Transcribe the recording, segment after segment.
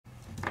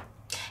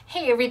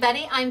Hey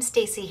everybody, I'm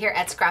Stacy here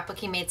at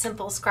Scrapbooking Made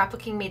Simple,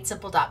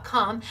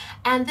 scrapbookingmadesimple.com,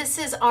 and this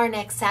is our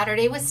next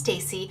Saturday with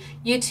Stacy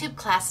YouTube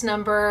class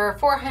number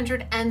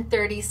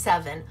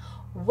 437.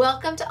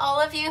 Welcome to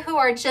all of you who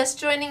are just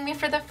joining me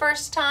for the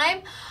first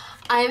time.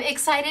 I'm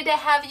excited to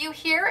have you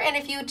here, and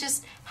if you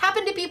just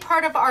happen to be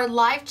part of our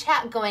live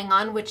chat going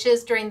on, which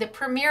is during the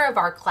premiere of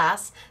our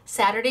class,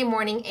 Saturday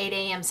morning, 8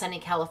 a.m. sunny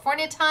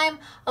California time,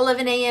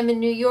 11 a.m. in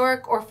New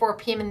York, or 4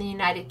 p.m. in the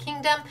United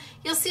Kingdom,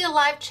 you'll see a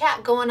live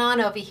chat going on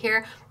over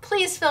here.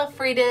 Please feel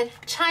free to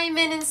chime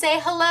in and say,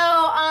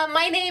 hello,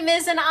 my name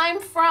is and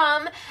I'm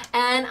from,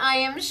 and I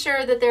am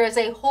sure that there is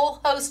a whole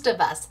host of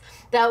us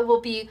that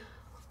will be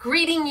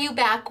greeting you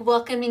back,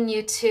 welcoming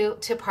you to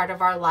part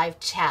of our live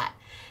chat.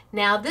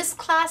 Now, this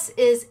class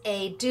is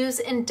a do's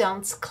and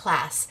don'ts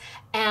class,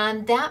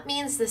 and that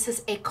means this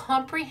is a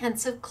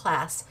comprehensive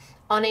class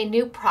on a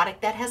new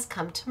product that has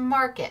come to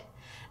market.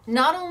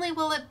 Not only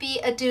will it be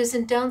a do's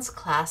and don'ts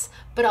class,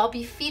 but I'll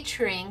be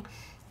featuring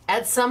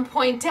at some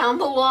point down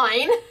the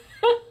line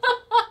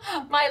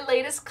my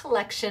latest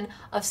collection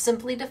of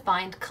simply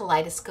defined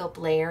kaleidoscope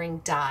layering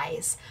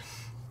dies.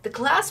 The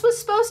class was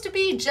supposed to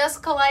be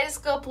just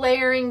kaleidoscope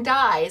layering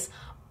dies,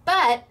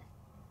 but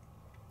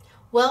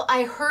well,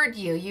 I heard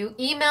you. You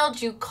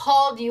emailed, you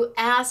called, you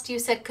asked, you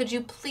said, could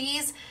you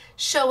please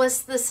show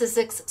us the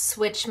Sizzix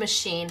switch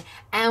machine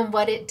and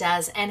what it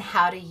does and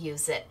how to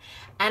use it?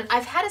 And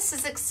I've had a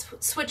Sizzix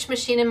switch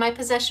machine in my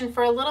possession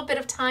for a little bit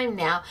of time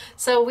now,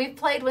 so we've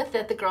played with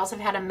it. The girls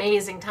have had an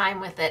amazing time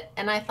with it.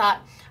 And I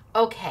thought,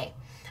 okay,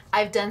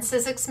 I've done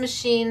Sizzix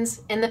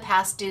machines in the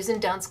past do's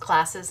and don'ts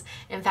classes.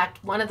 In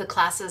fact, one of the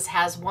classes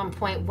has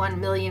 1.1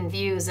 million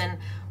views and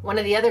one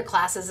of the other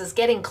classes is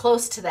getting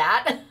close to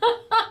that.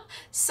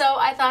 So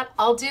I thought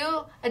I'll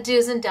do a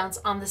do's and don'ts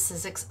on the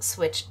Sizzix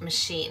switch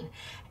machine.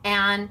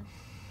 And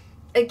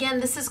again,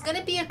 this is going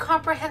to be a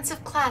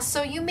comprehensive class,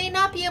 so you may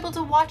not be able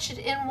to watch it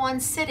in one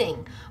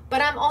sitting,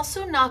 but I'm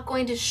also not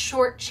going to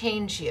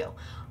shortchange you.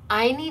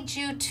 I need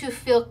you to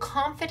feel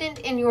confident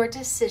in your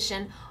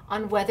decision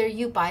on whether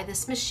you buy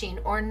this machine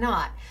or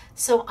not.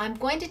 So I'm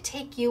going to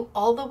take you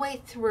all the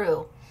way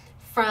through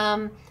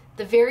from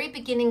the very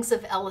beginnings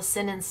of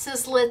Ellison and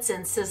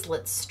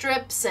Sizzlitz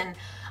strips, and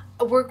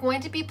we're going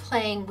to be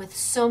playing with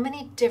so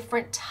many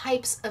different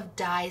types of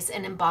dies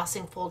and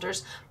embossing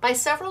folders by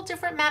several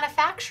different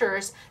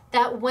manufacturers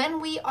that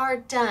when we are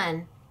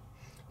done,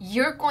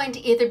 you're going to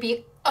either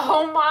be,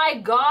 oh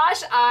my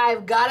gosh,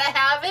 I've got to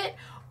have it,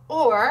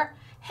 or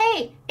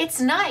hey,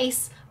 it's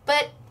nice,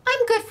 but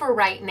I'm good for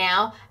right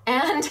now,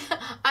 and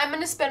I'm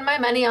going to spend my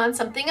money on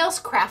something else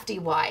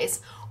crafty-wise.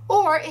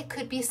 Or it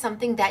could be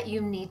something that you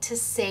need to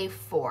save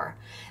for.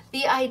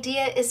 The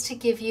idea is to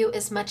give you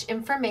as much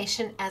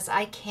information as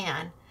I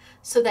can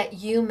so that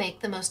you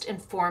make the most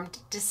informed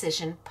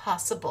decision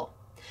possible.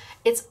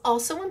 It's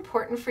also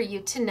important for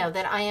you to know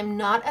that I am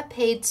not a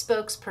paid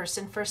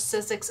spokesperson for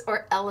Sizzix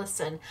or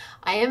Ellison.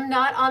 I am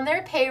not on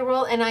their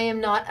payroll, and I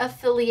am not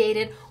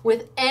affiliated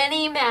with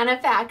any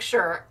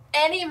manufacturer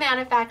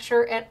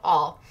at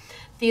all.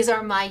 These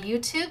are my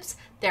YouTubes,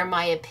 they're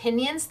my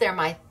opinions, they're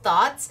my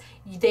thoughts,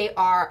 they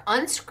are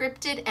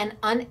unscripted and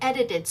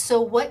unedited. So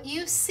what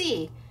you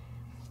see,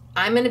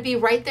 I'm going to be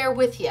right there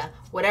with you.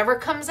 Whatever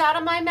comes out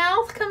of my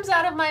mouth comes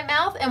out of my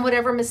mouth, and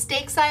whatever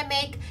mistakes I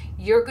make,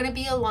 you're going to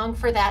be along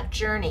for that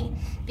journey,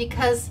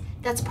 because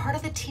that's part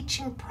of the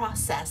teaching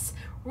process.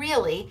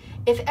 Really,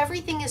 if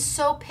everything is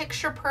so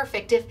picture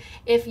perfect,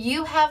 if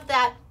you have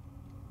that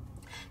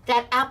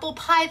apple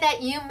pie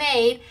that you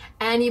made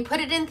and you put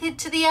it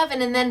into the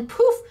oven and then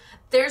poof,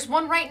 there's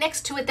one right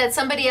next to it that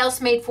somebody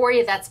else made for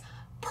you that's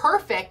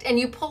perfect, and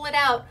you pull it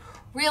out,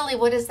 really,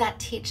 what does that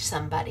teach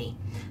somebody?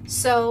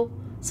 So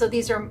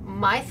these are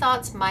my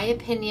thoughts, my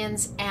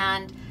opinions,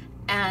 and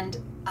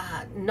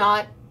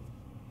not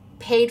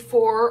paid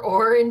for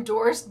or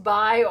endorsed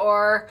by,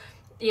 or,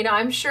 you know,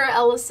 I'm sure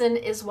Ellison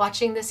is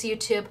watching this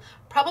YouTube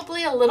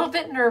probably a little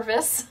bit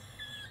nervous.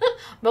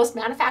 Most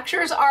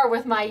manufacturers are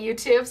with my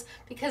YouTubes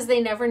because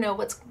they never know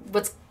what's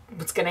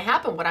going to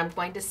happen, what I'm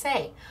going to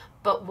say.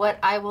 But what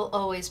I will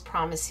always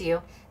promise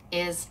you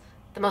is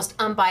the most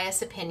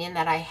unbiased opinion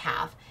that I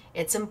have.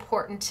 It's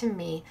important to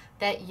me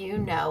that you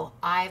know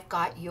I've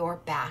got your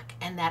back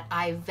and that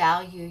I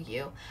value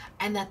you,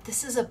 and that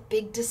this is a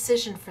big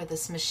decision for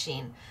this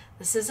machine.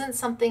 This isn't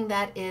something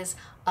that is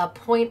a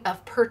point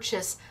of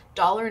purchase,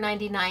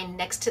 $1.99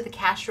 next to the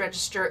cash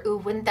register. Ooh,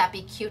 wouldn't that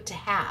be cute to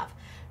have?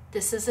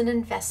 This is an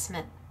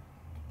investment,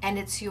 and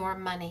it's your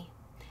money.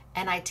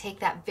 And I take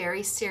that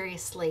very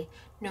seriously,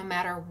 no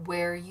matter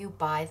where you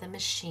buy the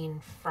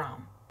machine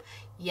from.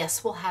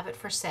 Yes, we'll have it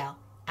for sale.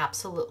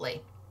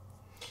 Absolutely.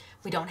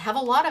 We don't have a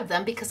lot of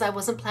them because I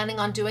wasn't planning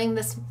on doing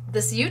this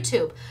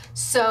YouTube.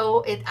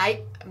 So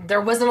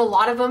there wasn't a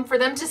lot of them for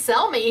them to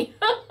sell me.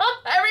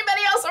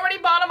 Everybody else already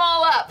bought them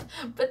all up,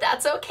 but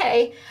that's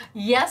okay.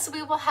 Yes,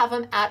 we will have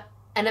them at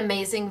an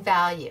amazing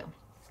value.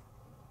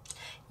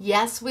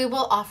 Yes, we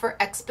will offer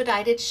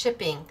expedited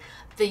shipping.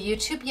 The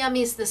YouTube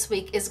Yummies this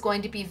week is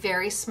going to be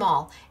very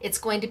small. It's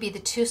going to be the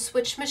 2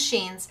 switch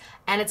machines,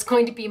 and it's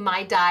going to be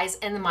my dies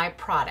and my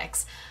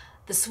products.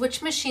 The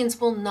switch machines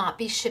will not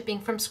be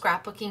shipping from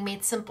Scrapbooking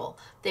Made Simple.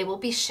 They will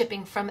be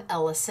shipping from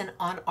Ellison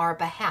on our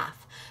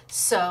behalf.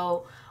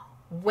 So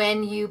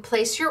when you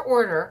place your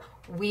order,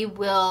 we're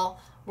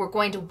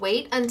going to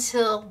wait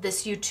until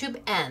this YouTube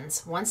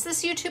ends. Once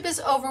this YouTube is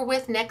over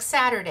with next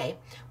Saturday,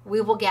 we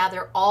will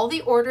gather all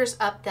the orders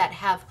up that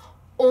have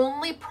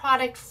only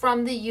product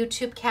from the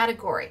YouTube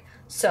category.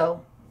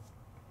 So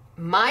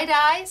my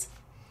dies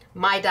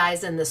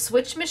in the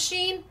switch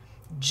machine,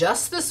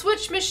 just the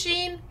switch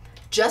machine,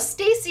 just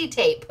Stacy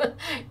tape.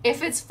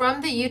 If it's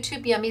from the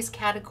YouTube Yummies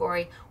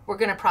category, we're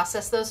going to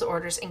process those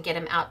orders and get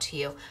them out to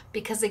you.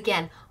 Because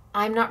again,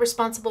 I'm not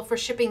responsible for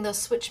shipping those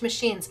switch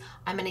machines.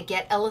 I'm going to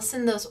get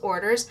Ellison those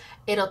orders.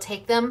 It'll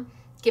take them,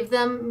 give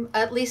them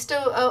at least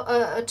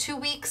a 2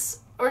 weeks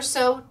or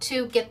so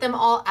to get them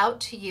all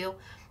out to you,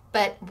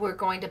 but we're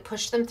going to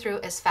push them through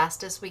as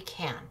fast as we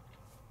can.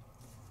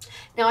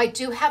 Now I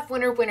do have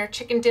winner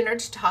chicken dinner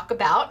to talk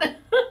about.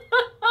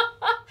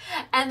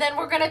 And then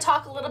we're going to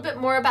talk a little bit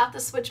more about the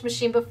switch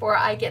machine before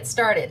I get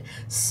started.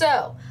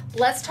 So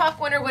let's talk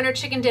winner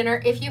chicken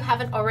dinner if you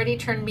haven't already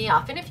turned me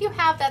off. And if you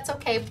have, that's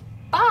okay.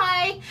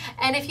 Bye.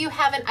 And if you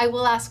haven't, I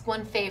will ask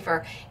one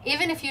favor.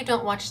 Even if you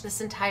don't watch this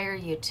entire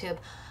YouTube,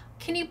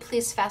 can you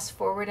please fast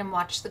forward and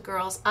watch the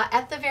girls?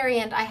 At the very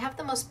end, I have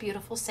the most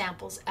beautiful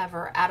samples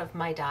ever out of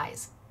my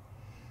dies.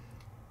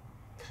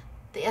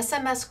 The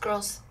SMS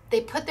girls,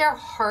 they put their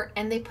heart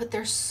and they put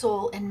their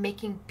soul in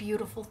making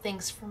beautiful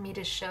things for me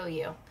to show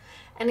you.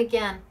 And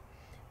again,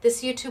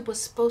 this YouTube was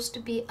supposed to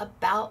be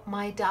about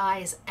my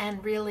dies,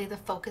 and really the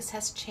focus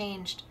has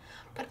changed.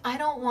 But I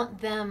don't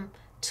want them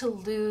to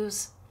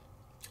lose.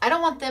 I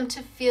don't want them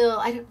to feel,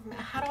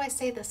 how do I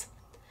say this?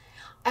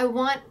 I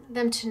want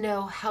them to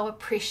know how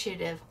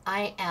appreciative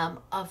I am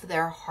of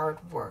their hard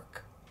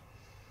work.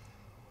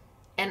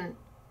 And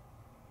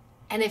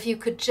if you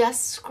could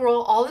just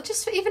scroll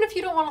even if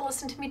you don't want to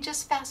listen to me,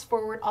 just fast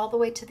forward all the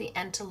way to the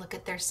end to look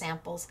at their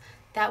samples.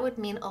 That would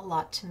mean a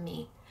lot to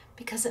me,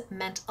 because it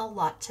meant a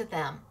lot to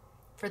them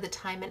for the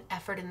time and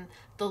effort and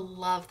the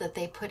love that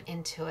they put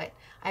into it.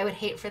 I would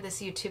hate for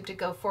this YouTube to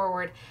go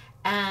forward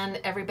and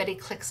everybody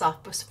clicks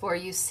off before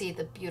you see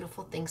the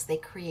beautiful things they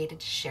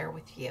created to share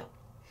with you.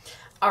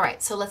 All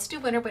right, so let's do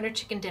winner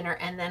chicken dinner,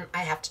 and then I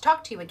have to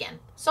talk to you again.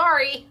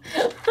 Sorry.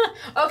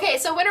 Okay,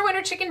 so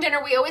winner chicken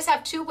dinner. We always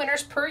have 2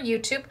 winners per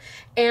YouTube,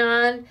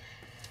 and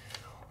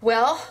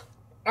well,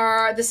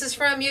 this is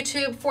from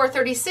YouTube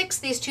 436.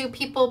 These 2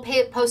 people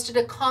posted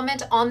a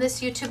comment on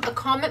this YouTube, a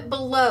comment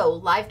below.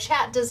 Live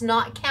chat does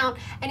not count,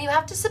 and you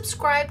have to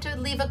subscribe to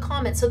leave a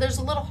comment. So there's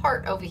a little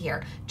heart over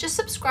here. Just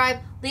subscribe,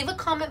 leave a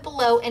comment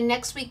below, and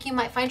next week you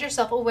might find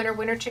yourself a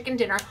winner chicken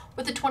dinner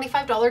with a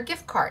 $25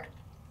 gift card.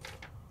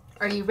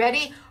 Are you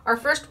ready? Our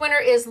first winner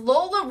is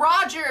Lola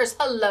Rogers.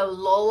 Hello,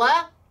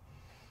 Lola.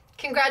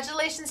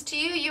 Congratulations to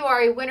you. You are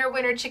a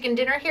winner chicken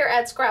dinner here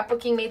at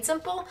Scrapbooking Made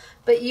Simple,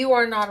 but you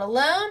are not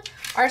alone.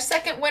 Our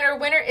second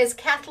winner is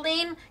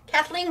Kathleen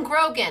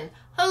Grogan.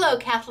 Hello,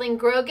 Kathleen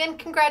Grogan.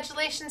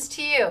 Congratulations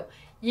to you.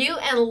 You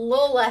and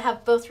Lola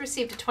have both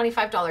received a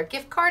 $25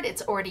 gift card.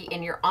 It's already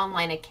in your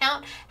online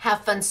account.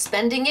 Have fun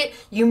spending it.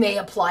 You may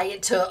apply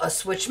it to a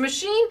switch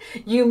machine.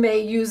 You may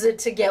use it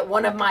to get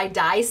one of my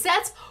die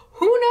sets.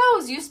 Who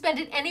knows? You spend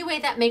it any way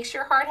that makes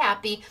your heart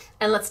happy.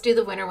 And let's do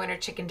the winner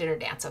chicken dinner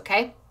dance,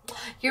 okay?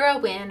 You're a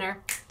winner,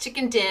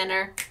 chicken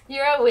dinner.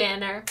 You're a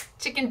winner,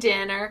 chicken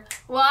dinner.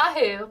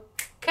 Wahoo,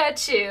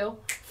 ka-choo,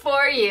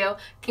 for you.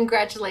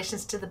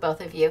 Congratulations to the both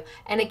of you.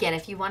 And again,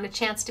 if you want a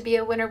chance to be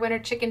a winner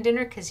chicken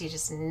dinner, because you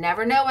just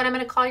never know when I'm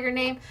going to call your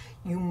name,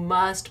 you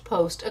must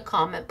post a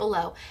comment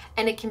below.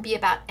 And it can be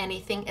about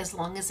anything as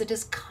long as it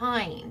is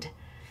kind.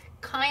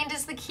 Kind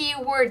is the key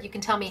word. You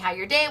can tell me how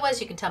your day was.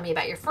 You can tell me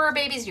about your fur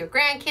babies, your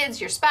grandkids,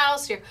 your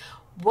spouse, your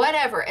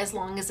whatever, as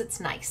long as it's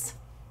nice.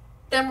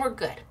 Then we're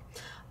good.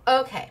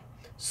 Okay,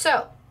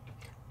 so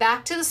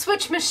back to the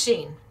switch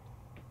machine.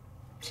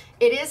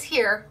 It is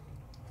here.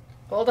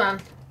 Hold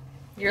on.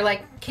 You're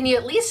like, can you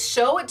at least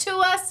show it to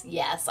us?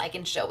 Yes, I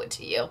can show it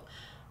to you.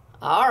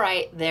 All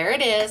right, there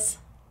it is.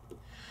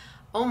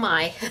 Oh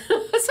my.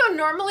 So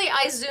normally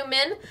I zoom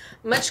in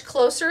much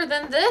closer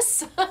than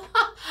this.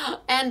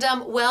 And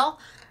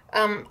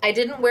I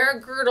didn't wear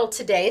a girdle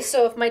today,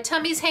 so if my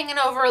tummy's hanging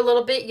over a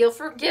little bit, you'll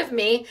forgive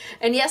me.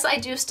 And yes, I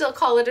do still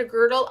call it a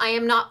girdle. I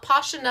am not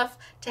posh enough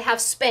to have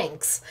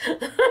Spanx.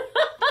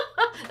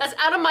 That's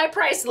out of my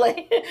price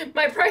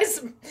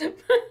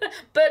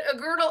but a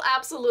girdle,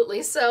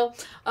 absolutely. So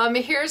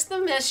here's the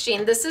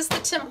machine. This is the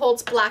Tim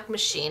Holtz black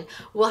machine.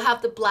 We'll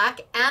have the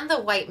black and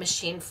the white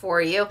machine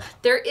for you.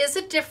 There is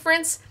a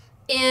difference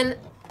in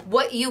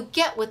what you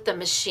get with the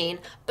machine,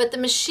 but the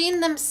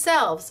machine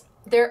themselves,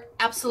 they're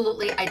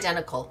absolutely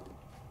identical.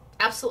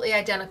 Absolutely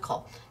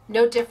identical.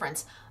 No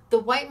difference. The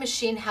white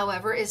machine,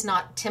 however, is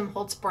not Tim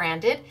Holtz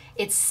branded.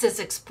 It's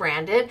Sizzix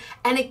branded,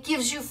 and it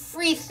gives you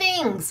free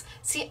things.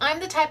 See,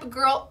 I'm the type of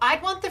girl,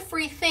 I'd want the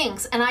free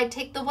things, and I'd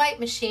take the white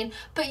machine,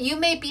 but you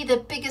may be the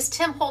biggest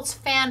Tim Holtz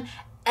fan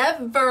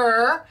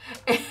ever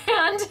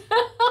and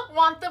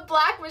want the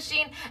black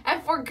machine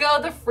and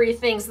forgo the free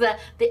things, the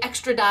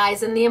extra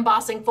dies and the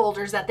embossing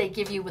folders that they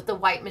give you with the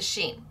white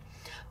machine.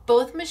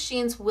 Both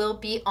machines will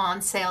be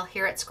on sale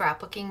here at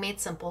Scrapbooking Made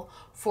Simple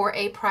for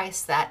a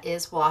price that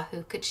is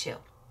wahoo kachoo.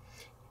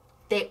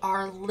 They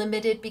are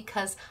limited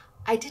because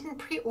I didn't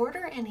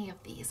pre-order any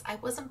of these. I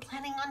wasn't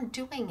planning on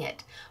doing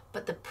it,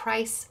 but the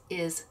price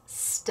is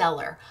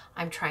stellar.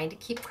 I'm trying to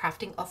keep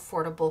crafting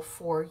affordable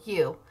for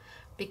you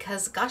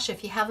because gosh,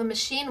 if you have a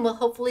machine, well,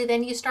 hopefully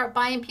then you start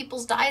buying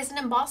people's dies and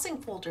embossing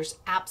folders.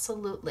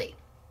 Absolutely.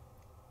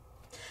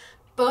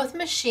 Both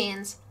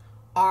machines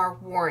are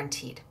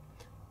warranted.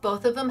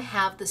 Both of them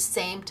have the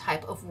same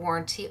type of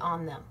warranty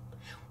on them.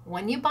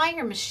 When you buy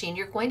your machine,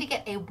 you're going to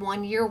get a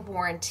 1-year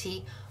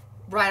warranty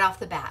right off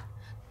the bat.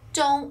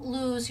 Don't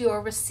lose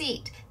your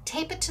receipt.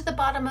 Tape it to the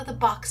bottom of the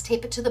box,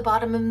 tape it to the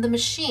bottom of the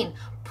machine.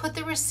 Put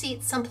the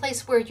receipt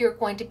someplace where you're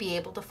going to be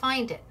able to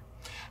find it.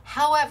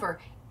 However,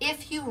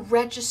 if you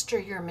register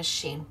your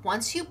machine,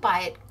 once you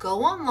buy it,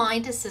 go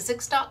online to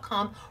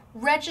Sizzix.com,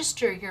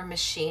 register your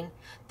machine.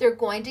 They're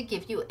going to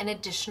give you an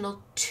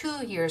additional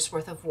 2 years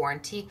worth of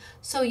warranty,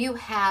 so you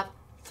have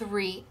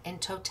 3 in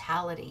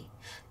totality.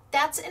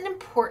 That's an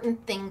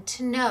important thing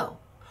to know.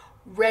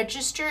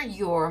 Register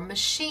your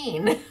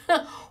machine.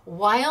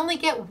 Why only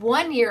get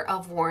 1 year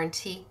of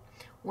warranty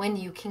when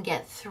you can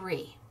get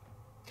 3?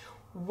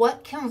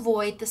 What can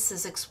void the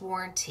Sizzix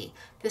warranty?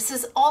 This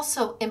is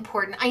also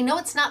important. I know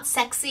it's not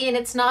sexy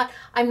and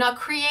I'm not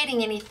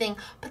creating anything,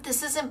 but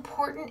this is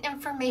important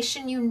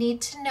information you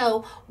need to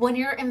know when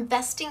you're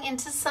investing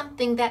into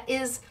something that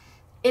is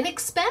an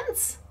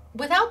expense,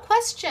 without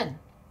question.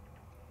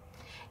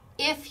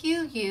 If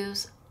you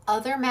use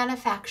other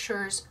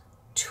manufacturers'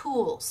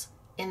 tools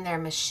in their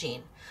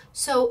machine,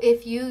 so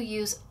if you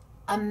use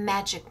a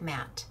magic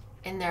mat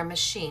in their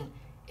machine,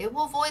 it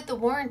will void the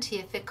warranty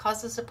if it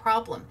causes a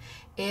problem.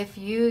 If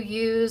you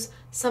use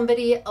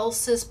somebody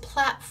else's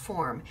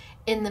platform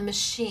in the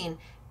machine,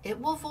 it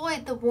will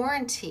void the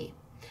warranty.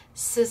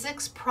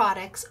 Sizzix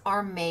products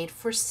are made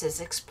for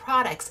Sizzix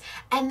products,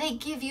 and they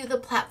give you the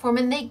platform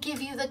and they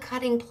give you the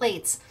cutting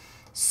plates.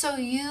 So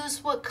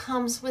use what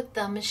comes with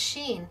the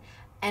machine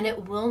and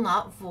it will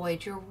not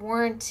void your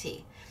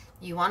warranty.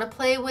 You want to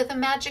play with a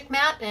magic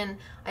mat, and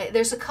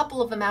there's a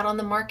couple of them out on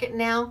the market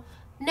now.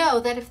 Know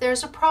that if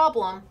there's a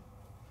problem,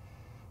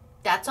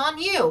 that's on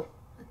you.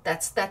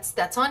 That's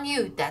on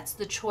you. That's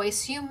the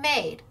choice you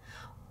made.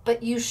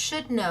 But you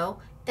should know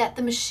that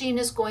the machine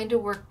is going to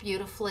work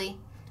beautifully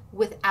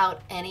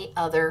without any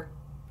other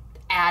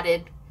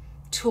added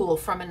tool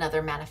from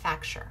another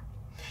manufacturer.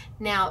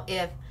 Now,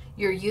 if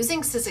you're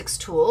using Sizzix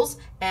tools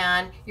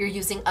and you're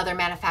using other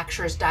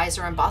manufacturers' dies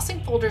or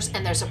embossing folders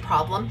and there's a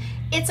problem,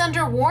 it's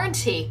under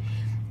warranty.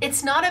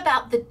 It's not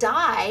about the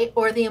die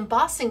or the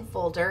embossing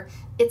folder,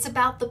 it's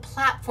about the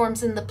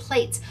platforms and the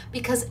plates,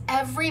 because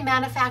every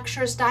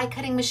manufacturer's die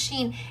cutting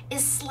machine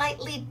is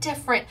slightly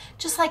different,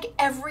 just like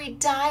every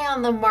die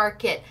on the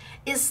market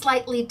is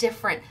slightly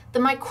different. The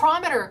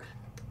micrometer,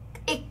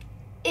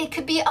 it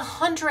could be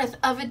 1/100th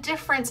of a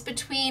difference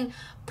between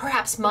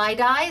perhaps my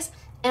dies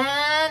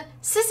and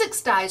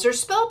Sizzix dies or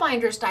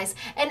Spellbinders dies,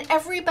 and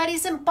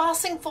everybody's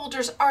embossing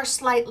folders are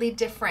slightly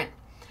different.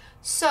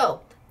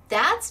 So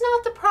that's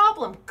not the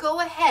problem. Go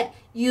ahead,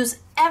 use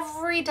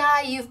every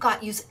die you've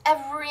got, use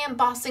every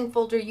embossing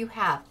folder you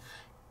have.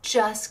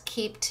 Just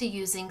keep to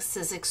using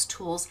Sizzix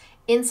tools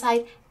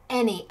inside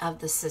any of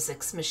the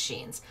Sizzix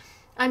machines.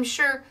 I'm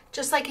sure,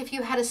 just like if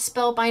you had a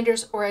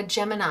Spellbinders or a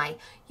Gemini,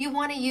 you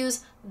want to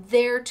use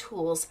their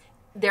tools,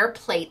 their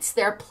plates,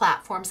 their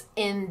platforms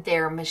in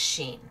their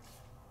machine.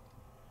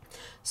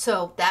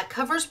 So that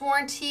covers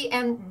warranty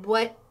and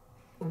what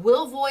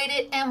will void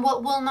it and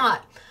what will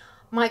not.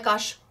 My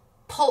gosh,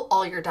 pull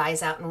all your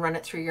dies out and run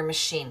it through your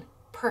machine.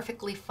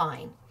 Perfectly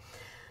fine.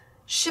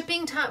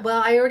 Shipping time,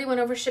 well, I already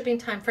went over shipping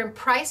time frame.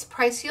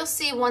 Price you'll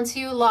see once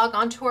you log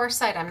onto our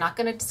site. I'm not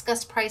going to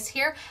discuss price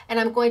here, and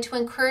I'm going to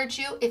encourage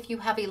you, if you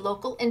have a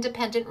local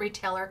independent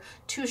retailer,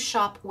 to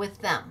shop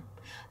with them.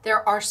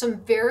 There are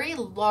some very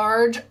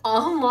large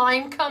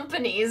online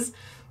companies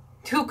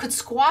who could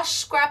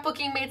squash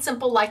Scrapbooking Made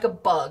Simple like a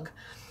bug.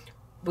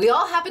 We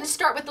all happen to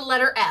start with the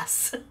letter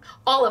S,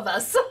 all of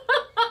us.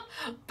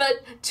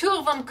 But 2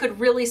 of them could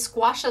really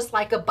squash us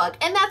like a bug,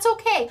 and that's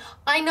okay.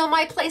 I know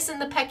my place in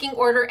the pecking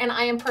order, and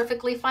I am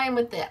perfectly fine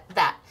with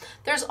that.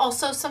 There's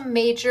also some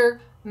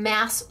major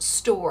mass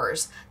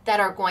stores that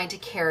are going to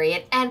carry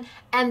it,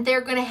 and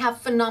they're going to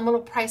have phenomenal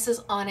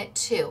prices on it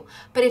too.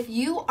 But if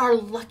you are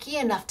lucky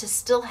enough to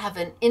still have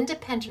an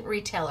independent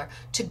retailer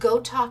to go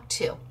talk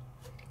to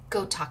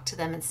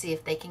them and see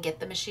if they can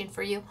get the machine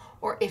for you,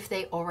 or if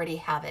they already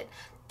have it.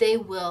 They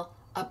will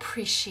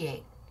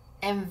appreciate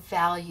and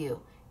value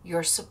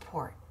your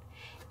support.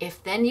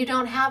 If then you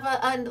don't have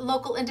a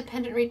local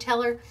independent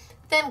retailer,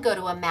 then go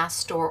to a mass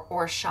store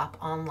or shop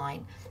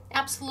online.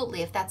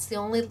 Absolutely, if that's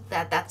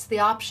that's the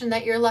option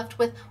that you're left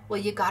with, well,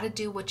 you got to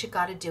do what you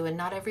got to do, and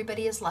not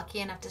everybody is lucky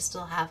enough to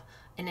still have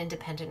an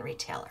independent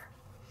retailer.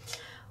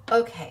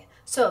 Okay,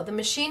 so the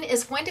machine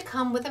is going to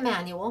come with a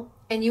manual,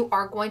 and you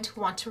are going to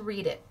want to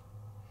read it.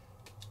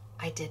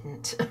 I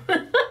didn't.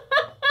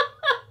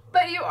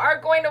 But you are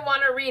going to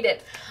want to read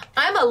it.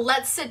 I'm a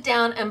let's sit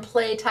down and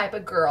play type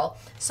of girl,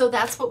 so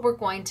that's what we're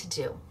going to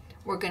do.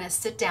 We're going to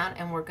sit down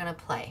and we're going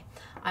to play.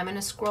 I'm going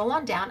to scroll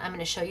on down. I'm going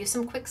to show you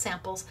some quick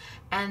samples,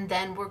 and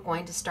then we're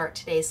going to start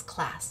today's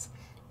class.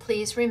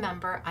 Please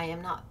remember, I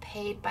am not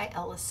paid by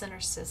Ellison or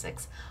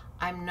Sizzix.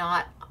 I'm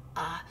not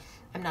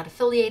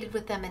affiliated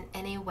with them in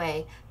any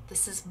way.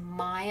 This is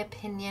my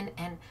opinion,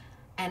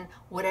 and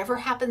whatever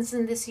happens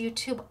in this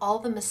YouTube, all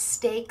the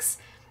mistakes,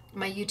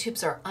 my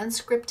YouTubes are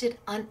unscripted,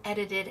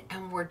 unedited,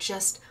 and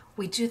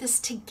we do this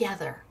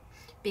together,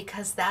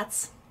 because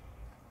that's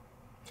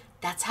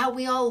how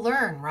we all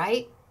learn,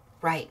 right?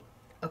 Right.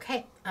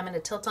 Okay, I'm going to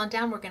tilt on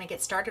down. We're going to get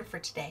started for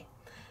today.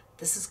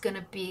 This is going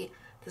to be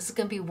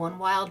one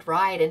wild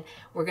ride, and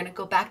we're going to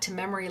go back to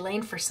memory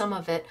lane for some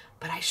of it,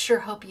 but I sure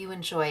hope you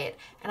enjoy it,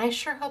 and I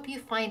sure hope you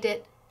find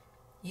it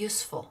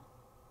useful.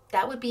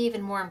 That would be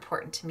even more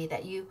important to me,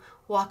 that you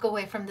walk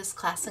away from this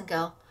class and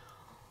go,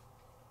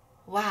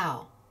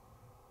 wow,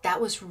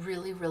 that was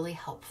really, really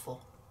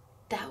helpful.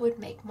 That would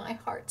make my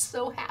heart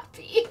so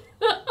happy.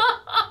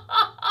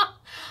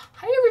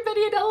 Hi,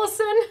 everybody at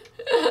Ellison.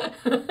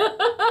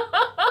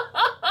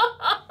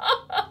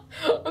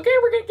 Okay,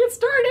 we're going to get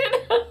started.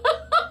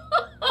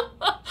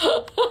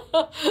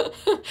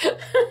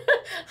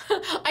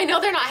 I know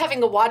they're not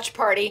having a watch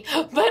party,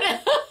 but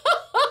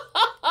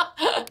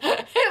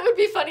it would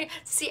be funny.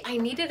 See, I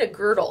needed a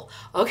girdle.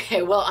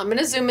 Okay, well, I'm going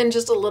to zoom in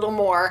just a little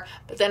more,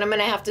 but then I'm going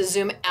to have to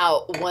zoom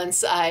out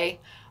once I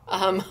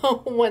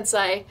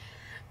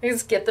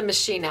just get the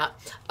machine out.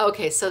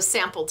 Okay, so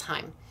sample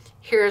time.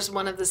 Here's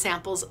one of the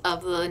samples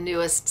of the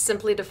newest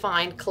Simply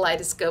Defined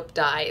kaleidoscope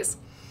dies.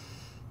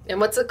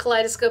 And what's a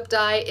kaleidoscope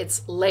die?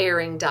 It's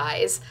layering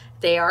dies.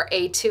 They are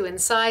A2 in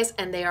size,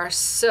 and they are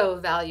so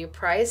value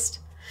priced.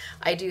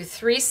 I do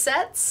 3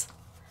 sets.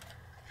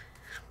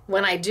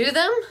 When I do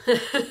them,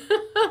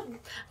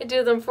 I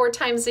do them 4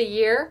 times a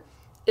year.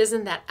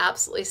 Isn't that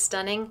absolutely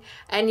stunning?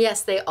 And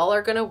yes, they all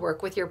are going to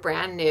work with your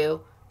brand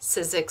new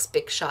Sizzix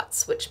Big Shot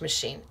switch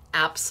machine.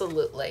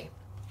 Absolutely.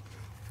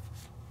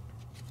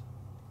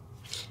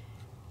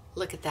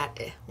 Look at that.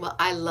 Well,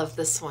 I love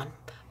this one.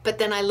 But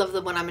then I love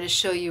the one I'm going to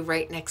show you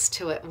right next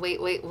to it.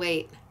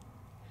 Wait.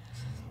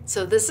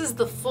 So this is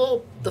the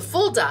full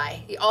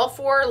die, all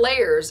 4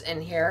 layers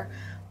in here.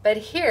 But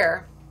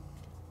here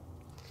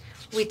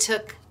we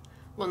took,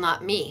 well,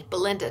 not me,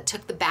 Belinda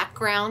took the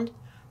background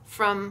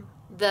from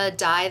the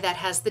die that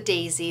has the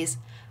daisies,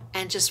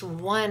 and just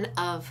one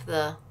of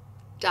the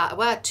die,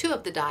 well, 2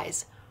 of the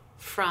dies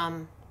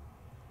from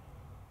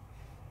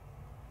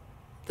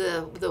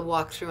the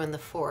walkthrough in the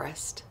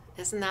forest.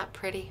 Isn't that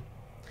pretty?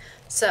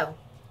 So,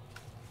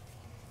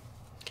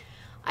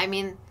 I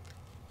mean,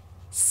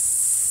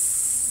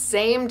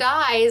 same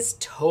dies,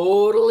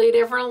 totally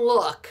different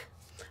look.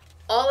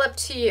 All up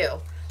to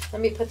you.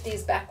 Let me put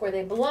these back where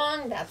they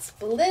belong. That's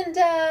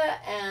Belinda,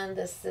 and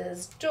this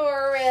is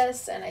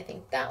Doris, and I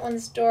think that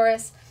one's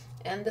Doris,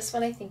 and this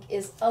one I think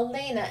is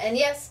Elena. And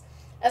yes,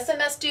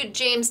 SMS dude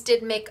James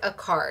did make a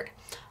card.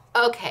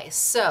 Okay,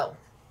 so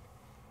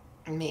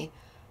let me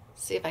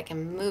see if I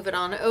can move it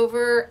on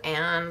over,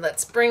 and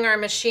let's bring our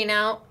machine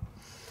out.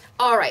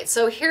 All right,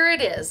 so here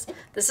it is.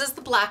 This is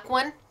the black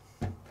one.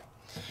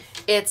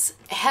 It's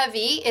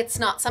heavy. It's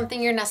not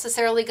something you're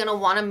necessarily going to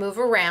want to move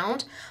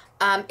around.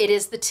 It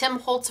is the Tim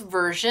Holtz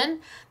version.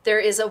 There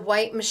is a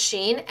white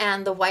machine,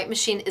 and the white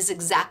machine is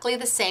exactly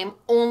the same,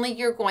 only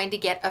you're going to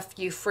get a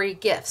few free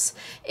gifts.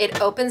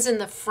 It opens in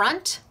the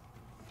front.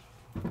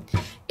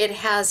 It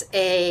has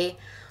a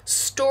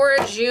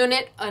storage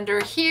unit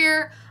under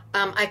here.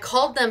 I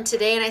called them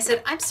today and I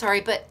said, I'm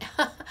sorry, but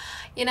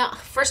you know,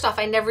 first off,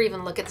 I never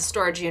even look at the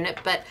storage unit,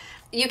 but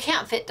you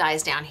can't fit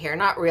dies down here,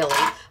 not really.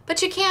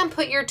 But you can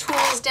put your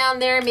tools down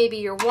there, maybe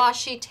your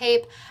washi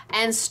tape,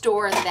 and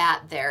store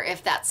that there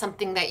if that's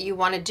something that you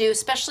want to do,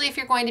 especially if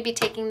you're going to be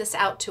taking this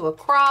out to a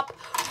crop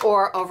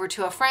or over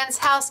to a friend's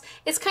house.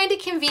 It's kind of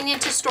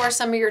convenient to store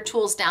some of your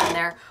tools down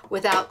there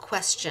without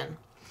question.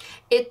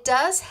 It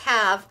does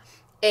have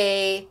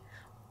a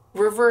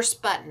reverse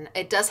button.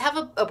 It does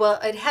have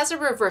it has a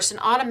reverse, an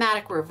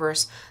automatic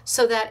reverse,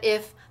 so that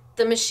if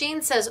the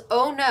machine says,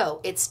 oh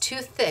no, it's too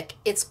thick,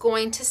 it's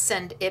going to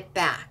send it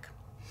back.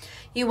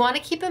 You want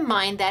to keep in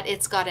mind that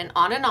it's got an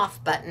on and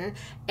off button,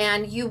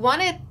 and you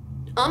want to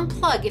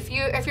unplug. If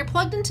you're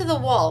plugged into the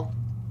wall,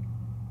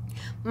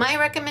 my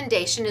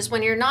recommendation is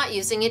when you're not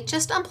using it,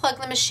 just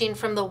unplug the machine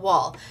from the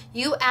wall.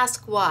 You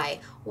ask why.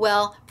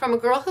 Well, from a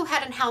girl who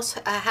had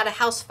a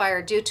house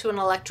fire due to an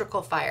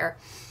electrical fire,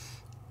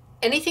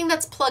 Anything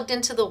that's plugged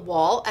into the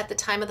wall at the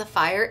time of the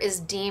fire is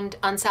deemed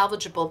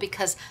unsalvageable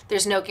because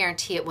there's no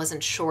guarantee it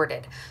wasn't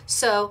shorted.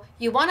 So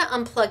you want to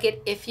unplug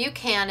it if you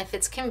can, if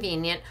it's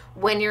convenient,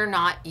 when you're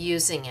not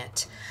using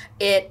it.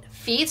 It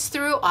feeds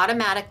through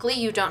automatically.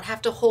 You don't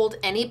have to hold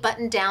any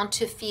button down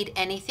to feed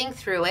anything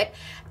through it.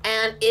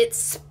 And it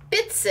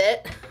spits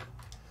it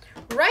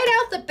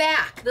right out the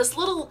back. This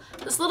little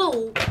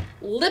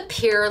lip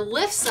here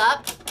lifts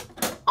up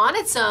on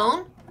its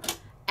own,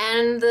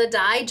 and the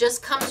die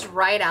just comes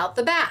right out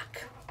the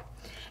back.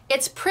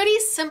 It's pretty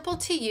simple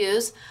to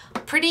use,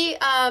 pretty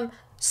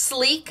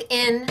sleek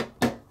in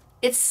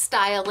its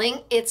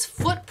styling. Its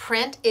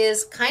footprint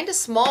is kind of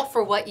small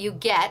for what you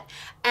get,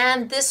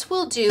 and this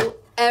will do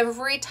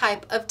every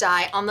type of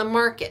die on the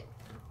market.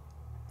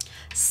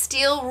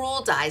 Steel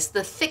rule dies,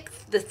 the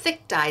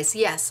thick dies,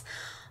 yes.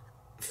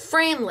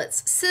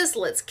 Framelits,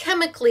 sizzlets,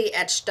 chemically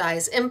etched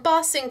dies,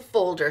 embossing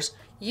folders,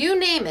 you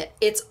name it,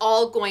 it's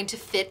all going to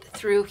fit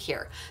through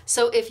here.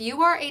 So if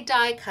you are a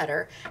die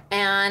cutter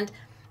and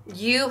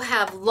you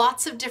have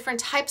lots of different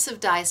types of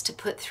dies to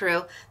put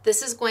through,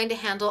 this is going to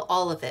handle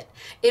all of it.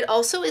 It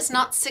also is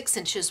not 6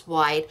 inches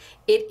wide,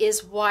 it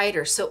is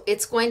wider, so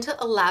it's going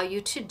to allow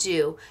you to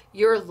do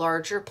your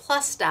larger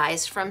plus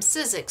dies from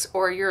Sizzix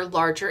or your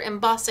larger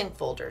embossing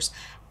folders.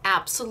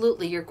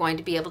 Absolutely, you're going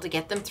to be able to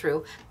get them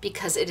through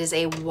because it is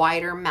a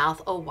wider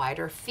mouth, a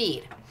wider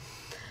feed.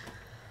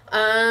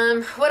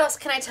 What else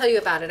can I tell you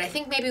about it? I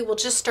think maybe we'll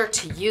just start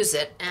to use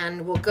it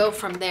and we'll go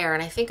from there.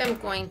 And I think I'm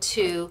going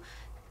to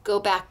go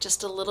back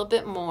just a little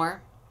bit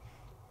more.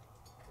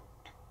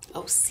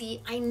 Oh,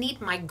 see, I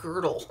need my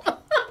girdle.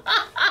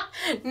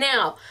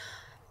 Now,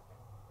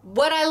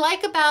 what I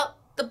like about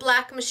the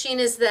black machine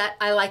is that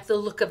I like the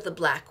look of the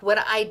black. What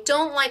I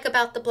don't like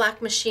about the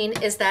black machine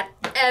is that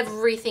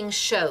everything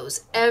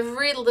shows.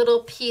 Every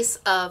little piece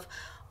of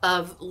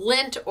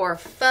lint or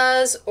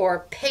fuzz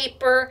or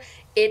paper,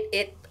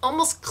 it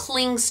almost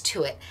clings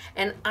to it,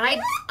 and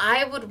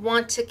I would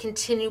want to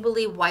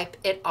continually wipe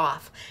it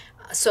off.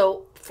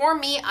 So for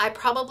me, I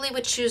probably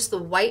would choose the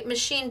white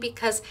machine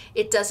because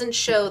it doesn't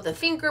show the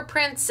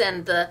fingerprints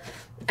and the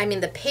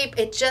paper.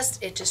 It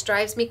just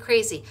drives me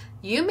crazy.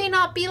 You may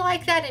not be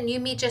like that and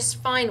you may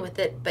just fine with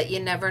it, but you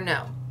never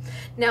know.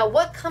 Now,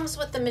 what comes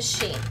with the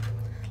machine?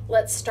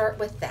 Let's start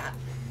with that.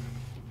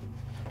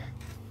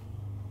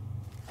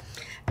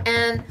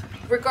 And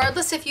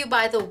regardless if you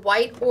buy the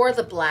white or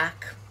the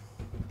black,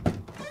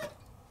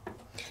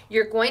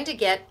 you're going to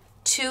get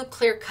 2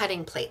 clear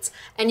cutting plates,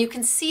 and you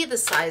can see the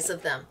size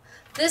of them.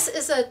 This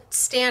is a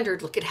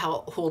standard, look at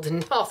how old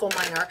and awful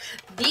mine are.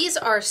 These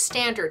are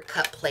standard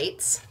cut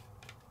plates.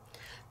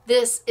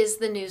 This is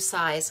the new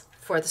size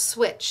for the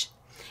Switch.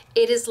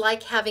 It is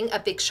like having a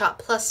Big Shot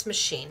Plus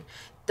machine.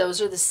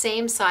 Those are the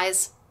same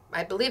size,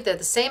 I believe they're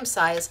the same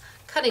size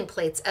cutting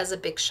plates as a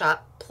Big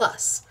Shot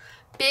Plus.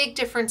 Big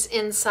difference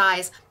in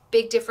size,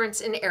 big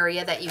difference in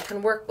area that you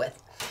can work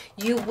with.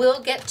 You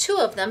will get 2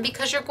 of them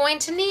because you're going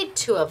to need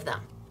 2 of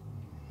them.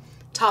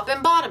 Top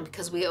and bottom,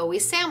 because we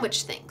always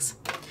sandwich things.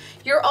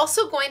 You're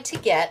also going to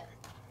get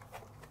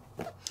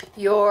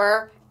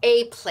your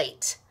A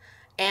plate.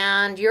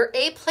 And your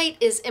A plate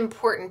is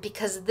important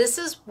because this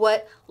is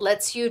what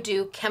lets you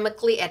do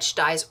chemically etched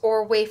dies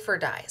or wafer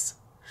dies.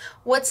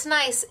 What's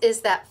nice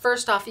is that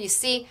first off, you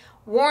see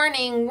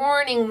warning,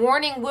 warning,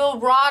 warning, Will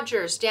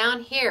Rogers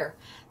down here.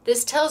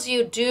 This tells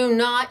you do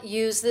not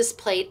use this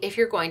plate if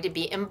you're going to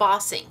be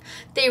embossing.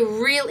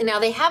 Now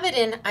they have it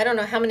in, I don't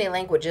know how many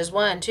languages,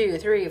 1, 2,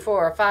 3,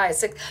 4, 5,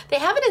 6. They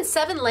have it in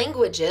 7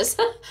 languages.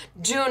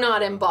 Do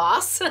not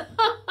emboss. And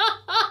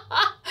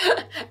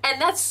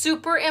that's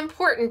super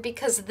important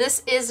because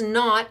this is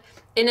not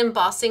an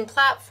embossing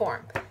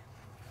platform.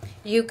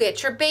 You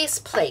get your base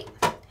plate.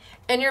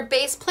 And your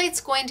base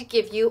plate's going to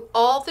give you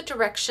all the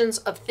directions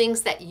of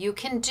things that you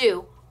can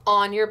do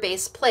on your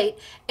base plate.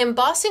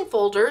 Embossing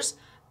folders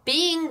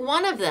being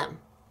one of them.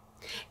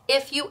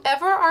 If you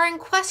ever are in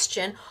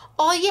question,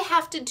 all you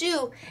have to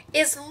do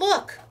is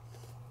look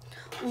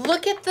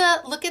at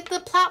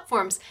the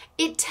platforms.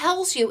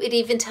 It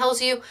even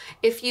tells you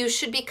if you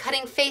should be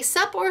cutting face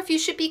up or if you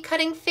should be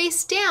cutting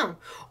face down,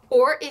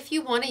 or if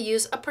you want to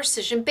use a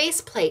precision base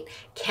plate.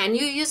 Can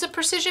you use a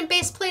precision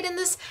base plate in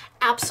this?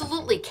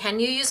 Absolutely. Can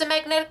you use a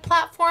magnetic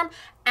platform?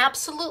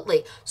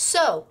 Absolutely.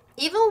 So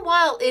even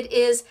while it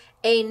is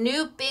a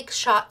new Big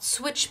Shot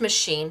Switch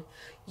machine,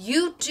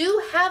 you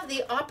do have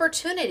the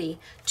opportunity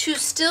to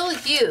still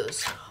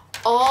use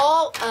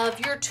all of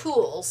your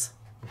tools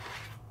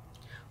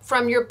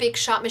from your Big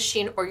Shot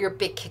machine or your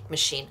Big Kick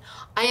machine.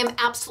 I am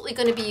absolutely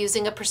going to be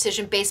using a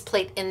precision base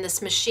plate in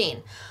this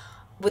machine.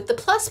 With the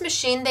Plus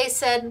machine, they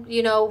said,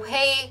 you know,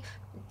 hey,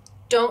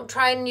 don't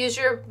try and use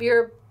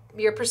your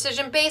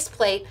precision base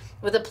plate.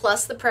 With a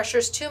Plus, the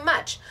pressure's too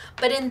much.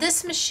 But in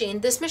this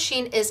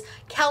machine is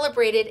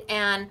calibrated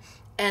and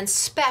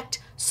spec'd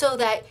so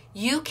that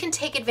you can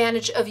take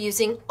advantage of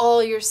using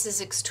all your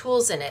Sizzix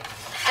tools in it.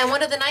 And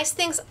one of the nice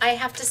things I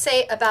have to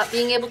say about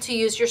being able to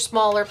use your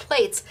smaller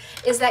plates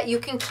is that you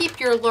can keep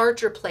your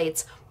larger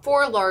plates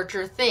for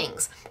larger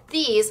things.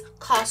 These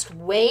cost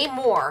way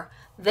more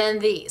than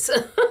these.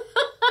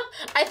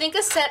 I think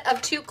a set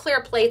of 2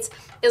 clear plates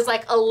is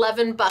like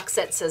 11 bucks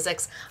at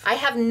Sizzix. I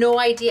have no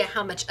idea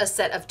how much a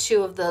set of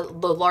 2 of the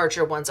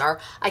larger ones are.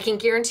 I can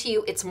guarantee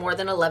you it's more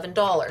than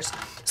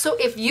 $11. So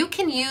if you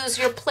can use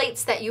your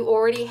plates that you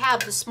already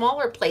have, the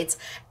smaller plates,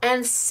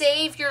 and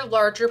save your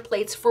larger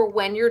plates for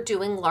when you're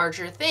doing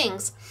larger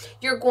things,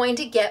 you're going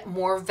to get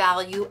more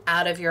value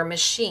out of your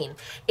machine.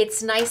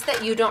 It's nice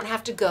that you don't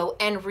have to go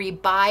and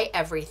rebuy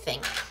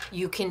everything.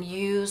 You can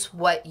use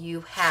what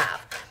you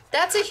have.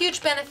 That's a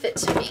huge benefit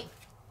to me.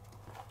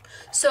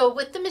 So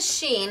with the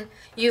machine,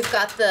 you've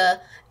got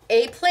the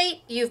A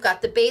plate, you've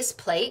got the base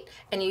plate,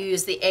 and you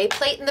use the A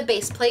plate and the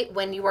base plate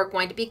when you are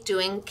going to be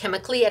doing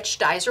chemically etched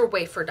dies or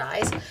wafer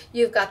dies.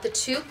 You've got the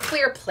 2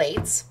 clear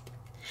plates,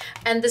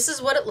 and this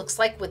is what it looks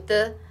like with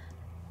the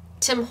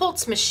Tim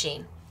Holtz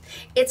machine.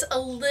 It's a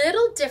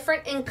little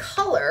different in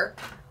color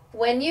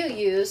when you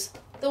use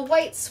the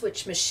white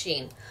switch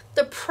machine.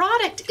 The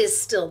product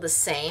is still the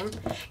same.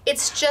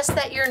 It's just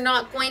that you're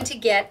not going to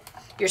get,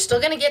 you're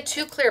still going to get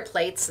 2 clear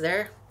plates.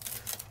 They're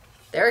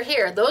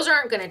here. Those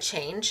aren't going to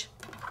change.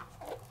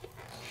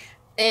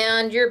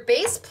 And your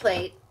base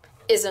plate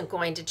isn't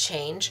going to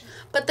change,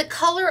 but the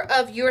color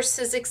of your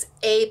Sizzix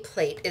A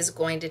plate is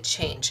going to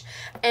change.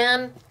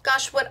 And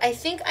gosh, what I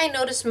think I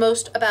noticed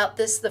most about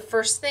this, the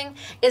first thing,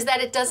 is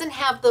that it doesn't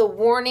have the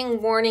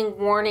warning, warning,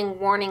 warning,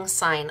 warning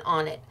sign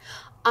on it.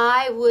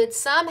 I would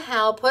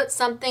somehow put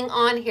something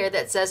on here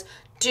that says,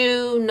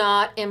 do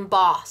not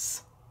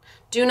emboss.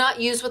 Do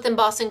not use with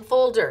embossing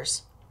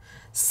folders.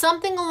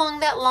 Something along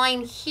that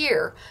line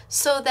here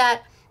so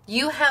that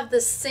you have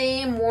the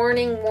same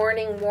warning,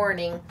 warning,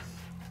 warning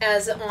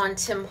as on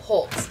Tim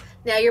Holtz.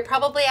 Now you're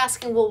probably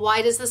asking, well,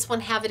 why does this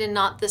one have it and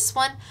not this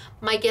one?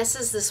 My guess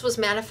is this was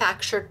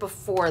manufactured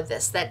before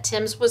this, that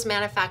Tim's was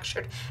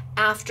manufactured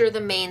after the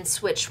main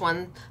switch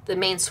one, the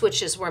main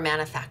switches were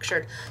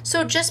manufactured.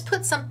 So just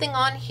put something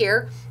on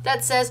here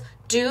that says,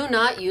 do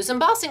not use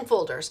embossing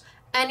folders,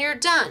 and you're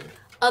done.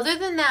 Other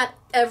than that,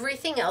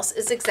 everything else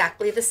is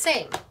exactly the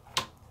same.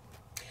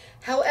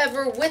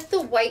 However, with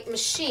the white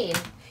machine,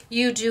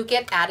 you do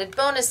get added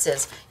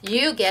bonuses.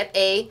 You get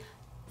a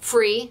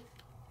free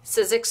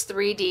Sizzix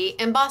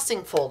 3D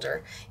embossing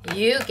folder.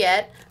 You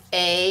get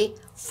a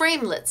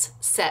framelits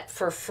set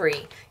for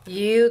free.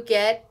 You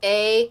get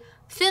a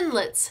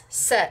Thinlits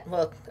set,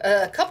 well,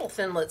 a couple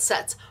Thinlits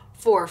sets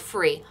for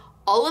free.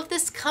 All of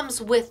this comes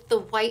with the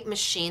white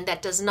machine.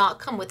 That does not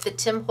come with the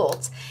Tim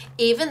Holtz,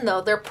 even though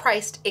they're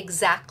priced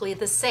exactly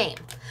the same.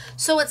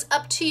 So it's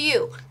up to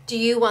you. Do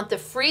you want the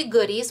free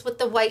goodies with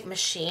the white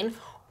machine,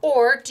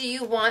 or do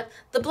you want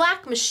the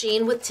black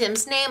machine with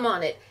Tim's name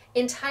on it?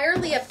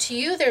 Entirely up to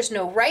you. There's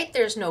no right,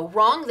 there's no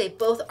wrong. They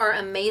both are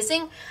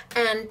amazing,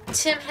 and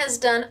Tim has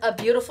done a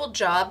beautiful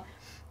job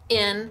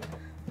in,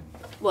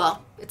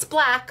 well, it's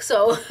black,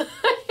 so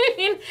I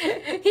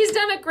mean, he's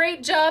done a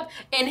great job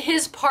in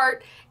his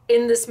part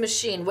in this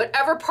machine,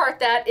 whatever part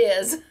that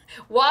is.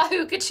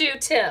 Wahoo Kachoo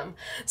Tim.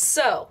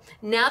 So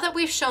now that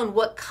we've shown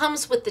what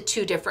comes with the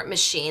 2 different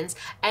machines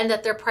and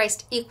that they're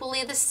priced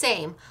equally the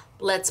same,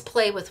 let's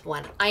play with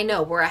one. I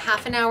know we're a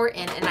half an hour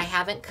in and I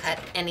haven't cut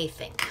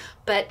anything,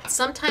 but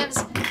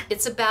sometimes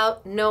it's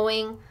about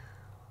knowing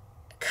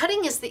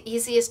cutting is the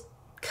easiest.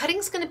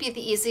 Cutting's going to be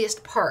the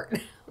easiest part.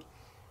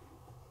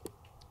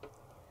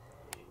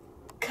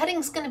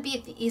 Cutting's going to be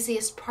the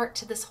easiest part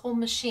to this whole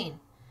machine.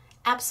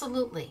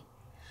 Absolutely.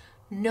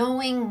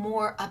 Knowing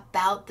more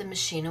about the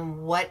machine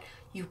and what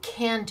you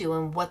can do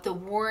and what the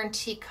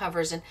warranty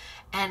covers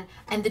and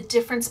the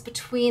difference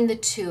between the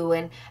 2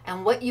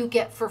 and what you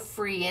get for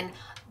free, and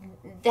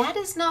that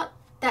is not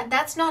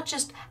that's not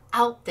just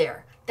out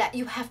there, that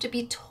you have to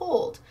be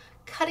told.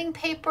 Cutting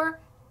paper,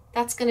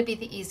 that's going to be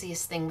the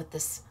easiest thing with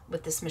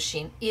this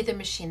machine, either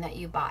machine that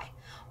you buy,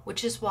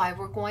 which is why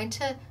we're going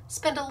to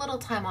spend a little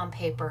time on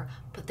paper,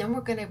 but then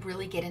we're going to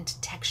really get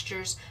into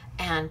textures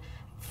and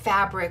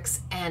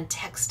fabrics and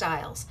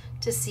textiles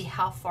to see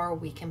how far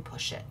we can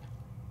push it.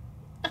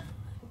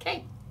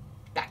 Okay,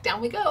 back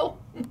down we go.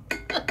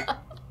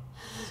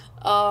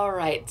 All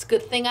right, it's a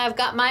good thing I've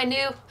got my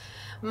new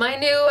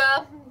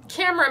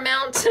camera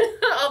mount,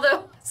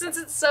 although since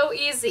it's so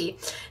easy.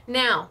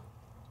 Now,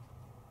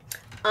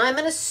 I'm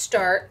gonna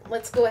start,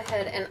 let's go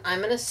ahead and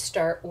I'm gonna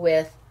start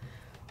with,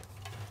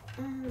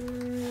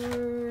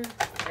 bring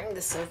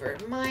this over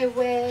my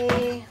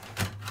way.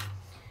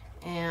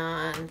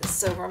 And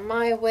this over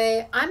my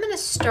way. I'm going to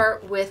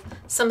start with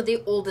some of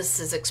the oldest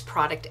Sizzix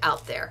product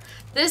out there.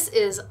 This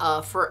is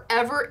a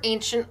forever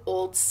ancient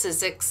old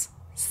Sizzix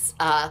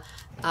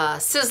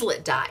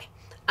Sizzlet die.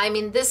 I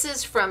mean, this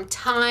is from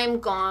time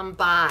gone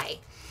by.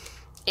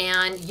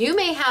 And you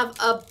may have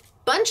a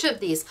bunch of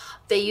these.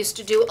 They used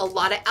to do a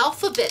lot of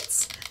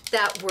alphabets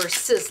that were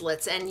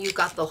Sizzlets, and you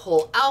got the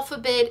whole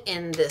alphabet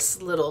in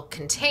this little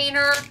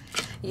container.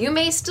 You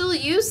may still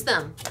use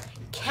them.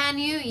 Can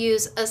you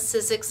use a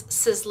Sizzix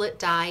Sizzlet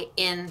die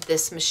in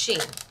this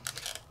machine?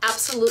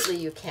 Absolutely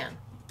you can.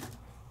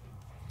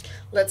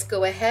 Let's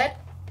go ahead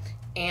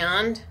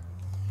and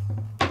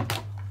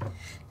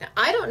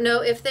I don't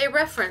know if they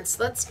reference,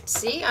 let's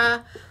see,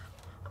 I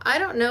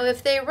don't know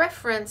if they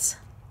reference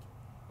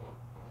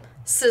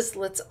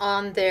Sizzix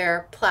on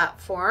their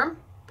platform.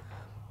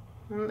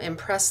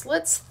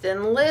 Impresslets,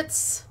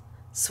 Thinlits,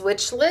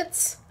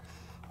 Switchlits.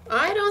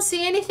 I don't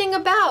see anything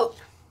about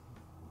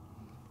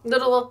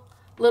little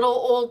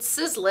old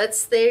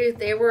Sizzlits.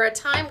 They were a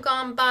time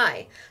gone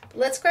by.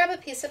 Let's grab a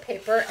piece of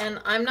paper,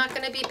 and I'm not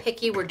going to be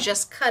picky. We're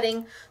just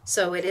cutting,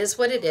 so it is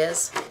what it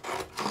is.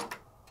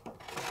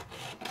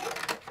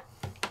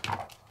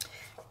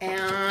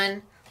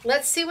 And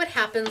let's see what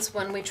happens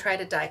when we try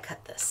to die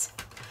cut this.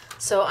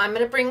 So I'm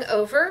going to bring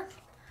over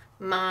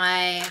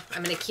I'm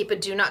going to keep a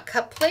do not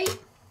cut plate.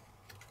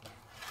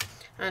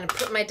 I'm going to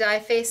put my die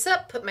face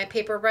up, put my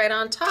paper right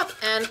on top,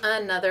 and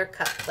another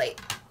cut plate.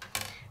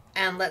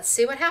 And let's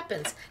see what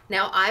happens.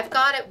 Now I've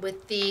got it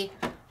with the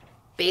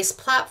base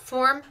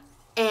platform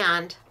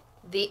and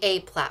the A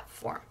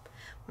platform.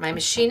 My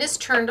machine is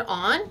turned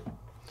on.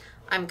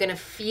 I'm going to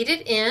feed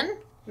it in,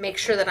 make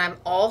sure that I'm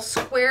all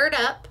squared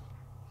up.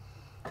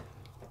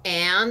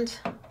 And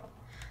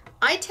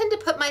I tend to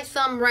put my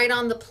thumb right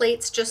on the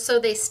plates just so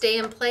they stay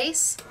in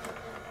place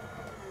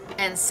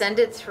and send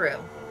it through.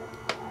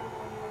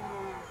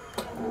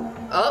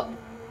 Oh,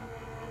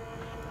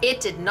 it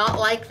did not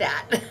like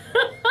that.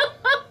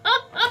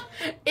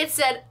 It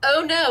said,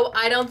 oh no,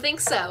 I don't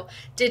think so.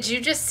 Did you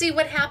just see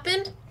what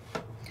happened?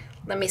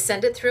 Let me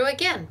send it through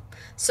again.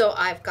 So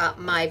I've got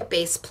my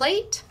base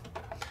plate.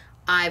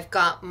 I've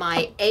got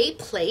my A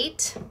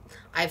plate.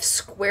 I've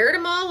squared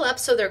them all up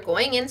so they're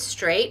going in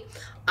straight.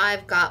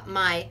 I've got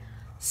my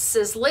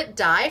Sizzlit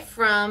die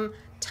from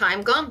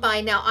time gone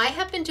by. Now, I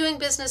have been doing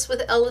business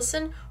with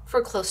Ellison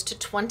for close to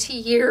 20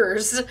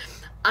 years.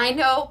 I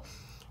know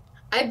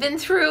I've been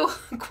through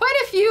quite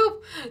a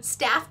few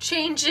staff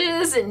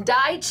changes and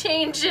die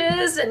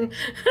changes, and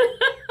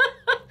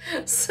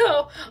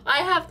so I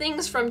have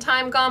things from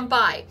time gone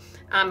by.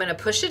 I'm going to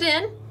push it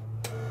in,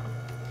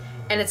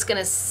 and it's going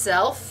to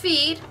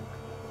self-feed.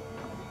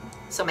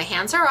 So my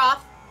hands are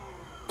off.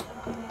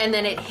 And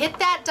then it hit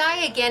that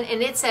die again,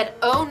 and it said,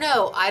 oh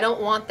no, I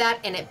don't want that,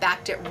 and it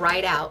backed it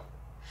right out.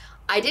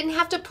 I didn't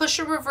have to push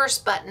a reverse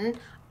button,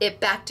 it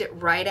backed it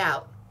right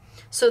out.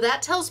 So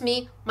that tells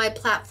me my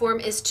platform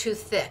is too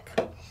thick.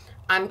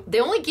 They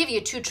only give you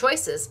two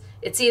choices.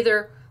 It's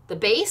either the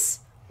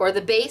base or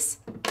the base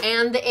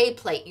and the A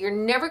plate. You're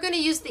never going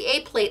to use the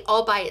A plate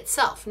all by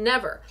itself,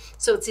 never.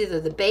 So it's either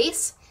the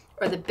base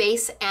or the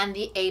base and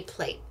the A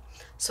plate.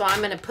 So I'm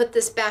going to put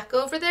this back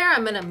over there.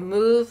 I'm going to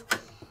move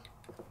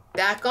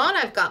back on.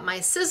 I've got my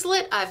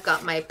Sizzlit, I've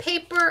got my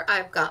paper,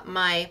 I've got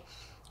my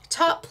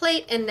top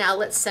plate, and now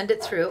let's send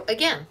it through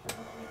again.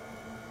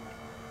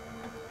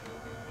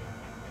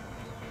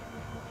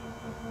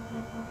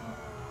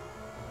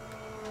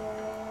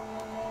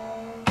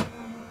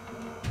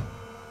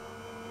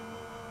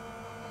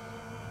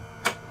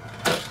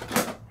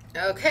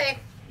 Okay.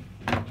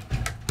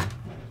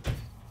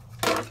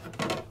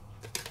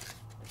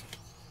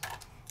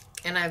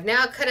 And I've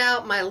now cut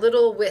out my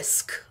little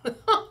whisk.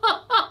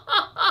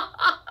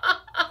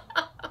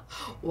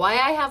 Why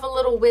I have a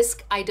little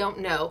whisk, I don't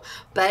know,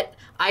 but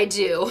I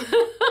do.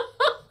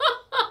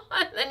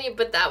 And then you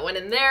put that one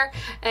in there,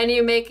 and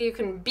you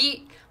can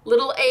beat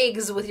little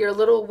eggs with your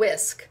little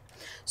whisk.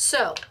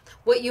 So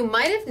what you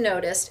might have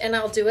noticed, and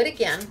I'll do it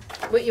again,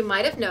 what you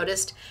might have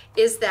noticed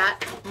is that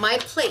my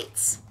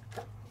plates,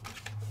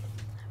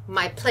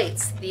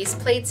 these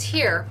plates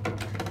here,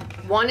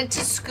 wanted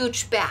to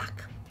scooch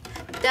back.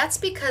 That's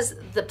because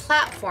the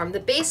platform, the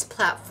base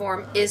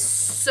platform, is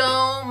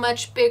so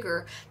much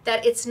bigger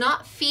that it's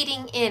not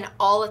feeding in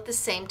all at the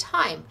same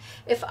time.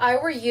 If I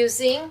were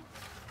using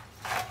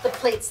the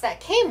plates that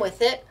came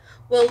with it,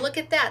 well, look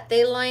at that.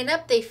 They line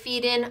up, they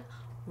feed in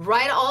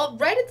right at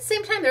the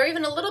same time. They're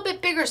even a little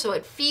bit bigger, so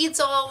it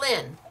feeds all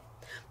in.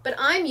 But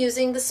I'm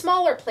using the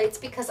smaller plates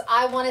because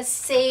I want to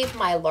save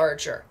my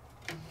larger.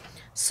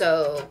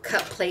 So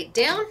cut plate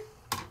down,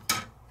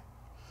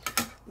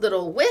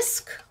 little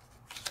whisk,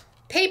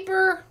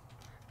 paper,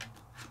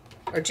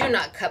 or do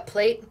not cut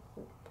plate,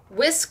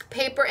 whisk,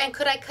 paper, and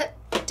could I cut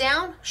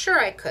down? Sure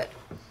I could.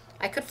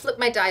 I could flip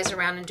my dies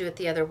around and do it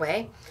the other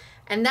way.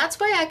 And that's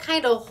why I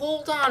kind of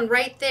hold on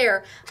right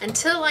there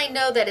until I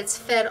know that it's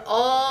fed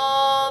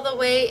all the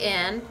way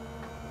in.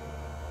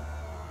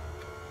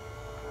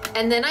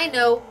 And then I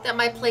know that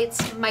my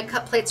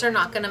cut plates are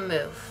not going to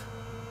move.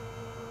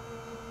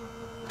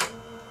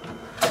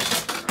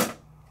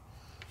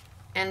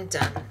 And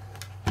done.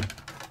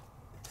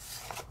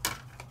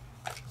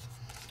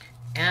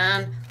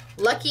 And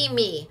lucky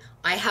me,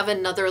 I have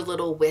another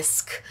little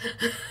whisk.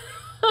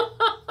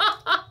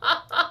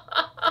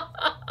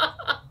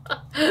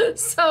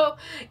 So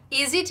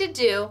easy to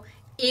do,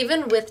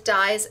 even with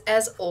dies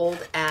as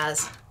old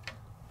as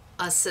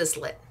a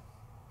Sizzlit.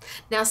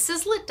 Now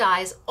Sizzlit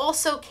dies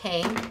also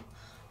came,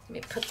 let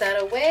me put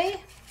that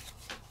away.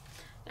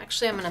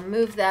 Actually, I'm going to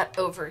move that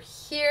over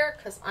here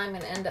because I'm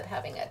going to end up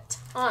having a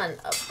ton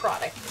of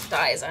product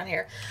dies on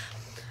here.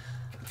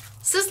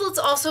 Sizzix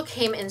also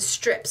came in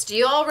strips. Do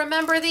you all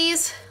remember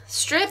these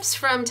strips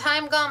from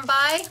time gone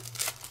by?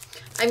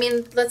 I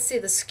mean, let's see,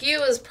 the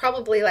SKU is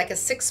probably like a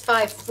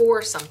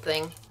 654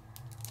 something.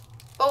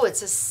 Oh,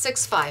 it's a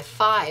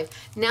 655.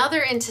 Now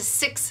they're into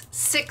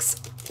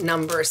 66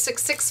 numbers,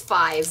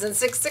 665s and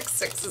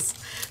 666s.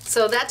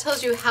 So that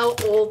tells you how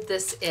old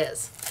this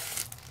is.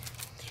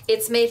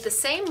 It's made the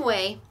same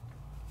way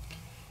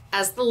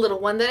as the little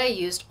one that I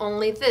used,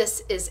 only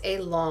this is a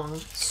long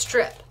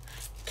strip.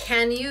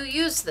 Can you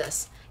use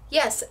this?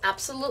 Yes,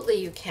 absolutely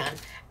you can.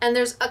 And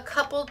there's a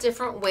couple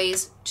different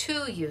ways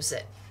to use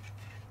it.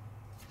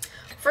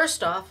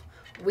 First off,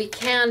 we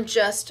can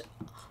just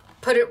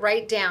put it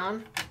right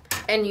down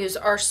and use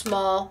our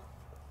small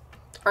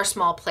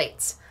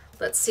plates.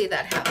 Let's see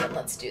that happen.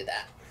 Let's do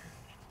that.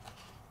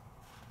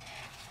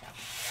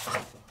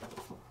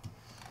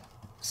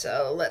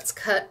 So let's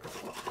cut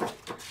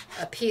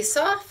a piece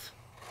off.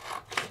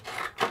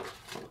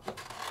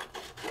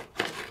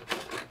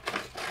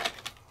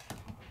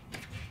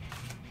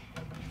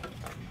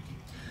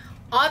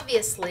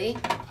 Obviously,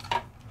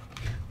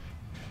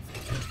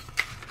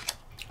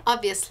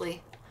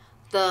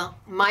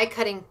 my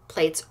cutting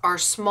plates are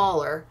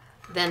smaller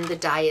than the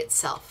die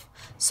itself.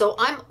 So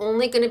I'm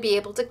only going to be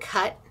able to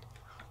cut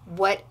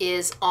what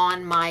is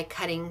on my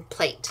cutting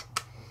plate.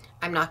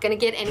 I'm not going to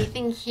get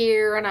anything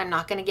here and I'm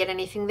not going to get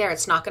anything there.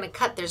 It's not going to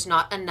cut. There's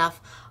not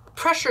enough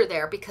pressure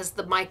there because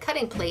my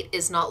cutting plate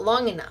is not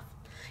long enough.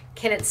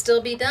 Can it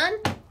still be done?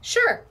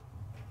 Sure.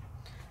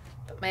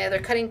 Put my other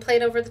cutting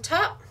plate over the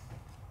top.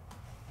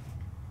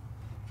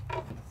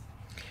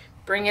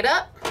 Bring it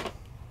up.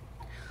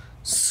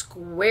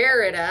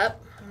 Square it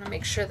up. I'm going to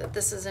make sure that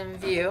this is in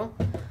view.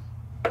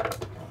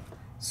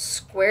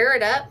 Square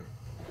it up.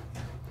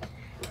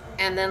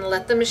 And then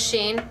let the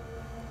machine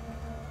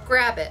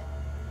grab it.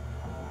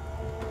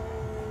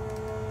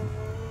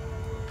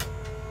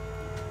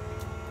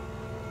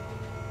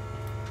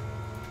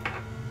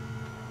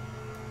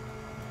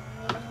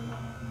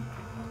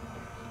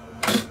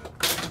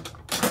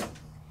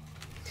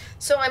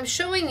 So I'm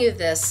showing you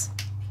this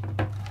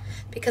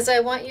because I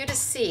want you to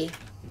see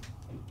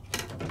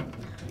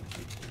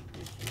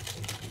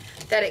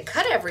that it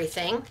cut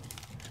everything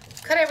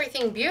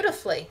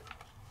beautifully.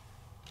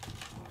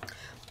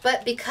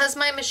 But because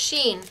my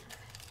machine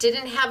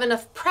didn't have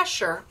enough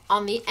pressure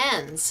on the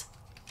ends,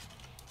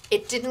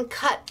 it didn't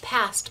cut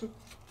past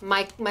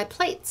my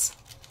plates.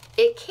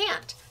 It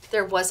can't.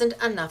 There wasn't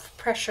enough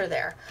pressure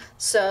there.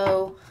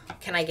 So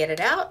can I get it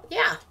out?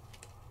 Yeah.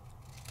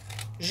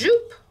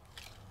 Zoop.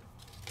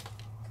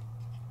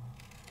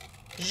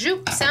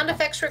 Zoop. Sound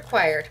effects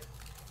required.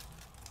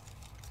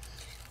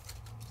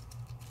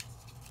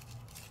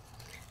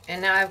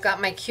 And now I've got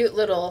my cute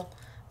little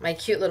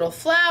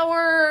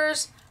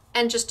flowers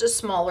and just a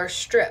smaller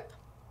strip.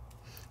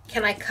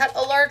 Can I cut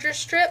a larger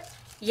strip?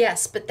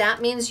 Yes, but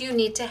that means you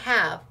need to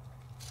have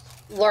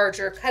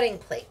larger cutting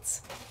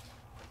plates.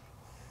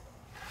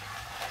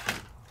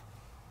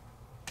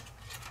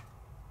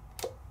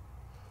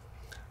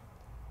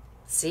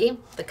 See,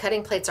 the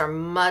cutting plates are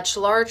much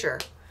larger.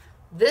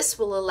 This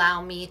will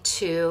allow me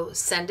to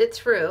send it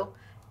through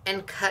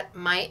and cut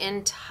my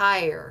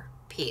entire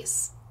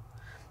piece.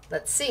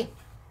 Let's see.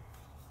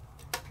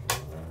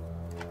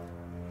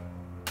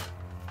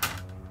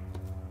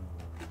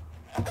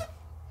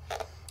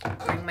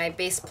 Bring my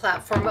base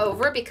platform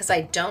over because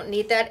I don't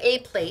need that A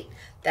plate.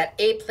 That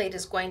A plate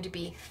is going to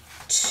be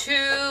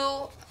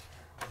too,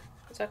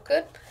 is that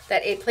good?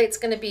 That A plate's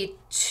going to be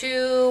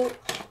too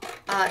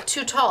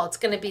tall. It's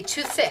going to be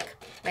too thick.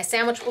 My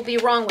sandwich will be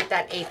wrong with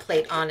that A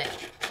plate on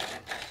it.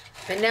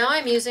 But now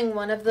I'm using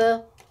one of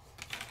the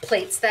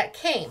plates that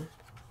came.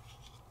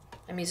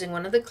 I'm using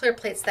one of the clear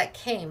plates that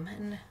came.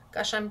 And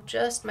gosh,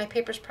 my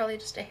paper's probably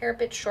just a hair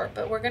bit short,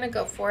 but we're going to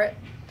go for it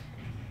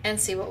and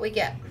see what we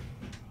get.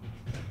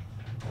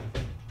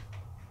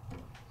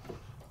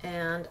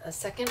 And a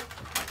second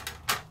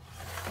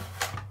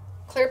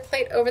clear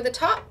plate over the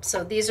top.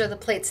 So these are the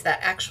plates that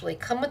actually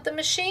come with the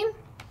machine.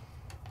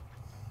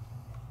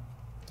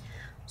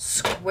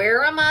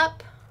 Square them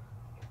up.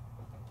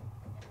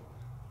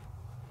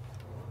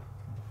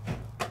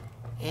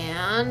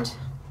 And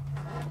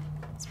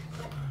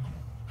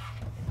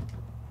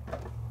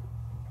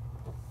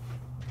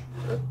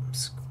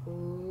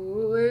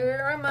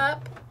square them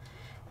up.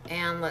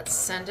 And let's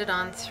send it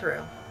on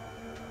through.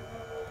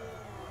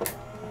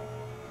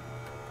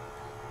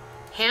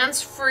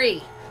 Hands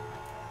free.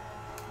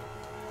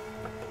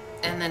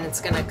 And then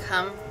it's going to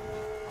come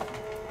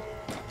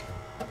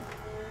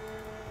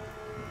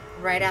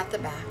right out the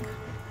back.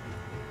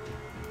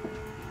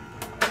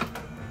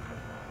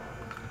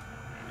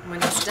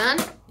 When it's done,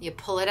 you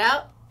pull it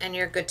out and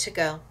you're good to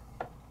go.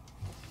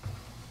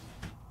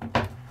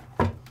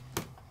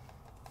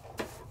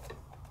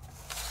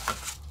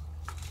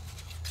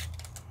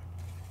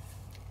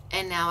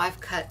 And now I've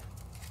cut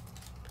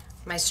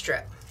my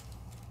strip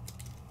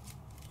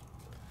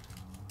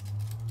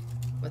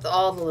with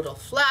all the little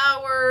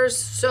flowers.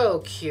 So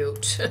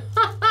cute.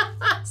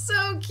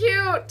 So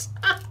cute.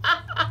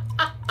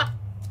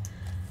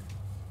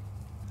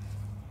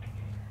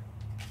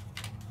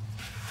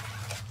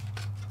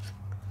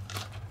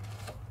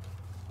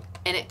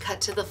 cut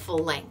to the full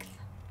length.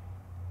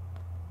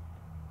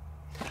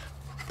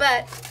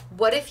 But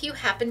what if you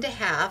happen to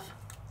have,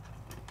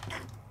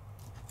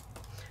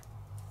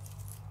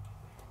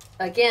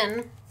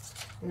 again,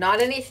 not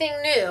anything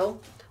new,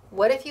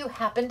 what if you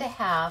happen to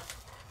have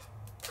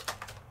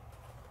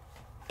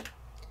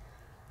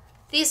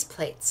these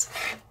plates?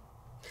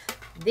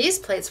 These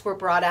plates were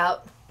brought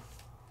out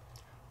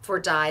for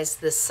dies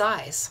this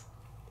size.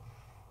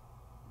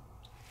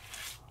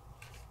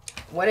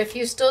 What if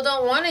you still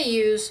don't want to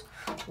use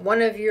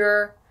one of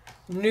your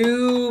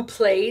new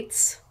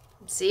plates?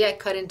 See, I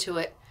cut into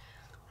it.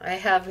 I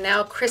have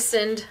now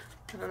christened,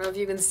 I don't know if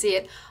you can see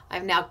it,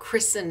 I've now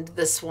christened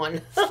this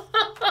one.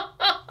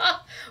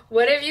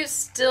 What if you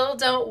still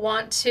don't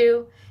want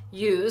to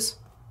use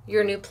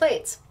your new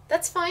plates?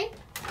 That's fine.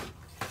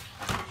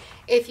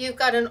 If you've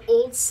got an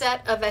old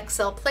set of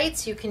XL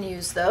plates, you can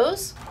use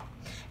those.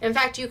 In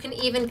fact, you can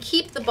even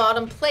keep the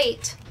bottom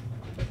plate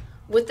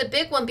with the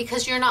big one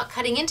because you're not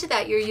cutting into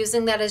that. You're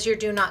using that as your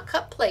do not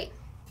cut plate.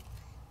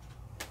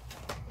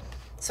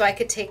 So I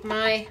could take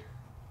my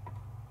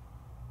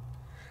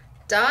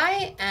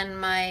die and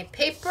my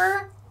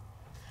paper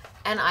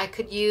and I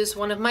could use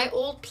one of my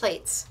old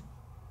plates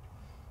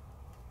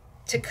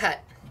to cut.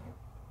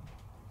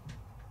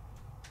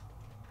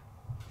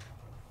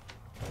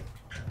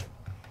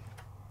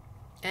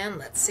 And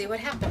let's see what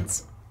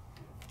happens.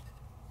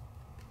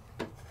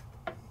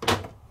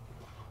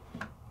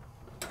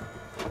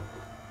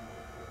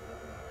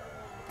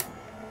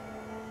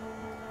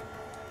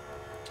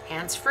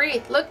 Hands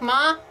free. Look,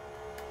 Ma.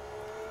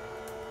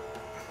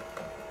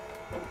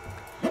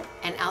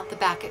 And out the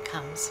back it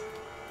comes.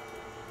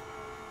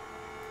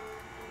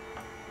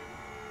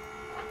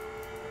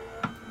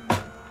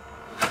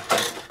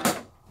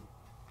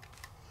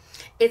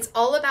 It's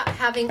all about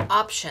having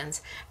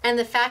options. And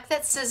the fact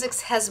that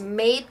Sizzix has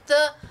made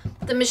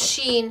the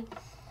machine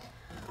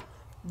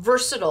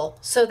versatile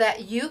so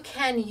that you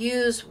can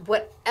use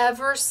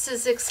whatever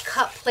Sizzix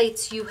cut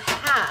plates you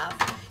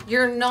have.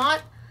 You're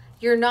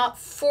not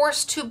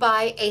forced to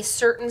buy a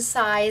certain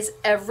size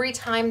every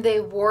time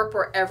they warp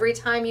or every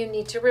time you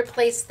need to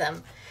replace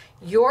them.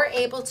 You're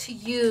able to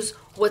use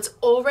what's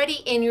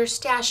already in your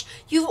stash.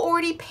 You've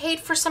already paid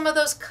for some of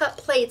those cut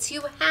plates.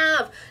 You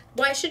have.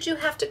 Why should you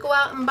have to go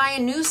out and buy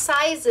new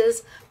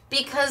sizes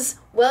because,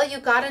 well, you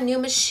got a new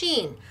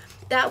machine?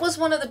 That was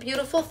one of the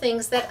beautiful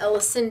things that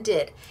Ellison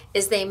did,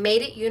 is they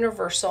made it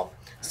universal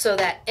so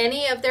that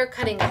any of their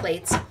cutting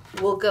plates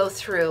will go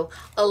through,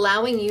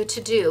 allowing you to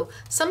do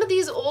some of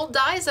these old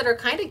dies that are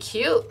kind of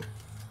cute.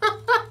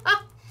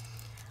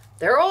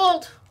 They're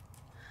old,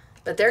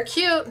 but they're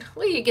cute.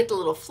 Well, you get the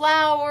little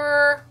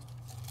flower.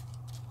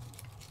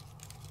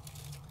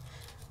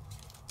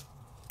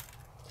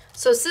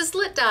 So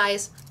Sizzlet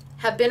dies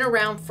have been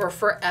around for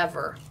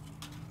forever.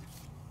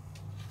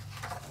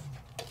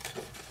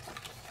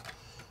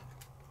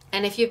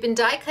 And if you've been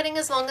die cutting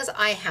as long as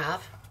I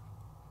have,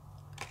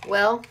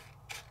 well,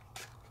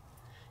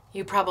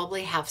 you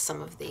probably have some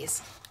of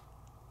these.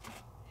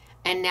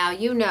 And now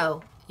you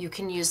know you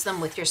can use them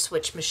with your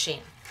switch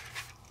machine.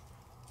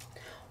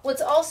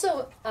 What's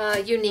also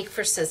unique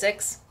for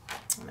Sizzix,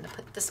 I'm going to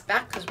put this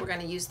back because we're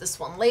going to use this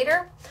one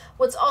later.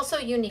 What's also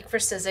unique for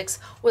Sizzix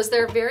was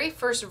their very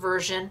first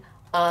version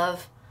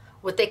of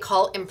what they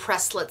call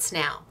impresslets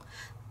now.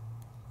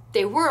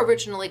 They were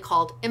originally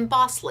called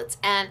embosslets,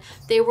 and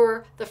they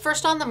were the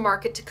first on the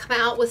market to come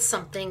out with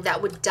something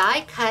that would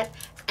die cut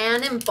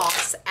and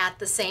emboss at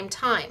the same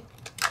time.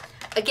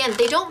 Again,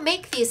 they don't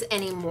make these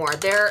anymore.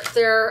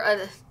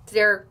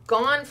 They're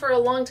gone for a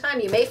long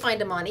time. You may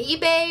find them on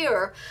eBay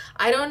or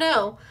I don't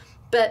know,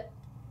 but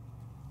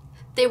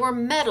they were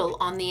metal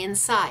on the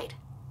inside.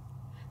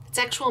 It's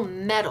actual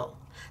metal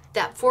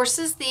that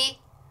forces the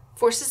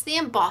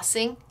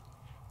embossing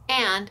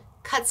and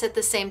cuts at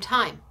the same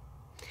time.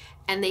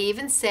 And they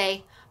even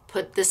say,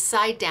 put this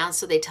side down,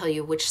 so they tell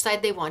you which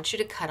side they want you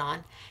to cut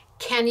on.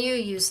 Can you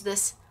use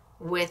this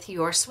with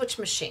your switch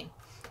machine?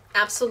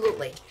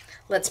 Absolutely.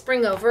 Let's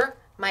bring over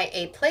my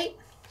A plate.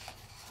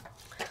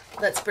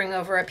 Let's bring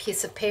over a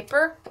piece of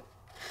paper.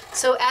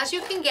 So as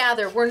you can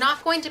gather, we're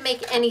not going to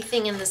make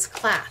anything in this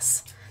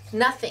class.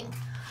 Nothing.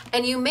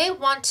 And you may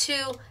want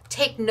to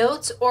take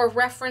notes or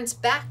reference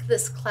back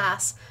this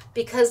class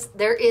because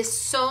there is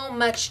so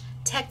much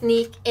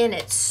technique in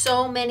it,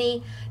 so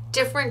many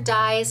different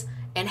dies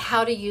and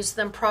how to use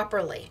them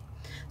properly.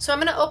 So I'm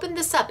going to open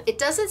this up. It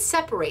doesn't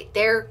separate.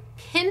 They're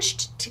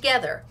hinged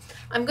together.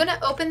 I'm going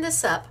to open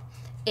this up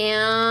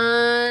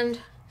and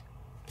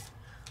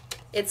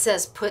it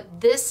says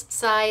put this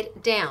side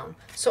down.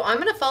 So I'm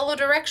going to follow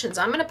directions.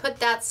 I'm going to put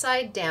that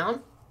side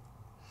down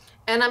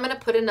and I'm going to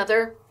put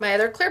my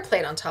other clear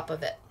plate on top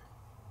of it.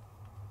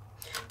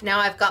 Now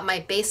I've got my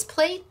base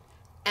plate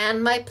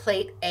and my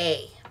plate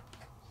A.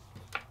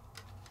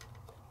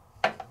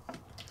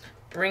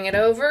 Bring it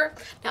over.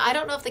 Now, I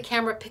don't know if the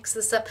camera picks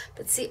this up,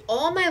 but see,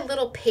 all my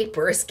little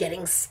paper is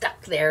getting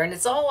stuck there, and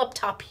it's all up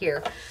top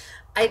here.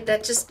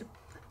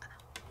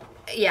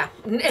 Yeah.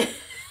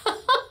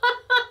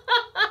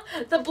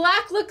 The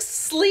black looks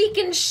sleek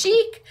and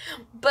chic,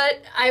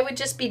 but I would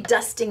just be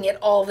dusting it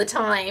all the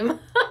time.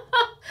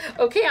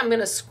 Okay, I'm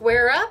gonna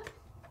square up.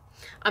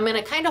 I'm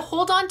gonna kind of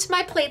hold on to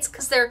my plates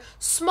because they're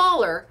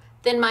smaller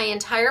than my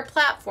entire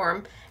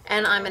platform,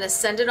 and I'm gonna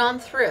send it on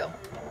through.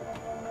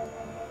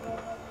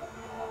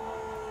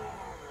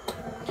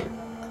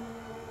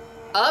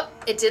 Oh,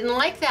 it didn't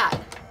like that.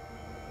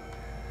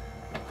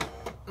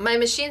 My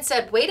machine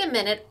said, wait a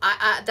minute,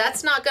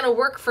 that's not gonna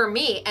work for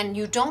me, and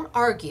you don't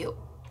argue.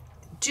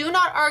 Do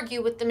not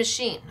argue with the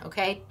machine,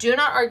 okay? Do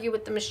not argue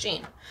with the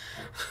machine.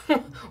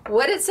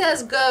 What it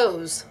says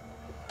goes.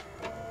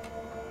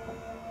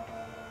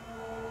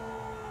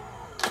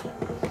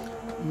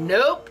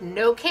 Nope,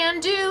 no can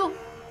do.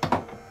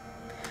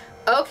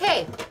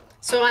 Okay,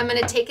 so I'm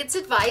gonna take its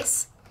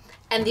advice,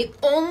 and the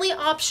only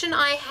option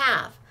I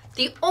have,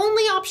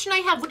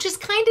 which is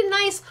kind of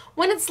nice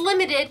when it's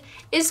limited,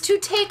 is to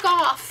take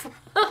off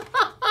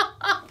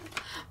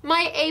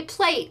my A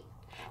plate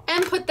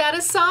and put that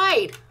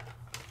aside.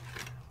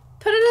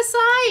 Put it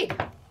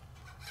aside.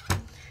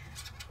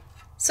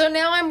 So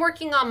now I'm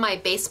working on my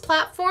base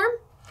platform,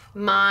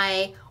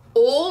 my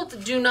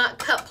old do not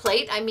cut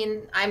plate. I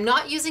mean, I'm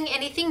not using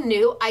anything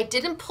new. I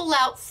didn't pull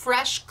out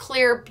fresh,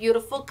 clear,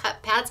 beautiful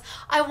cut pads.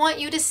 I want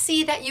you to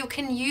see that you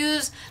can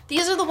use,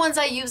 these are the ones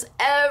I use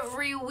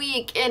every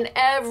week in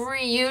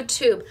every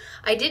YouTube.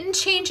 I didn't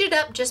change it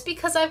up just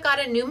because I've got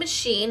a new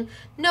machine.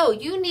 No,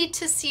 you need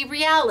to see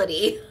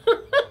reality.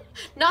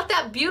 Not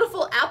that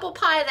beautiful apple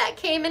pie that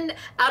came in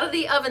out of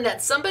the oven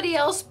that somebody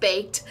else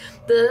baked.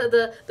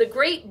 The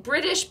Great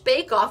British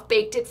Bake Off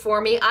baked it for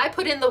me. I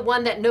put in the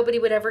one that nobody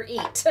would ever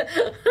eat.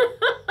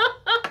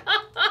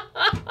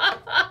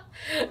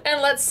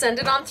 And let's send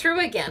it on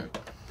through again.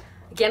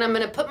 Again, I'm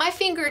gonna put my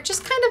finger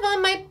just kind of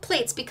on my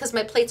plates because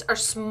my plates are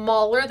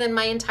smaller than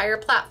my entire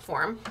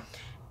platform.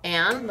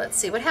 And let's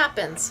see what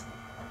happens.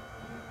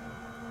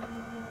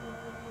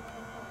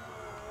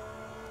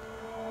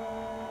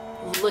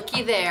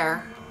 Looky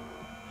there.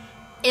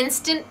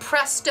 Instant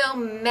presto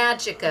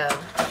magico.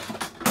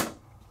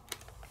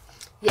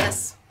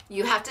 Yes,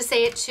 you have to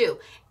say it too.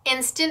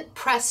 Instant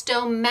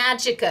presto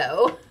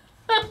magico.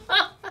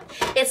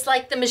 It's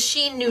like the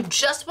machine knew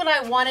just what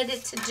I wanted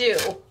it to do.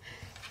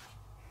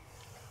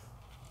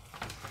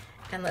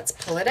 And let's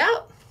pull it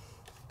out.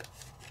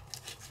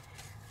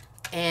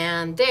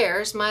 And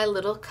there's my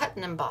little cut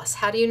and emboss.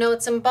 How do you know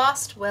it's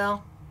embossed?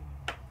 Well,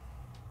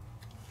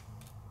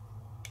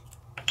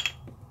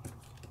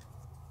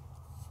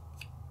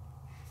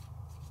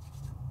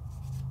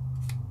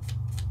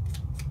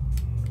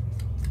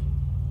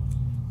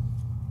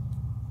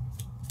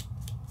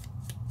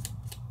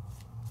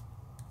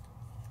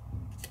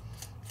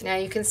 now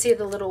you can see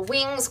the little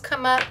wings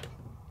come up.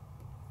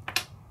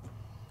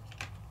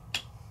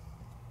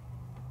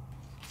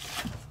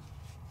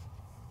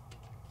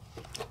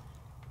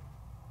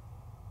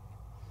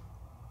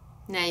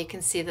 Now you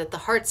can see that the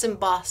heart's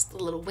embossed, the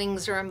little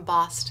wings are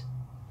embossed,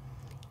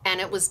 and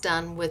it was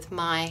done with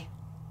my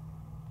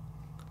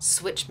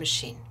switch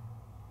machine.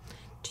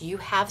 Do you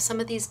have some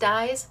of these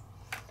dies?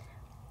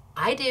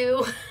 I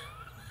do.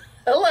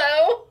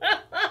 Hello.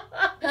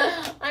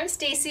 I'm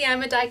Stacy.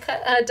 I'm a die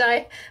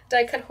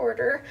cut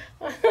hoarder.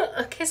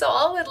 Okay, so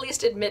I'll at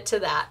least admit to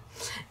that.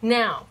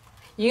 Now,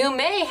 you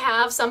may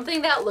have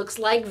something that looks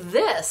like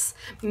this.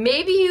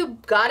 Maybe you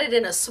got it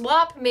in a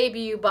swap, maybe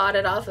you bought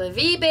it off of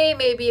eBay,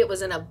 maybe it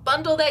was in a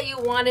bundle that you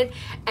wanted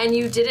and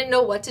you didn't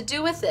know what to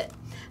do with it.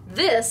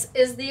 This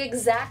is the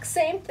exact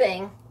same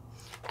thing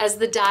as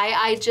the die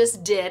I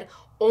just did,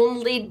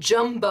 only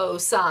jumbo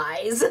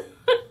size.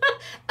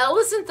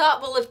 Ellison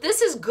thought, well, if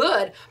this is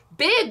good,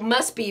 big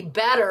must be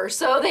better.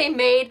 So they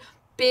made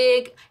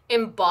big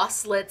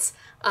embosslets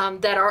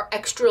that are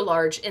extra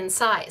large in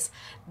size.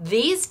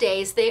 These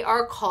days, they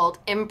are called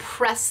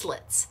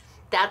impresslets.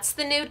 That's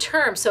the new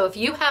term. So if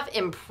you have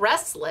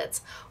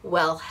impresslets,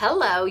 well,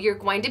 hello, you're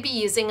going to be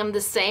using them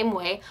the same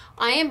way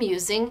I am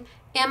using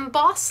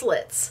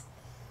embosslets.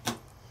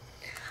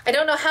 I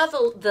don't know how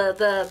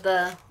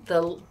the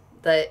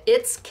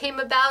its came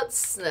about,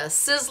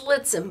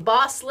 sizzlets,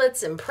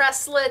 embosslets,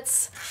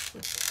 impresslets,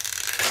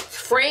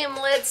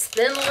 framelets,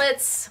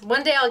 thinlets.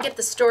 One day I'll get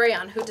the story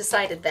on who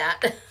decided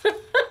that.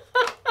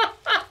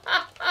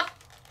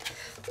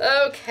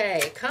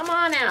 Okay, come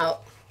on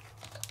out.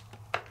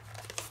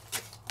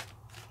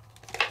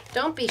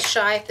 Don't be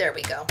shy. There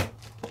we go.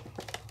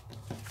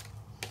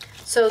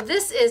 So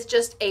this is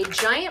just a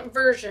giant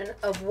version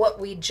of what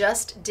we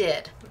just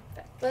did. In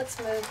fact, let's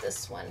move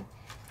this one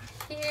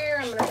here.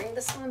 I'm going to bring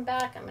this one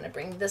back. I'm going to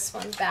bring this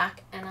one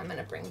back, and I'm going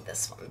to bring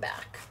this one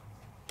back.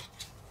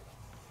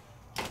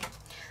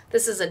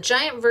 This is a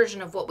giant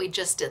version of what we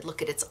just did.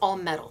 Look at it, it's all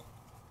metal.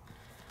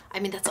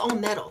 I mean, that's all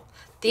metal.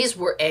 These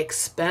were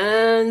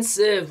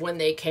expensive when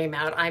they came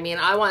out. I mean,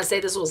 I want to say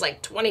this was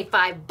like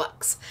 25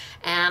 bucks.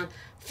 And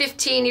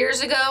 15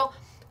 years ago,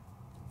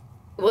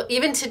 well,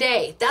 even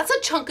today, that's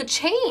a chunk of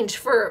change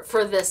for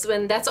this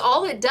one. That's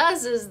all it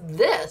does is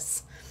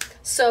this.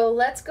 So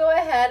let's go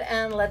ahead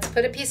and let's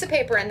put a piece of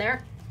paper in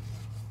there.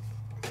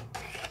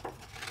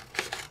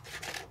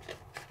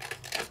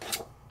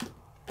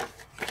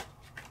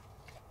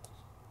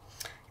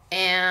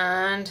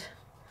 And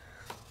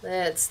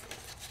let's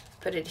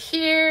put it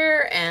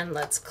here and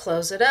let's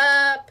close it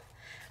up.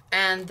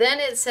 And then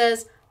it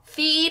says,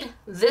 feed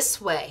this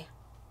way.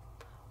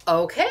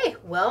 Okay,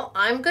 well,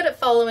 I'm good at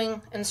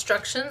following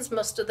instructions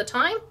most of the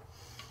time.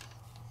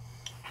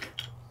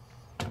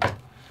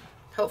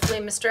 Hopefully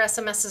Mr.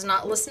 SMS is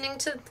not listening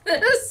to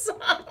this.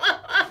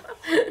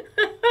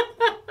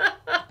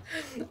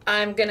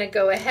 I'm gonna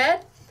go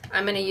ahead.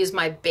 I'm gonna use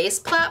my base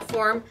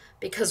platform,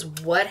 because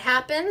what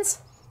happens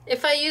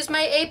if I use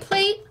my A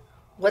plate?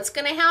 What's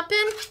gonna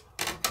happen?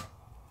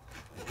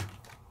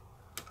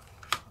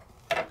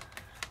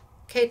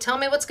 Okay, tell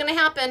me what's gonna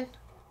happen.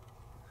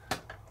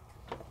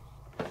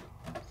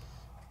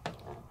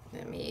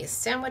 Let me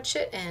sandwich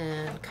it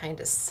and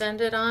kind of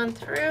send it on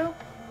through.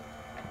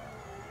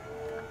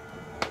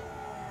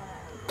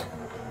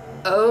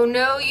 Oh,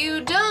 no,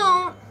 you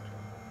don't.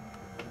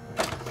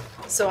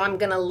 So I'm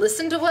gonna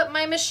listen to what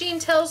my machine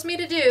tells me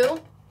to do.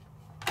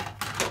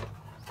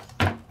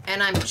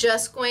 And I'm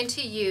just going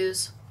to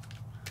use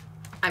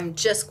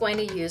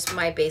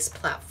my base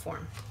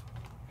platform.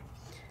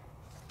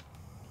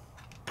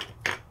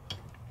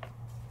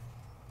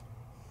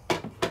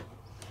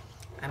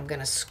 I'm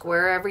gonna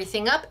square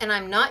everything up, and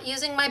I'm not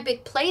using my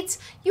big plates.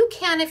 You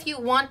can if you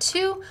want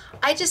to.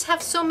 I just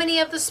have so many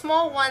of the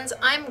small ones.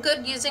 I'm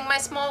good using my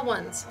small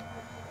ones.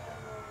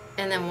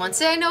 And then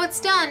once I know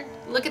it's done,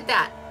 look at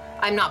that.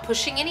 I'm not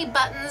pushing any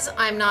buttons.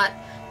 I'm not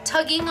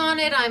tugging on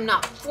it. I'm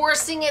not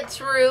forcing it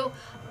through.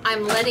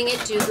 I'm letting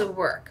it do the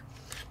work.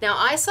 Now,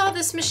 I saw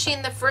this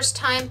machine the first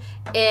time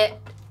at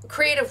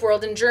Creative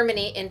World in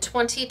Germany in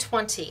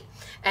 2020.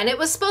 And it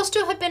was supposed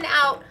to have been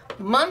out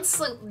months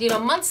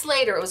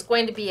later. It was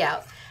going to be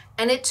out.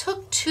 And it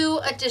took 2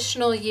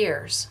 additional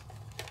years.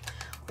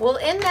 Well,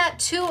 in that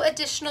 2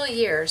 additional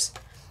years,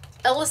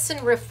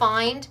 Ellison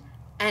refined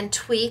and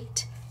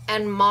tweaked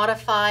and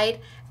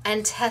modified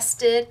and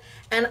tested,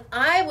 and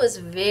I was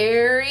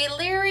very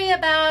leery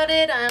about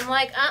it. I'm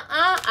like,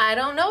 I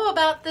don't know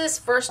about this.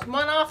 First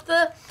one off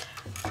the,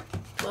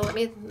 well, let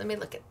me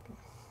look at.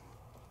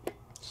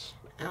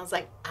 And I was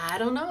like, I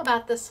don't know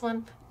about this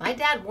one. My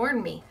dad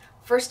warned me.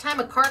 First time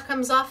a car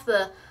comes off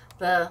the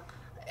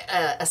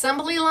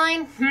assembly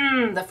line,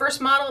 the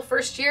first model,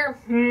 first year,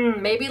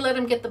 maybe let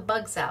him get the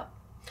bugs out.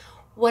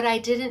 What I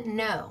didn't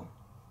know,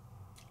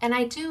 and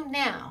I do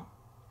now,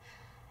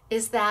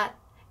 is that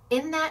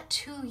in that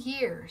 2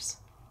 years,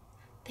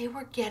 they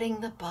were getting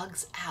the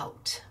bugs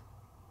out.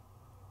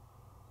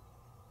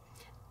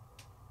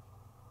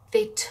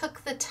 They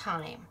took the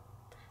time.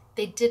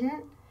 They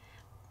didn't,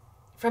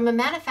 from a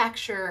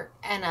manufacturer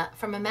and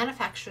from a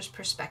manufacturer's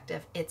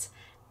perspective, it's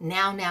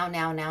now.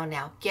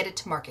 Get it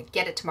to market,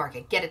 get it to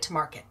market, get it to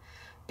market.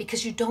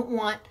 Because you don't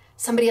want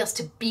somebody else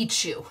to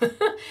beat you.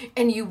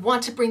 And you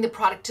want to bring the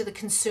product to the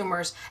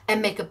consumers and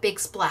make a big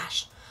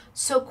splash.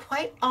 So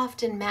quite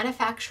often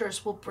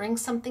manufacturers will bring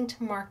something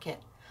to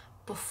market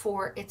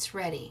before it's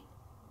ready.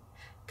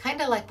 Kind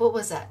of like, what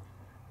was that?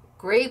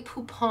 Grey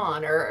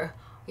Poupon, or,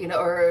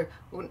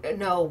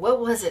 no, what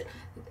was it?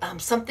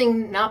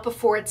 Something not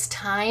before its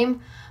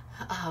time.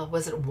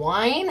 Was it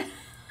wine?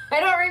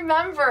 I don't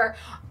remember.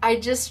 I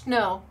just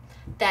know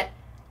that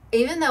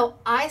even though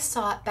I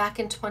saw it back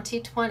in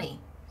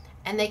 2020,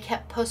 and they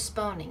kept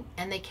postponing,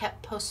 and they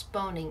kept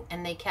postponing,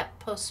 and they kept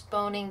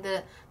postponing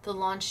the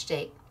launch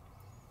date,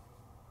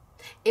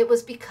 it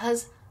was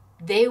because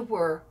they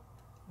were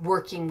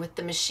working with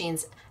the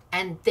machines,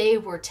 and they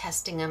were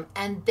testing them,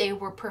 and they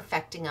were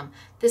perfecting them.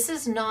 This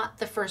is not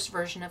the first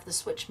version of the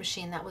Switch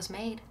machine that was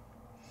made.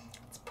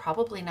 It's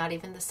probably not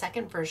even the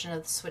second version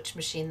of the Switch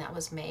machine that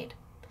was made.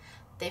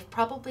 They've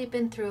probably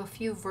been through a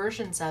few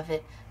versions of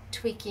it,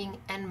 tweaking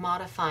and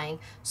modifying,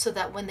 so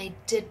that when they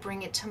did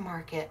bring it to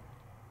market,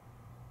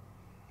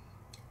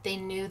 they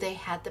knew they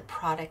had the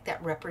product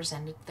that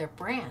represented their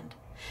brand.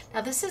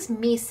 Now, this is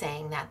me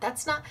saying that.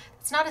 It's not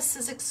a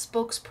Sizzix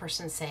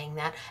spokesperson saying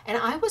that. And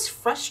I was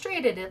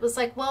frustrated. It was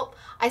like, well,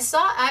 I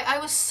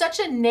was such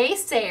a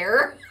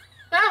naysayer.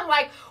 I'm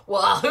like,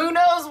 well, who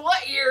knows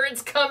what year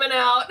it's coming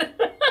out?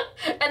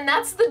 And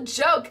that's the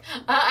joke.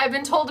 I've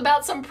been told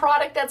about some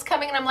product that's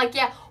coming, and I'm like,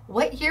 yeah,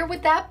 what year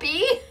would that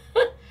be?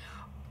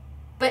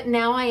 But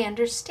now I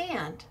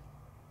understand.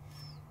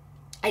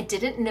 I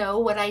didn't know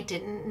what I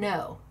didn't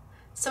know.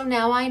 So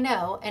now I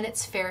know, and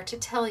it's fair to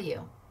tell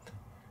you.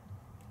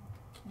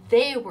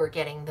 They were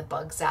getting the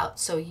bugs out,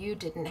 so you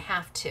didn't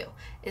have to.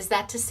 Is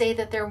that to say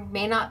that there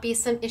may not be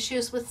some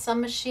issues with some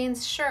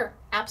machines? Sure,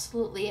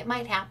 absolutely, it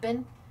might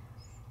happen.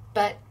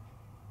 But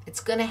it's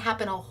going to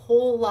happen a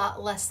whole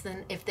lot less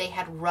than if they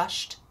had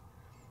rushed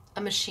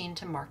a machine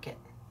to market.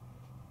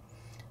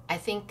 I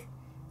think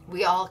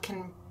we all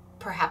can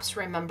perhaps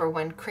remember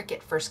when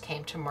Cricut first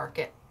came to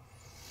market.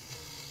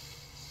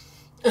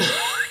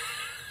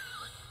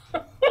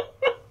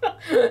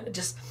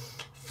 Just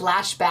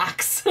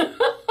flashbacks.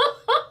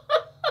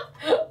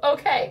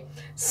 Okay,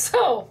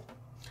 so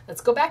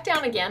let's go back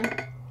down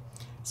again.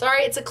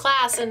 Sorry, it's a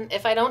class, and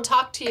if I don't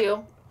talk to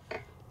you,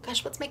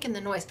 gosh, what's making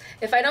the noise?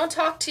 If I don't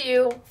talk to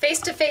you face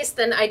to face,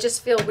 then I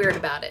just feel weird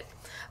about it.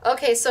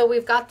 Okay, so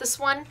we've got this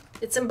one.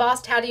 It's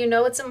embossed. How do you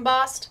know it's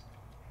embossed?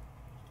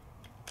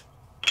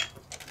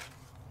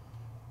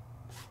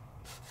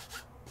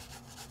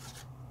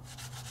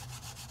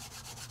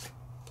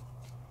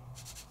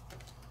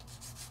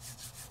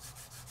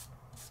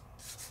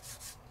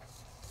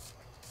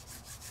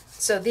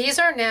 So these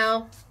are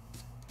now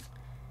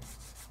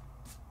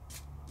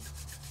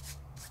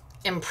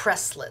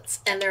impresslets,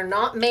 and they're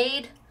not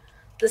made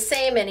the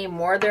same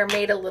anymore. They're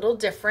made a little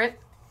different.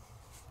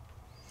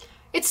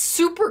 It's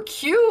super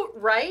cute,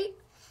 right?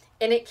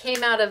 And it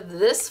came out of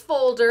this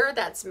folder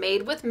that's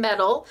made with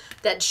metal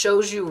that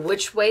shows you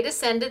which way to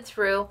send it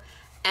through,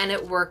 and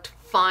it worked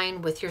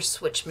fine with your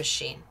switch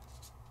machine.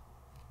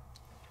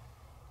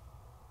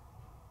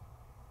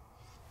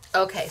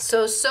 Okay,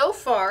 so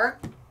far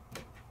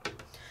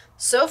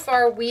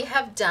we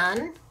have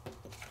done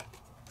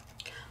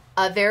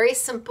a very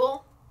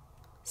simple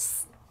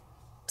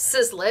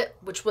Sizzlet,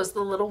 which was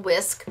the little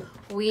whisk.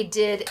 We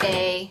did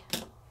a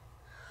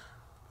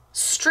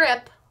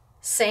strip,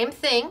 same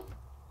thing,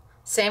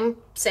 same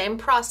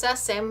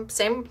process, same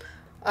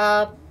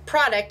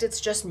product.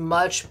 It's just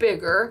much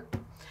bigger.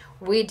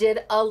 We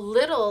did a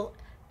little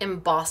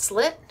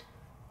embosslet,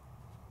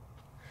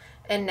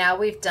 and now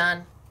we've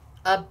done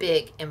a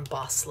big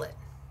embosslet.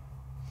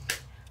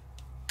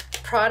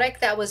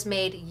 Product that was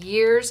made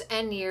years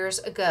and years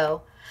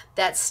ago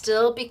that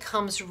still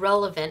becomes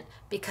relevant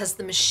because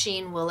the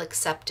machine will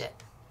accept it.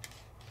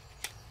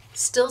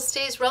 Still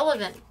stays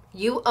relevant.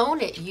 You own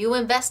it. You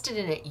invested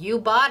in it. You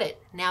bought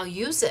it. Now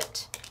use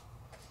it.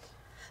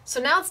 So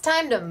now it's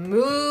time to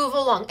move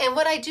along. And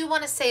what I do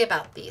want to say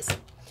about these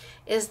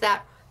is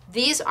that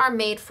these are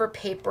made for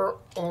paper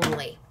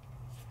only.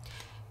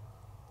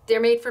 They're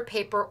made for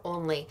paper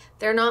only.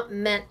 They're not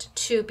meant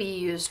to be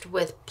used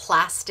with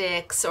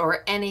plastics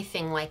or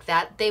anything like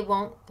that. They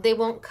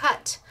won't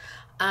cut.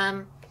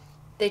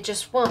 They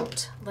just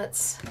won't.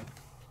 Let's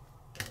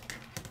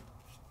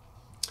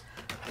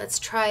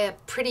try a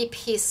pretty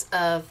piece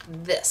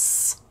of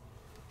this.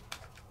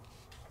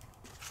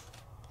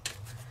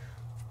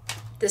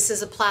 This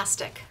is a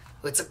plastic.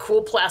 It's a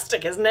cool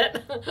plastic, isn't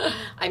it?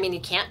 I mean, you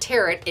can't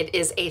tear it. It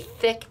is a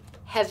thick,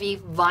 heavy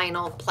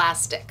vinyl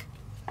plastic.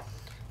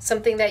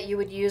 Something that you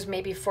would use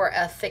maybe for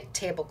a thick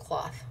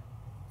tablecloth.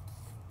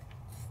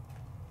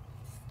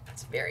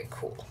 That's very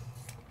cool.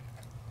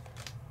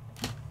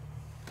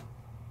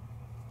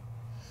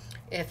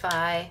 If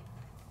I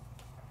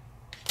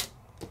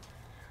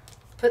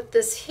put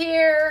this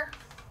here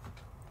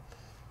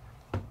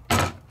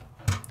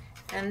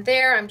and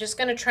there, I'm just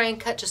going to try and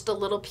cut just a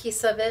little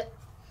piece of it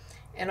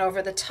and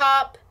over the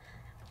top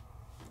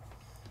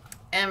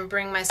and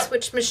bring my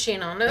switch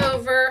machine on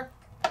over.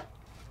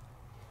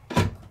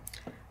 A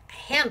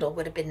handle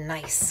would have been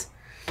nice.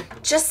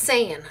 Just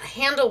saying, a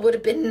handle would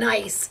have been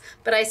nice,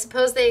 but I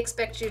suppose they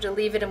expect you to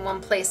leave it in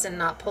one place and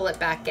not pull it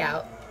back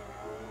out.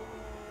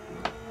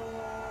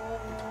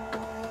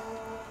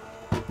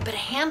 But a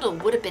handle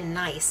would have been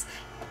nice.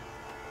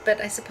 But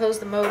I suppose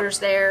the motor's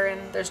there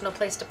and there's no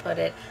place to put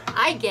it.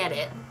 I get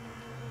it.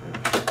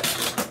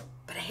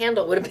 But a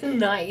handle would have been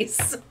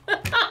nice.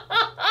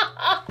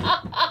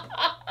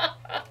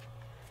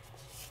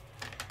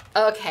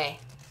 Okay.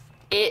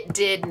 It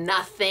did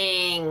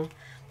nothing.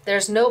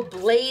 There's no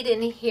blade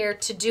in here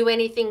to do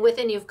anything with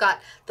it. And you've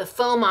got the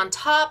foam on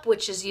top,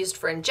 which is used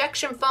for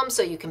injection foam,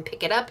 so you can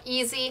pick it up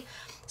easy.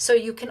 So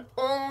you can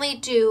only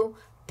do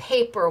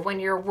paper when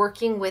you're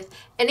working with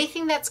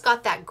anything that's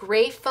got that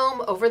gray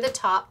foam over the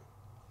top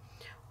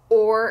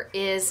or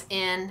is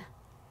in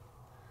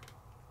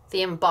the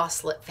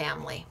embosslet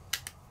family.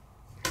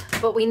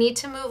 But we need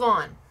to move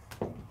on.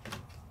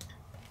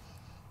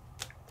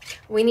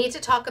 We need to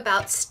talk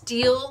about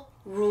steel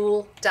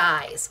rule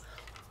dies.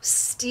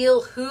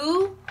 Steel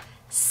who?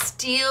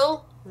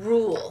 Steel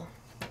rule.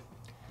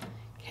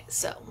 Okay,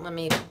 so let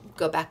me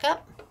go back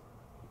up.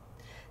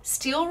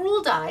 Steel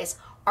rule dies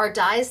are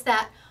dies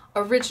that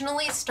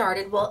originally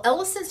started, well,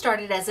 Ellison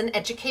started as an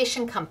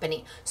education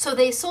company. So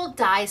they sold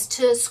dies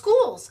to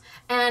schools.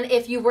 And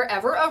if you were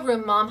ever a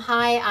room mom,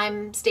 hi,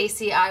 I'm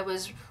Stacy. I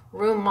was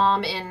room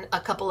mom in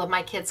a couple of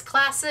my kids'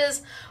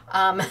 classes.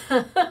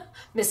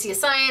 Miss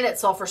Yasayan at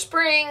Sulphur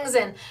Springs.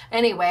 And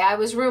anyway, I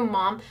was room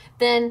mom.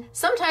 Then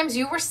sometimes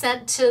you were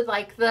sent to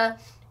like the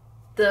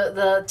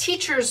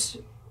teacher's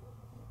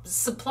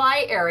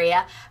supply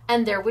area,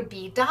 and there would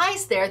be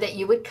dies there that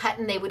you would cut,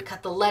 and they would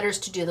cut the letters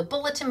to do the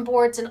bulletin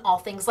boards and all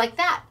things like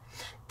that.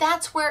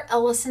 That's where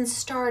Ellison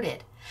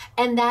started,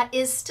 and that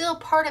is still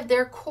part of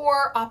their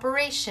core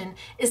operation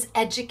is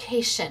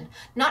education.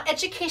 Not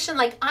education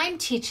like I'm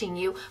teaching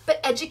you,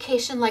 but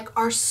education like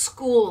our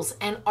schools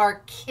and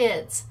our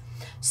kids.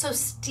 So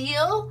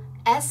steel,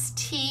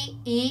 S-T-E-E-L,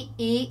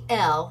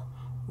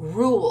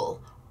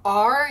 rule,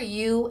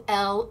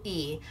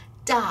 R-U-L-E,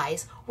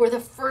 dies were the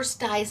first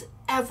dies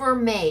ever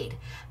made.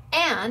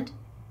 And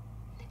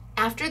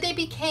after they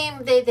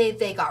became,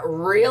 they got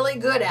really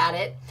good at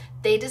it,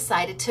 they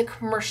decided to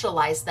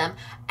commercialize them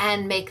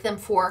and make them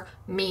for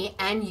me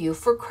and you,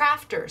 for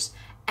crafters.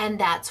 and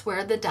that's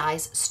where the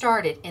dies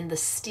started, in the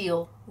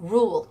steel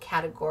rule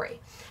category.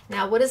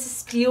 Now, what does a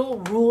steel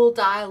rule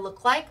die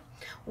look like?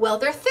 Well,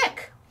 they're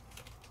thick.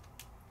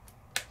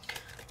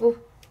 Ooh,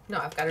 no,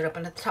 I've got it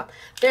open at the top.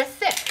 They're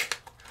thick.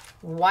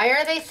 Why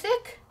are they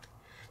thick?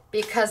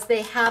 Because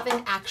they have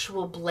an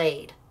actual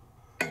blade.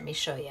 Let me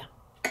show you.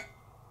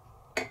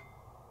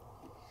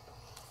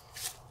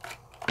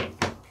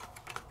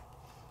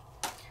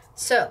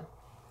 So,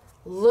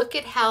 look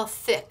at how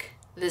thick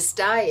this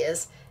die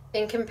is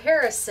in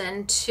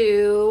comparison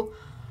to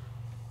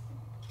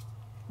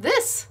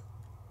this.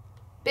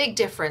 Big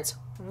difference,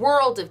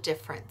 world of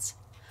difference.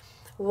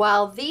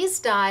 While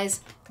these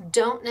dies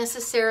don't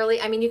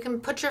necessarily, I mean, you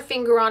can put your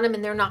finger on them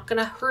and they're not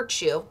gonna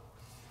hurt you.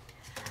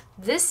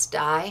 This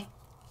die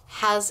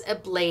has a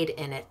blade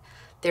in it.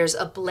 There's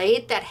a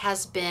blade that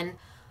has been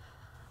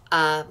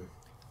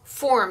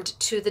formed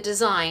to the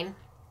design,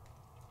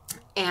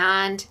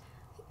 and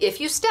if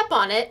you step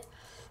on it,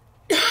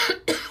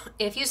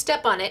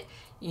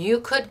 you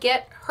could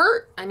get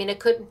hurt. I mean, it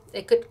could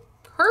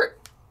hurt.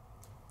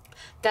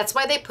 That's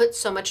why they put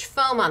so much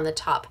foam on the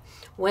top.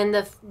 When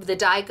the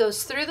die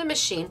goes through the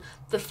machine,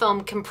 the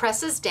foam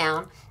compresses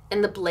down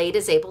and the blade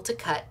is able to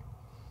cut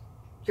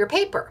your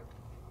paper.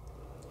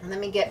 And let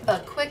me get a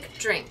quick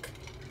drink.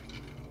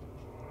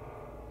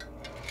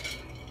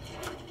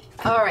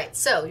 All right,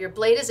 so your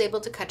blade is able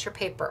to cut your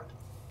paper.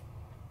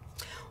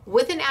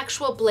 With an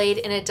actual blade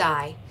in a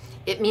die,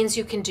 it means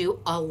you can do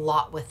a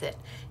lot with it.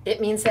 It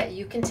means that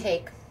you can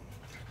take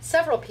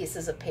several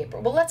pieces of paper.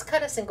 Well, let's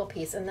cut a single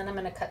piece, and then I'm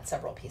going to cut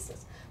several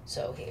pieces.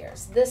 So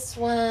here's this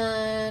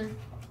one,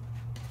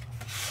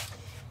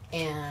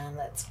 and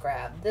let's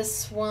grab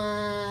this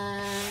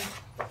one,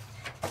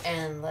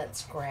 and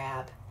let's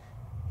grab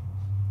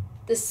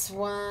this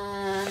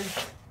one,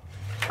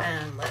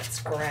 and let's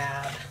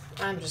grab,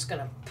 I'm just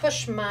going to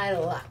push my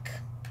luck.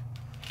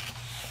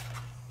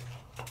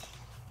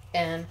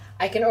 And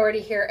I can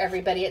already hear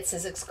everybody at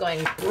Sizzix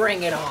going,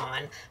 bring it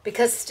on,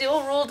 because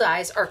steel rule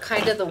dies are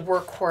kind of the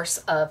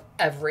workhorse of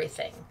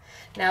everything.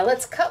 Now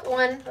let's cut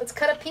one. Let's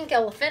cut a pink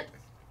elephant.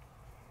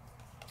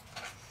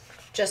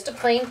 Just a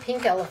plain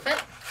pink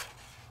elephant.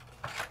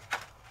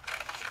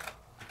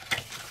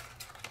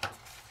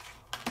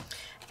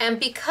 And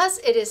because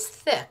it is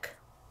thick,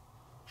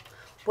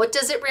 what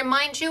does it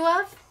remind you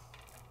of?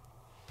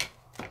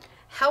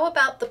 How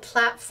about the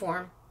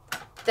platform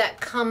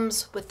that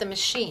comes with the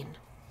machine?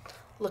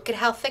 Look at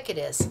how thick it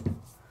is.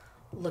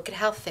 Look at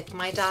how thick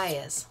my die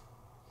is.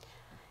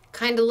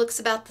 Kind of looks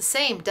about the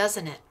same,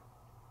 doesn't it?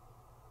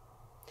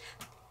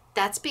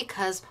 That's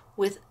because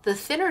with the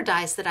thinner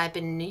dies that I've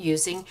been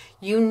using,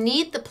 you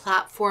need the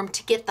platform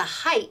to get the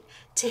height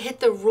to hit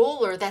the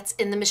roller that's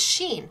in the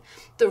machine.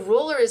 The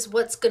roller is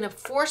what's going to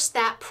force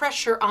that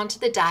pressure onto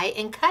the die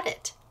and cut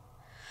it.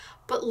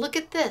 But look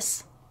at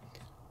this.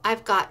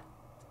 I've got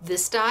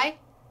this die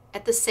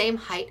at the same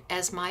height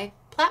as my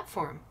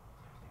platform.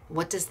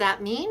 What does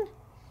that mean?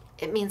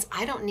 It means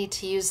I don't need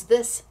to use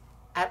this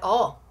at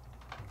all.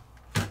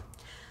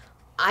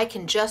 I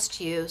can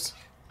just use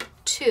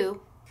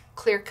two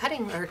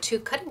cutting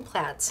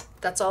plaids.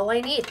 That's all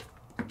I need.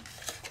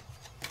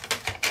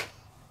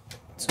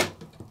 So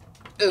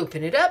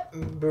open it up,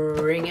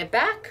 bring it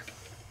back.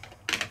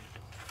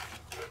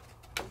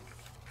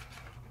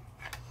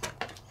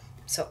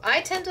 So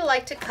I tend to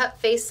like to cut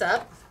face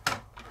up,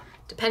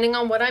 depending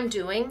on what I'm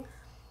doing.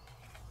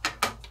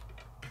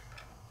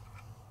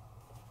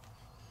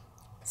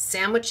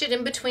 Sandwich it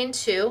in between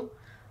two,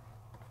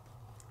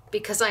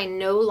 because I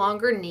no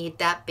longer need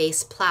that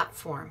base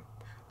platform.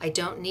 I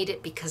don't need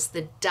it because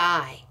the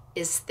die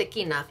is thick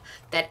enough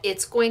that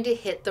it's going to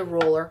hit the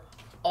roller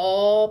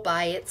all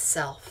by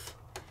itself.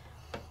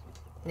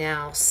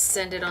 Now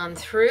send it on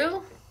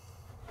through.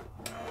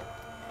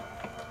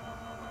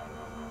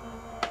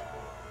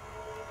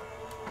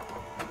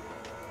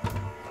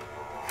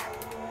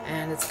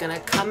 And it's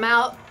gonna come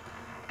out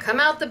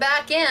the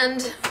back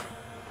end.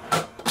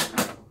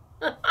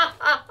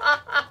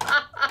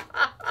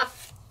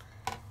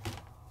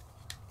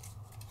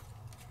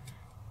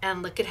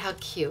 And look at how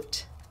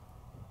cute.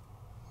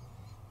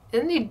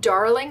 Isn't he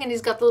darling? And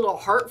he's got the little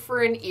heart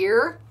for an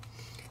ear.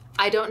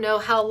 I don't know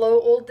how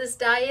old this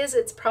die is.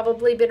 It's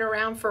probably been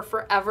around for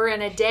forever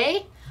and a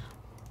day,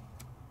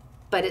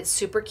 but it's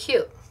super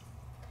cute.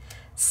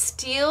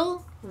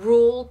 Steel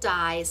rule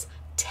dies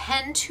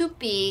tend to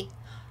be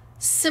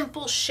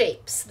simple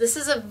shapes. This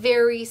is a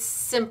very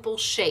simple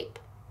shape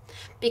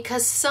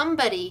because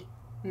somebody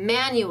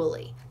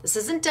manually, this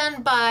isn't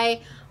done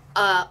by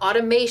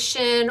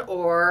automation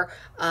or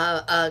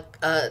a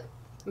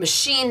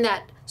machine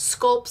that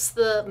sculpts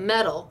the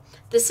metal.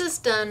 This is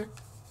done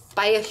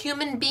by a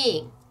human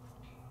being.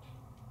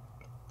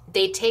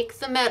 They take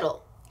the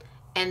metal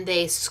and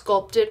they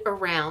sculpt it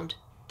around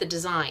the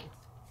design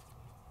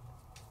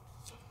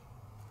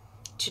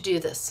to do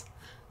this.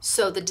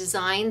 So the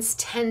designs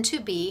tend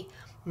to be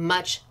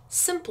much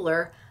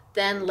simpler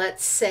than,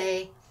 let's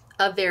say,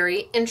 a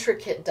very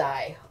intricate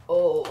die.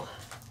 Oh,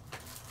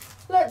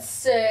 let's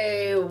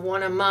say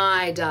one of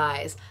my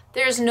dies.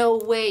 There's no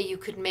way you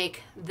could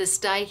make this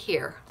die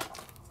here,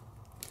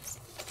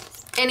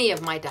 any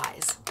of my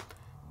dies.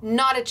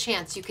 Not a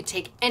chance you could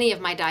take any of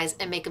my dies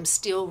and make them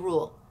steel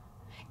rule.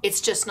 It's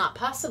just not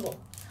possible.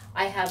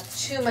 I have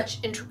too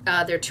much,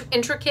 they're too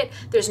intricate.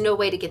 There's no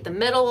way to get the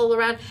metal all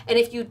around. And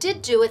if you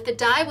did do it, the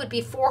die would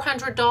be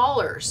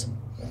 $400.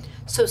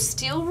 So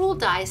steel rule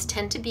dies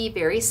tend to be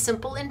very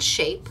simple in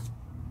shape,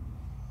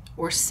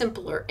 or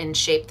simpler in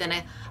shape than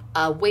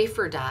a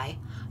wafer die.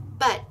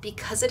 But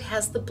because it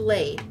has the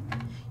blade,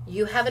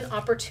 you have an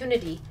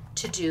opportunity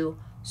to do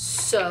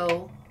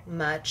so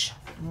much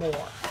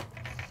more.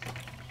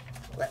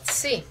 Let's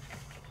see.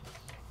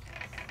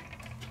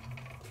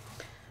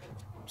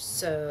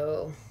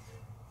 So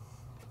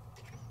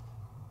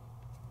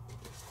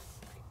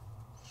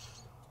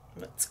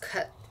let's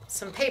cut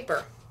some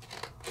paper.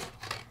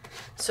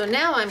 So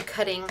now I'm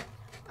cutting,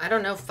 I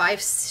don't know,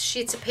 5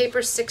 sheets of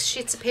paper, 6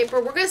 sheets of paper.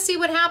 We're going to see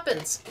what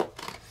happens.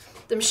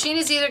 The machine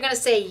is either going to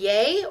say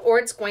yay or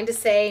it's going to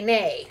say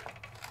nay.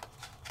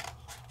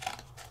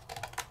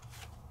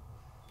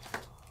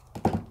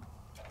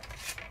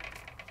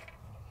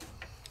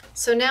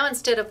 So now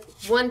instead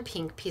of one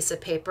pink piece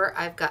of paper,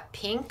 I've got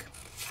pink,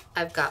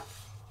 I've got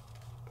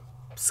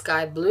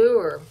sky blue,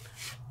 or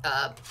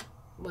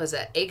what is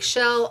that,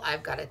 eggshell,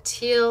 I've got a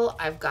teal,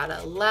 I've got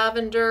a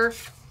lavender,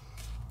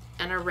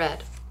 and a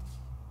red.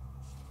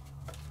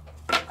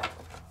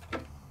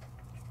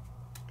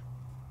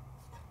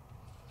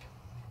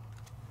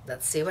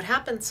 Let's see what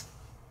happens.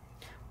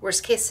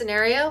 Worst case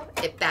scenario,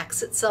 it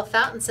backs itself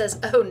out and says,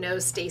 oh no,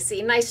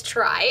 Stacy, nice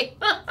try.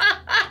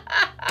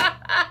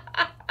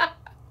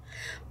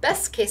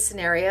 Best case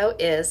scenario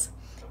is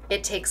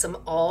it takes them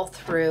all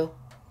through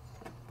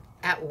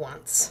at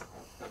once.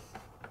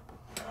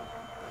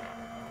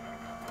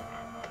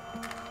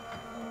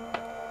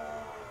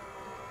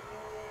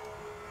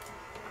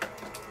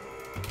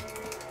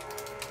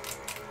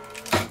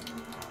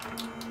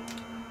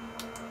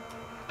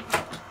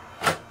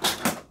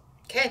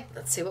 Okay,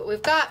 let's see what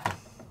we've got.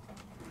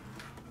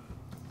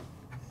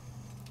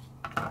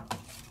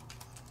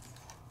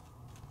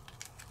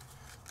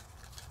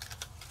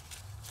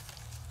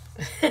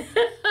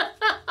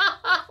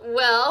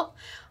 Well,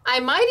 I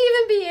might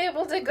even be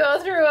able to go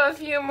through a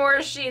few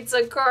more sheets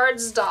of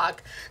cardstock,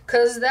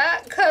 because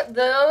that cut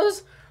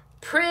those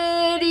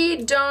pretty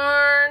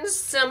darn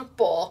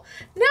simple.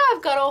 Now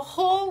I've got a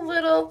whole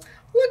little,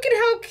 look at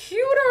how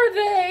cute are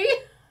they?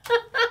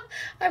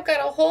 I've got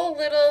a whole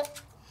little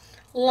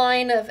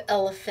line of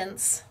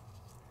elephants.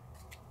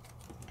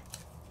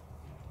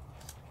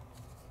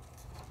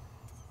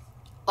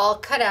 All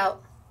cut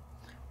out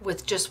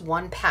with just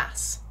one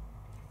pass.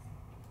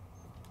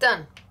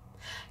 Done.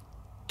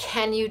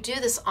 Can you do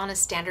this on a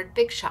standard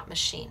Big Shot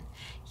machine?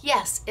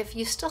 Yes, if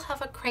you still have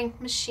a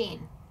crank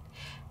machine.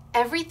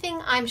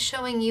 Everything I'm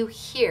showing you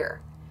here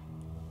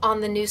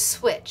on the new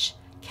switch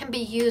can be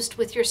used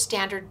with your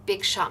standard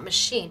Big Shot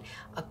machine.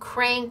 A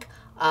crank,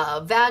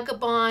 a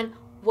vagabond,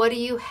 what do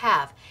you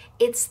have?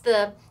 It's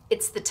the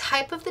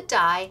type of the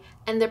die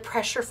and the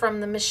pressure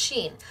from the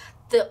machine.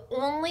 The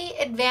only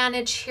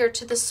advantage here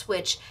to the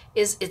switch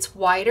is it's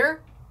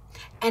wider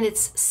and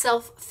it's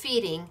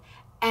self-feeding,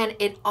 and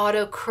it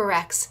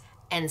auto-corrects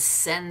and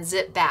sends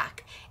it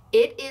back.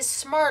 It is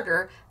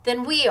smarter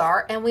than we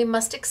are, and we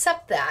must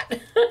accept that.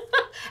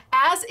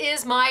 As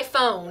is my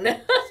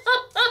phone.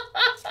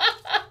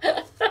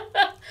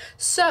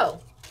 So,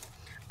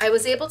 I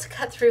was able to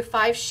cut through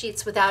 5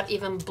 sheets without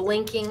even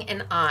blinking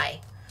an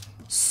eye.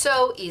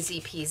 So easy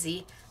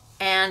peasy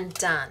and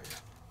done.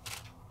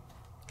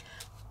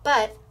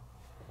 But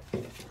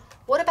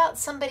what about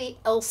somebody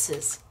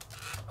else's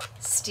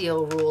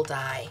steel rule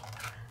die?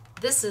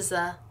 This is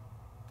a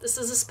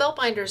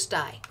Spellbinders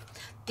die.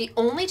 The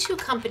only 2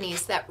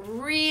 companies that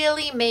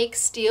really make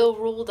steel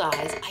rule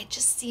dies, I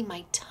just see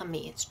my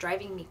tummy. It's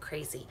driving me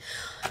crazy.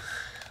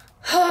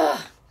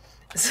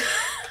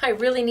 I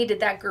really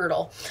needed that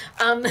girdle.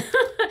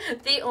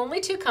 The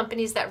only 2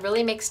 companies that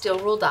really make steel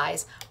rule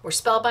dies were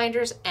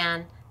Spellbinders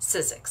and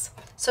Sizzix.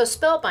 So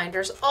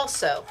Spellbinders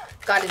also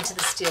got into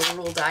the steel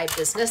rule die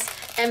business,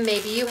 and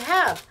maybe you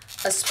have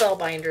a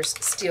Spellbinders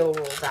steel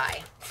rule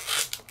die.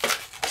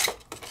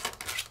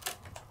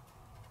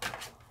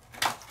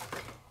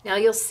 Now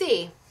you'll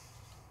see,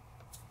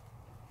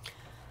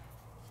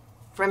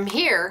 from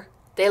here,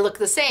 they look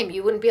the same.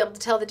 You wouldn't be able to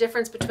tell the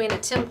difference between a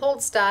Tim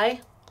Holtz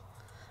die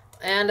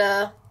and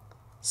a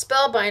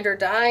Spellbinder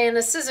die and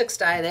a Sizzix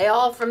die. They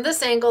all, from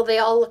this angle, they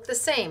all look the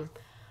same.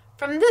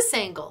 From this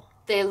angle,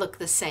 they look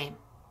the same.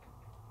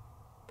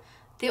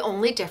 The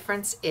only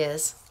difference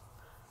is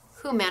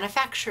who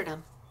manufactured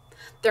them.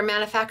 They're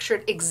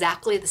manufactured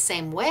exactly the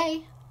same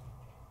way,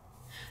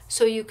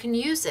 so you can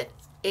use it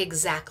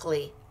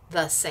exactly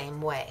the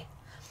same way.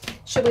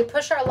 Should we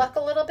push our luck a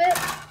little bit?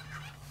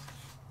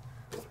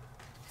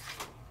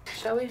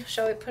 Shall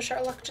we push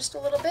our luck just a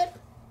little bit?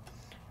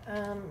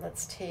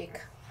 Let's take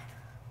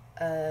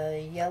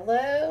a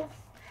yellow.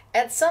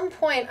 At some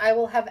point, I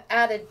will have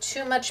added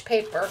too much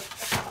paper,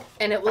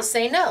 and it will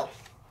say no.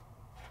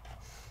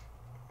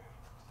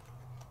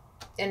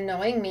 And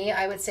knowing me,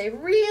 I would say,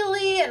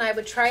 really? And I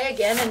would try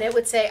again, and it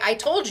would say, I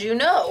told you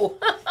no.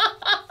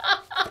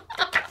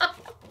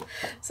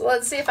 So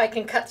let's see if I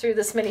can cut through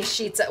this many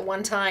sheets at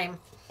one time.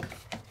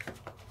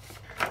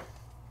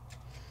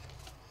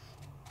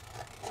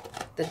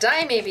 The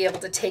die may be able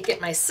to take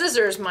it, my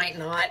scissors might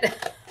not.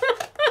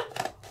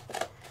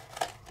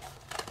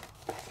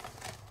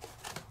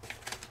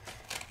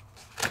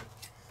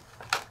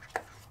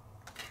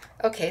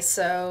 Okay,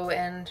 so,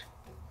 and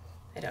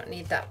I don't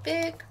need that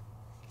big,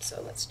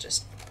 so let's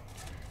just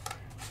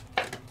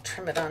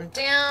trim it on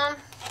down.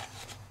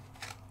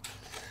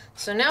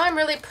 So now I'm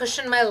really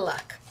pushing my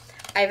luck.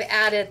 I've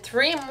added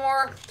three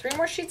more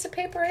sheets of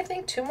paper, I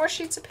think, 2 more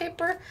sheets of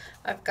paper.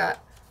 I've got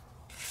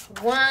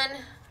 1,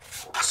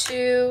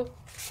 2,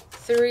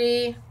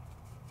 3,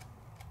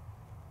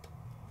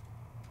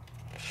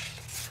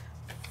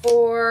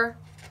 4,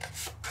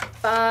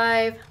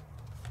 5,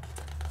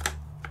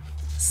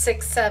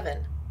 6,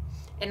 7.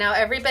 And now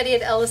everybody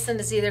at Ellison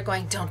is either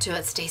going, don't do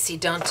it, Stacy,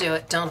 don't do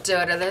it, don't do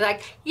it. Or they're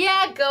like,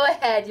 yeah, go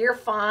ahead, you're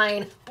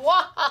fine.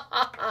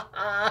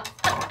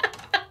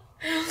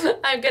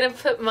 I'm gonna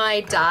put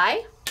my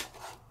die,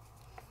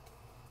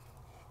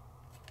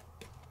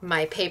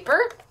 my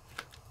paper,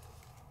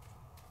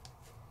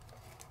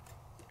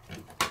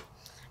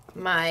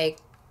 my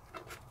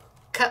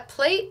cut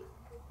plate,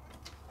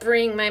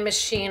 bring my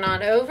machine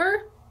on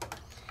over,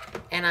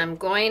 and I'm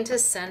going to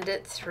send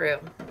it through.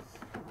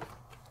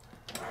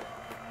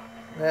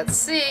 Let's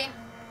see.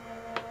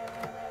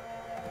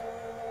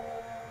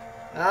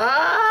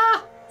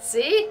 Ah,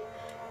 see?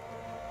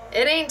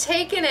 It ain't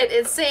taking it.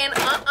 It's saying,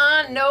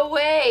 no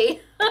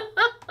way.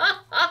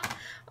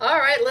 All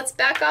right, let's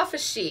back off a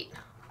sheet.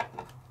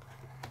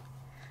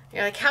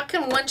 You're like, how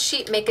can one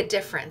sheet make a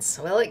difference?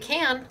 Well, it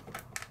can.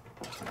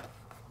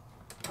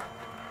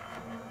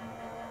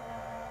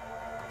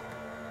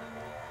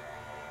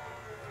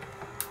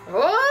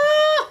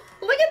 Oh,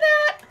 look at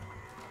that.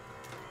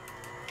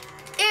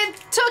 It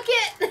took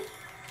it.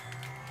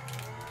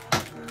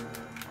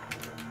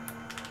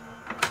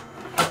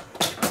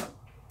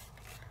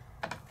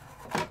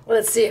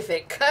 Let's see if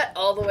it cut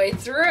all the way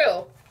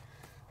through.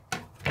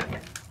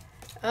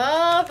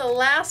 Oh, the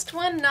last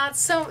one, not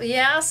so,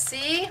 yeah,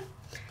 see?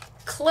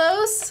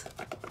 Close,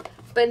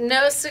 but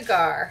no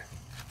cigar.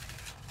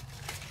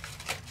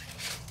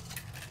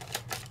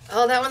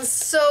 Oh, that one's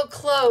so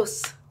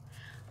close.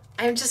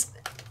 I'm just,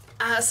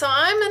 so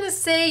I'm gonna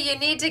say you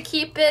need to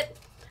keep it,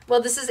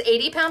 well, this is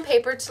 80-pound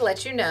paper to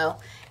let you know.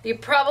 You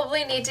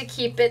probably need to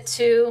keep it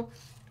to,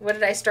 what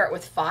did I start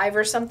with, 5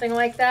 or something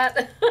like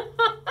that?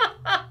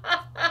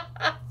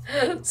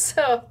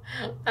 So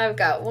I've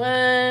got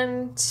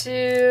 1,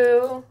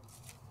 2,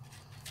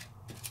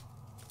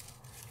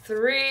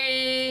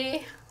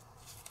 3,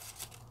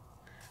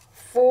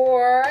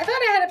 4. I thought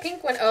I had a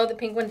pink one. Oh, the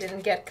pink one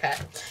didn't get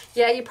cut.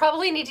 Yeah, you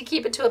probably need to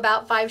keep it to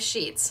about 5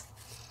 sheets.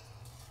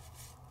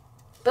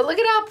 But look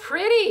at how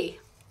pretty.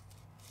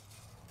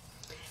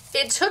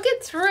 It took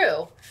it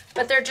through,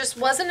 but there just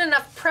wasn't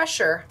enough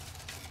pressure,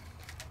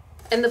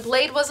 and the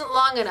blade wasn't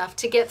long enough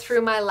to get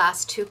through my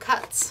last 2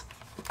 cuts.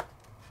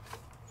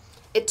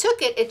 It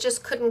took it, it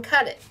just couldn't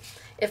cut it.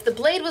 If the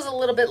blade was a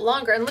little bit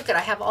longer, and look at,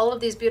 I have all of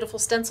these beautiful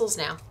stencils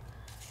now.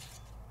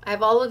 I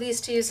have all of these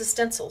to use as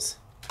stencils.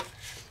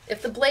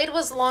 If the blade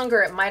was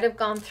longer, it might have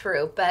gone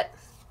through, but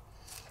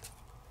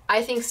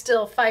I think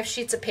still 5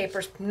 sheets of paper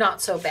is not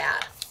so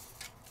bad.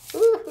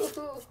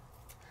 Ooh.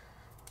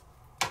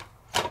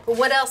 But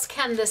what else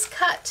can this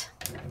cut?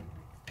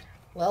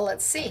 Well,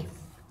 let's see.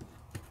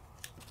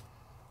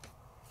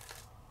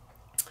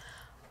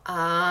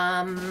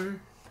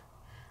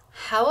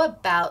 How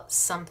about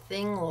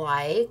something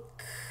like,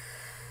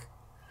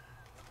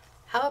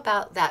 how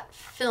about that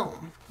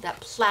film, that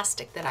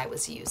plastic that I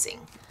was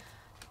using?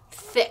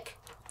 Thick,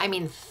 I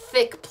mean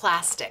thick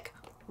plastic,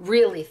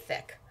 really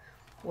thick.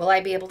 Will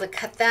I be able to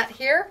cut that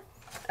here?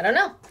 I don't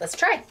know, let's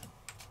try.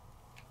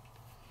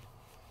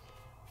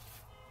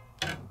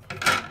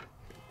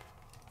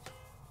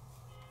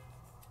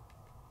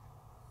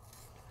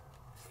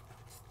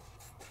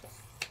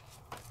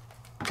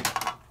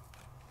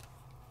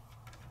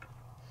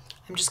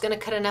 I'm just going to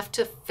cut enough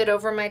to fit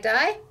over my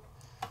die.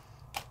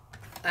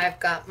 I've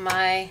got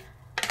my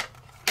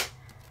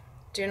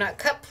do not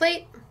cut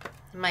plate,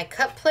 my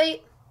cut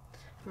plate,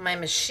 my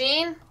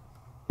machine.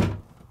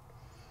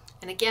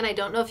 And again, I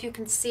don't know if you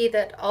can see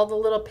that all the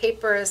little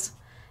paper is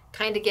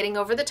kind of getting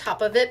over the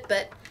top of it,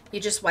 but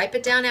you just wipe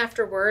it down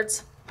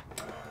afterwards,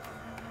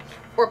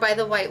 or by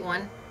the white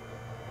one.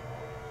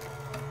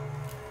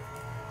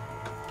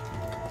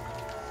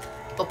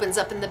 Opens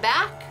up in the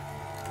back.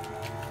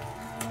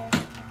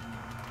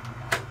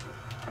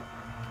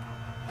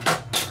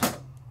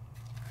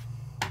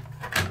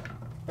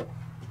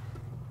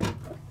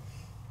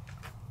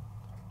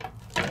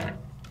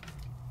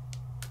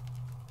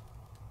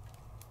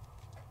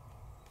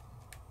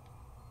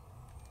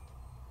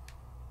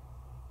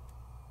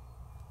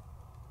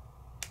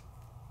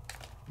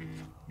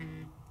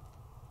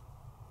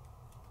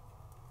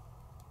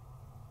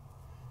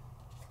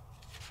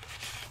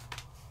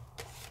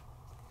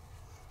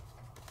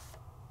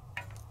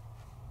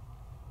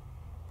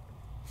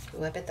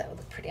 Ooh, I bet that would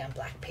look pretty on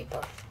black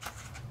paper.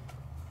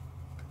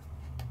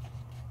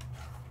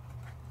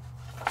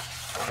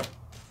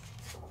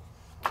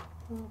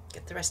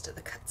 Get the rest of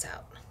the cuts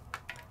out.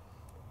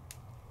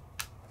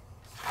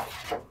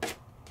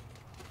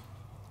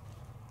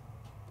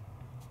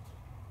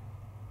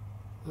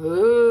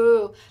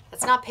 Ooh,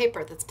 that's not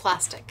paper, that's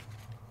plastic.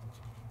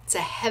 It's a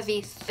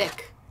heavy,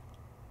 thick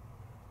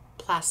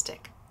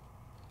plastic.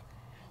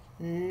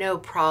 No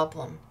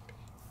problem.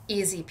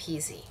 Easy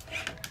peasy.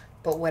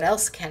 But what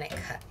else can it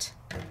cut?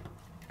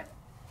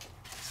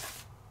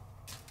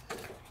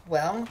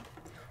 Well,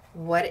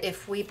 what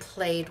if we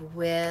played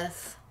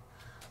with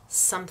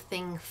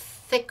something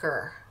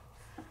thicker?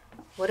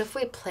 What if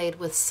we played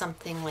with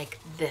something like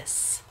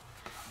this?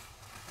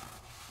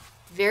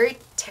 Very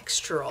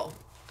textural.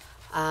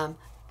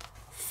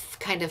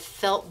 Kind of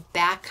felt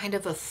back, kind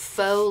of a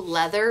faux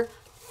leather,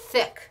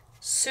 thick,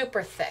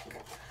 super thick.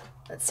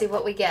 Let's see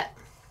what we get.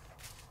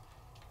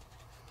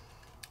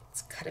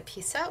 Let's cut a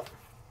piece out.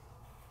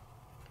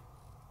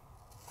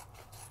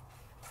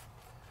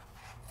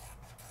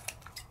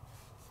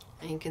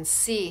 And you can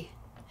see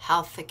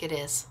how thick it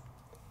is.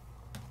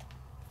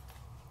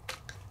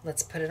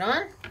 Let's put it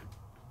on.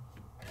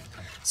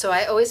 So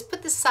I always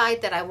put the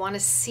side that I want to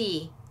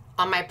see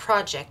on my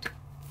project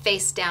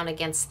face down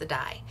against the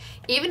die.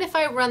 Even if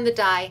I run the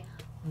die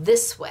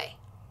this way,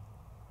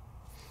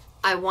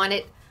 I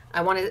want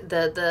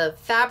the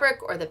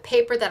fabric or the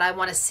paper that I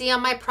want to see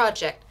on my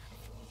project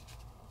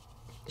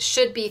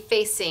should be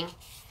facing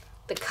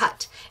the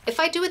cut.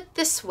 If I do it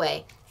this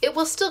way, it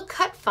will still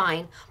cut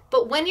fine,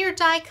 but when you're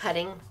die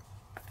cutting,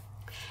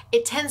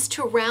 it tends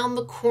to round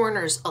the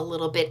corners a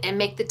little bit and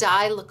make the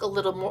die look a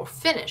little more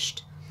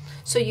finished.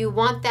 So you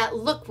want that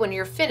look when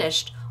you're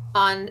finished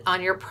on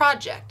your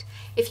project.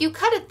 If you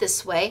cut it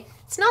this way,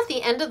 it's not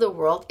the end of the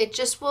world. It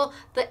just will,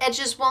 the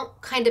edges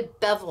won't kind of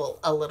bevel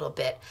a little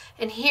bit.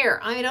 And here,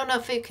 I don't know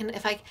if you can,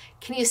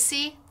 can you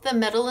see the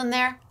metal in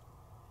there?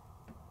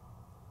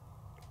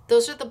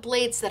 Those are the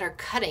blades that are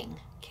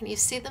cutting. Can you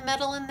see the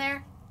metal in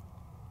there?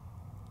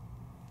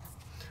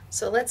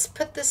 So let's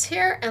put this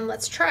here and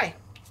let's try.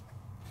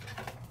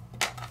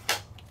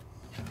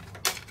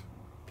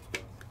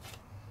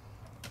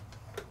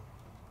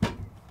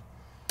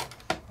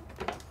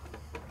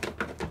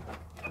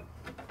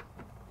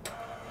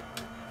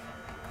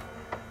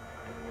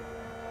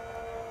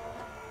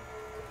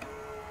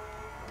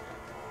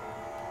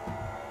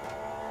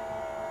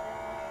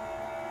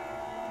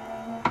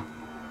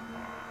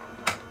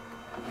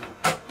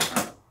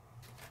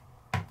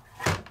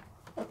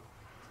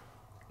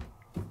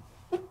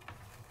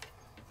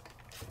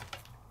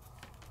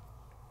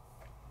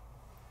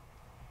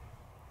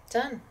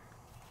 Done.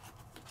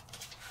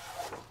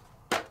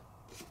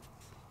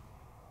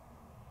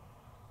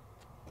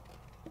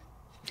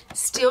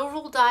 Steel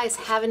rule dies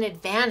have an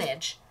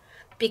advantage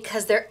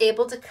because they're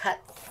able to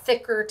cut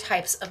thicker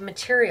types of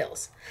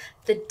materials.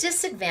 The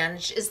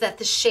disadvantage is that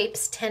the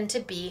shapes tend to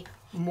be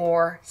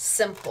more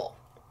simple.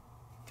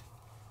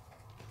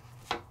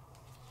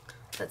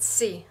 Let's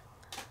see.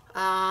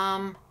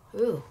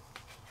 Ooh,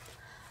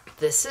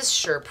 this is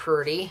sure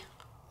pretty.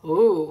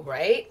 Ooh,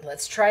 right?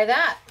 Let's try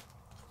that.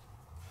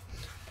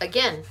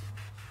 Again,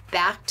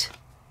 backed.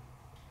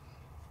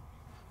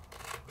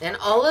 And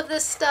all of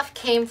this stuff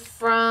came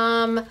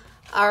from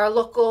our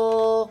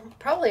local,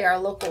 probably our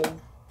local,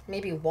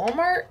 maybe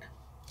Walmart.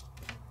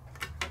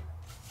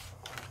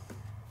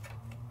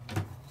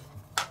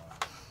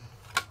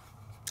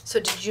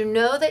 So did you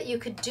know that you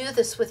could do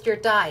this with your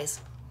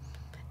dies?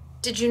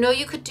 Did you know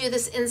you could do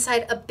this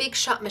inside a big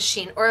shot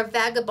machine or a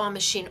vagabond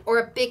machine or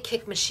a big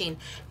kick machine?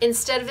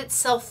 Instead of it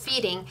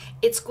self-feeding,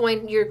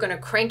 you're going to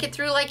crank it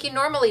through like you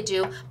normally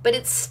do, but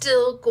it's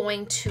still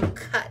going to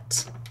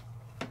cut.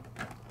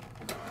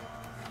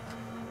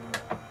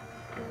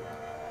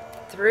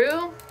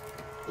 Through,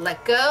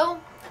 let go.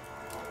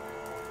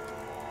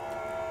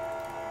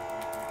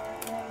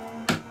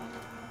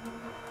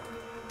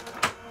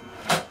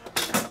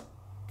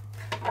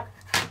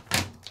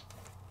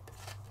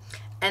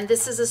 And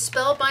this is a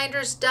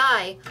Spellbinder's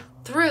die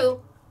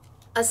through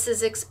a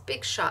Sizzix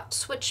Big Shot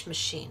switch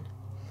machine.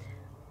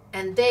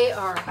 And they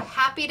are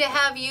happy to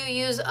have you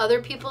use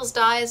other people's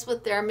dies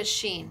with their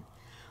machine.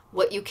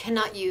 What you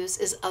cannot use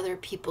is other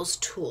people's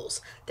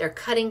tools. Their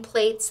cutting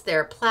plates,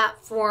 their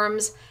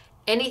platforms,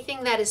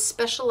 anything that is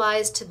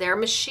specialized to their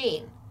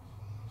machine.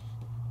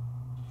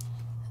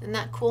 Isn't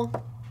that cool?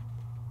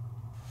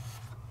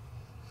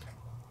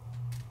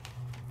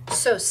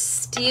 So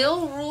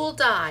steel rule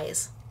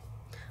dies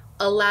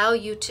allow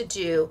you to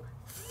do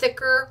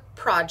thicker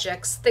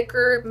projects,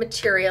 thicker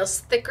materials,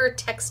 thicker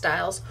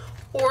textiles,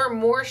 or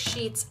more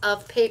sheets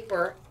of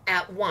paper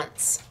at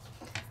once.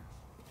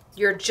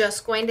 You're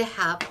just going to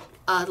have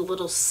a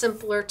little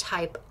simpler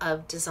type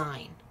of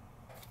design.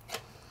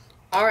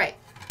 All right,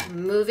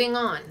 moving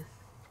on.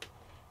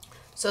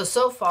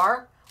 So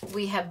far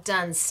we have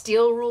done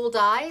steel rule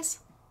dies,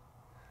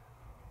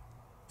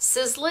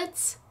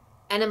 sizzlets,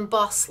 and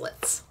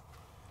embosslets.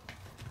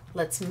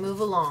 Let's move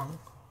along.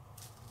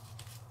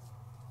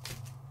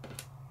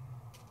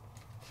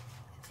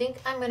 think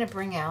I'm going to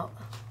bring out,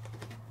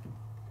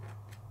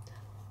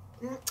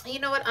 you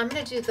know what, I'm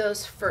going to do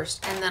those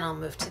first and then I'll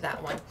move to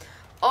that one.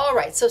 All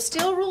right, so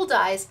steel rule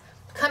dies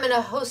come in a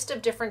host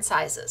of different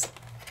sizes.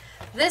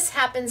 This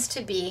happens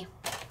to be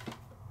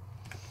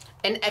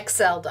an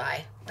XL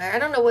die. I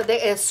don't know what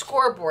they is,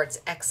 scoreboard's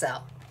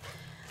XL.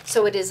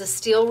 So it is a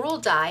steel rule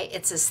die.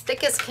 It's as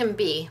thick as can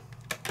be.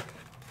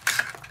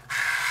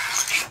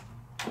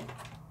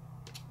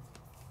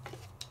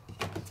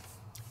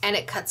 And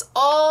it cuts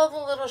all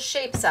the little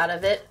shapes out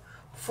of it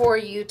for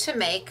you to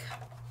make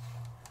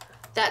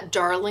that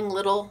darling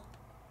little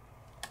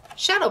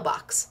shadow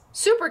box.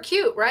 Super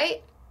cute,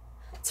 right?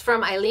 It's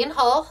from Eileen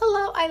Hull.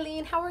 Hello,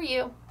 Eileen, how are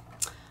you?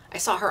 I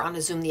saw her on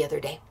a Zoom the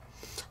other day.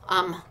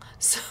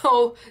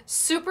 So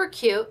super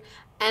cute.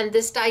 And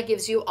this die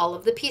gives you all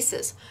of the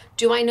pieces.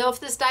 Do I know if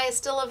this die is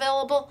still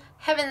available?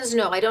 Heavens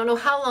no, I don't know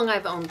how long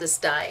I've owned this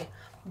die,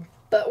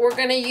 but we're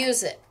gonna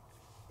use it.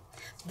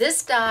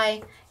 This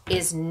die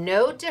is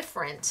no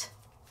different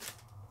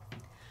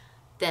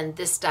than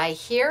this die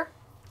here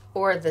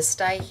or this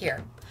die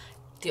here.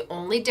 The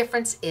only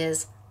difference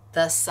is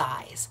the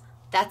size.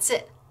 That's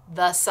it,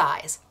 the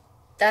size.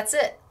 That's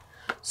it.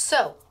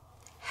 So,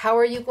 how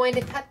are you going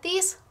to cut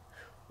these?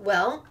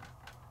 Well,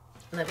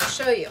 let me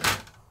show you.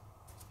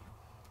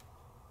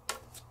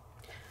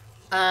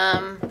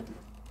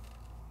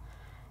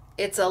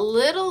 It's a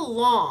little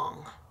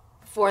long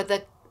for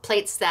the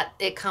plates that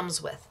it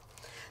comes with.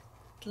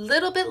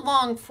 Little bit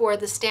long for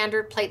the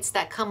standard plates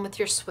that come with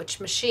your Switch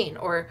machine,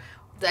 or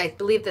I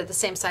believe they're the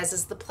same size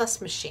as the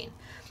Plus machine.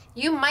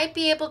 You might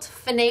be able to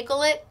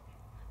finagle it,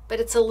 but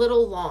it's a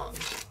little long.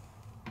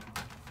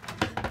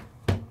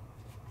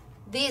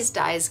 These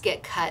dies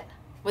get cut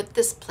with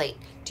this plate.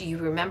 Do you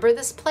remember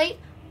this plate?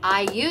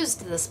 I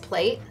used this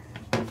plate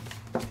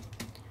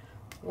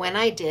when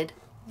I did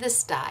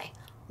this die.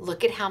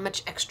 Look at how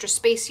much extra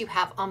space you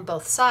have on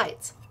both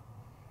sides.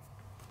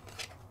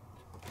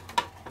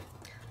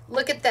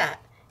 Look at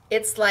that.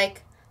 It's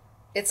like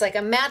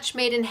a match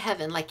made in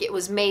heaven, like it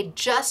was made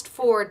just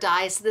for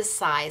dies this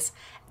size,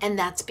 and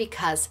that's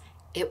because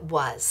it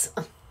was.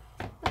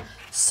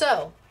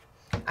 So,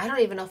 I don't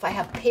even know if I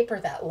have paper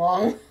that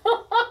long.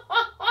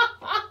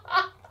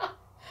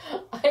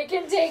 I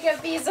can take a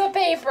piece of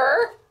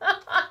paper.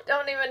 I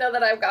don't even know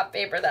that I've got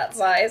paper that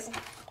size.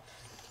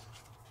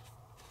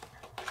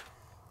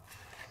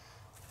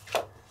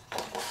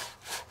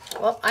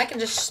 Well, I can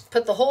just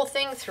put the whole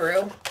thing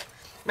through.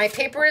 My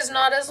paper is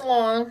not as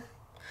long,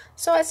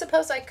 so I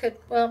suppose I could,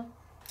 well,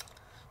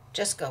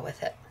 just go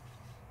with it.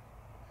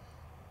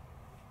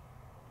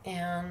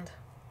 And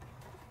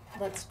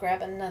let's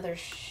grab another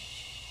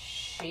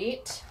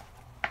sheet.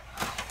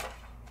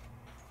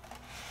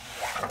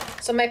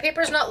 So my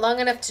paper's not long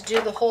enough to do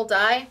the whole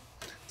die,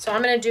 so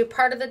I'm going to do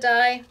part of the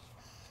die,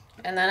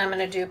 and then I'm going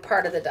to do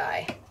part of the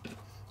die.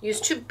 Use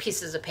 2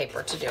 pieces of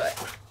paper to do it.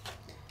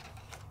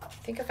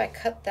 I think if I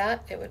cut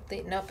that, it would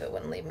leave, nope, it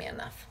wouldn't leave me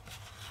enough.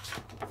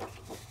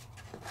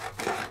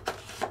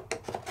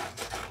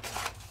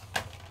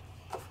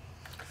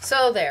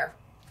 So there.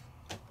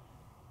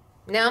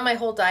 Now my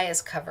whole die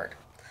is covered.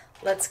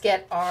 Let's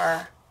get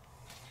our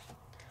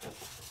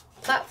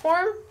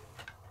platform,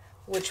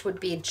 which would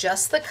be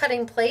just the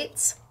cutting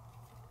plates.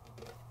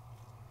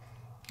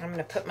 I'm going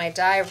to put my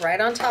die right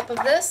on top of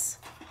this.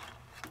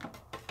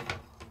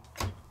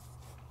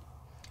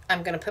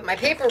 I'm going to put my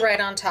paper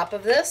right on top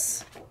of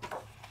this.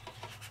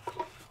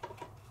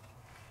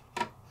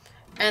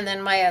 And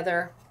then my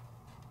other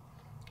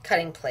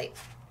cutting plate.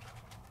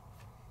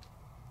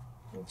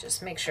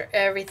 Just make sure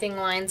everything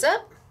lines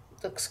up.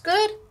 Looks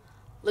good.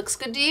 Looks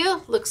good to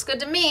you. Looks good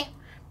to me.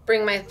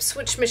 Bring my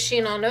Switch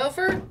machine on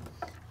over.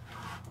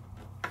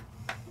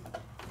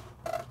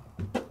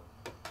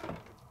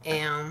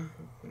 And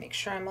make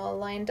sure I'm all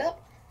lined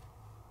up.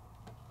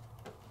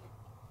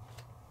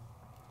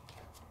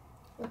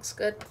 Looks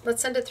good.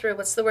 Let's send it through.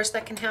 What's the worst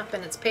that can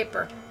happen? It's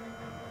paper.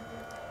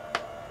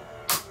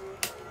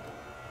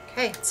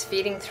 Okay, it's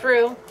feeding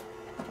through.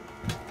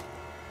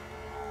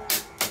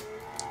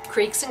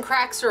 Creaks and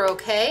cracks are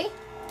okay.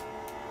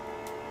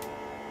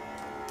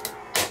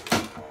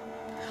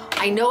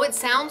 I know it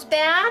sounds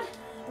bad,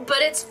 but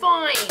it's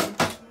fine.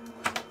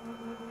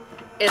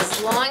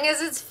 As long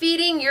as it's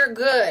feeding, you're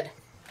good.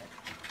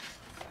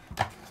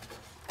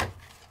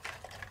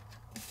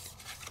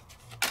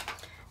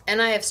 And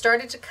I have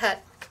started to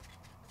cut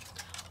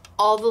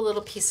all the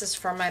little pieces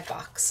from my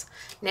box.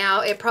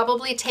 Now, it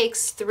probably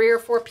takes 3 or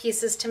 4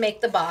 pieces to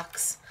make the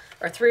box,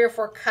 or 3 or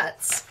 4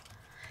 cuts.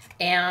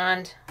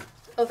 And,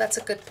 oh, that's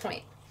a good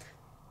point.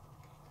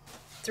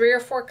 3 or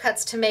 4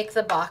 cuts to make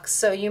the box.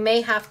 So you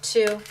may have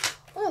to,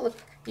 oh, look,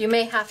 you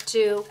may have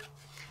to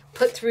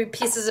put 3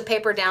 pieces of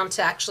paper down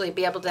to actually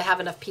be able to have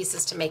enough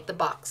pieces to make the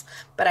box.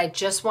 But I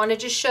just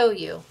wanted to show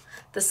you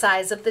the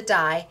size of the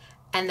die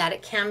and that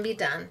it can be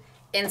done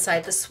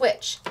inside the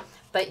Switch.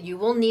 But you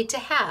will need to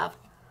have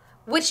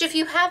which if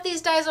you have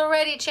these dies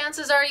already,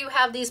 chances are you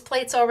have these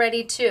plates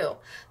already too.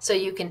 So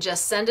you can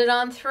just send it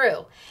on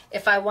through.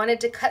 If I wanted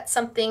to cut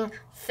something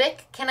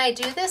thick, can I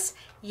do this?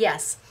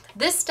 Yes.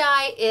 This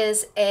die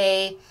is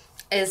a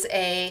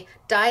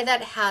die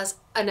that has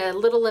a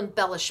little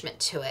embellishment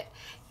to it.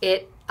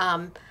 It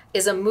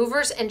is a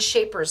movers and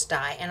shapers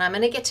die, and I'm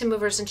going to get to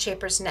movers and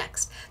shapers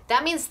next.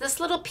 That means this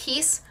little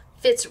piece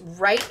fits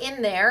right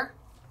in there,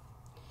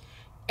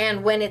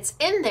 and when it's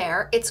in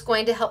there, it's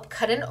going to help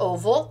cut an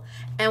oval,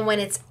 and when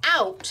it's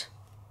out,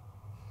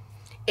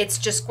 it's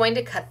just going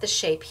to cut the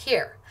shape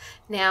here.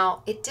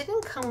 Now, it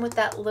didn't come with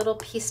that little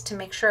piece to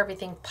make sure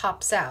everything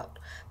pops out,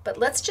 but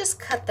let's just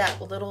cut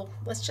that little,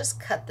 let's just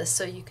cut this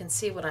so you can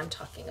see what I'm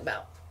talking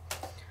about.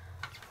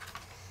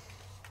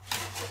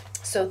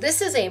 So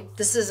this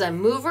is a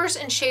movers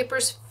and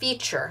shapers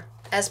feature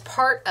as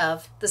part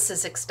of the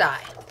Sizzix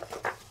die.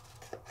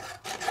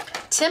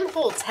 Tim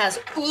Holtz has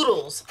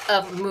oodles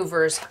of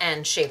movers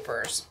and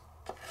shapers.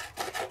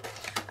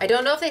 I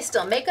don't know if they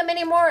still make them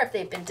anymore, if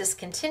they've been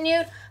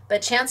discontinued,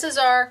 but chances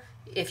are,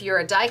 if you're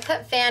a die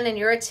cut fan and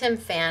you're a Tim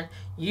fan,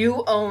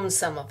 you own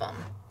some of them.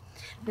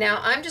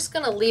 Now I'm just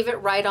going to leave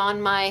it right on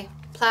my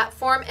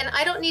platform, and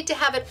I don't need to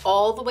have it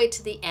all the way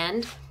to the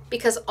end,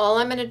 because all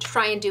I'm going to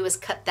try and do is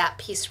cut that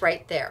piece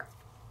right there.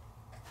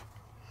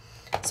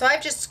 So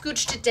I've just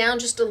scooched it down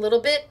just a little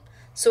bit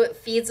so it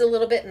feeds a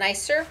little bit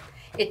nicer.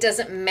 It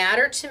doesn't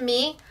matter to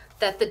me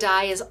that the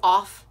die is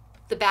off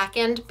the back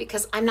end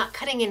because I'm not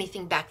cutting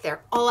anything back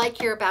there. All I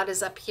care about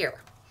is up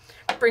here.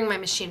 Bring my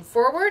machine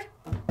forward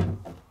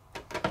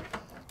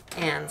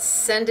and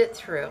send it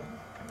through.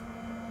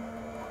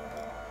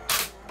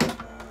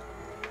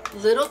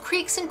 Little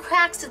creaks and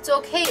cracks, it's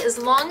okay as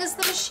long as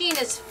the machine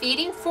is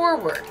feeding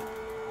forward.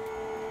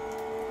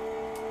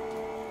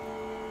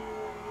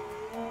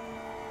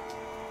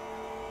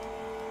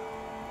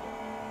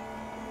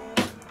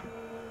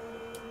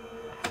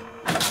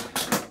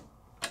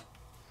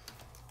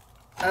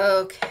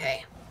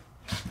 Okay.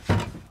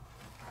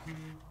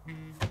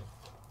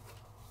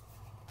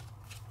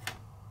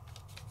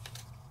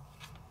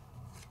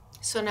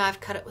 So now I've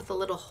cut it with a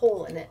little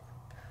hole in it.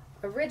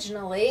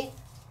 Originally,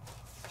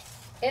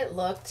 it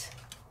looked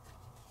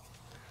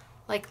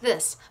like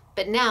this,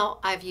 but now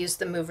I've used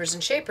the movers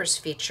and shapers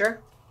feature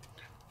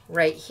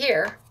right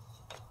here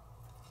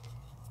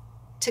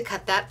to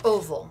cut that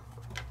oval.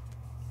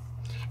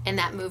 And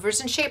that movers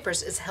and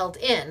shapers is held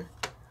in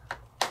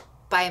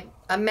by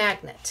a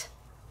magnet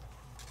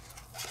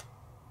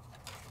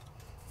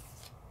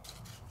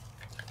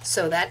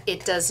so that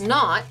it does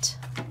not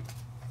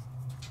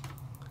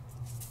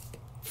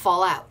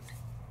fall out.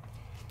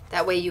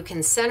 That way you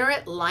can center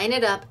it, line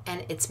it up,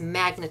 and it's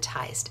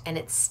magnetized and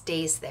it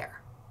stays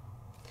there.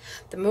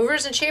 The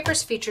movers and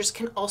shapers features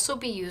can also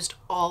be used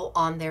all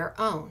on their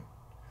own.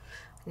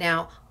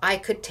 Now, I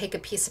could take a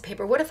piece of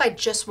paper. What if I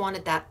just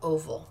wanted that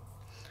oval?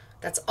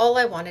 That's all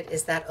I wanted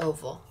is that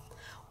oval.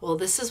 Well,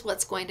 this is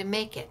what's going to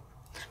make it.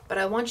 But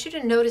I want you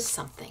to notice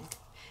something.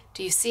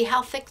 Do you see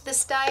how thick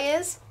this die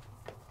is?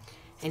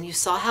 And you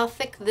saw how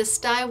thick this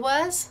die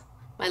was,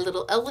 my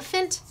little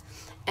elephant?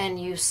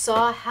 And you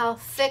saw how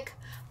thick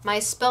my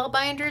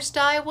Spellbinders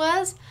die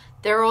was?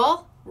 They're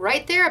all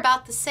right there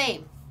about the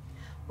same.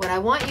 What I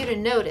want you to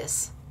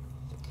notice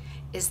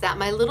is that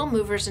my little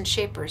movers and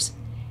shapers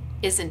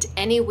isn't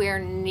anywhere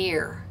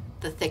near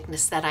the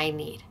thickness that I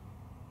need.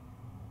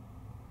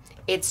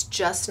 It's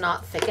just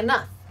not thick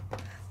enough.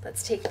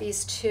 Let's take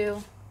these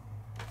two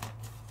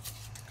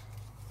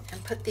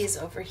and put these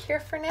over here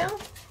for now.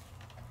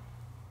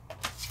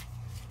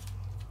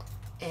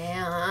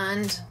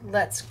 And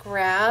let's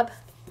grab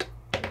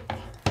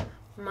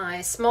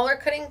my smaller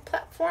cutting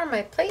platform,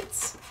 my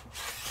plates.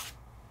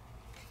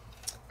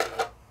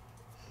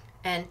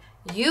 And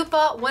you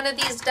bought one of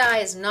these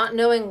dies not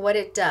knowing what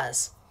it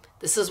does.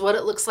 This is what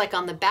it looks like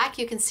on the back.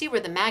 You can see where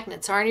the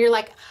magnets are, and you're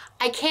like,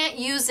 I can't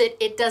use it.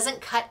 It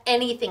doesn't cut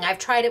anything. I've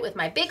tried it with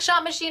my Big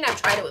Shot machine.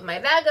 I've tried it with my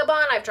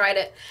Vagabond. I've tried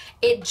it.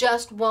 It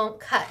just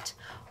won't cut.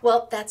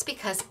 Well, that's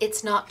because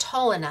it's not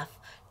tall enough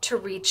to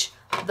reach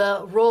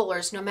the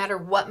rollers no matter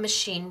what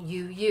machine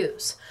you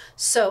use.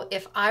 So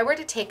if I were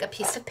to take a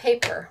piece of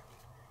paper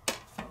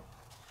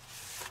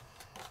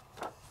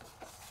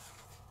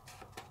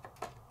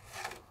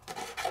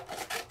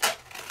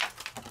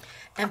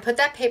and put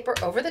that paper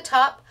over the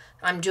top,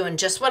 I'm doing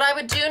just what I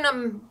would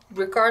do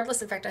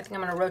regardless. In fact, I think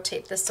I'm going to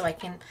rotate this so I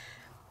can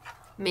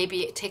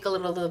maybe take a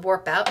little of the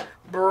warp out.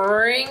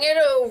 Bring it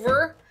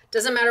over.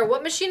 Doesn't matter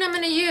what machine I'm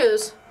going to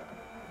use.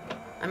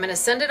 I'm going to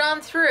send it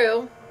on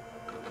through.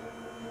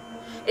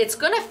 It's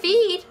going to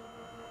feed.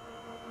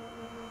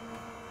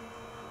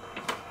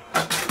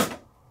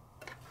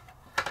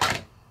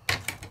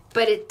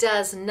 But it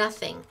does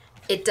nothing.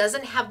 It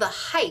doesn't have the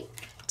height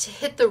to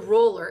hit the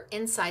roller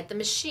inside the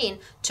machine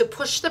to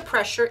push the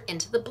pressure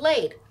into the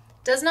blade.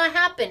 Does not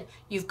happen.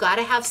 You've got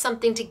to have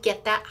something to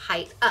get that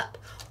height up,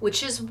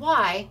 which is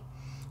why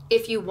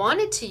if you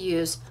wanted to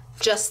use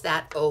just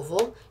that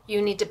oval,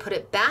 you need to put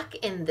it back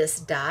in this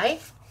die,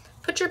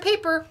 put your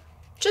paper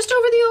just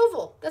over the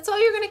oval. That's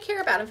all you're going to care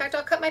about. In fact,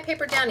 I'll cut my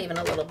paper down even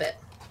a little bit.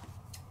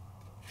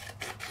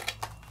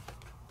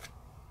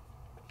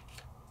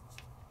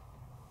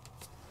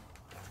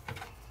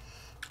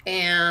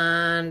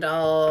 And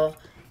I'll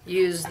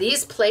use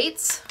these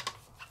plates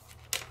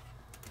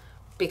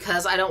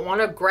because I don't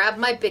want to grab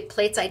my big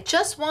plates. I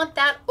just want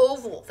that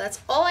oval.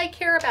 That's all I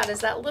care about, is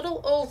that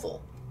little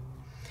oval.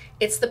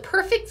 It's the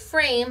perfect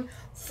frame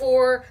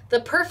for the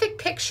perfect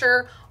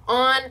picture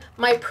on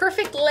my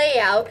perfect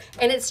layout,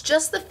 and it's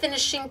just the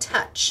finishing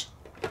touch.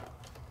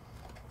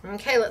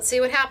 Okay, let's see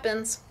what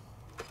happens.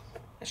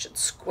 I should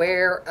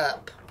square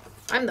up.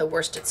 I'm the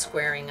worst at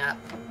squaring up.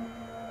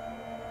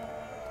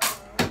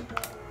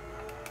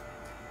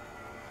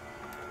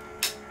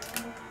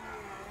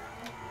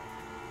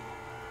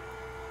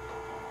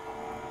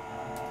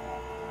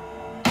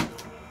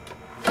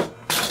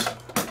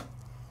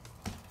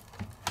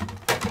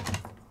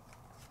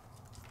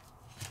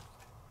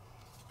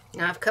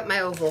 Now I've cut my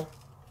oval.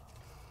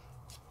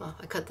 Well,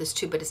 I cut this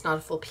too, but it's not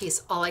a full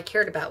piece. All I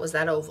cared about was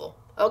that oval.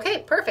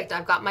 Okay, perfect.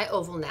 I've got my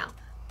oval now.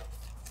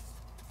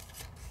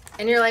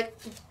 And you're like,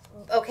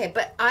 okay,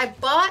 but I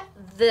bought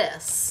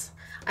this.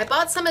 I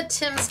bought some of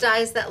Tim's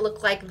dies that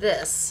look like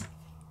this.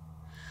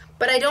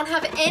 But I don't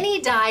have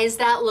any dies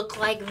that look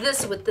like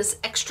this with this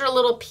extra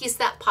little piece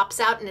that pops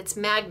out and its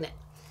magnet.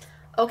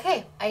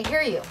 Okay, I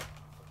hear you.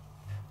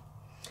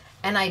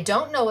 And I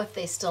don't know if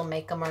they still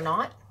make them or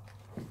not.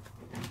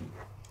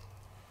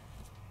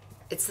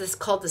 It's this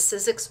called the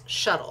Sizzix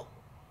shuttle.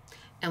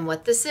 And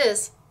what this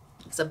is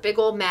a big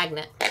old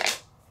magnet.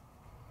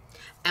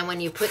 And when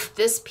you put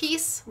this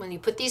piece, when you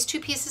put these two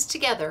pieces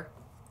together,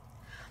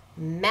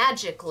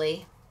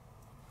 magically,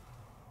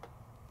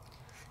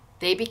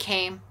 they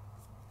became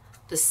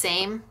the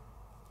same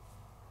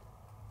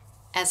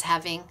as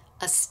having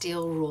a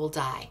steel rule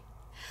die.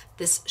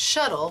 This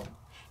shuttle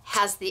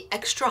has the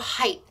extra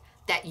height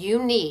that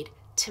you need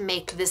to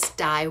make this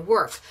die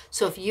work.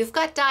 So if you've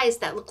got dies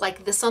that look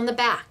like this on the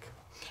back,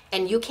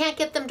 and you can't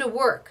get them to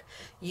work,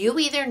 you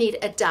either need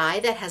a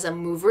die that has a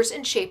movers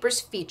and shapers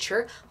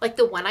feature, like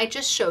the one I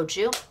just showed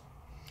you,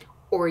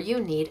 or you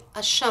need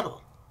a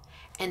shuttle.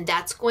 And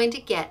that's going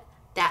to get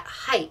that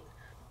height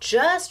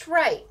just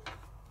right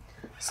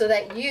so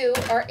that you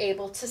are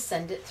able to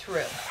send it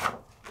through.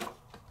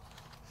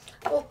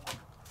 Oh,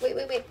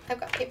 wait, I've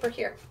got paper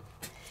here.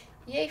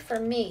 Yay for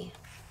me.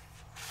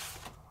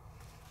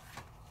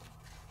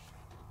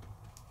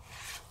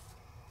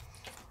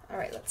 All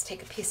right, let's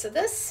take a piece of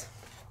this.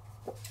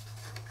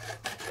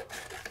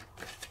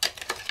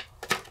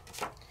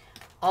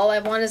 All I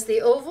want is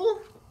the oval.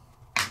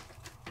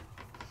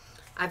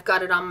 I've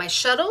got it on my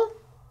shuttle.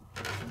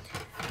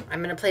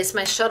 I'm going to place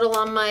my shuttle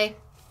on my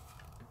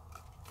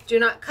do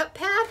not cut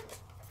pad,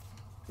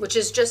 which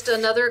is just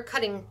another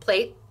cutting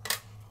plate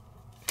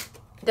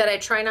that I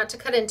try not to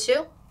cut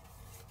into.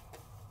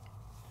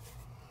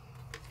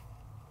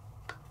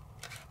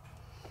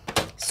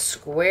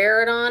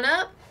 Square it on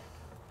up,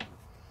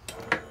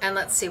 and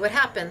let's see what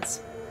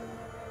happens.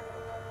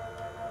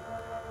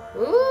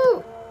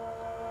 Ooh.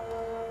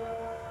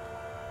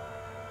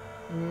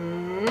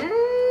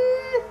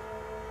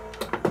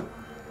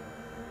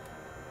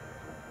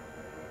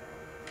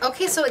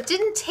 Okay, so it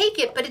didn't take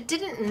it, but it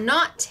didn't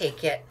not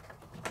take it.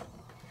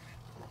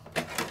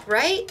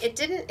 Right? It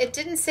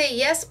didn't say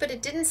yes, but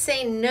it didn't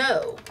say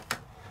no.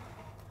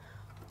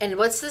 And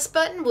what's this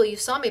button? Well, you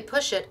saw me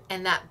push it,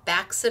 and that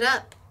backs it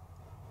up.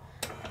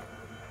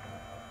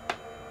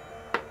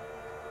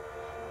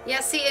 Yeah,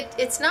 see,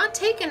 it's not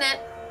taking it.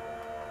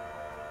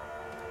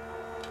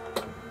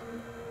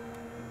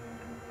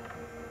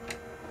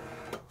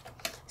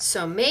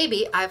 So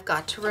maybe I've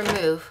got to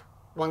remove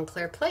one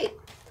clear plate.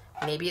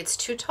 Maybe it's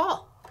too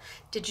tall.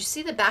 Did you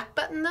see the back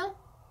button though?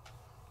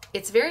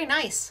 It's very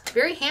nice,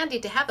 very handy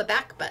to have a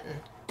back button.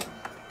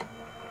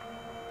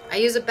 I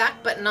use a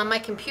back button on my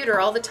computer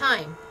all the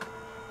time.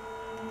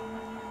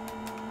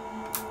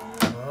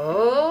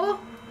 Oh,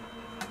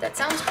 that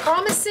sounds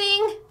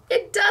promising.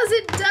 It does,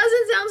 it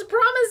sounds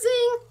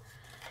promising.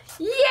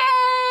 Yay,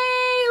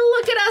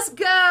 look at us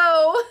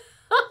go.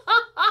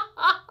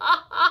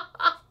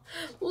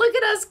 Look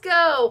at us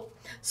go.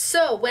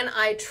 So when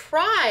I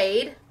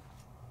tried,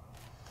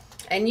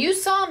 and you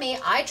saw me,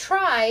 I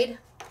tried.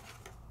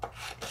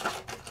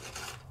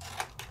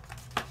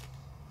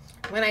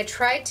 When I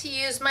tried to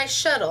use my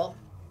shuttle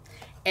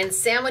and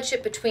sandwich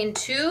it between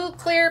two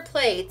clear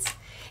plates,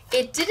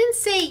 it didn't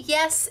say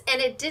yes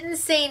and it didn't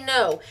say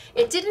no.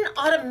 It didn't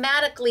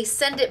automatically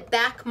send it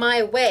back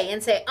my way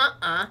and say,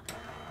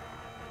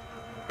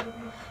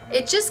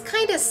 It just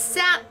kind of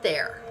sat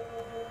there.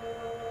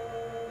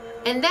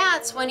 And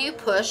that's when you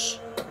push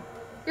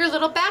your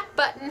little back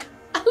button.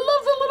 I love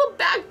the little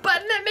back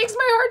button. It makes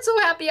my heart so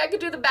happy. I could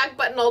do the back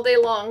button all day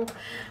long.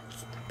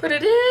 Put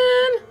it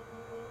in.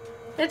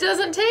 It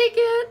doesn't take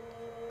it,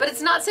 but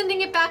it's not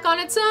sending it back on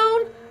its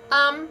own.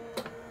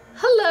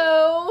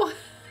 Hello.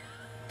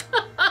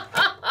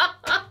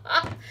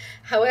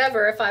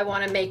 However, if I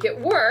want to make it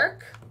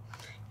work,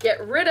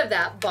 get rid of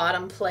that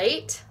bottom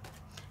plate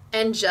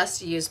and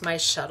just use my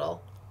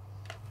shuttle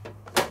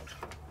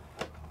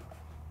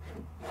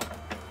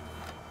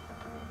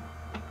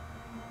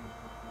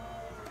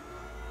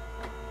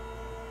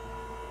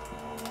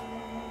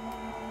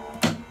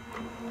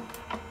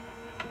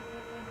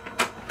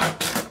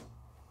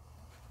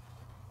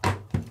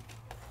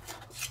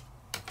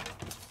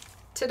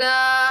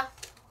Ta-da!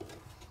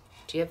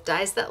 Do you have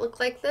dies that look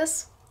like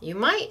this? You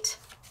might.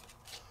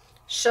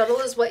 Shuttle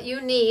is what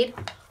you need,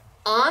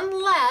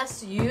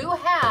 unless you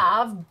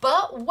have,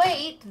 but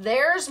wait,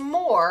 there's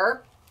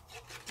more.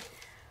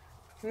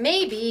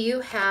 Maybe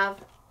you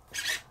have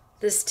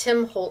this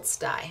Tim Holtz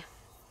die,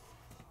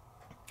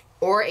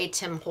 or a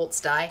Tim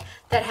Holtz die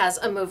that has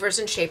a movers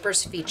and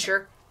shapers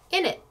feature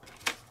in it.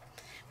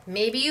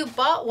 Maybe you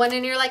bought one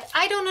and you're like,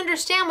 I don't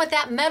understand what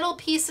that metal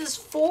piece is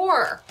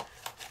for.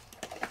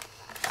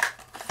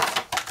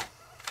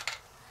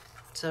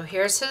 So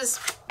here's his,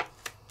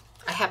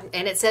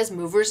 and it says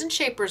movers and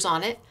shapers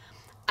on it.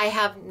 I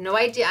have no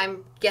idea.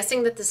 I'm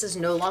guessing that this is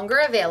no longer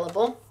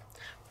available.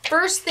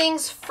 First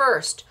things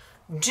first,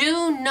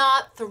 do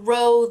not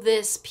throw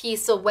this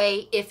piece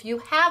away if you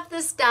have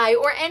this die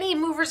or any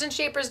movers and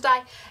shapers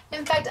die.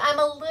 In fact, I'm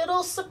a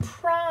little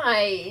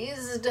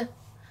surprised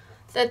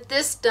that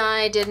this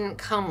die didn't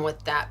come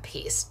with that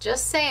piece.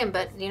 Just saying,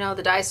 but you know,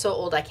 the die's so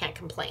old I can't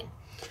complain.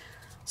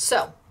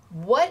 So,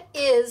 what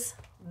is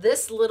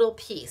this little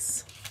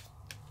piece?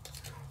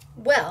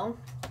 Well,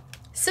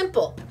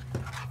 simple.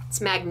 It's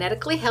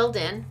magnetically held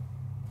in,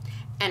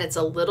 and it's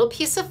a little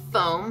piece of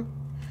foam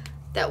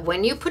that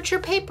when you put your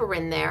paper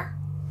in there,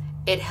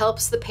 it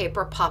helps the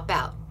paper pop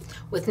out.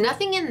 With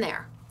nothing in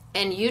there,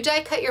 and you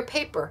die cut your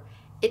paper,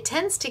 it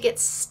tends to get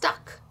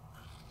stuck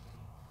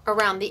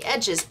around the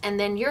edges, and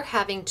then you're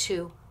having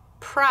to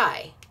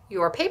pry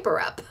your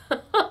paper up.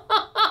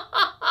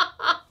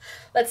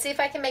 Let's see if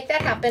I can make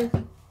that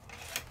happen.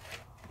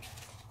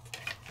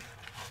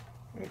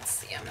 Let's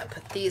see, I'm gonna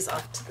put these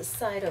off to the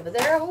side over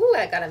there. Ooh,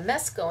 I got a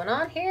mess going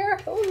on here.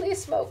 Holy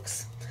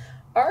smokes.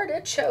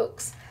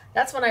 Artichokes.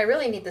 That's when I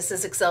really need the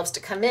Sizzix elves to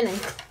come in and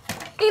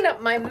clean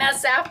up my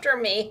mess after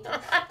me.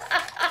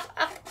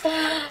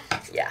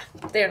 Yeah,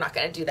 they're not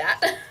gonna do that.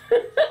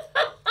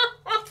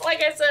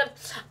 Like I said,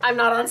 I'm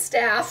not on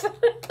staff.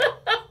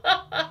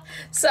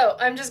 So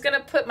I'm just gonna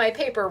put my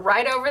paper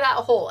right over that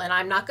hole, and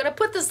I'm not gonna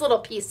put this little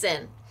piece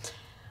in.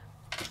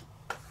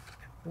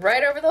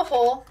 Right over the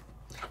hole,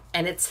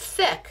 and it's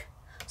thick,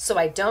 so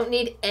I don't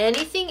need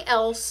anything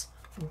else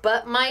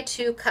but my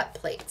 2 cut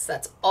plates.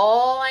 That's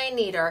all I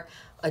need, are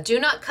a do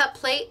not cut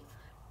plate.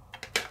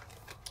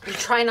 You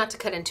try not to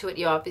cut into it.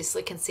 You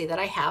obviously can see that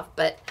I have,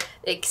 but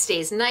it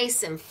stays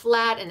nice and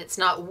flat and it's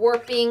not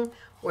warping,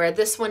 where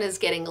this one is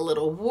getting a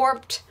little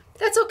warped.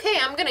 That's okay.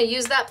 I'm going to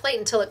use that plate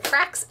until it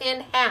cracks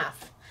in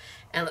half.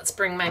 And let's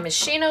bring my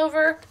machine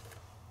over.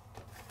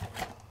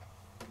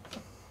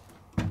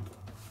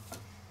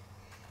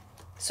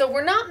 So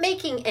we're not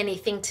making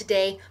anything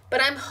today,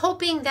 but I'm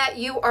hoping that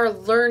you are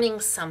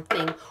learning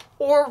something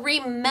or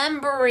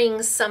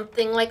remembering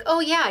something, like,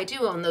 oh yeah, I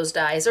do own those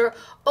dies, or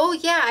oh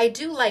yeah, I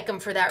do like them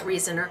for that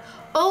reason, or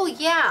oh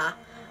yeah,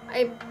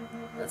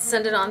 let's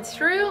send it on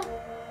through.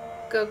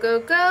 Go,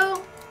 go,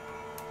 go.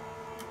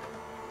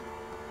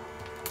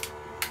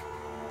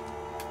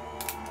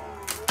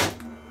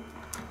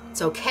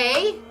 It's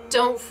okay.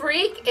 Don't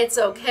freak. It's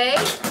okay.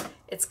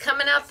 It's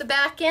coming out the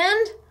back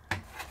end.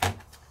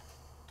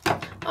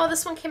 Oh,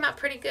 this one came out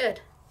pretty good.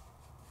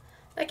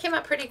 That came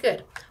out pretty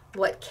good.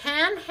 What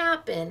can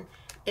happen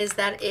is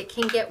that it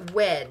can get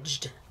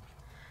wedged,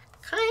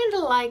 kind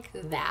of like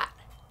that.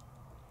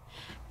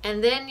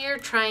 And then you're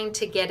trying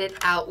to get it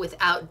out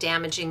without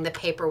damaging the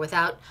paper,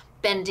 without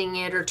bending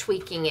it or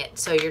tweaking it.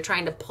 So you're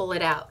trying to pull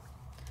it out.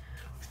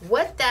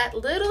 What that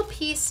little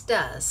piece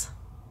does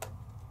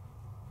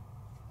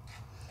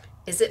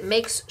is it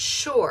makes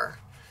sure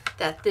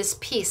that this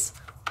piece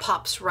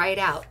pops right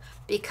out,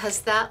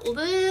 because that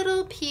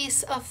little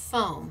piece of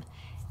foam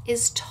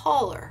is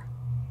taller,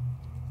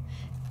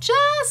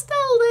 just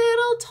a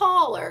little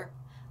taller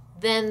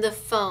than the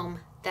foam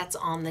that's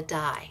on the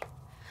die.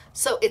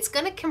 So it's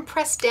going to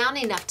compress down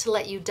enough to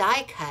let you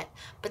die cut,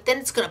 but then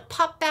it's going to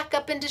pop back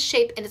up into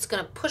shape and it's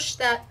going to push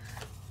that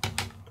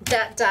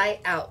die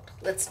out.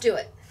 Let's do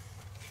it.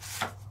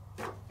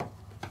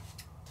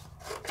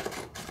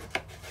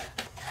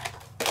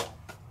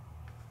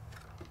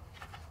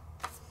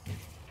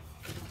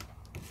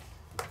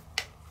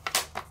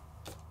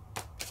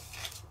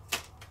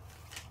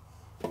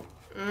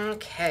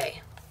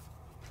 Okay,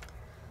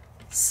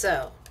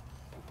 so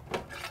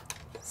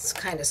let's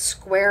kind of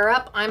square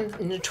up. I'm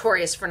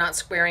notorious for not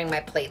squaring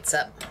my plates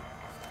up.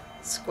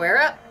 Square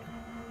up.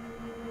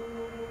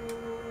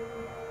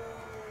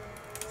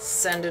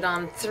 Send it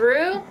on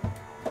through.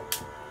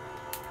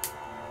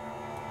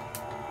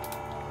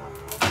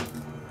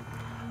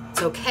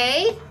 It's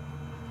okay.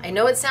 I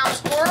know it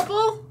sounds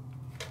horrible,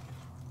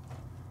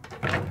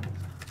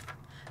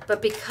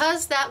 but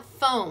because that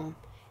foam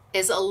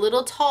is a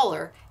little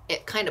taller,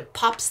 it kind of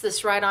pops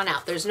this right on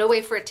out. There's no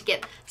way for it to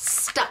get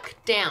stuck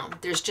down.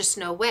 There's just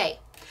no way.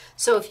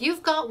 So if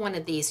you've got one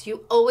of these,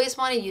 you always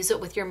want to use it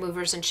with your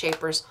movers and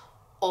shapers,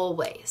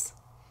 always.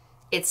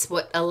 It's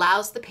what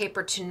allows the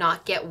paper to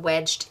not get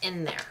wedged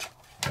in there.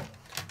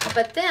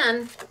 But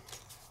then,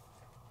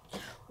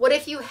 what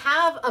if you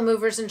have a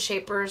movers and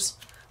shapers,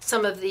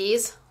 some of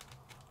these?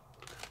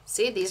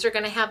 See, these are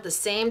going to have the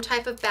same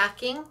type of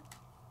backing.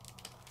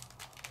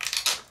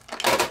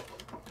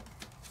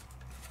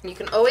 You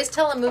can always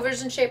tell a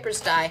movers and shapers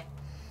die.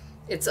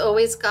 It's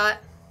always got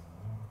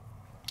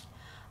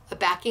a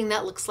backing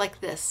that looks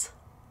like this,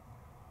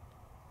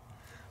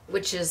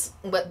 which is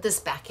what this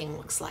backing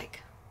looks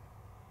like.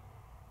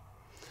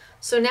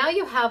 So now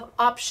you have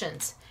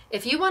options.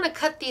 If you want to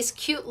cut these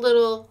cute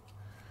little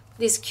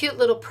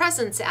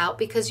presents out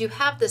because you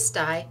have this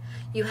die,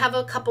 you have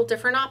a couple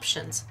different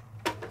options.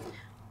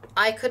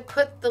 I could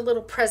put the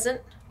little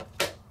present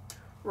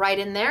right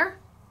in there.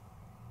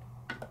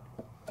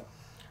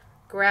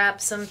 Grab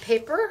some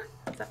paper.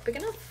 Is that big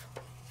enough?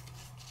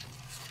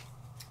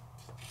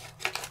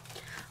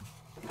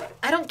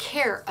 I don't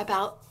care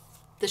about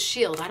the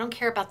shield. I don't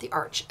care about the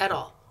arch at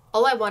all.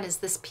 All I want is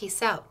this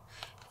piece out.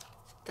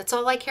 That's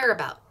all I care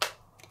about.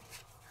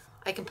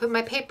 I can put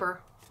my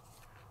paper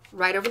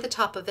right over the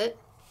top of it,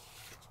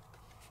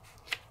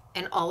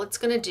 and all it's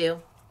going to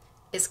do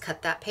is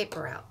cut that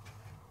paper out.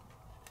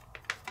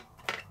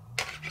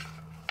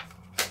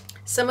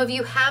 Some of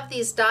you have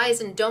these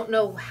dies and don't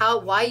know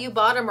why you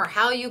bought them or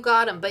how you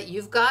got them, but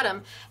you've got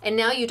them, and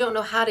now you don't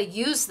know how to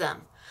use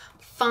them.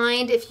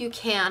 Find, if you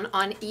can,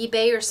 on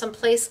eBay or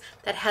someplace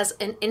that has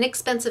an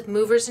inexpensive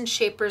movers and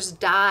shapers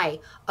die,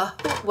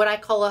 what I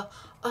call a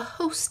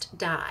host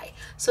die.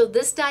 So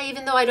this die,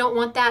 even though I don't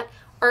want that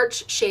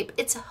arch shape,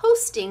 it's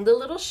hosting the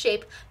little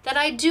shape that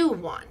I do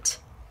want.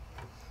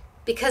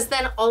 Because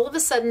then all of a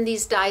sudden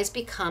these dies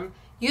become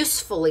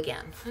useful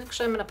again.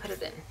 Actually, I'm going to put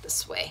it in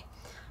this way.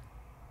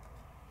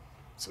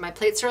 So my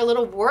plates are a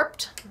little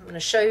warped. I'm going to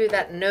show you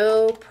that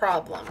no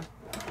problem.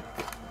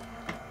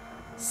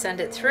 Send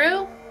it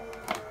through.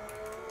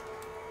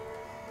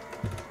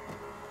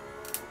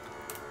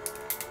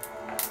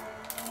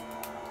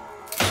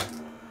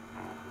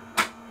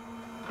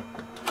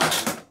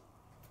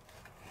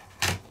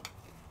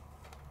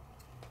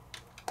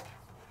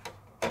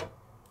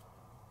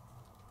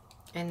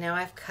 And now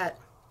I've cut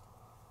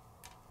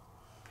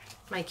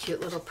my cute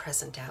little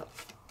present out.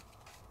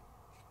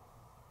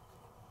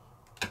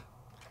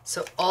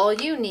 So all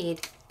you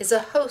need is a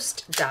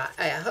host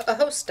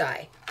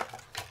die.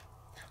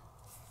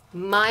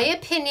 My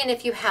opinion,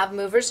 if you have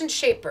movers and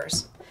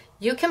shapers,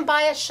 you can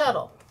buy a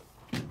shuttle.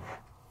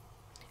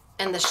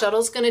 And the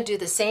shuttle's going to do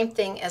the same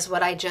thing as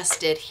what I just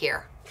did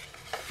here.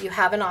 You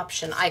have an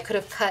option. I could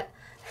have cut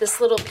this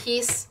little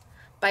piece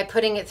by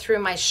putting it through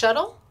my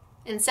shuttle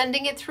and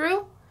sending it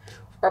through,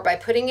 or by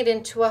putting it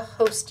into a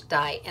host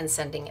die and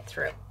sending it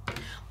through.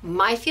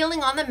 My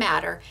feeling on the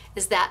matter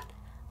is that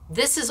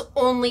this is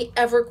only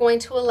ever going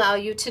to allow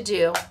you to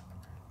do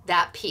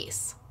that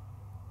piece.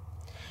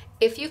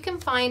 If you can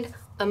find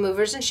a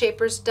movers and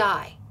shapers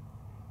die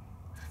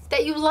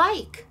that you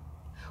like,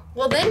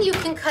 well, then you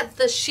can cut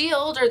the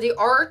shield or the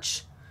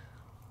arch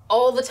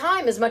all the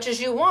time as much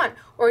as you want,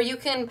 or you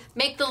can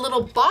make the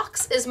little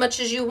box as much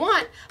as you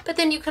want, but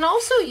then you can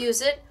also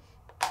use it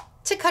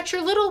to cut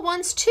your little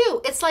ones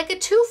too. It's like a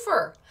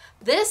twofer.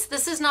 This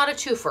is not a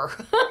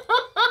twofer.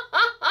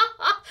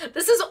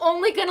 This is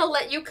only going to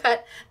let you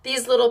cut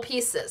these little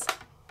pieces.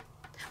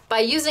 By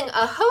using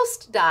a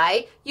host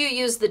die, you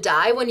use the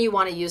die when you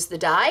want to use the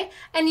die,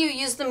 and you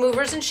use the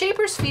movers and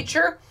shapers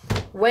feature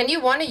when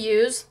you want to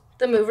use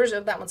the movers.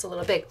 Oh, that one's a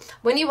little big.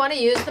 When you want to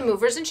use the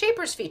movers and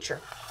shapers feature.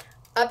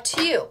 Up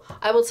to you.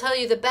 I will tell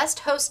you the best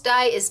host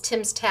die is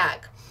Tim's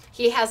tag.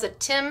 He has a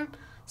Tim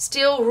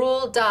steel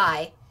rule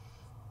die,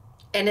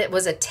 and it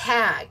was a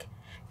tag,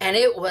 and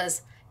it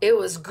was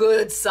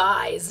good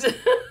sized.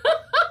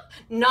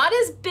 Not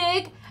as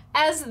big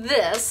as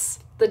this,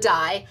 the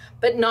die,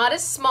 but not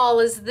as small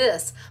as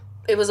this.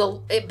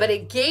 But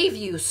it gave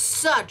you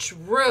such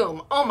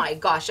room. Oh my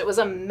gosh, it was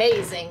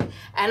amazing.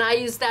 And I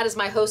used that as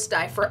my host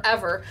die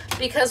forever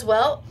because,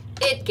 well,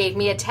 it gave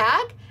me a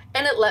tag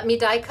and it let me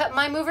die cut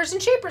my movers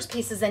and shapers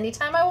pieces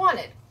anytime I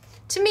wanted.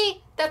 To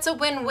me, that's a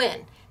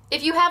win-win.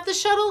 If you have the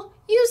shuttle,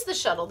 use the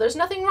shuttle. There's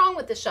nothing wrong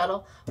with the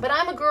shuttle, but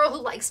I'm a girl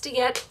who likes to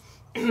get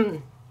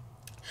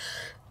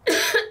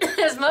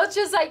as much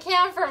as I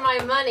can for my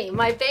money,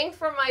 my bang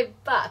for my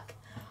buck.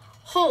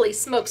 Holy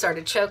smokes,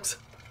 artichokes.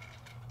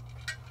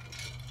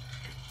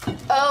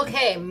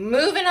 Okay,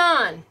 moving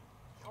on.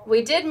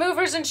 We did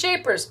movers and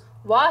shapers.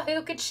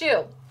 Wahoo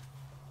kachoo.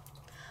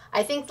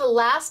 I think the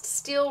last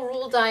steel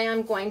rule die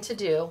I'm going to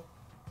do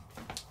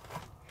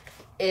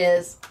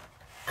is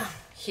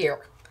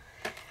here.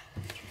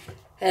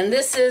 And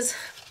this is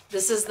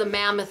the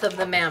mammoth of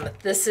the mammoth.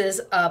 This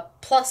is a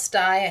plus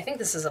die. I think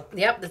this is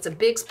that's a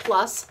Biggs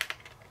Plus.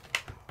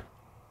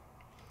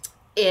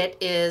 It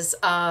is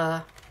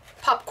a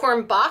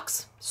popcorn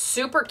box,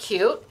 super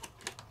cute.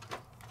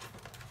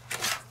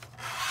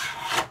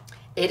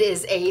 It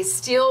is a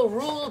steel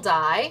rule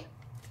die.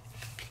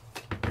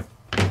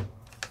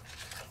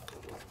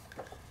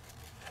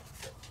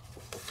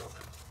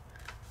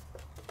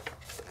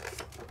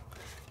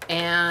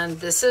 And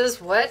this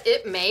is what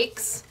it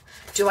makes.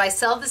 Do I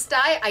sell this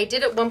die? I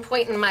did at one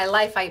point in my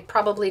life. I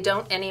probably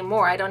don't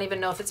anymore. I don't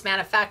even know if it's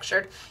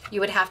manufactured. You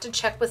would have to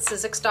check with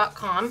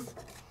Sizzix.com.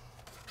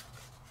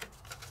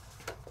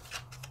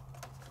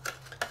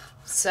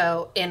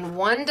 So in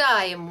one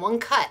die, in one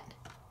cut,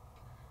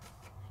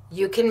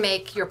 you can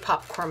make your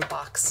popcorn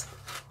box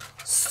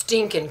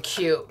stinking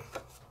cute.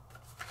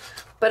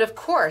 But of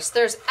course,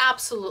 there's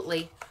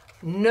absolutely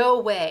no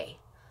way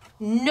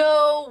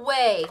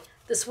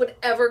this would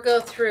ever go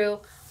through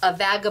a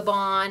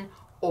Vagabond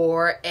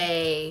or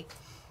a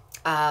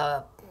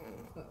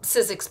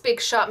Sizzix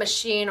Big Shot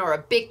machine or a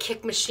Big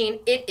Kick machine.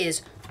 It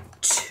is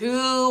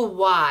too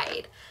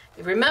wide.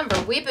 Remember,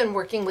 we've been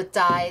working with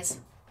dies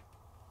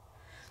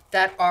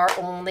that are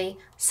only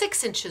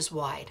 6 inches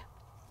wide.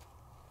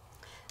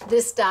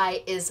 This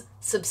die is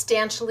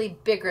substantially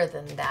bigger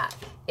than that.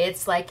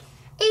 It's like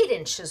 8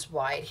 inches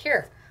wide.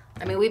 Here,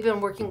 I mean, we've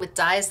been working with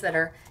dies that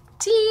are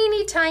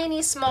teeny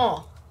tiny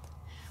small.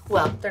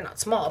 Well, they're not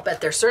small,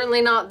 but they're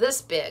certainly not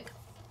this big.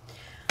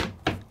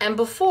 And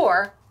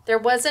before, there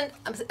wasn't,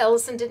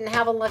 Ellison didn't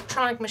have an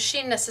electronic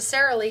machine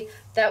necessarily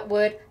that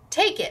would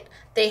take it.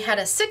 They had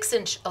a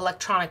 6-inch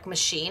electronic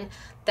machine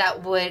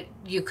that would,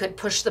 you could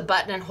push the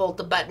button and hold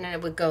the button and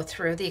it would go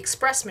through. The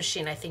Express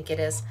machine, I think it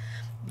is.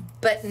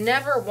 But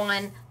never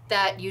one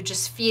that you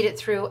just feed it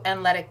through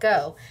and let it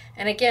go.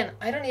 And again,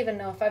 I don't even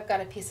know if I've got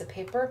a piece of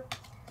paper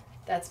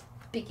that's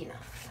big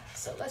enough.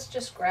 So let's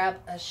just grab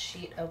a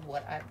sheet of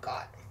what I've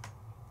got.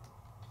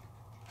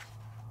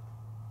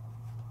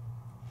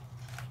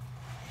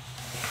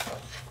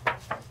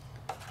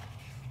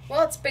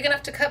 Well, it's big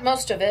enough to cut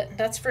most of it,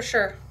 that's for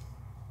sure.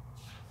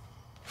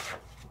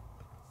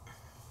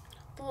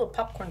 The little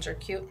popcorns are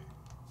cute.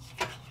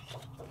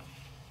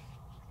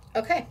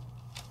 Okay.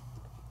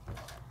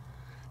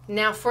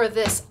 Now for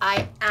this,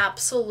 I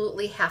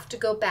absolutely have to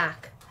go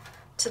back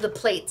to the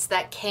plates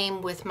that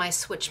came with my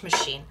switch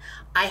machine.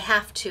 I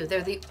have to.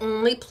 They're the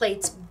only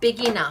plates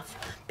big enough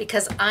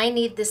because I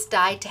need this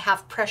die to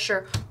have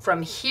pressure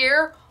from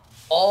here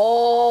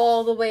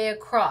all the way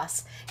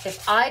across.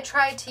 If I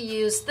tried to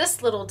use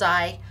this little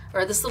die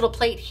or this little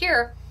plate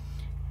here,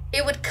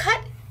 it would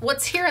cut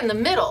what's here in the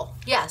middle,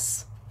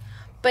 yes,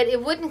 but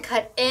it wouldn't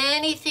cut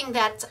anything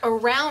that's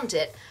around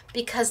it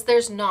because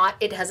there's not,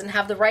 it doesn't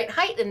have the right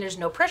height and there's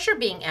no pressure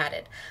being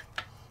added.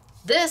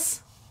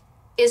 This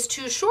is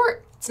too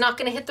short. It's not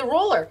going to hit the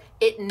roller.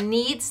 It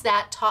needs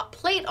that top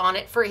plate on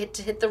it for it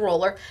to hit the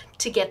roller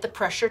to get the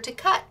pressure to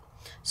cut.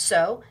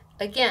 So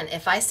again,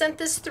 if I sent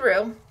this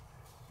through,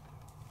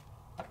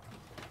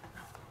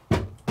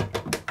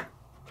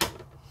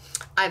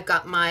 I've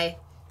got my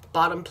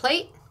bottom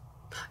plate.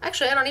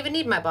 Actually, I don't even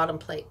need my bottom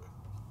plate.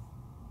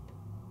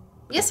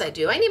 Yes, I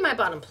do. I need my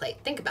bottom plate.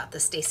 Think about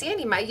this, Stacy. I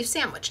need my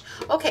sandwich.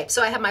 Okay,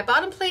 so I have my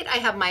bottom plate, I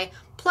have my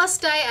plus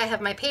die, I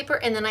have my paper,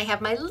 and then I have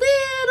my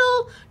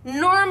little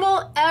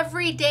normal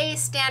everyday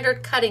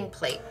standard cutting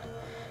plate.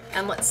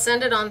 And let's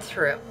send it on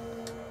through.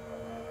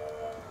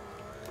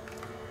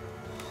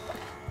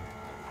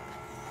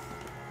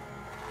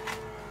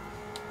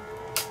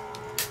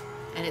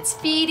 And it's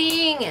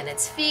feeding, and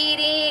it's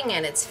feeding,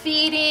 and it's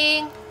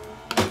feeding.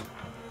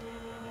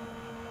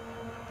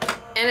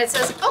 And it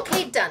says,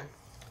 okay, done.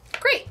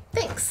 Great,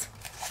 thanks.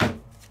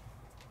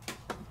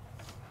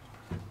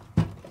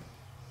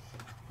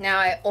 Now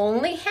I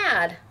only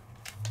had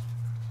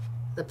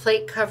the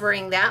plate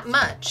covering that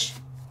much,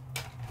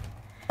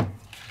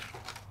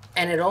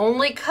 and it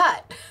only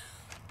cut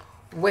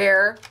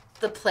where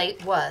the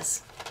plate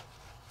was.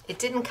 It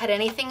didn't cut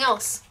anything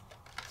else.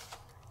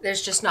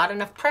 There's just not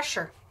enough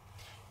pressure.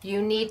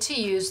 You need to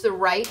use the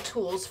right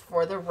tools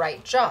for the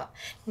right job.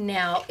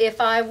 Now,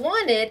 if I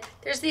wanted,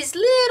 there's these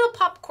little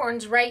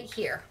popcorns right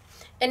here.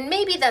 And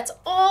maybe that's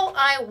all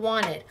I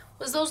wanted,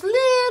 was those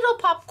little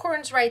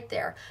popcorns right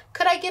there.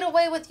 Could I get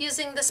away with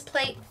using this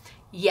plate?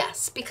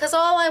 Yes, because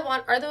all I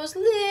want are those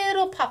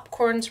little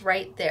popcorns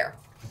right there.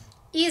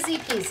 Easy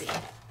peasy.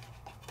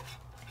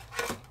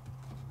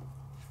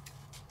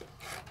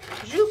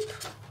 Zoop.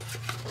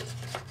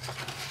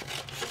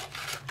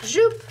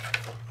 Zoop.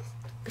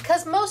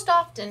 Because most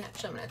often,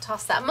 actually I'm going to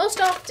toss that, most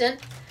often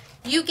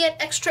you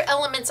get extra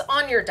elements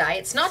on your die.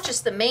 It's not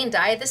just the main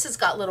die. This has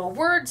got little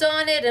words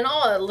on it and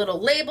all, a little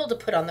label to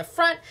put on the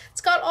front.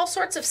 It's got all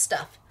sorts of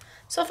stuff.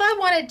 So if I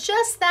wanted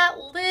just that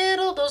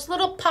little, those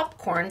little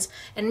popcorns,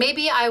 and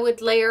maybe I would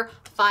layer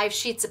 5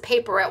 sheets of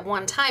paper at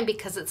one time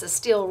because it's a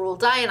steel rule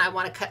die and I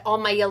want to cut all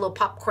my yellow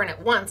popcorn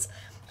at once.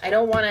 I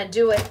don't want to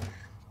do it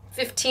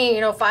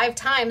 5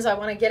 times. I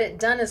want to get it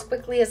done as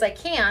quickly as I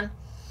can.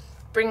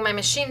 Bring my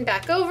machine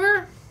back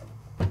over.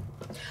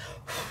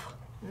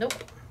 Nope.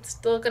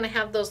 Still gonna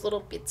have those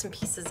little bits and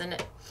pieces in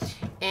it.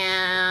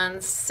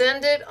 And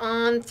send it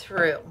on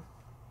through.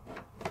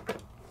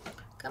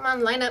 Come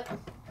on, line up.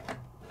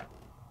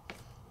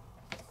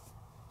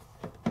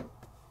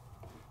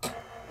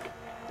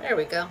 There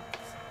we go.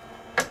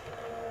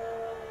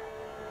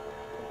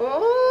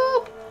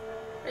 Oh,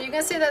 are you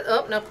gonna see that?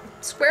 Oh, no,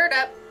 square it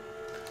up.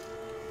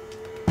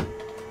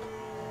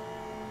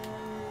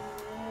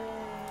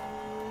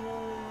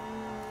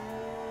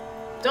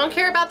 Don't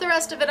care about the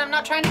rest of it. I'm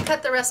not trying to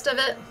cut the rest of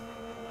it.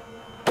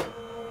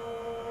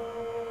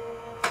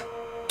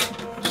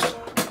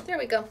 There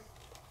we go.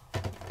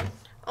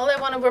 All I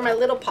wanted were my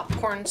little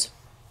popcorns.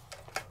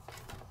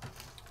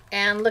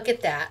 And look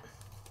at that.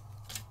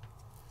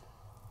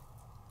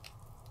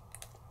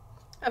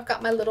 I've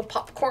got my little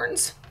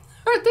popcorns.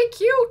 Aren't they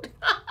cute?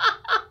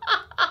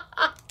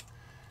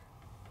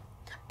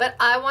 But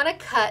I want to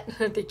cut,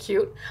 aren't they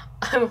cute?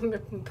 I'm going to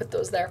put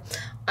those there.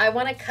 I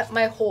want to cut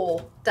my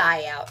whole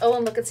die out. Oh,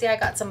 and look and see, I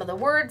got some of the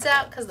words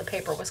out because the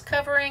paper was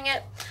covering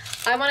it.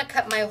 I want to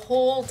cut my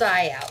whole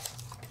die out.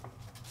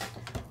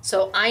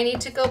 So I need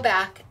to go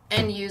back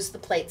and use the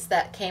plates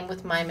that came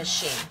with my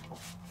machine.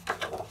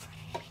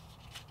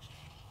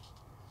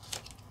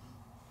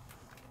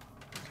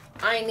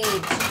 I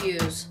need to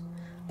use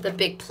the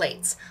big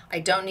plates. I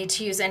don't need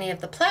to use any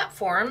of the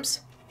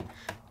platforms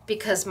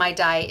because my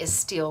die is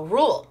steel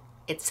rule.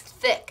 It's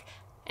thick,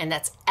 and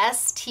that's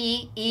S-T-E-E-L,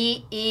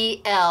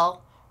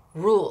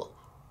 rule,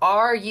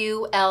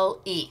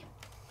 R-U-L-E.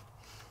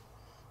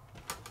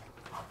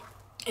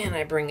 And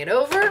I bring it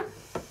over,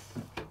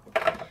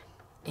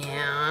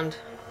 and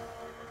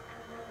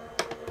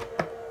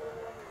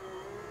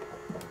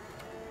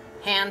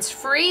hands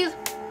free.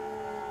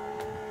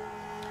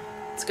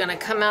 It's gonna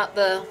come out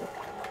the,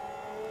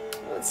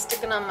 oh, it's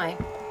sticking on my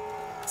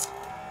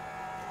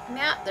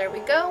mat. There we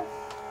go.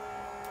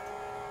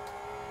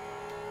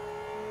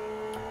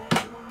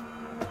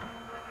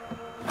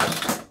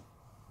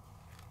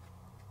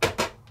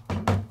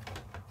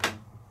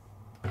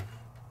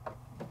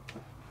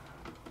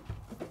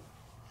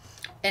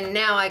 And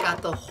now I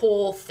got the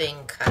whole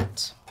thing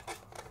cut.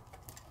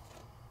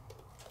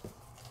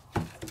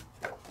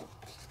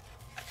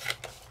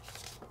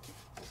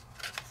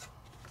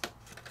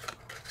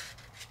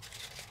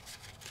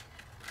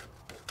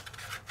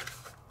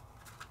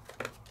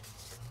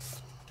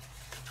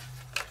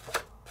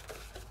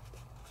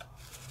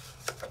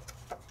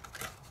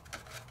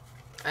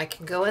 I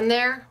can go in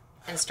there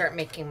and start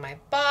making my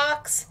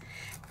box.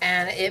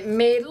 And it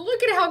made,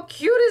 look at how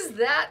cute is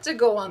that to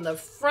go on the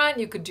front.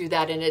 You could do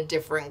that in a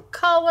different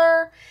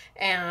color,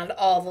 and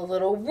all the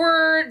little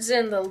words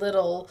and the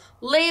little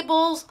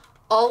labels,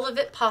 all of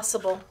it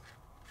possible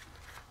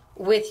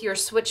with your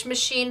switch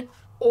machine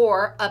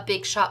or a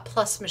Big Shot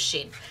Plus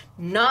machine.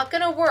 Not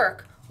gonna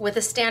work with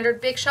a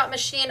standard Big Shot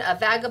machine, a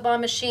Vagabond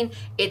machine.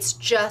 It's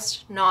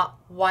just not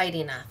wide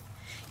enough.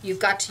 You've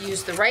got to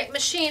use the right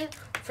machine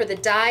for the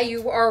die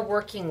you are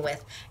working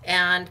with.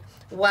 And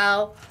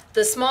while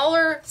the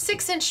smaller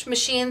 6-inch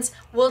machines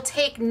will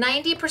take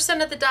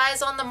 90% of the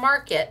dies on the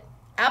market,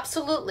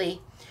 absolutely,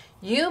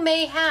 you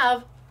may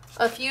have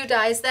a few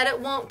dies that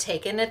it won't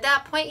take. And at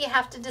that point, you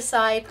have to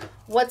decide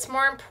what's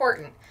more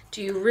important.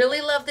 Do you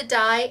really love the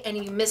die and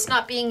you miss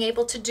not being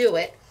able to do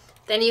it?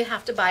 Then you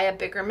have to buy a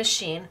bigger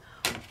machine.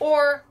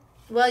 Or,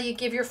 well, you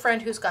give your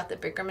friend who's got the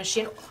bigger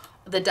machine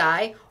the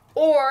die,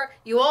 or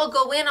you all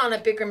go in on a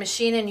bigger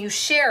machine and you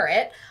share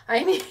it.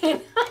 I mean,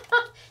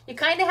 you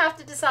kind of have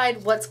to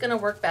decide what's going to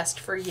work best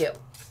for you.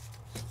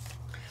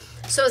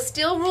 So a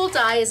steel rule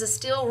die is a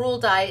steel rule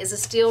die is a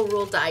steel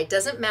rule die.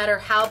 Doesn't matter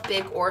how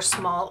big or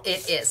small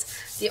it is.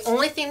 The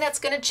only thing that's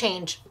going to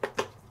change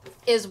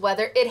is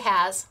whether it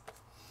has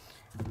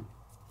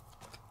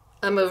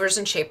a movers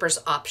and shapers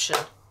option.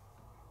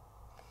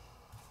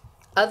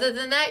 Other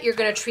than that, you're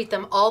going to treat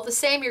them all the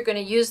same. You're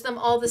going to use them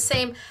all the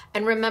same.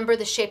 And remember,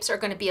 the shapes are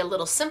going to be a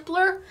little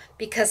simpler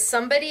because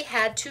somebody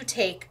had to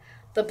take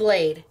the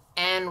blade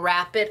and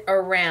wrap it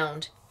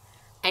around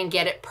and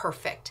get it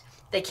perfect.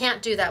 They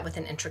can't do that with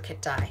an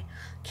intricate die.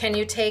 Can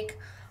you take,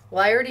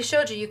 well, I already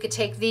showed you, you could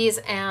take these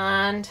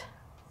and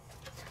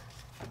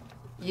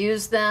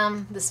use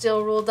them. The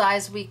steel rule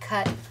dies we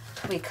cut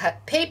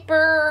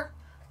paper,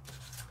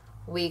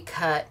 we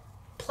cut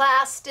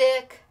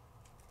plastic,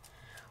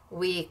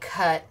 we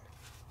cut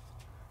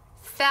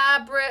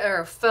fabric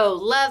or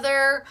faux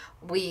leather,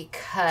 we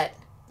cut,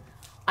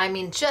 I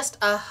mean, just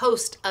a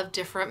host of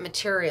different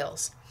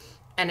materials.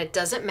 And it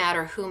doesn't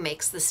matter who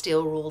makes the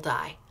steel rule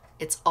die.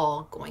 It's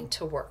all going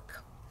to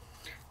work.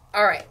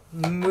 All right,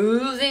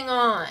 moving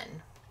on.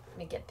 Let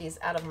me get these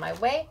out of my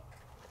way.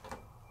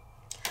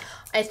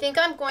 I think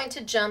I'm going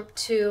to jump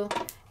to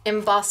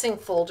embossing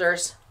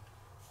folders.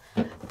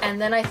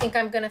 And then I think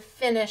I'm going to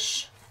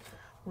finish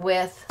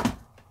with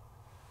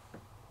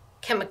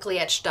chemically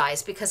etched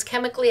dies, because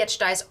chemically etched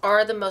dies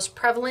are the most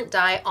prevalent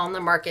die on the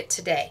market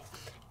today.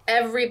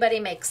 Everybody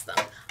makes them.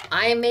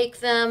 I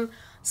make them,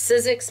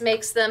 Sizzix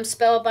makes them,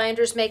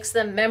 Spellbinders makes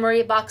them,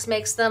 Memory Box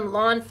makes them,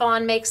 Lawn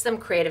Fawn makes them,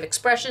 Creative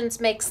Expressions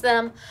makes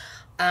them.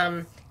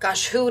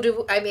 Gosh, you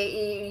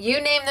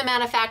name the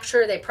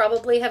manufacturer, they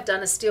probably have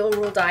done a steel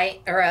rule die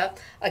or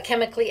a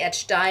chemically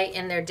etched die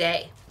in their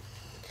day.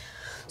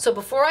 So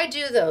before I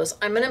do those,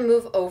 I'm going to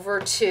move over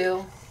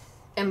to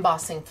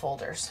embossing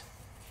folders.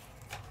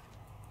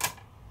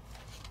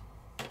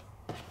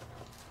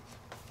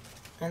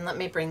 And let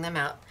me bring them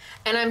out.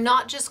 And I'm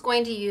not just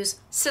going to use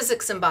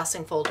Sizzix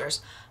embossing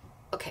folders.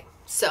 Okay,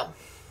 so.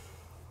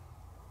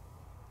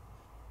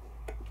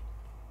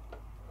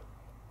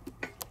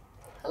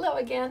 Hello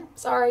again.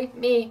 Sorry,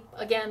 me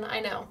again, I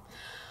know.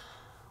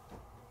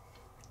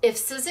 If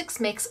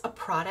Sizzix makes a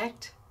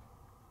product,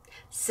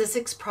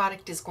 Sizzix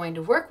product is going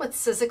to work with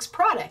Sizzix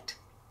product.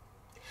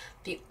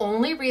 The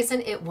only reason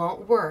it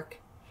won't work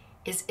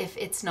is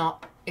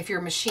if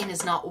your machine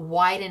is not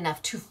wide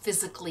enough to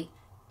physically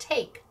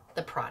take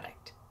the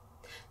product.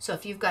 So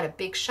if you've got a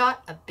Big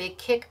Shot, a Big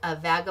Kick, a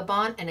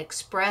Vagabond, an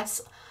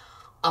Express,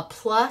 a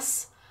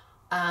Plus,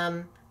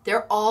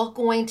 they're all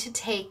going to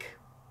take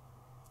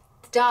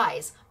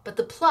dies, but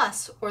the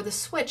Plus or the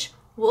Switch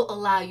will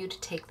allow you to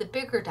take the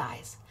bigger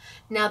dies.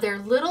 Now their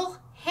little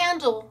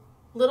handle,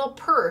 little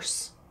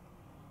purse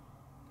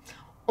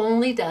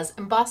only does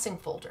embossing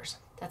folders.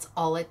 That's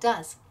all it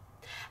does.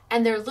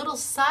 And their little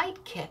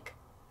sidekick,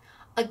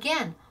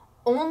 again,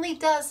 only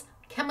does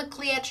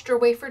chemically etched or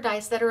wafer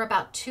dies that are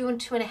about 2 and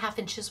 2.5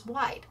 inches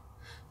wide.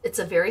 It's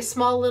a very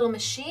small little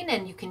machine,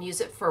 and you can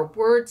use it for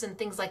words and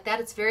things like that.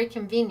 It's very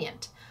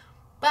convenient,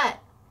 but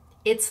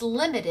it's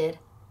limited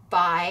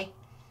by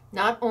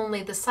not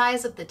only the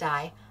size of the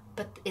die,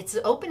 but its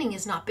opening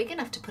is not big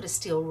enough to put a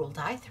steel rule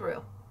die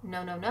through.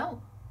 No, no,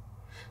 no.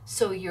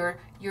 So your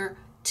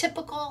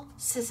typical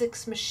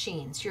Sizzix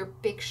machines, your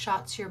Big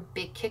Shots, your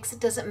Big Kicks, it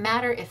doesn't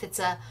matter if it's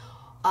a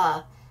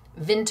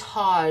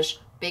vintage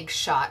Big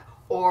Shot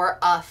or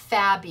a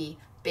Fabby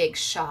Big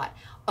Shot,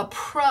 a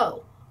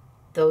Pro,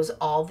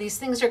 all these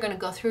things are going to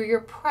go through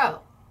your Pro.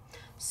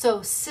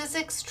 So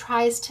Sizzix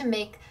tries to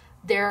make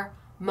their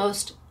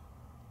most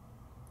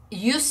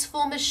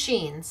useful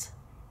machines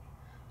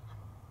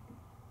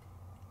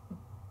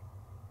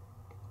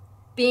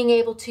being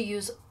able to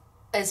use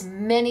as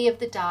many of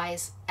the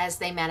dies as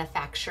they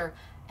manufacture,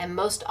 and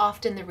most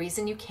often the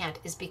reason you can't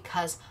is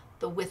because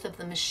the width of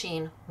the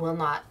machine will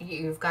not.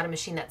 You've got a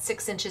machine that's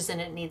 6 inches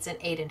and it needs an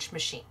 8-inch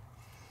machine.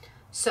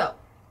 So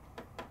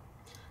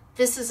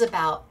this is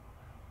about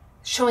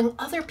showing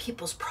other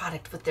people's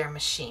product with their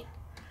machine.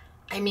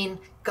 I mean,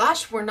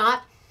 gosh, we're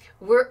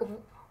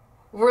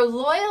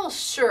loyal,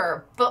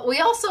 sure, but we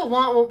also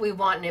want what we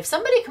want. And if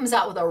somebody comes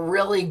out with a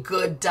really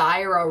good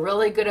die or a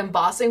really good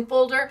embossing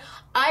folder,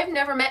 I've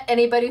never met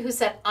anybody who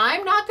said,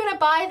 I'm not going to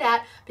buy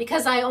that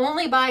because I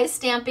only buy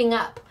Stampin'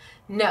 Up.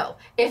 No,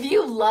 if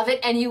you love it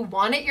and you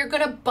want it, you're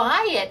going to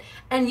buy it,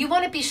 and you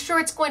want to be sure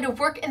it's going to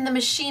work in the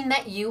machine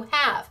that you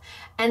have.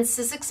 And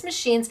Sizzix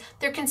machines,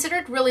 they're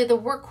considered really the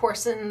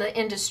workhorse in the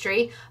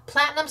industry.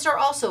 Platinums are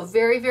also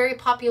very, very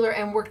popular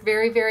and work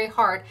very, very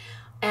hard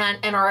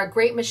and are a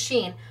great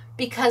machine,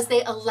 because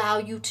they allow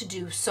you to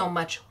do so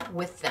much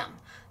with them.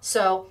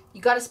 So you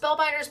got a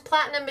Spellbinders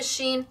Platinum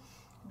machine.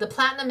 The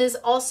Platinum is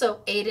also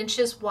 8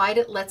 inches wide.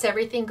 It lets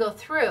everything go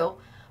through,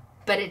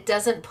 but it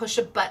doesn't push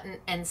a button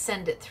and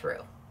send it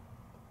through.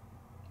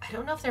 I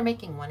don't know if they're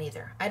making one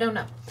either. I don't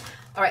know.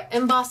 All right,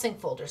 embossing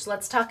folders.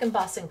 Let's talk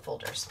embossing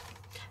folders,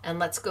 and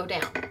let's go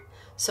down.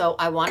 So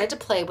I wanted to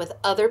play with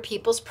other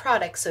people's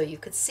products so you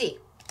could see.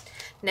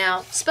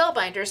 Now,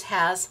 Spellbinders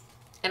has,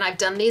 and I've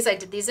done these. I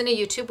did these in a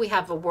YouTube. We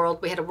had a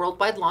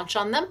worldwide launch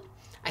on them.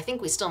 I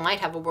think we still might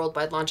have a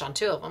worldwide launch on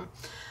 2 of them.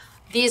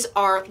 These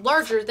are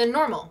larger than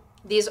normal.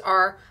 These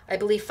are, I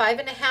believe,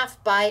 5.5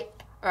 by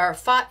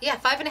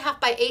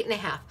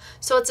 8.5.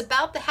 So it's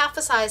about the half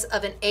the size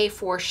of an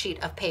A4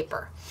 sheet of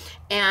paper,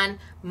 and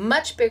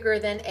much bigger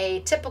than a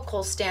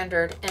typical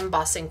standard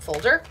embossing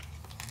folder.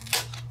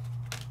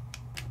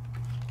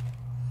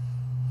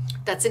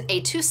 That's an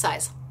A2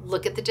 size.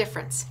 Look at the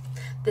difference.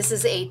 This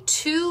is a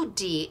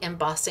 2D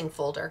embossing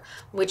folder,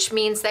 which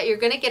means that you're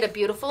going to get a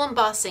beautiful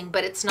embossing,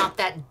 but it's not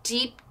that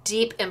deep,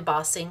 deep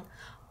embossing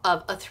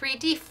of a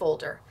 3D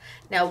folder.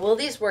 Now, will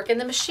these work in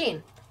the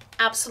machine?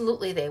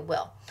 Absolutely they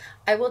will.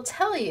 I will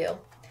tell you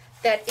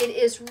that it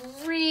is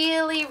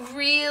really,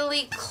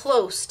 really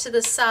close to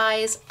the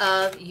size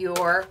of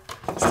your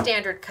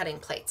standard cutting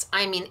plates.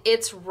 I mean,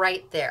 it's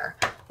right there.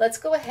 Let's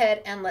go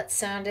ahead and let's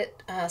send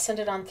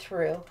it on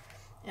through.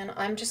 And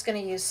I'm just going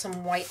to use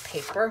some white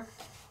paper.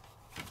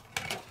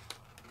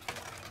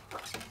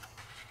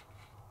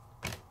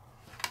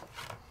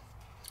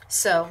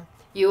 So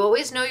you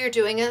always know you're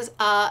doing an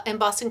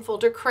embossing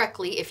folder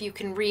correctly if you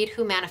can read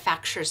who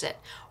manufactures it,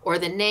 or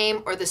the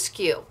name or the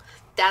SKU.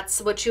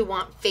 That's what you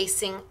want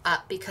facing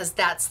up, because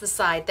that's the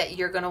side that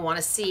you're going to want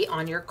to see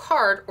on your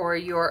card or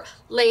your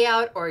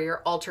layout or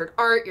your altered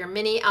art, your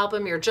mini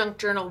album, your junk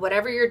journal,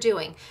 whatever you're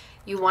doing.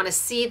 You want to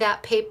see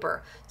that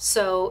paper.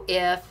 So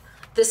if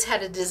this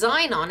had a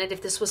design on it,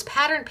 if this was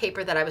pattern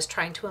paper that I was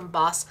trying to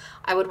emboss,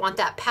 I would want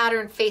that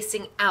pattern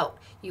facing out.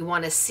 You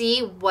want to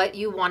see what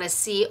you want to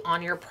see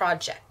on your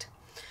project.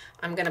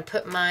 I'm going to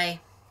put my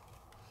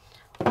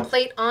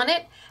plate on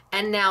it,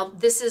 and now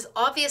this is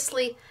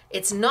obviously,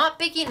 it's not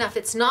big enough,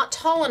 it's not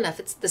tall enough,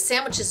 the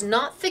sandwich is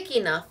not thick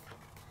enough.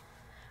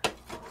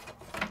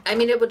 I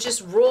mean, it would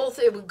just roll,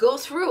 it would go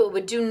through, it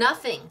would do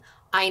nothing.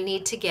 I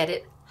need to get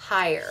it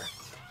higher.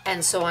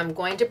 And so I'm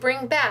going to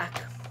bring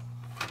back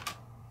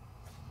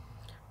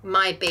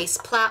my base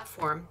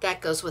platform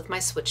that goes with my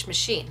switch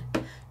machine.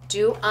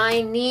 Do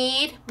I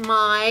need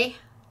my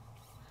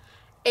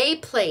A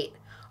plate?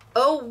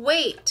 Oh,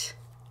 wait.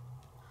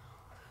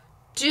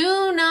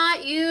 Do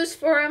not use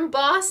for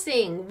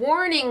embossing.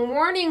 Warning,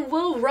 warning,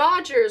 Will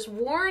Rogers,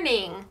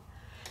 warning.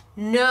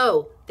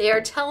 No, they are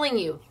telling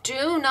you,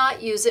 do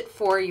not use it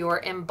for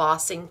your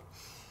embossing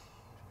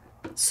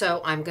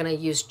So I'm going to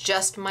use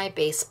just my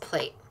base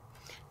plate.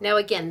 Now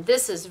again,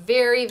 this is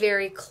very,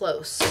 very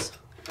close.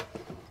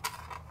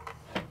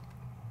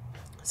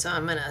 So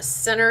I'm going to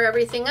center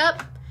everything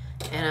up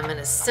and I'm going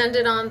to send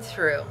it on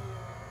through.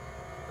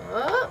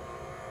 Oh,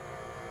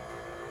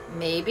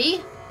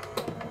 maybe,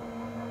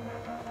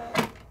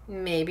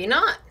 maybe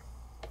not.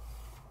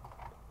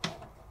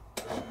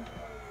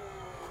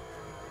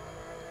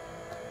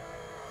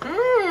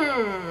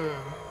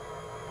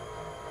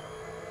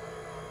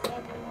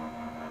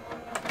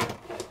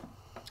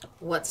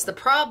 What's the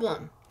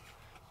problem?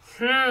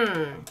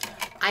 I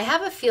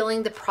have a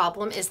feeling the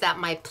problem is that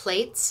my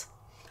plates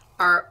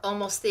are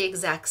almost the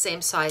exact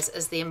same size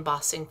as the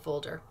embossing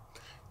folder.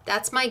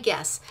 That's my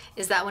guess,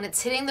 is that when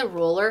it's hitting the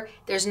roller,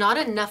 there's not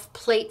enough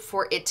plate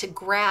for it to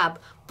grab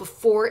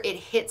before it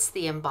hits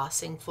the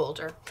embossing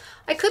folder.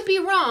 I could be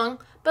wrong,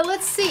 but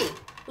let's see.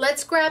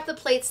 Let's grab the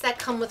plates that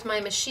come with my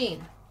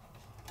machine.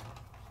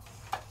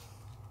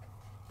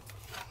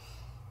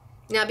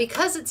 Now,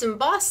 because it's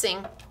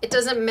embossing, it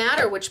doesn't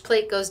matter which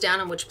plate goes down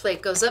and which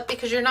plate goes up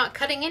because you're not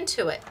cutting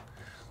into it.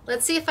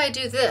 Let's see if I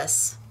do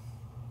this.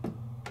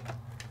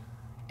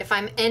 If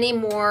I'm any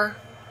more,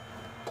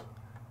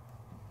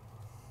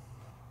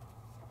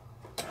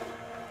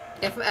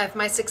 if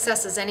my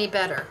success is any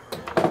better.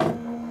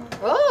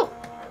 Oh!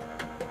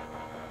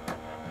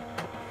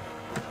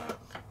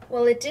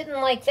 Well, it didn't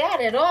like that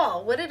at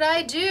all. What did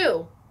I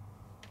do?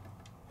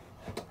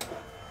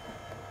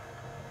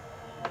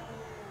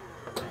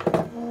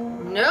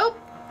 Nope.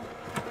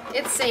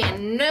 It's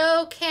saying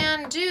no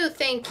can do,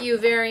 thank you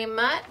very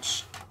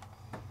much.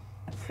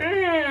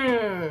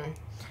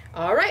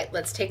 All right,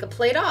 let's take a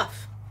plate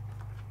off.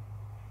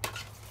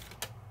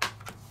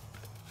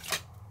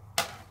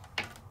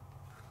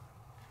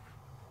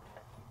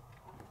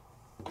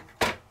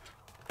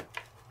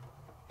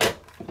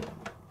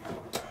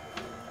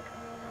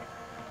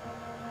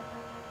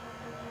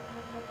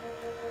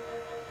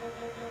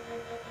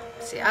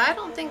 See, I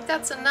don't think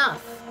that's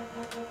enough.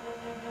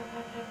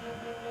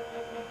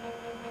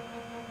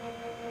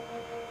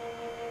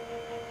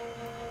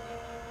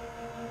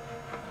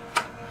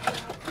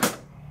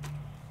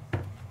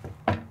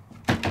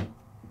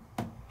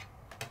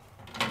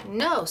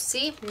 No,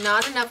 see,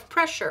 not enough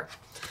pressure.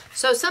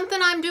 So something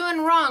I'm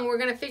doing wrong. We're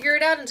going to figure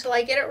it out until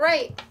I get it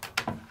right.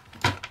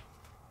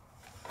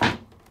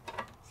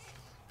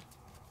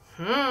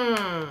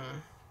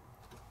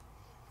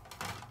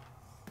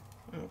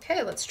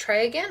 Okay, let's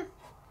try again.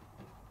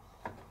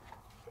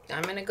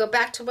 I'm going to go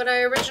back to what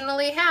I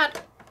originally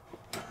had.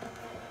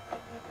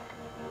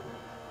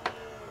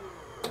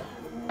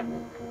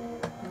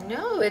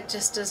 No, it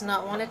just does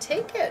not want to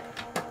take it.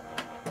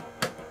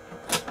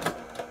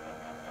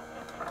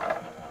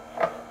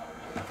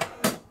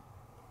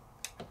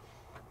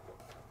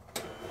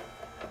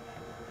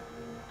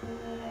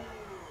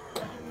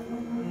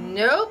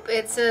 Nope,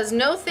 it says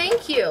no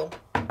thank you.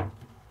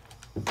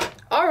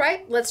 All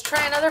right, let's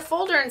try another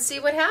folder and see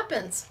what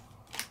happens.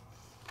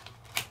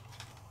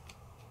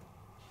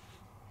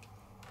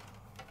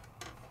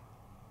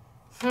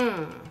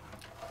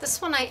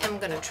 This one I am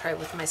going to try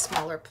with my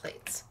smaller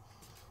plates.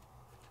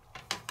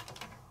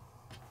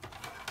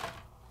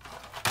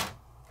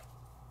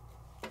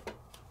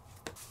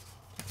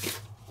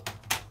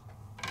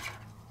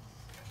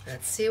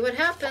 Let's see what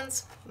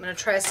happens. I'm going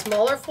to try a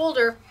smaller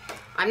folder.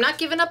 I'm not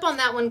giving up on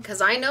that one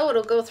because I know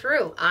it'll go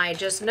through. I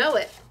just know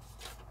it.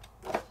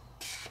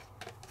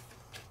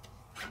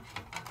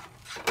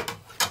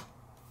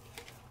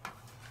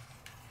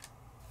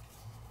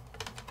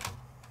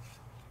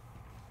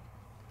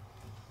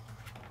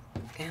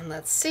 And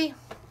let's see.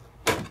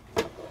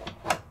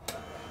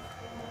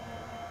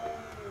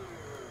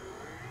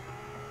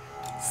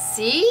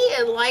 See,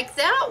 it liked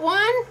that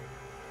one.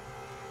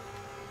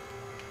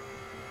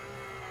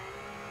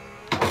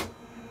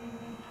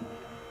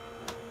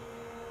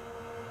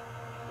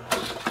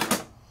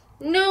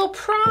 No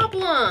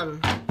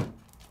problem.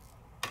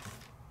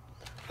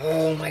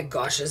 Oh my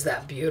gosh, is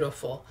that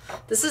beautiful.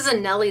 This is a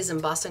Nellie's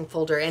embossing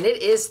folder and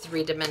it is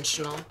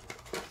three-dimensional.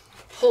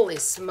 Holy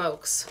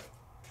smokes.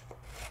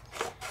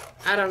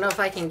 I don't know if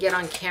I can get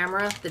on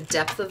camera the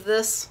depth of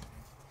this.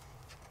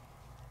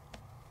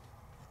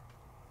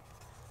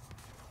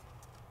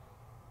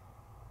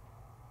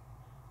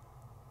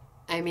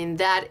 I mean,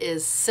 that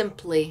is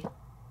simply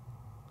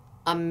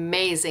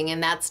amazing,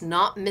 and that's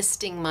not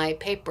misting my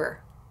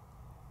paper.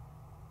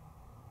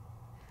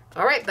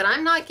 All right, but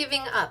I'm not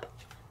giving up.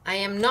 I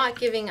am not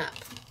giving up.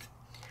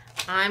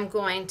 I'm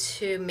going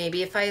to,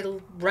 maybe if I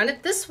run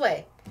it this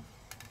way.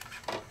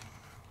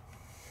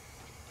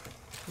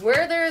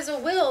 Where there is a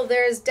will,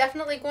 there is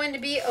definitely going to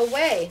be a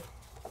way.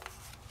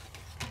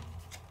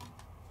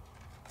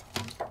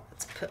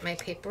 Let's put my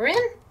paper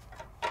in.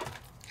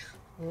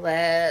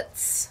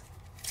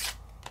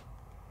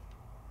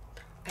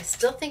 I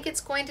still think it's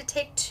going to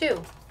take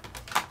 2.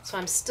 So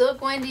I'm still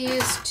going to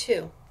use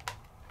 2.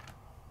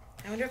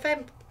 I wonder if I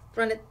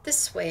run it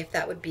this way, if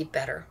that would be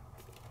better.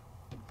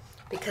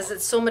 Because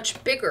it's so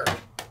much bigger.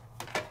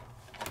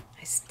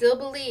 I still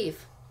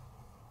believe.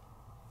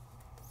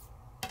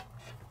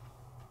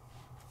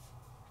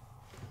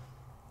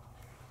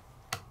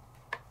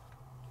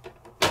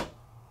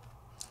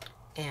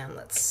 And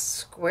let's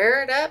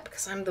square it up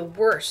because I'm the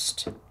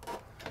worst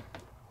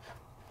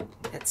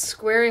at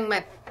squaring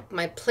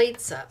my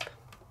plates up.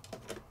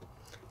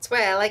 That's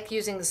why I like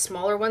using the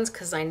smaller ones,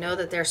 because I know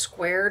that they're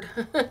squared.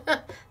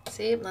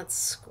 See, let's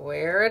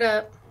square it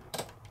up.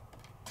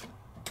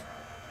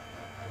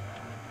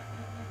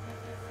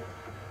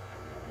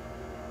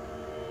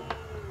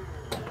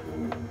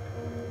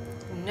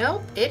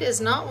 Nope, it is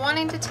not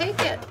wanting to take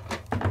it.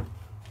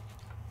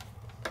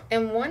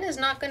 And one is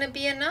not going to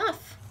be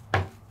enough.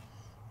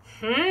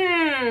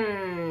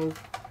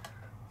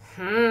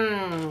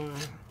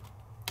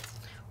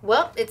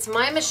 Well, it's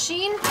my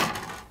machine.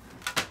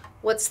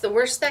 What's the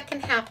worst that can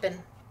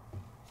happen?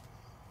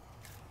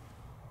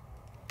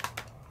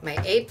 My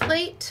A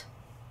plate.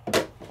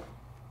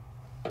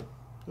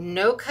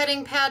 No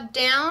cutting pad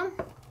down.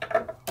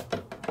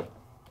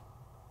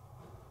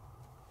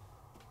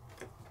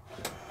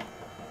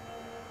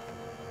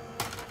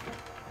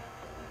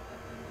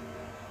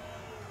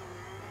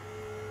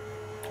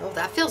 Oh,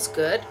 that feels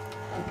good.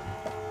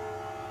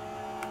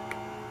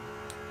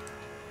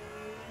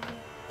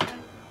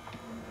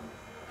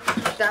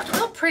 That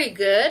felt pretty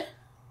good.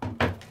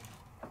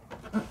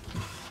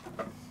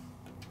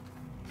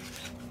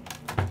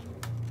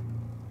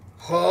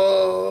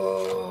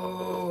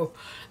 Oh,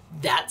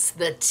 that's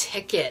the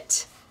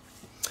ticket.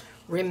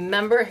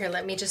 Remember, here,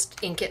 let me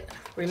just ink it.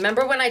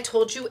 Remember when I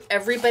told you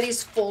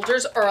everybody's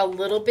folders are a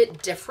little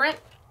bit different?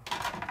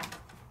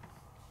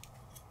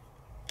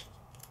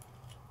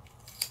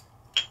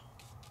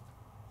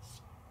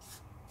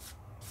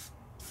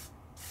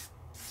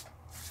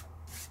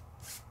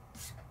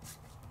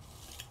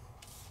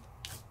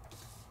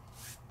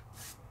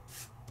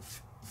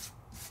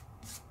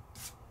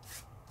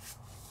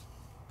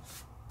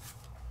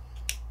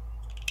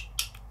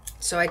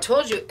 So I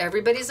told you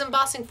everybody's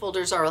embossing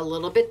folders are a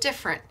little bit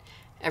different.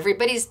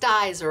 Everybody's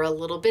dies are a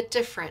little bit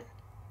different.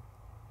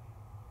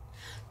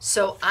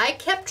 So I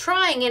kept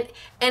trying,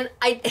 and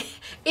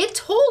it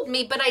told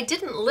me, but I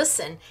didn't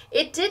listen.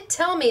 It did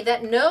tell me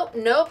that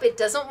nope, it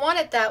doesn't want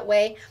it that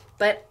way.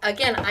 But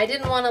again, I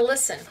didn't want to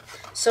listen.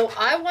 So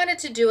I wanted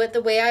to do it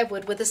the way I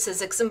would with a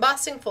Sizzix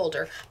embossing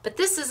folder. But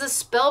this is a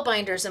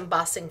Spellbinders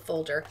embossing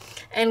folder.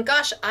 And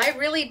gosh, I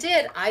really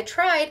did. I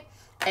tried.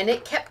 And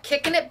it kept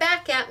kicking it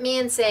back at me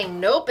and saying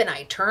nope, and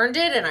I turned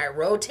it and I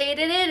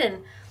rotated it,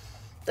 and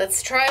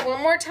let's try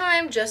one more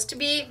time just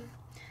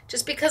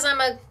because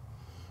I'm a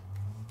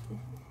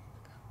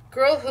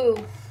girl who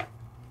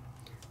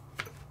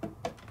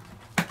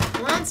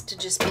wants to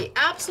just be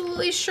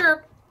absolutely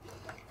sure.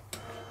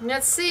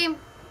 Let's see.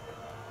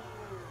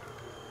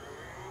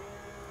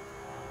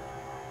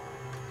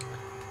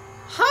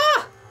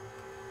 Ha!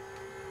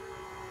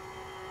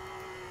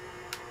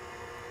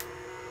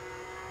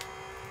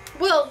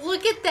 Well,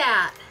 look at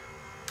that.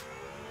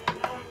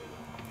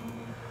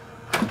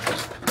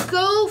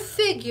 Go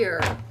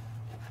figure.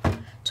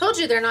 Told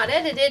you they're not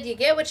edited. You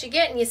get what you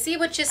get and you see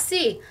what you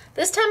see.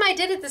 This time I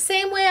did it the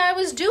same way I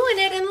was doing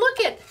it, and look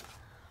it.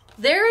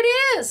 There it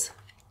is.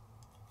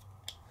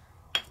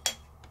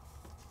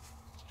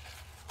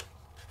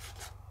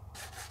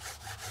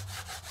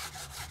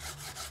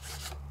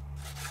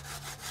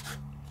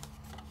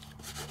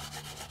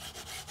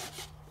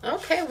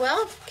 Okay,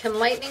 well, can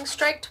lightning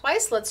strike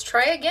twice? Let's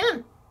try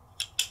again.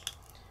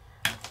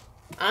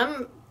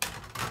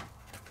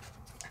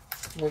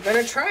 We're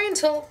gonna try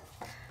until,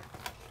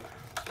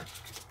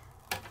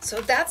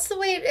 so that's the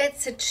way,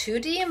 it's a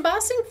 2D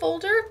embossing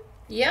folder.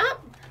 Yep,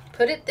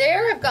 put it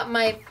there. I've got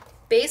my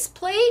base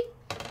plate.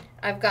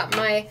 I've got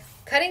my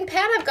cutting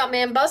pad. I've got my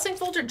embossing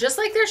folder just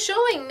like they're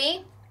showing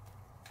me.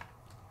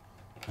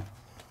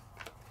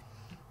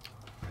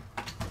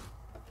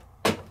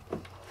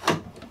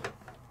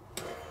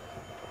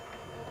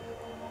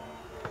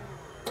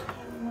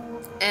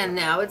 And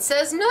now it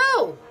says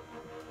no.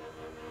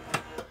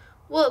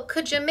 Well,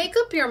 could you make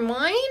up your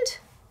mind?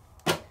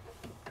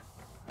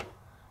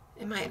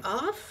 Am I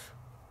off?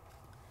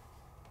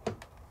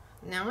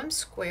 Now I'm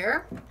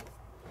square.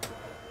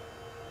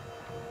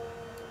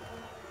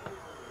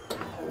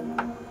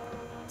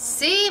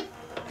 See?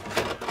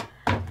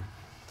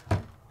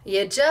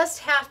 You just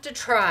have to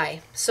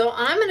try. So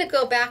I'm going to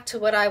go back to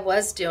what I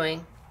was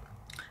doing.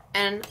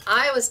 And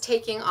I was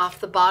taking off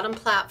the bottom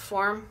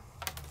platform,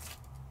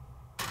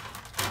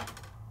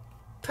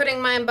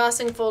 putting my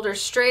embossing folder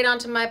straight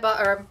onto my,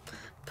 or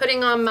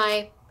putting on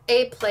my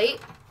A plate.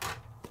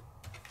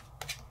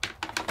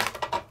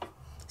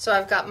 So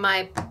I've got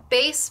my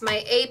base,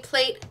 my A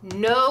plate,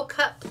 no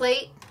cut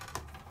plate,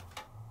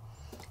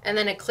 and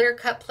then a clear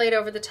cut plate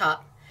over the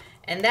top.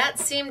 And that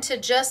seemed to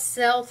just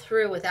sell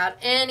through without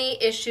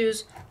any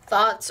issues,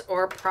 thoughts,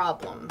 or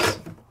problems.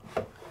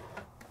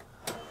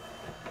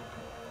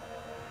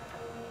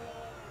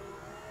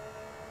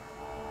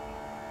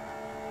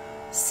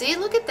 See,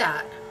 look at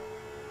that.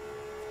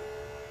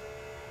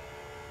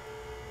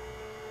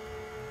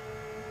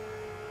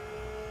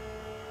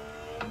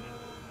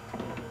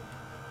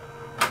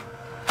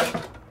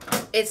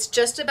 It's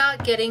just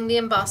about getting the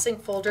embossing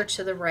folder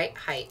to the right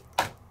height.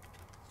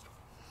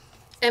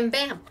 And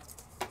bam,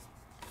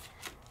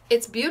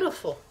 It's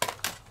beautiful.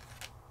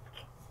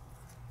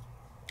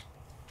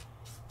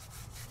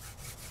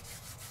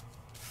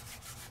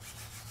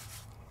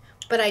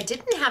 But I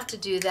didn't have to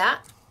do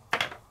that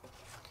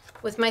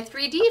with my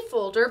 3D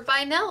folder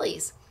by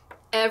Nellie's.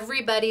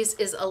 Everybody's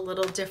is a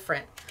little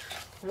different.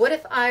 What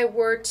if I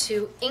were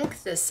to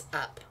ink this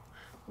up?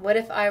 What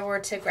if I were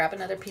to grab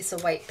another piece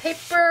of white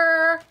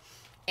paper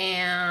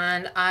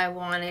and I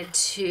wanted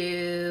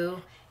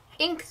to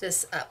ink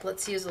this up?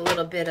 Let's use a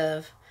little bit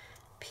of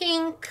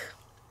pink.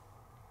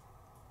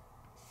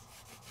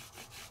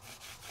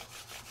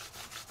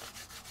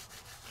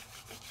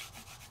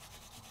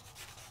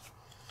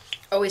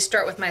 Always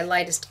start with my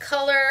lightest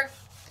color.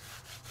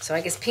 So I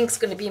guess pink's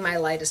going to be my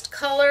lightest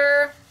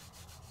color.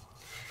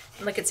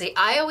 And like I say,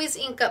 I always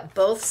ink up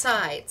both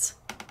sides.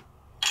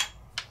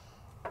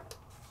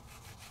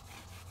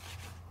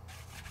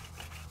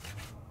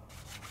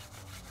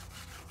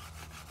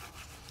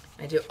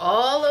 I do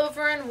all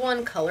over in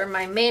one color,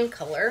 my main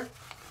color.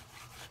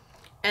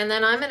 And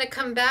then I'm going to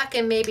come back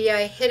and maybe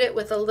I hit it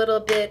with a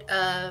little bit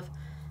of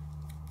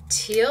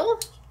teal.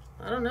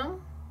 I don't know.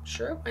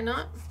 Sure, why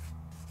not?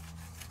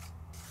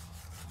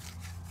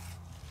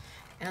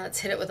 And let's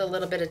hit it with a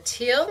little bit of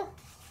teal.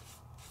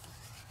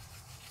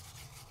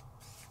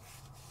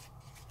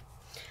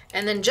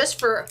 And then just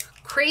for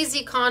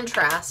crazy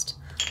contrast,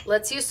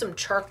 let's use some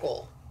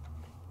charcoal.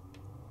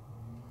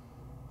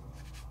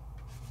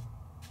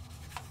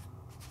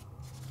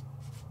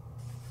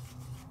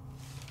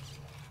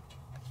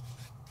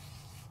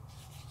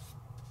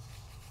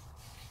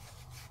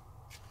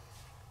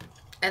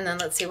 And then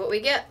let's see what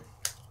we get.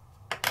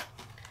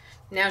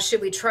 Now,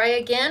 should we try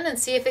again and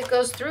see if it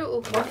goes through?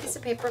 Ooh, one piece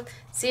of paper.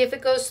 See if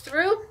it goes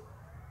through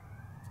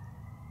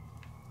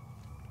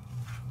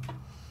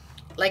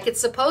like it's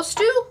supposed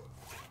to.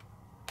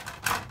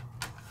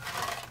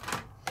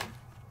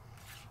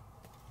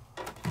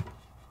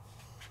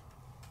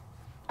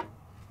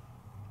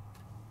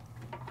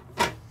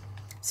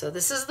 So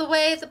this is the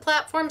way the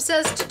platform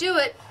says to do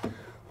it.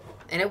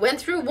 And it went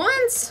through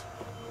once.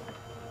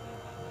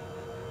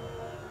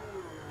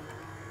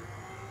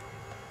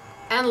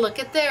 And look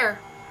at there.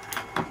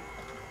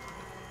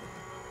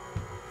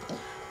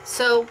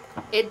 So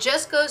it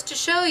just goes to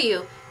show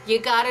you, you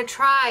gotta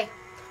try.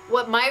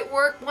 What might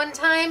work one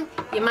time,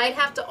 you might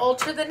have to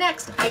alter the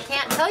next. I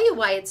can't tell you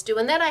why it's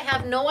doing that. I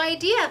have no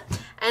idea.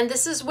 And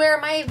this is where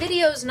my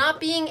video's not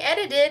being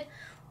edited.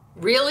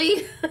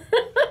 Really?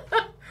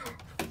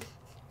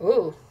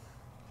 Ooh.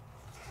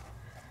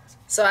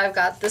 So I've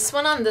got this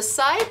one on this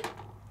side.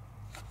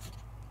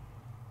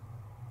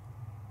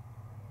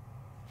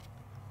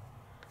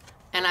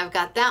 And I've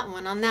got that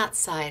one on that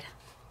side.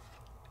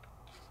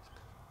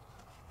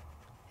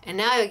 And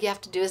now all you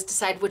have to do is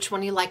decide which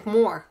one you like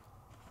more,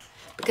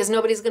 because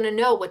nobody's going to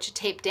know what you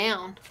tape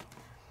down.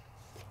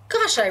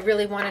 Gosh, I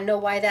really want to know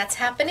why that's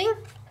happening.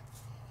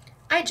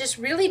 I just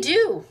really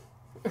do.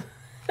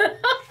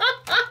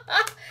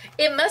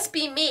 It must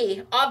be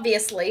me,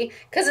 obviously,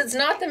 because it's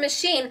not the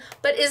machine,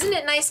 but isn't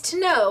it nice to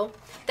know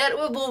that it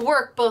will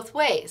work both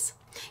ways?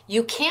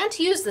 You can't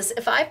use this.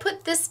 If I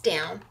put this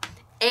down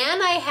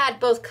and I had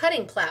both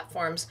cutting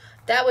platforms,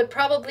 that would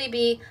probably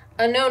be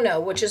a no-no,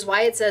 which is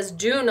why it says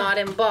do not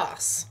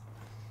emboss.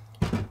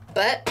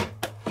 But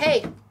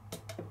hey,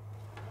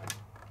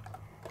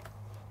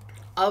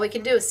 all we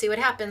can do is see what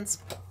happens.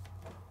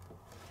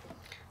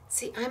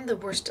 See, I'm the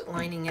worst at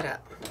lining it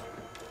up.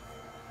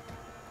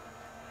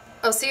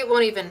 Oh, see, it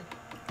won't even,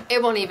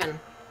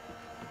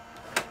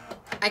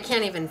 I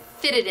can't even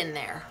fit it in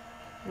there.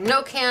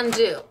 No can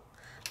do.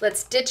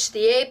 Let's ditch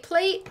the A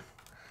plate.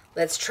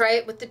 Let's try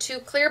it with the two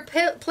clear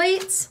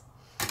plates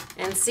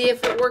and see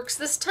if it works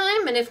this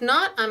time. And if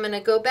not, I'm going to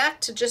go back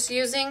to just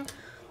using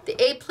the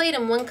A plate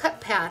and one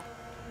cut pad.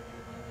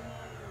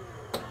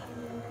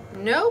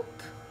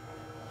 Nope.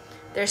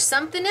 There's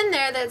something in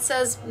there that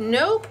says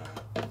nope.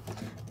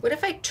 What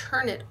if I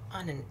turn it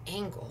on an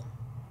angle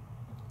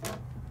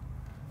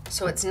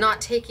so it's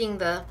not taking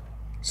the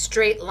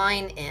straight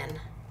line in?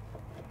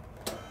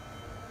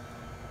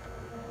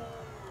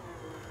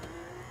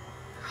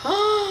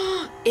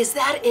 Is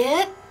that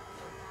it?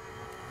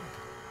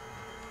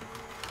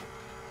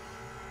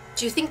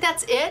 Do you think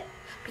that's it?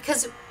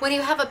 Because when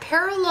you have a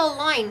parallel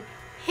line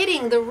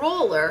hitting the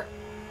roller,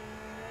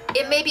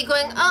 it may be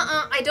going,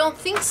 I don't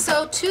think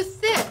so, too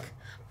thick.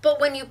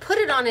 But when you put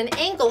it on an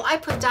angle, I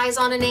put dies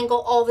on an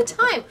angle all the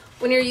time.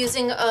 When you're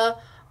using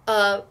a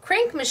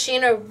crank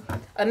machine or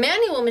a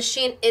manual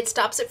machine, it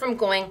stops it from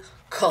going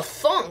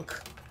ka-thunk.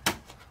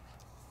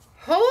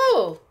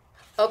 Oh,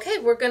 okay,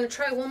 we're gonna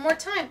try one more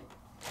time.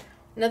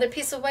 Another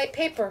piece of white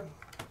paper.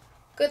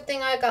 Good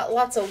thing I got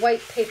lots of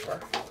white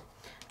paper.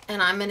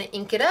 And I'm gonna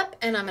ink it up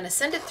and I'm gonna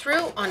send it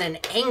through on an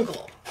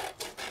angle.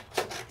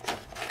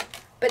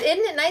 But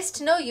isn't it nice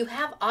to know you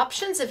have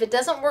options? If it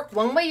doesn't work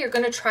one way, you're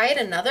gonna try it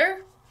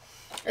another.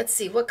 Let's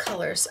see, what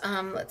colors?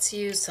 Let's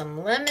use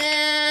some lemon.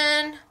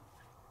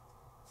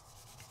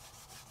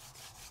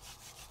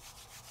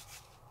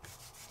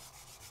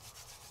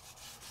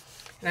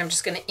 And I'm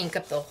just gonna ink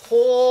up the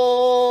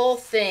whole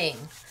thing.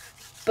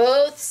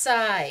 both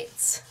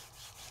sides.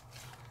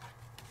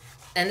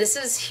 And this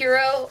is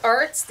Hero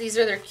Arts. These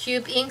are their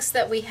cube inks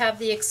that we have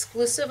the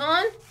exclusive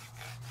on.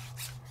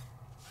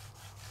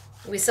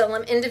 We sell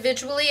them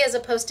individually as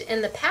opposed to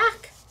in the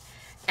pack.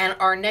 And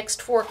our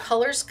next 4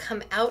 colors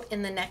come out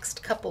in the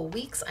next couple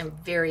weeks. I'm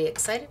very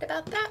excited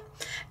about that.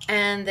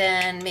 And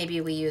then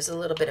maybe we use a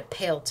little bit of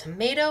pale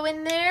tomato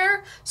in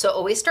there. So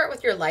always start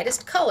with your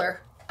lightest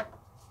color.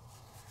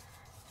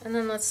 And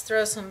then let's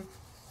throw some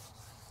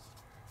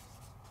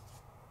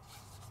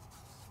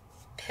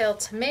pale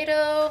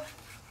tomato.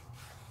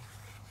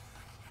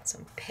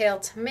 Some pale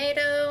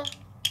tomato.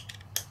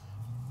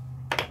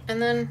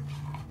 And then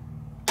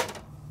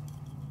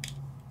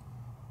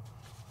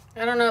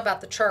I don't know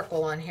about the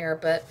charcoal on here,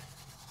 but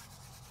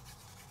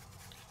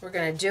we're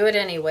going to do it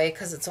anyway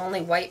because it's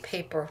only white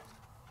paper.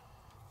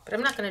 But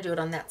I'm not going to do it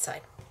on that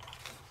side.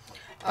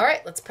 All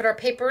right, let's put our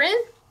paper in.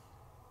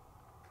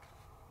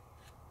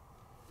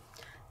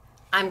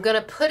 I'm going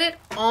to put it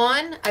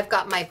on. I've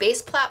got my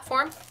base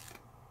platform.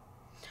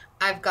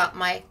 I've got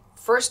my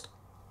first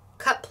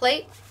cut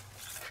plate.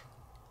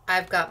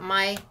 I've got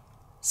my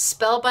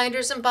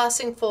Spellbinders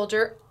embossing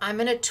folder. I'm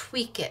going to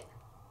tweak it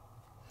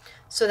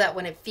so that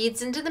when it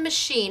feeds into the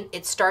machine,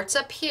 it starts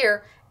up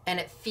here and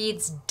it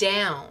feeds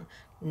down.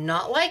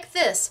 Not like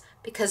this,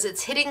 because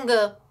it's hitting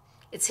the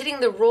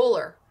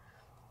roller.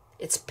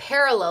 It's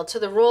parallel to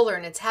the roller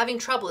and it's having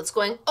trouble. It's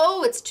going,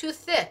 oh, it's too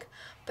thick.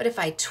 But if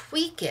I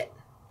tweak it,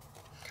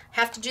 I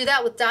have to do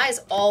that with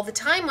dies all the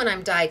time when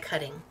I'm die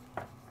cutting.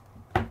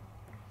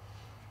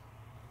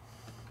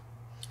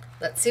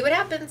 Let's see what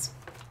happens.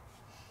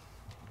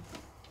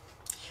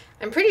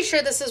 I'm pretty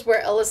sure this is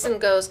where Ellison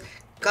goes,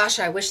 gosh,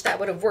 I wish that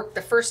would have worked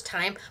the first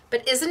time,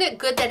 but isn't it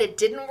good that it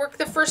didn't work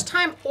the first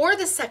time or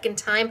the second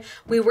time?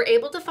 We were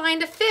able to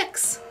find a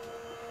fix.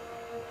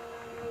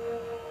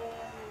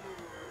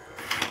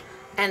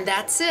 And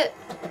that's it.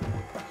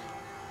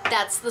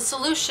 That's the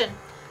solution.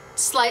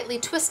 Slightly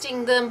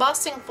twisting the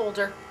embossing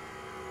folder.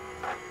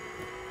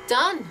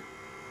 Done.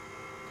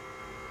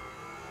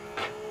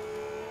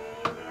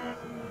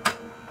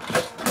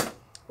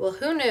 Well,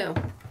 who knew?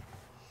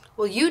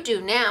 Well, you do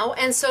now,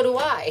 and so do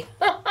I.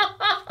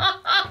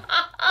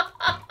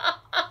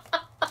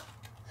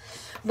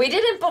 We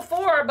didn't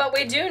before, but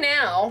we do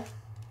now.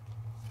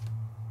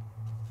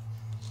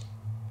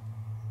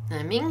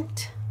 I'm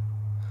inked.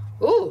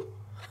 Ooh.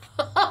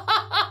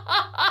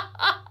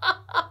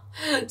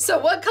 So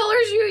what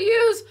colors you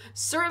use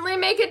certainly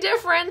make a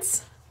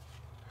difference.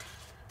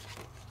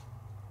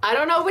 I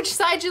don't know which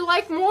side you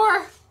like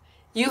more.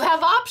 You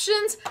have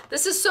options.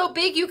 This is so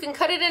big you can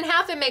cut it in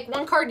half and make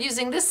one card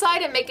using this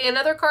side and make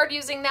another card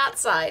using that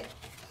side.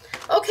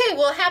 Okay,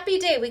 well, happy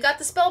day. We got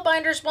the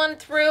Spellbinders one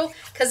through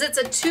because it's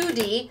a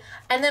 2D.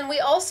 And then we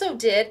also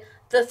did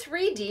the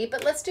 3D,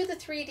 but let's do the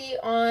 3D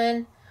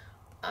on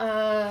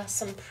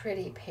some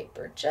pretty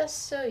paper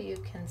just so you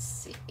can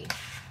see.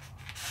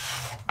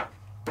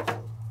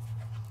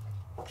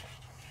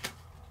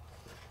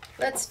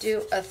 Let's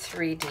do a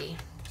 3D.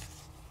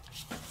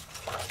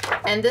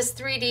 And this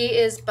 3D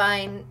is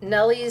by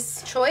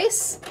Nellie's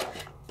Choice.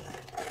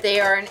 They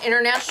are an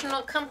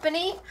international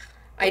company.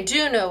 I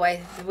do know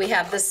we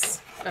have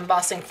this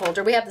embossing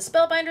folder. We have the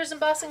Spellbinders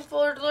embossing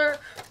folder.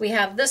 We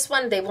have this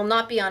one. They will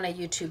not be on a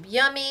YouTube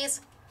Yummies.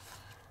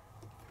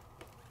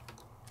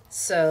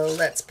 So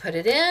let's put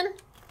it in.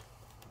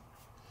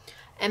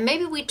 And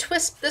maybe we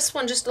twist this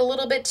one just a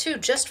little bit too,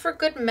 just for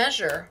good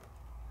measure.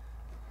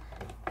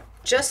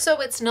 Just so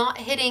it's not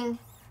hitting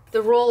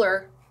the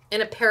roller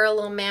in a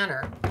parallel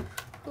manner.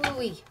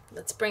 Ooh-wee.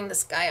 Let's bring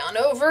this guy on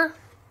over.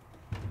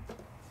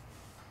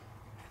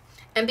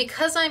 And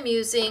because I'm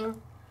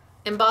using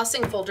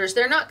embossing folders,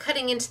 they're not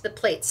cutting into the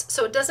plates,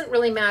 so it doesn't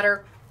really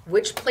matter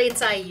which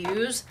plates I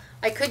use.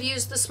 I could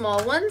use the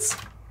small ones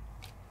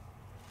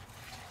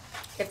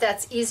if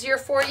that's easier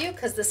for you,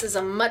 because this is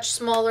a much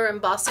smaller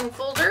embossing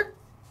folder.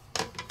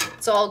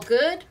 It's all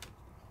good.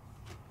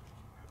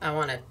 I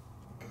want to,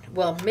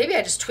 well, maybe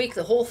I just tweak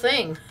the whole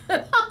thing.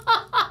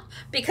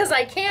 Because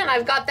I can,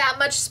 I've got that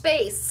much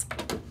space.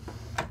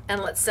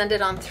 And let's send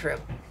it on through.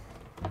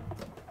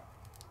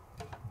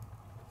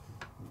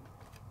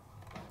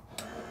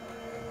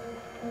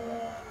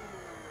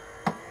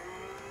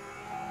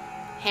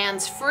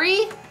 Hands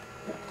free.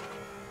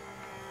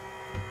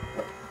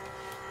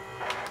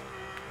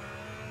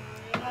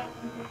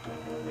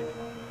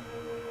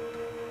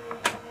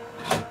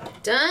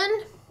 Done.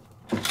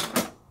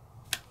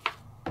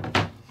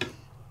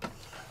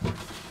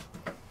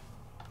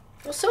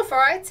 Well, so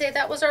far I'd say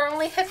that was our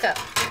only hiccup.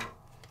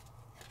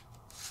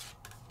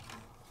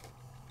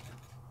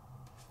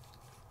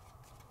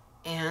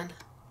 And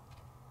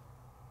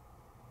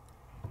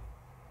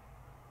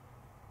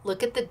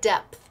look at the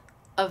depth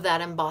of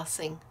that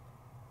embossing.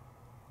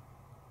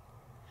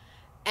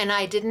 And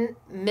I didn't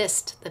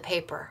miss the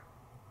paper.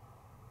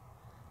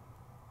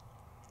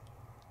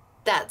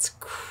 That's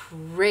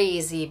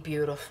crazy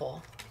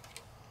beautiful.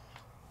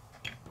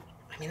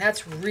 I mean,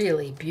 that's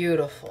really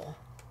beautiful.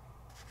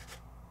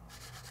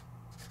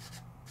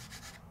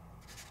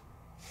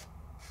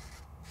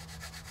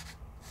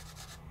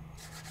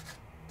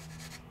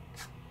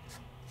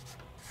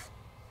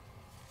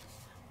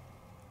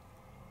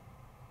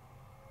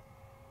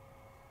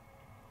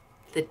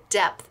 The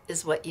depth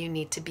is what you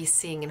need to be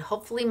seeing, and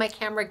hopefully my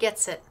camera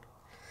gets it.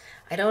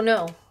 I don't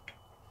know.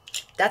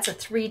 That's a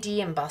 3D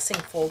embossing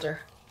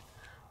folder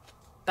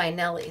by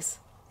Nellie's.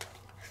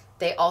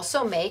 They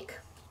also make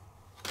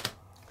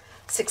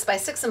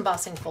 6x6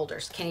 embossing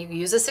folders. Can you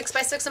use a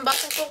 6x6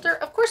 embossing folder?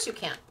 Of course you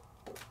can.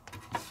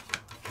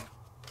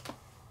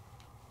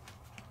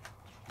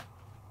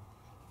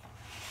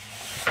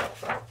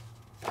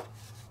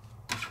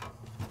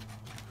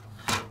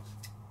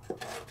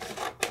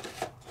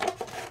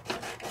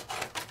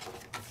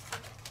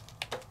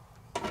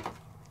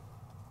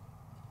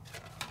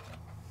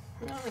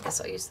 I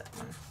guess I'll use that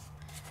one.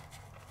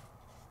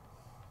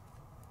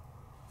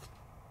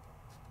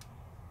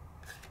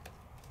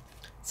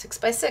 Six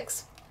by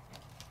 6.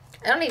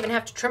 I don't even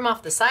have to trim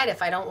off the side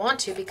if I don't want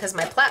to because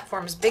my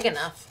platform is big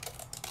enough.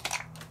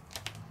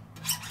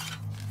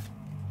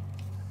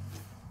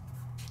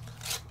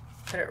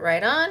 Put it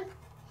right on.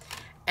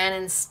 And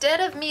instead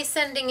of me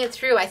sending it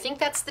through, I think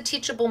that's the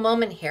teachable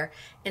moment here.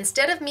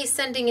 Instead of me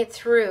sending it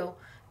through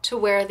to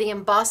where the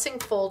embossing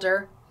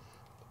folder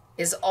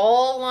is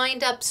all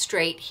lined up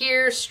straight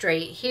here,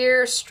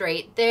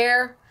 straight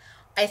there,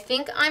 I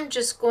think I'm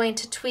just going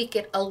to tweak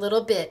it a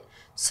little bit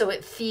so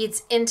it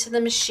feeds into the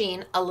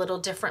machine a little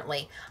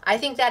differently. I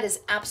think that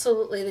is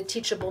absolutely the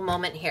teachable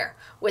moment here,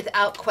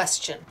 without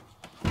question.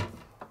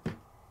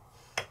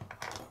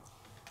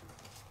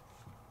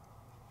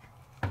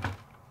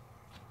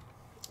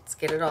 Let's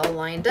get it all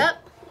lined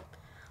up.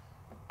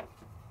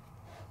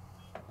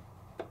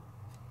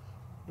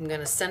 I'm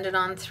going to send it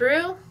on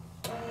through.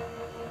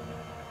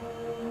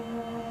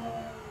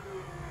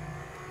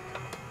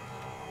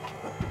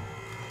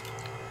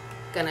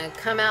 Gonna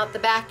come out the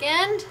back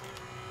end.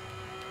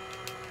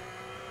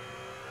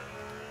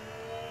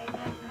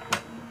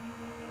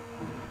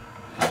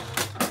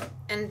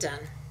 And done.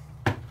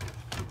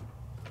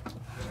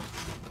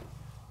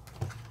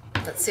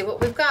 Let's see what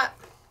we've got.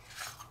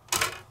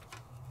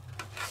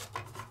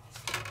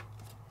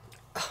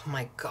 Oh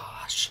my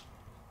gosh.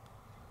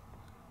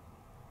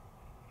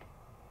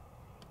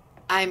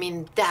 I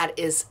mean,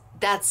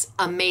 that's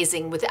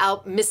amazing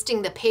without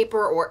misting the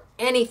paper or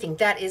anything.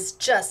 That is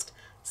just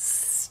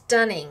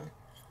stunning.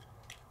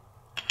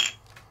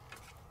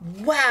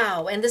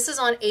 Wow, and this is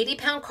on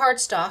 80-pound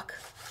cardstock.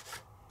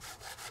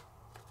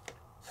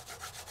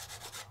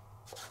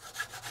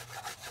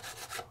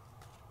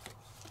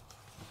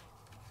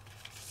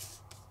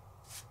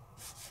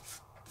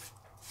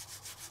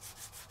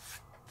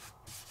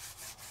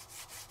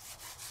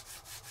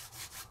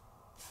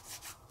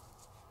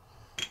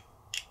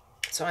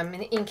 So I'm going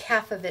to ink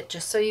half of it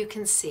just so you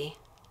can see.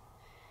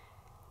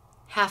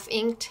 Half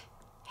inked,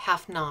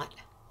 half not.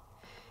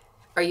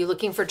 Are you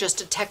looking for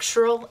just a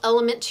textural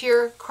element to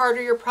your card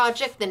or your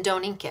project? Then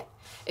don't ink it.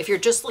 If you're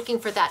just looking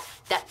for that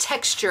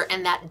texture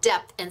and that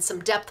depth and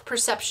some depth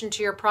perception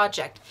to your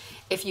project,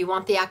 if you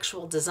want the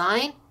actual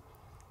design,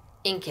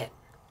 ink it.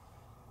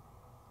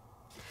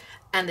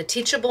 And the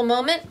teachable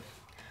moment,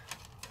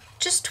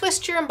 just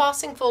twist your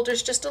embossing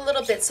folders just a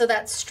little bit so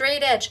that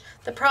straight edge.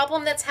 The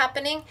problem that's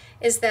happening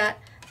is that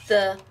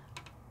the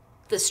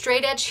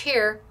straight edge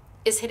here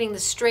is hitting the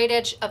straight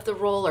edge of the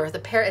roller.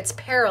 It's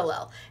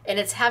parallel, and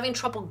it's having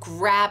trouble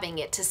grabbing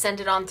it to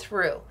send it on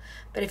through.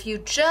 But if you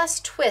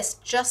just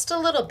twist just a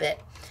little bit,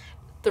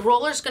 the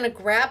roller's gonna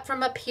grab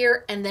from up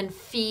here and then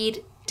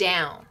feed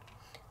down.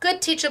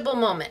 Good teachable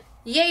moment.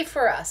 Yay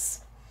for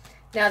us.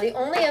 Now the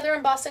only other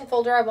embossing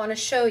folder I wanna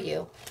show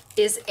you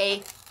is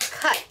a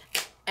cut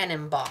and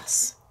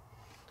emboss.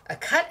 A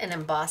cut and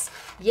emboss.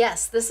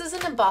 Yes, this is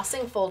an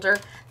embossing folder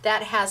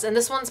that has, and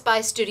this one's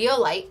by Studio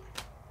Light.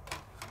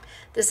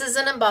 This is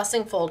an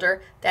embossing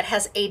folder that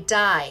has a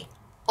die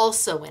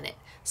also in it.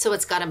 So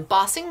it's got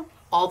embossing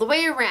all the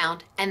way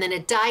around and then a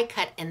die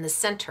cut in the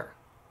center.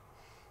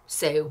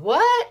 Say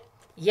what?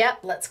 Yep,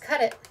 let's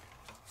cut it.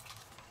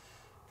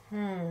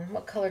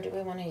 What color do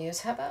we want to use?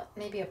 How about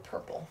maybe a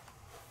purple?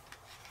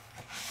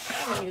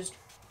 It's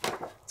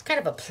kind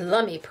of a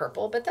plummy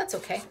purple, but that's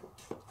okay.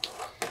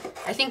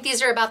 I think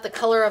these are about the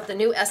color of the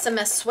new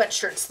SMS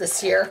sweatshirts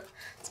this year.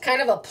 It's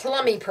kind of a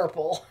plummy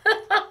purple.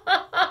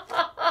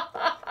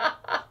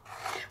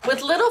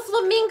 With little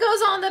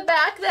flamingos on the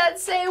back that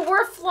say,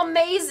 we're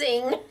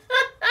flamazing.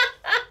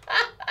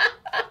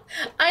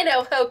 I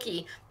know,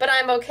 hokey, but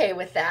I'm okay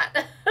with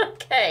that.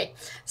 Okay,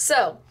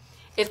 so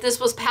if this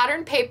was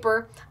pattern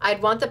paper,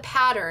 I'd want the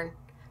pattern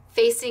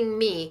facing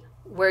me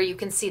where you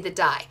can see the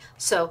die.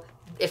 So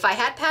if I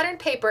had pattern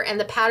paper and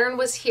the pattern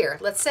was here,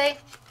 let's say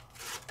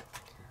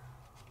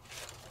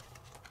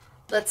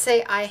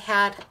I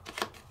had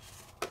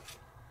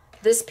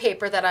this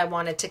paper that I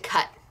wanted to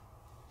cut,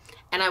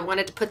 and I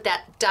wanted to put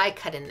that die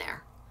cut in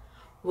there.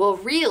 Well,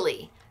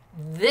 really,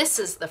 this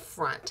is the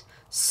front.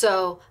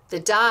 So the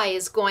die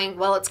is going,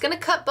 well, it's gonna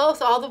cut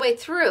both all the way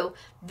through.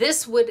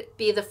 This would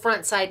be the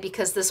front side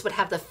because this would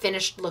have the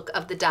finished look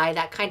of the die,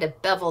 that kind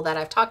of bevel that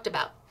I've talked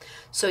about.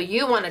 So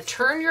you wanna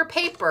turn your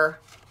paper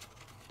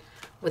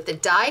with the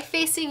die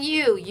facing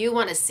you. You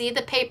wanna see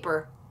the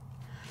paper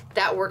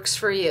that works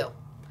for you.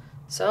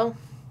 So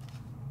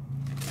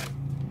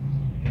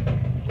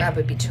that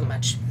would be too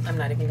much. I'm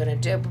not even gonna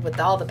do it with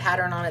all the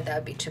pattern on it, that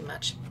would be too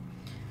much.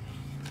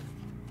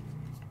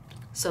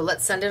 So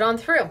let's send it on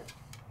through.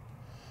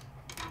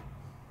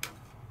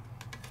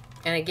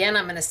 And again,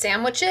 I'm gonna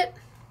sandwich it.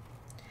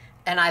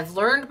 And I've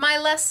learned my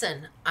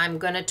lesson. I'm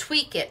gonna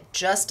tweak it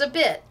just a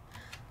bit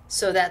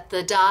so that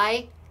the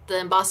die, the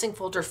embossing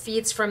folder,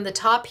 feeds from the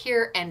top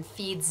here and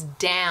feeds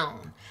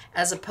down,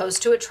 as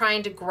opposed to it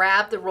trying to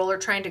grab, the roller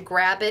trying to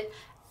grab it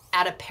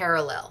at a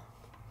parallel.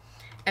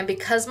 And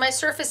because my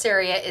surface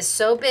area is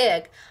so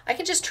big, I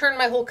can just turn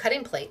my whole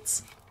cutting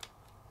plates.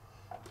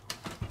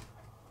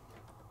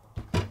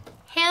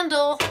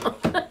 Handle,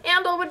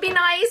 handle would be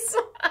nice.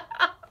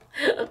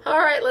 All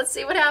right, let's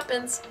see what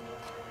happens.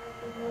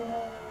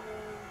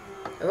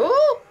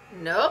 Oh,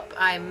 nope,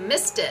 I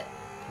missed it.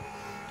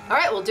 All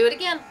right, we'll do it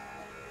again.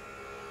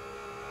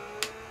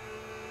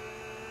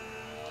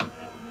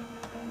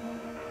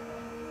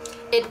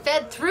 It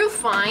fed through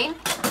fine,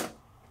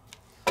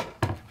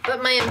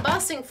 but my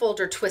embossing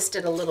folder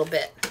twisted a little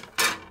bit,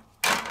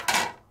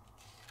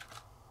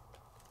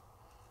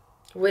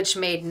 which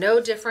made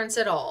no difference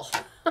at all.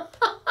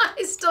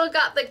 I still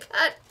got the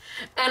cut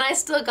and I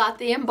still got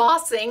the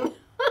embossing.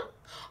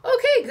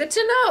 Okay, good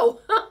to know.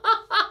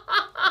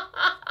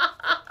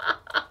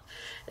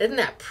 Isn't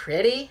that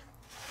pretty?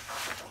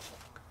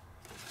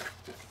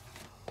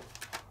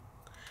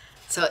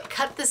 So it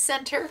cut the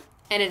center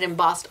and it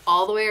embossed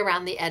all the way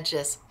around the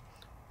edges.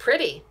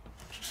 Pretty.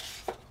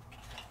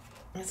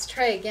 Let's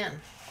try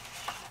again.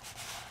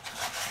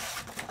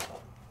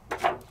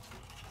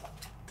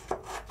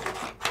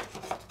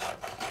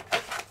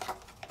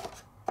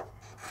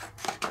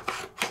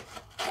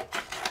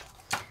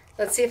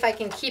 Let's see if I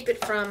can keep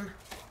it from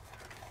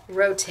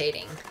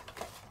rotating.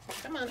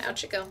 Come on,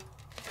 out you go.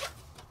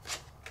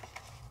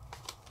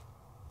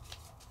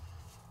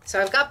 So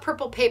I've got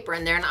purple paper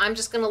in there and I'm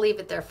just gonna leave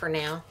it there for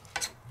now.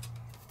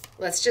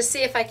 Let's just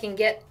see if I can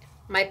get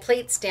my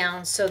plates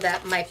down so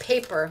that my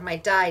paper, my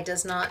die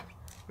does not,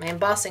 my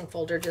embossing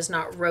folder does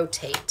not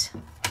rotate.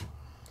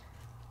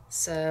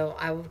 So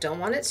I don't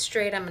want it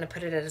straight. I'm gonna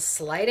put it at a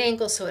slight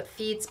angle so it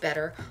feeds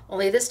better.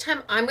 Only this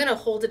time I'm gonna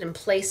hold it in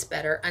place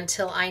better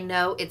until I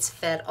know it's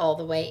fed all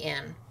the way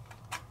in.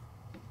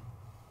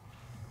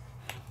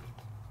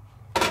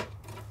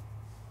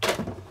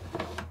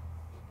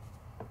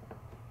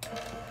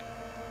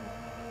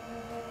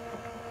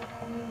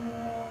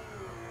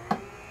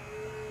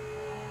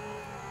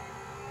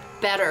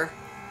 Better,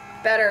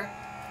 better.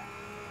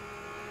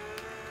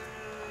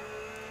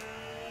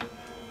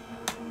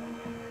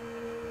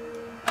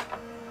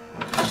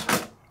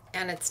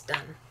 And it's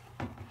done.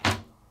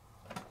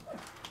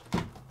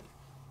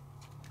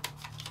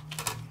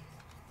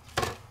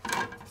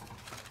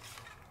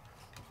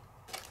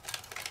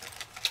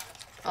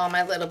 All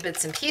my little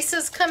bits and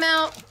pieces come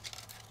out.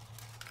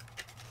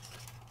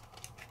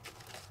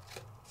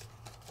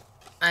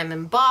 I'm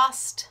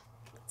embossed.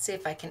 Let's see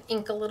if I can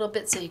ink a little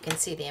bit so you can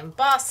see the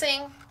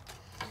embossing.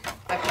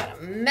 I've got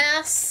a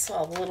mess,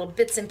 all the little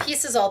bits and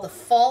pieces, all the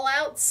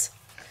fallouts.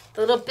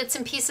 The little bits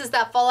and pieces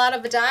that fall out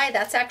of a die,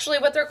 that's actually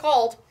what they're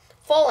called.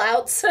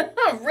 Fallouts.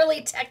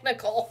 Really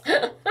technical.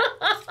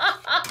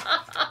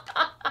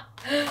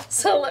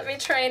 So let me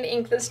try and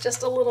ink this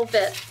just a little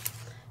bit,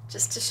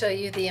 just to show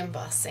you the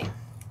embossing.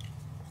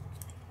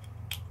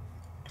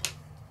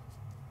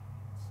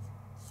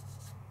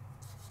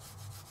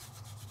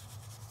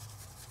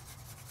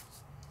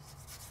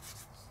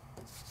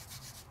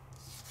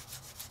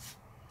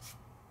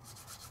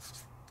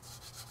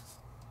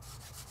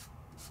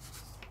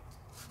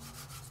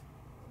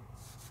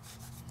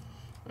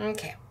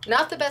 Okay,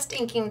 not the best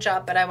inking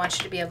job, but I want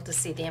you to be able to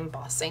see the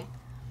embossing.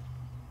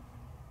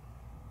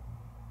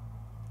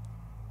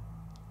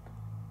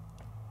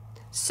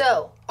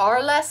 So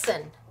our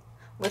lesson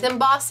with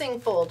embossing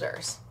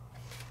folders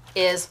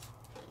is,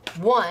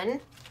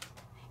 one,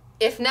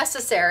 if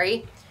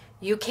necessary,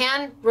 you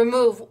can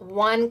remove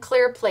one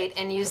clear plate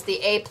and use the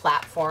A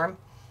platform.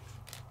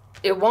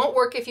 It won't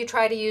work if you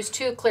try to use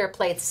two clear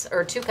plates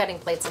or two cutting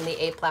plates in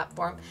the A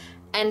platform.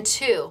 And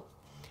two,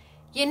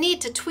 you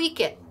need to tweak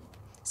it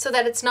so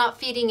that it's not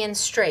feeding in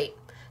straight.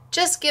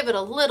 Just give it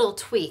a little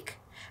tweak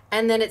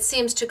and then it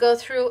seems to go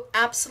through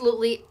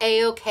absolutely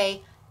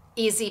A-okay,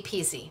 easy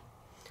peasy.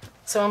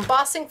 So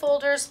embossing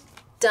folders,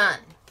 done.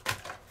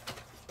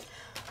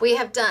 We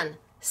have done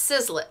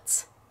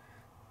Sizzlets,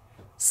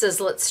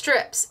 Sizzlet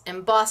strips,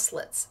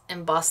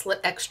 embosslet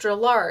extra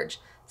large,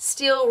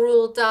 steel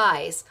rule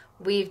dies.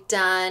 We've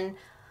done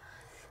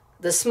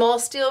the small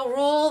steel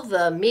rule,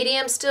 the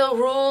medium steel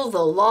rule,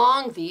 the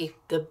long, the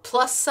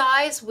plus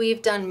size.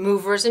 We've done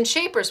movers and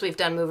shapers. We've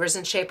done movers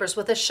and shapers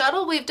with a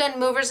shuttle. We've done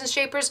movers and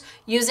shapers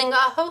using a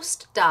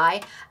host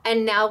die.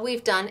 And now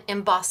we've done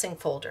embossing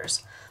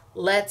folders.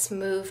 Let's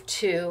move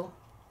to,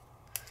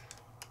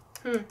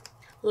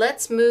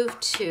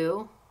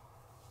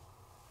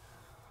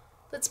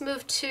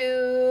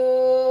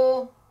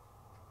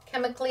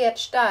 chemically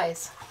etched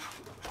dies.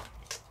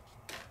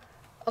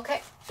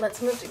 Okay,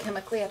 let's move to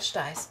chemically etched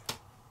dies.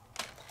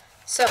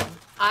 So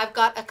I've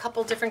got a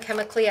couple different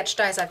chemically etched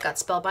dies. I've got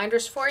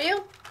spellbinders for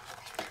you.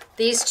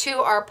 These two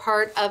are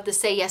part of the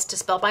Say Yes to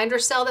Spellbinder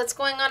sale that's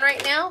going on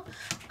right now.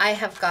 I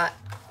have got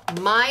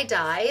my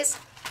dies.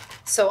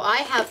 So I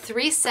have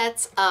 3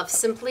 sets of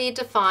Simply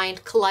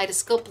Defined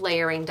Kaleidoscope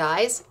layering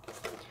dies.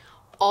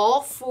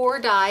 All 4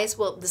 dies,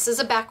 well, this is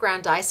a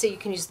background die, so you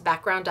can use the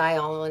background die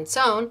all on its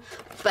own,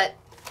 but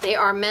they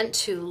are meant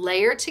to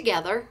layer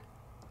together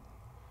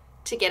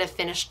to get a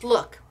finished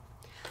look.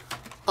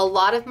 A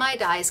lot of my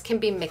dies can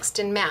be mixed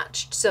and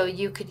matched. So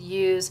you could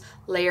use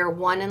layer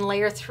 1 and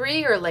layer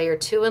 3, or layer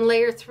 2 and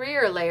layer 3,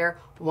 or layer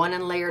 1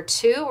 and layer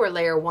 2, or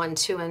layer 1,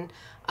 2, and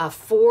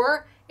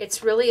 4.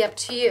 It's really up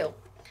to you.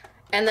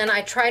 And then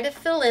I try to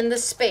fill in the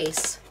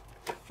space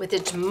with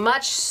as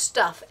much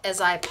stuff as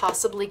I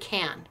possibly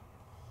can.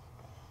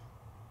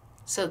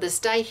 So this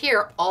die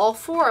here, all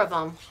 4 of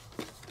them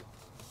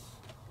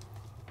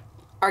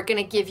are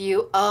going to give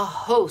you a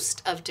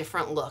host of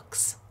different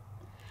looks.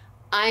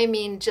 I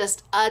mean,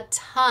 just a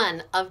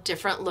ton of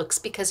different looks,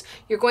 because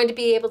you're going to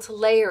be able to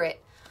layer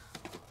it.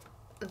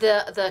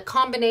 The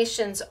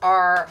combinations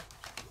are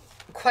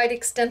quite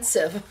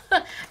extensive.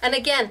 And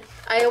again,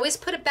 I always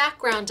put a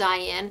background die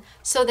in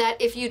so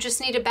that if you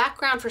just need a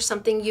background for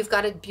something, you've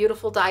got a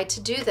beautiful die to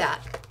do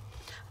that.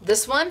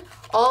 This one,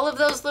 all of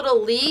those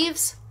little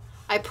leaves,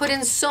 I put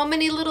in so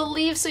many little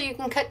leaves so you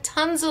can cut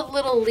tons of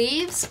little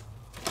leaves.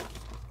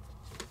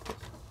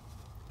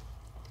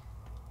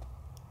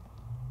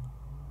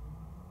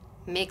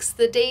 Makes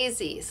the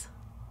daisies.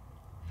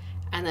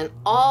 And then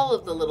all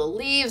of the little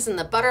leaves and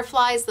the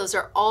butterflies, those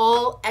are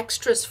all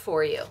extras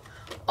for you.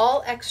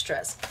 All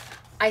extras.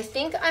 I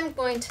think I'm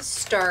going to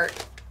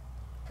start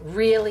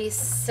really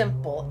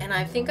simple, and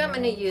I think I'm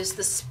going to use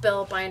the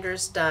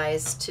Spellbinders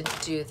dies to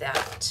do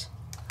that.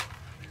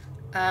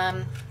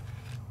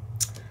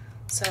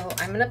 So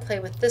I'm going to play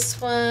with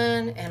this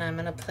one, and I'm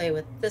going to play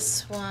with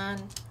this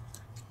one,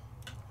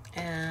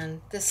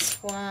 and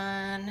this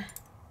one.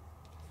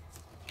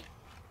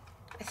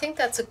 I think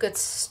that's a good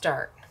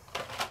start.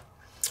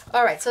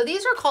 All right, so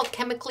these are called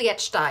chemically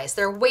etched dies.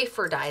 They're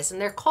wafer dies, and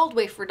they're called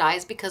wafer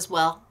dies because,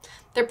 well,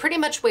 they're pretty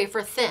much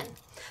wafer thin.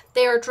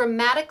 They are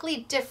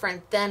dramatically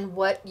different than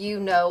what you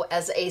know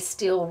as a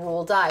steel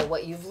rule die,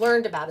 what you've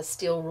learned about a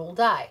steel rule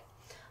die.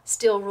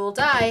 Steel rule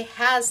die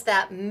has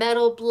that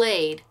metal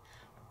blade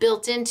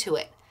built into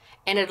it,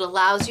 and it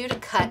allows you to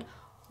cut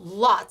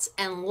lots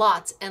and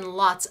lots and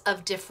lots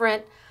of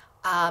different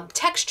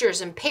textures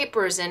and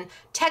papers and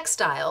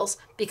textiles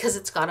because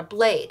it's got a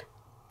blade.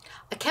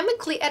 A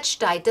chemically etched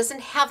die doesn't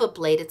have a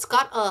blade. It's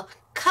got a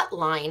cut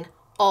line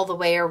all the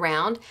way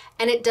around,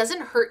 and it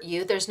doesn't hurt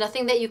you. There's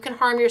nothing that you can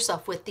harm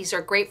yourself with. These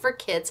are great for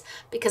kids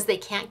because they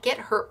can't get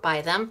hurt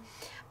by them,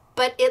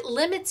 but it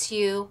limits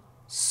you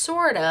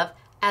sort of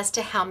as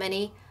to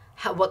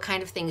what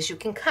kind of things you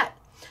can cut.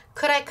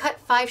 Could I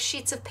cut 5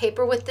 sheets of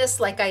paper with this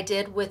like I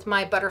did with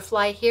my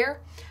butterfly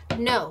here?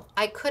 No,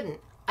 I couldn't.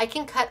 I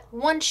can cut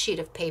 1 sheet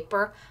of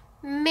paper,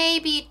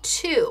 maybe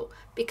 2,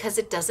 because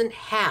it doesn't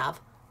have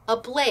a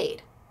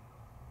blade.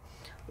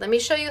 Let me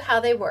show you how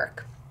they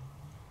work.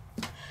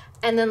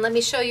 And then let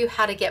me show you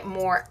how to get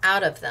more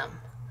out of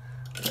them.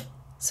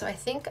 So I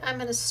think I'm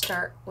going to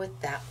start with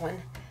that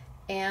one.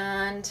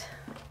 And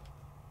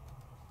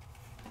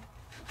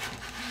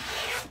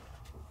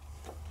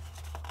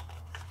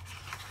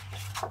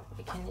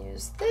we can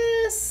use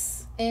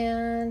this,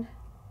 and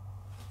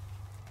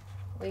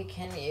we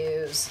can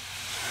use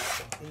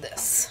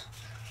this.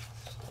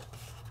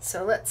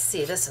 So let's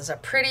see, this is a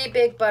pretty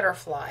big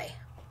butterfly.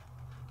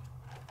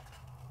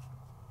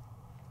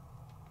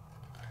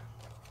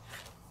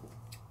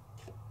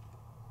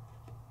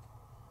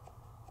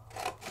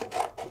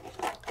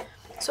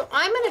 So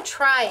I'm going to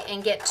try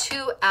and get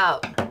 2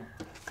 out.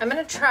 I'm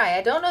going to try.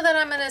 I don't know that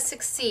I'm going to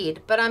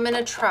succeed, but I'm going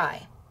to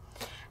try.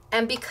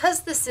 And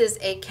because this is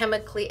a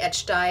chemically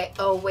etched die,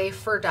 a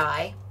wafer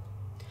die,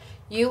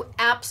 you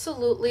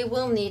absolutely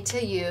will need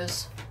to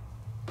use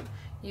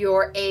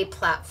your A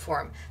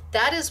platform.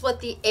 That is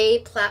what the A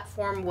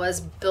platform was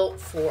built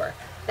for.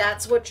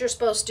 That's what you're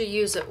supposed to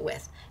use it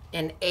with,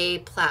 an A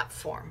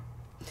platform.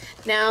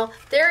 Now,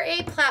 their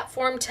A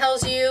platform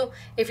tells you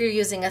if you're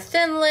using a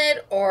thinlet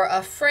or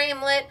a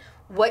framelit,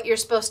 what you're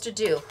supposed to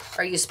do.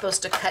 Are you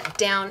supposed to cut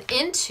down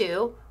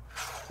into,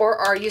 or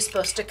are you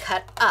supposed to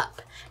cut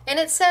up? And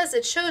it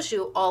shows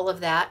you all of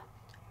that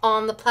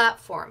on the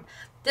platform.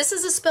 This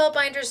is a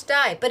Spellbinders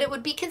die, but it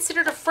would be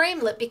considered a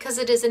framelit because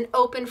it is an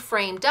open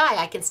frame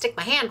die. I can stick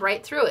my hand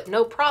right through it,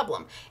 no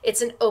problem.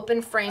 It's an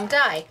open frame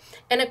die.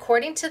 And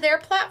according to their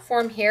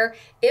platform here,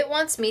 it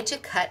wants me to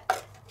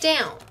cut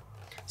down.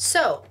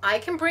 So I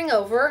can bring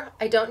over,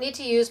 I don't need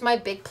to use my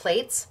big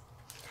plates.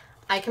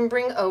 I can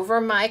bring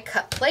over my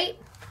cut plate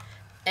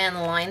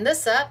and line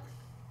this up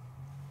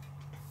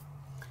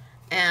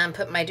and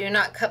put my do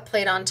not cut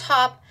plate on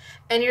top.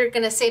 And you're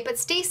going to say, but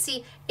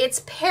Stacy,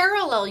 it's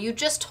parallel. You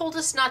just told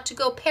us not to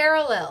go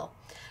parallel.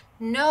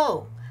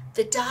 No,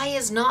 the die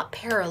is not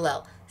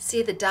parallel.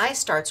 See, the die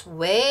starts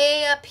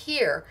way up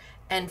here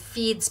and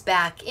feeds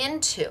back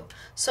into.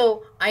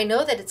 So I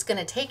know that it's going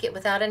to take it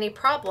without any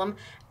problem,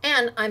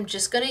 and I'm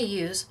just going to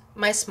use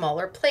my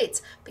smaller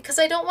plates because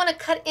I don't want to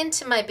cut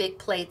into my big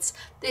plates.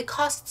 It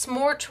costs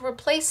more to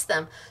replace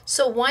them.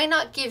 So why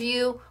not give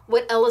you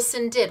what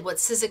Ellison did, what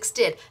Sizzix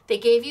did? They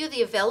gave you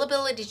the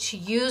availability to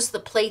use the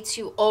plates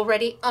you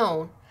already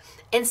own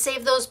and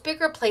save those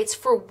bigger plates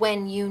for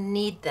when you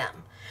need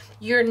them.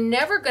 You're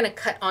never going to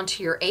cut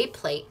onto your A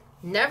plate,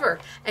 never.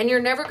 And you're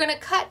never going to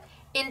cut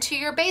into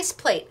your base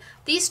plate.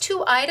 These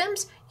two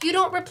items you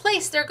don't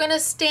replace. They're going to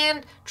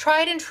stand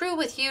tried and true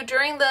with you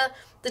during the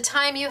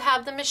time you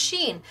have the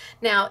machine.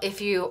 Now, if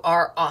you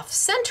are off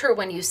center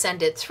when you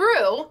send it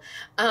through,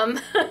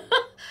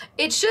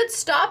 it should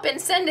stop and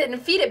send it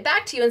and feed it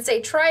back to you and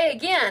say, try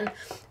again.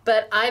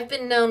 But I've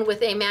been known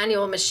with a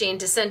manual machine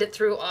to send it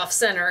through off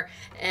center,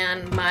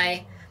 and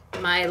my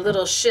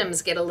little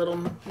shims get a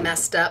little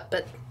messed up,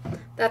 but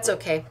that's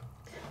okay.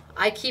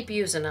 I keep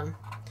using them.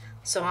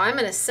 So I'm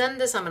going to send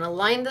this, I'm going to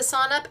line this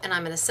on up, and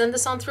I'm going to send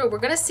this on through. We're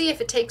going to see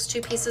if it takes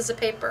 2 pieces of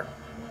paper.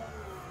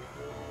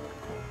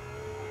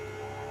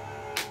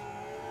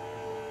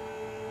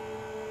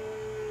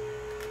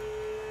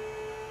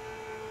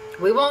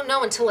 We won't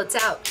know until it's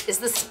out. Is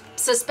the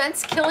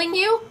suspense killing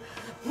you?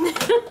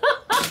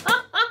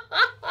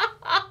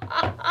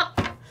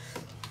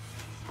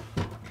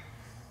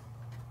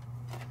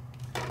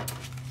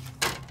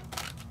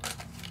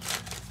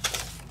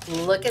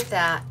 Look at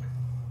that.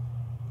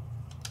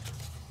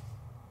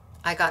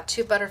 I got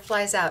 2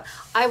 butterflies out.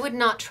 I would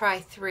not try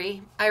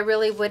 3. I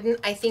really wouldn't.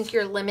 I think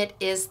your limit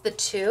is the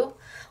 2.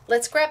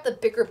 Let's grab the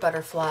bigger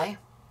butterfly.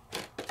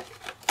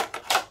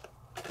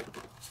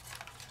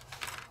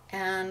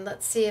 And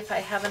let's see if I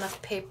have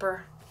enough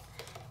paper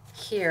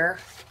here.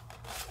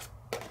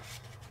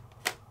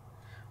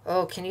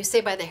 Oh, can you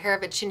say by the hair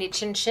of a chinny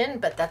chin chin?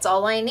 But that's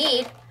all I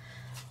need.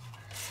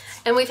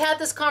 And we've had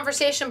this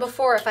conversation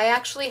before. If I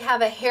actually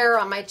have a hair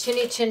on my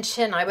chinny chin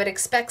chin, I would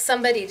expect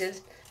somebody to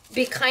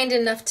be kind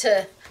enough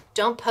to,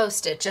 don't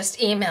post it, just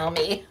email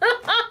me.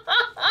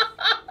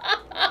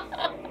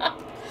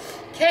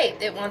 Okay,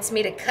 it wants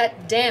me to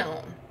cut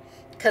down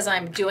because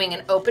I'm doing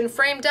an open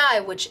frame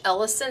die, which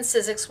Ellison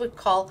Sizzix would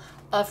call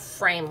a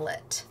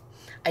framelit.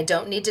 I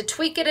don't need to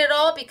tweak it at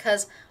all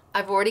because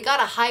I've already got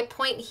a high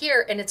point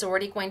here and it's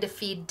already going to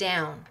feed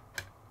down.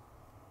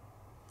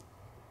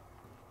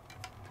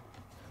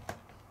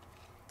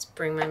 Let's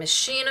bring my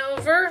machine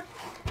over.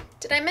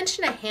 Did I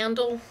mention a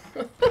handle?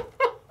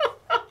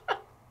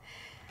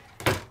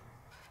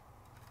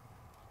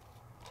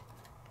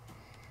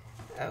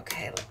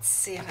 Okay, let's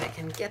see if I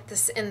can get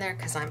this in there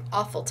because I'm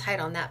awful tight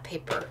on that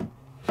paper.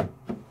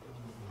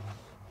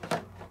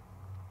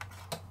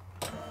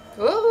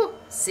 Ooh,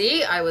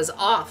 see, I was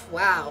off.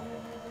 Wow.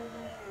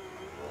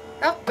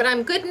 Oh, but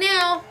I'm good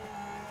now.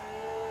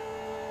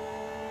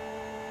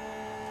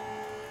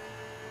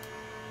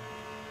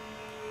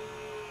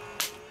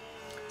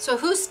 So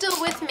who's still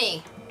with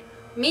me?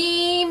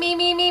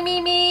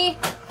 Me.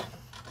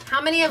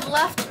 How many have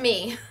left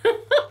me?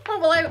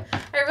 Well,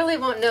 I really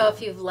won't know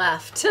if you've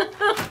left.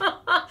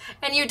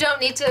 And you don't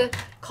need to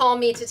call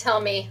me to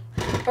tell me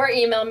or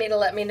email me to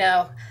let me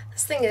know.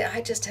 This thing,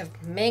 I just have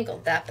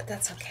mangled that, but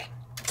that's okay.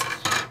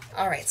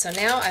 All right, so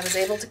now I was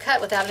able to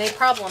cut without any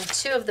problem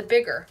 2 of the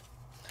bigger.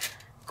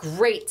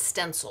 Great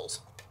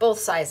stencils, both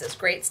sizes,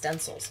 great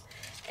stencils.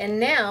 And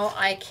now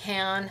I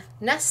can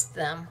nest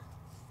them.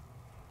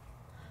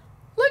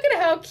 Look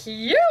at how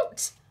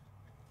cute.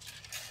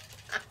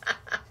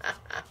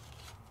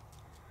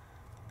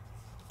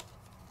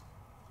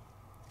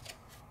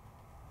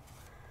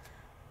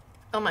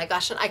 Oh my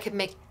gosh, and I could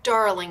make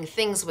darling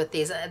things with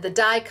these. The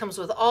die comes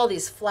with all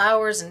these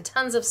flowers and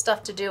tons of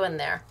stuff to do in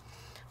there.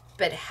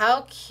 But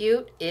how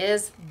cute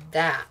is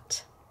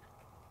that?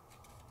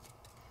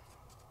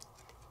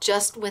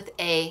 Just with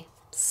a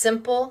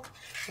simple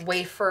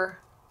wafer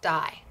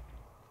die.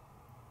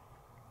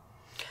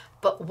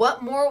 But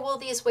what more will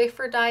these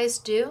wafer dies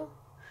do?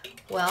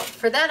 Well,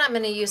 for that I'm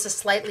going to use a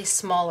slightly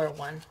smaller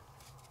one.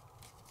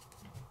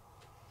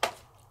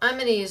 I'm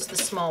going to use the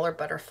smaller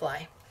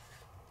butterfly.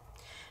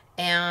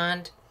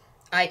 And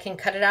I can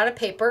cut it out of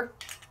paper,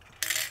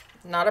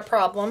 not a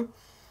problem.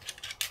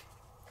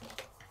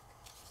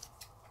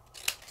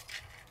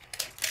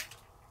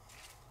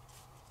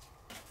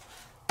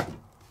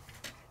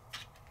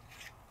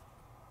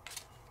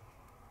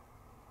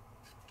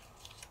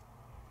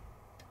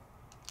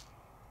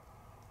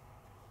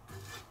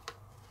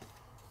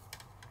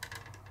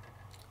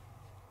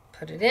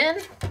 Put it in.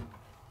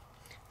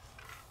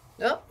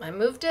 Oh, I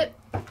moved it.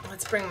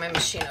 Let's bring my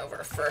machine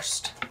over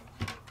first.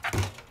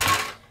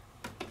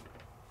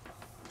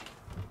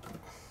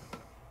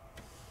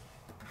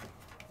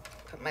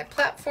 Put my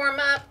platform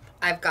up.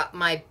 I've got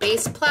my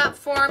base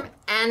platform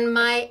and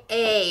my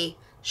A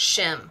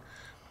shim.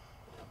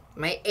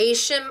 My A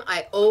shim,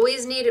 I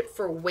always need it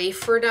for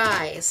wafer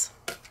dies.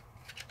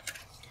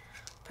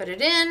 Put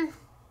it in,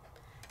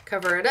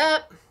 cover it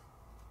up.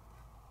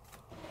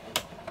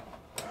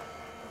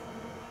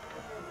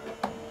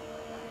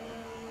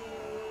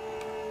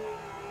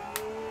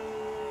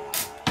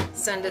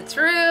 Send it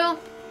through.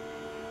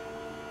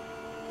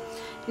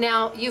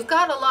 Now you've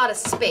got a lot of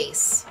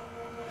space.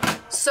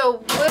 So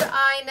would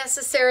I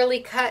necessarily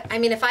cut? I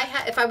mean, if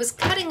I was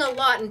cutting a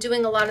lot and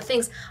doing a lot of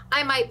things,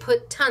 I might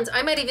put tons.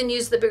 I might even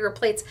use the bigger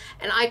plates,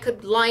 and I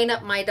could line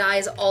up my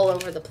dies all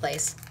over the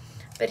place.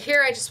 But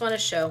here I just want to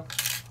show.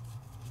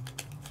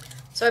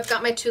 So I've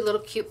got my two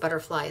little cute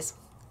butterflies.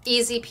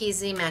 Easy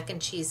peasy mac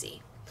and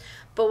cheesy.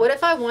 But what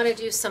if I want to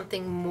do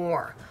something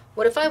more?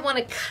 What if I want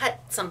to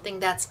cut something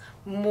that's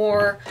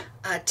more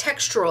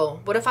textural?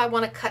 What if I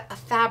want to cut a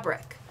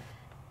fabric?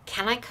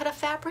 Can I cut a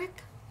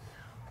fabric?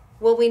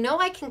 Well, we know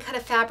I can cut a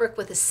fabric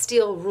with a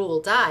steel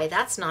rule die.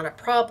 That's not a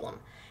problem.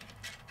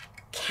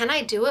 Can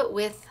I do it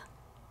with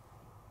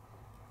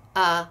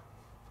a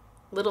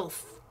little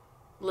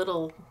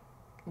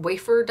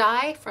wafer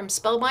die from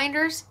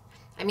Spellbinders?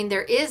 I mean,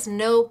 there is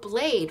no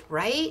blade,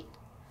 right?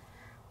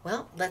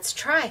 Well, let's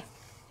try.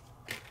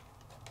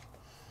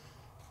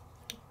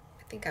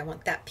 I think I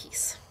want that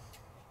piece.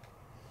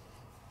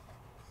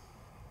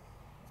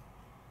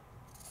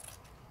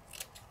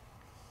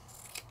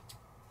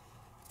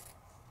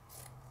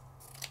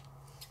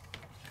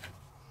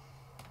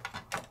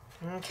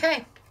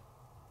 Okay,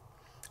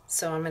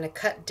 so I'm going to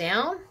cut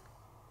down.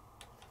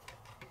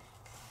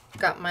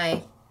 Got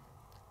my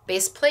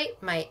base plate,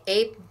 my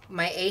A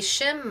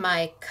shim,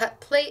 my cut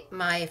plate,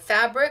 my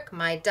fabric,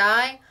 my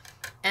die,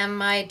 and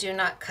my do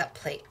not cut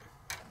plate,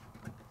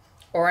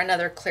 or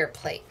another clear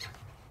plate.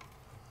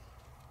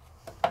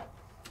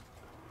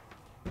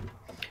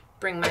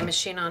 Bring my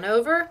machine on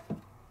over,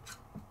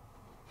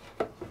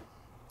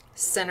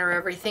 center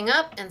everything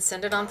up, and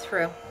send it on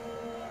through.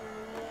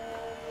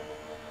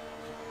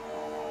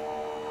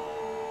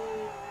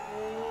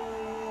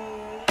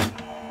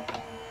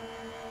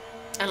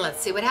 And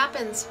let's see what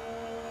happens.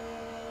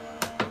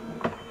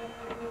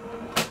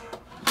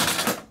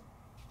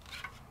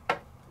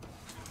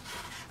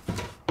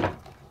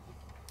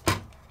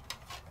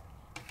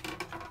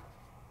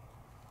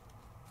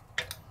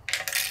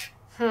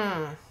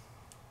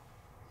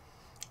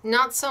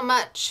 Not so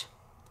much.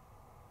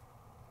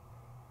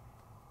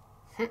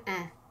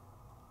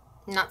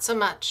 Not so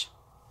much.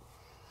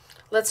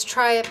 Let's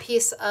try a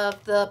piece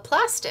of the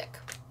plastic.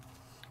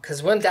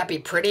 Because wouldn't that be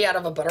pretty out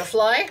of a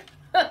butterfly?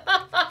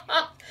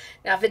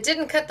 Now, if it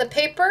didn't cut the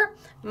paper,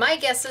 my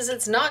guess is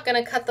it's not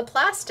going to cut the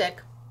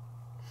plastic.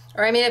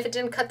 Or I mean, if it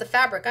didn't cut the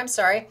fabric, I'm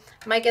sorry.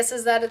 My guess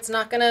is that it's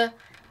not going to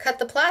cut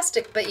the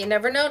plastic, but you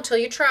never know until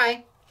you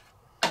try.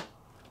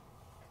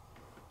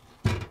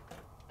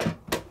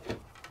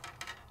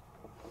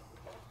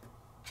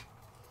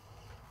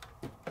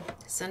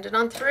 Send it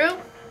on through.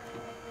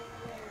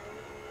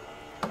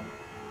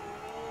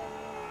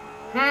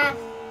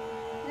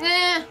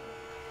 Nah,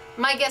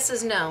 my guess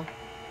is no.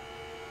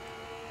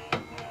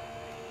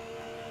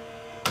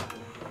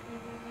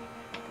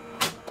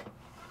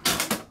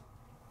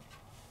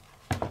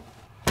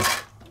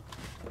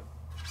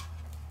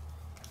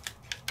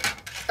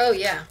 Oh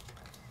yeah,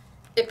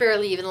 it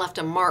barely even left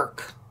a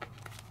mark.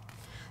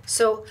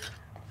 So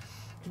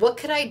what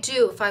could I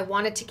do if I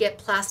wanted to get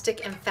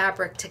plastic and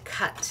fabric to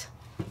cut?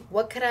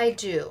 What could I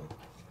do?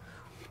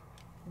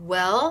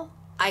 Well,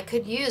 I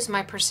could use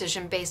my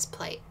precision base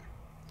plate.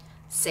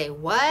 Say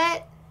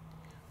what?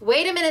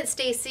 Wait a minute,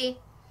 Stacy.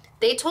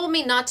 They told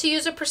me not to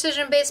use a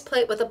precision base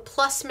plate with a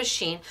plus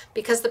machine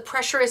because the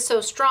pressure is so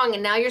strong,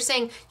 and now you're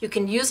saying you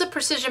can use a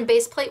precision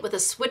base plate with a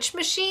switch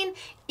machine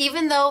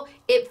even though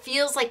it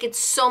feels like it's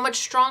so much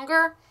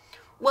stronger?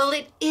 Well,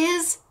 it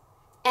is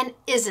and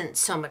isn't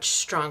so much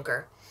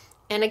stronger.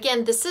 And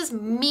again, this is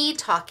me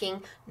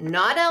talking,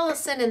 not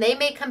Ellison, and they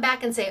may come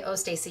back and say, oh,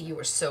 Stacy, you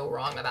were so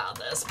wrong about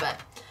this. But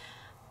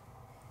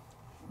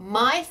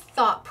my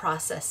thought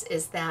process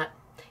is that,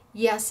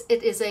 yes,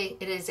 it is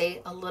a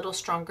little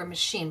stronger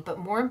machine, but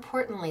more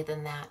importantly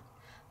than that,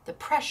 the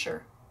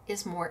pressure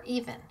is more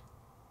even.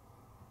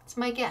 It's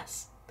my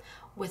guess.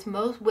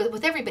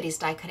 With everybody's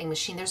die cutting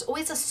machine, there's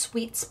always a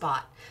sweet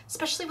spot,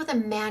 especially with a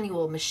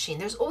manual machine.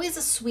 There's always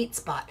a sweet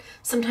spot.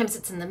 Sometimes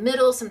it's in the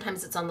middle,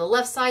 sometimes it's on the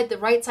left side, the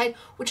right side,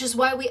 which is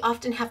why we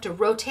often have to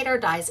rotate our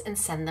dies and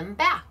send them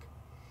back.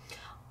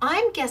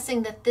 I'm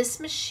guessing that this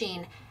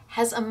machine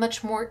has a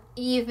much more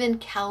even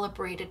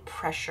calibrated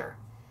pressure.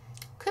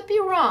 Could be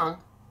wrong,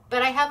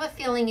 but I have a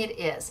feeling it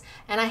is.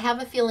 And I have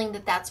a feeling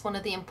that that's one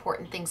of the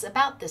important things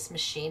about this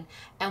machine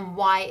and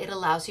why it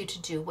allows you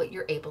to do what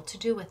you're able to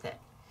do with it.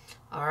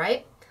 All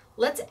right,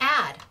 let's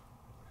add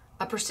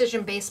a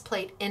precision base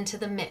plate into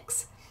the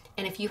mix.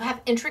 And if you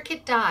have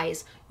intricate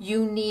dies,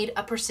 you need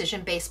a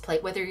precision base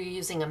plate, whether you're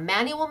using a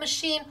manual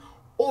machine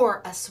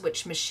or a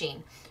switch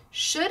machine.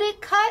 Should it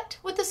cut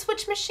with a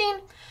switch machine?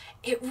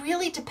 It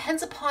really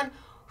depends upon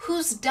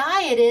whose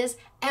die it is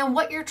and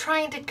what you're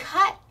trying to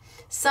cut.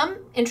 Some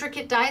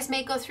intricate dies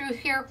may go through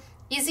here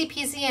easy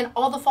peasy and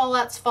all the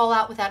fallouts fall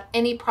out without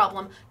any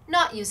problem,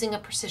 not using a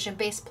precision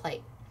base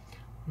plate.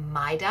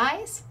 My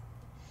dies,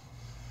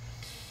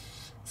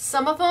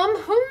 some of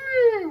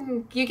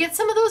them, you get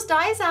some of those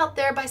dies out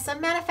there by some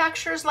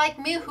manufacturers like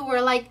me who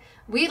are like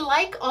We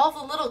like all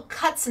the little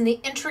cuts and the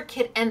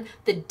intricate and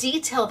the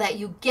detail that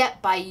you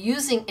get by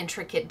using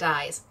intricate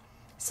dies.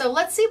 So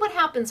let's see what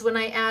happens when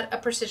I add a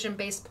precision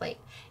base plate.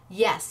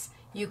 Yes,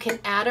 you can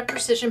add a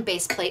precision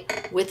base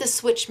plate with a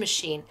switch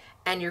machine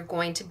and you're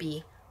going to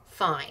be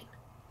fine.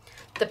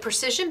 The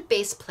precision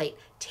base plate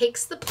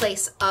takes the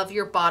place of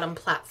your bottom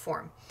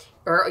platform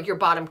or your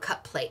bottom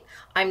cut plate.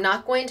 I'm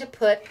not going to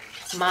put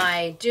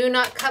my do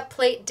not cut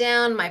plate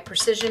down, my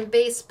precision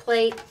base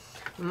plate,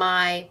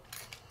 my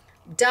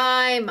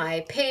die,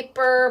 my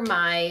paper,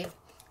 my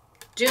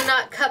do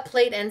not cut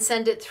plate and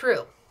send it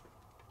through.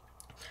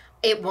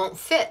 It won't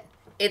fit.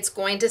 It's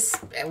going to,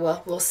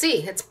 well, we'll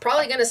see. It's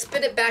probably going to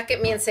spit it back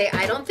at me and say,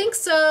 I don't think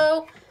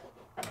so.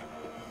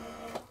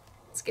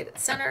 Let's get it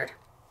centered.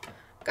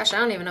 Gosh, I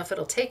don't even know if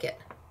it'll take it.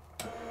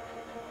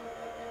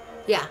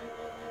 Yeah.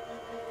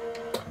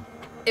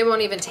 It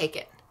won't even take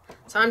it.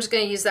 So I'm just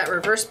going to use that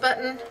reverse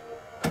button.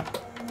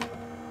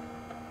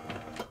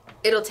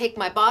 It'll take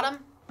my bottom,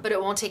 but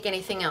it won't take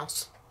anything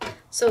else.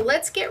 So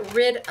let's get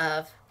rid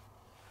of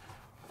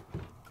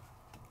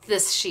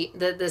this sheet,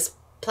 this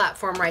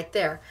platform right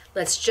there.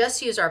 Let's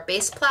just use our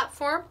base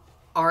platform,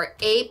 our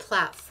A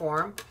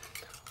platform,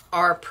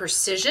 our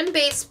precision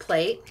base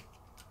plate,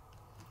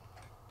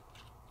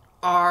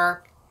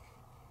 our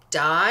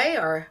die,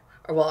 our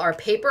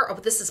paper. Oh,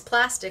 this is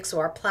plastic, so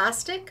our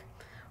plastic,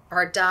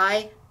 our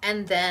die,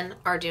 and then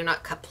our do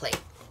not cut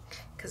plate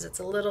because it's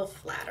a little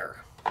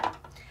flatter.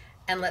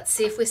 And let's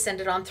see if we send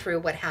it on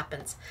through what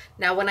happens.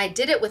 Now, when I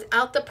did it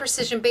without the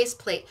precision base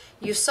plate,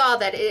 you saw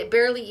that it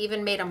barely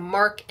even made a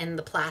mark in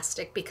the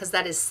plastic because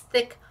that is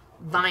thick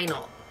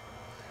vinyl.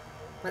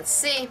 Let's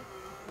see.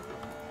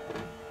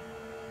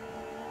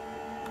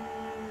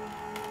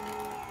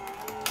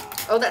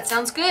 Oh, that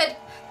sounds good.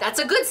 That's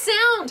a good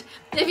sound.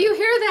 If you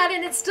hear that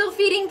and it's still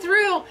feeding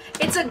through,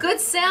 it's a good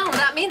sound.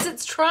 That means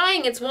it's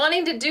trying, it's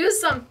wanting to do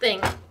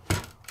something.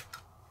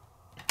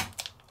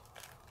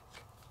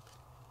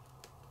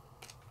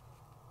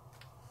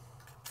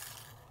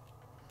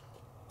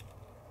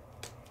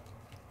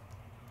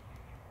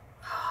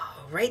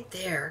 Right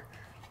there,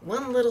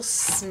 one little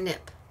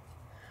snip.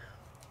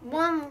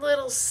 One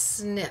little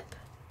snip.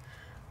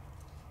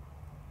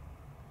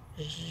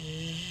 Zoop.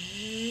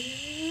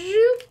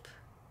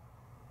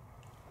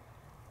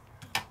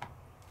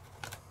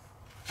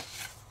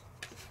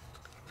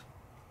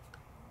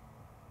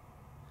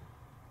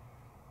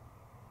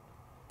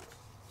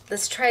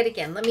 Let's try it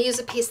again. Let me use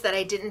a piece that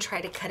I didn't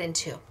try to cut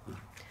into.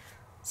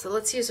 So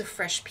let's use a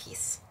fresh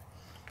piece.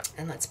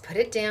 And let's put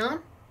it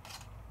down.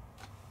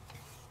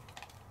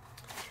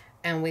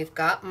 And we've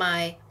got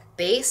my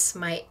base,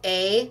 my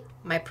A,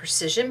 my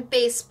precision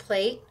base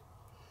plate,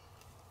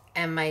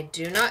 and my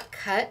do not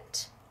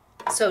cut.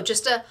 So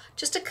just a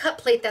cut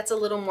plate that's a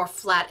little more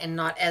flat and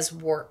not as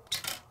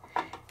warped.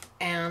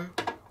 And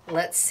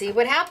let's see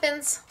what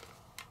happens.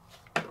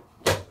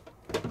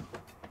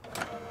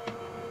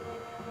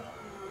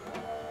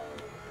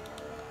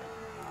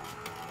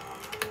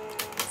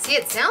 See,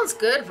 it sounds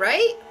good,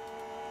 right?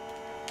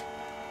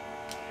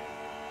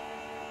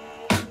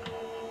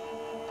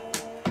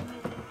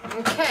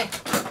 Okay,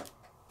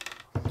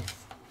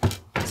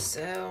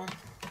 so,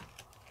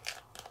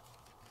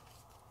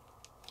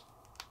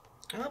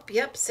 oh,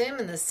 yep, same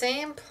in the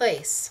same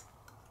place.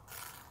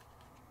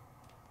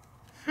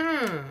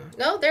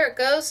 No, there it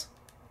goes.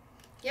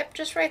 Yep,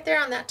 just right there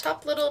on that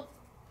top little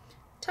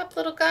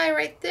guy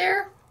right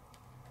there.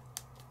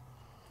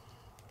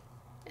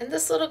 And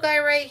this little guy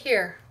right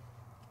here.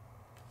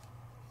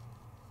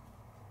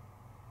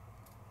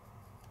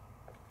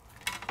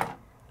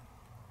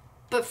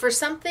 But for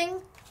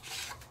something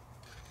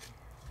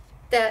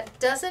that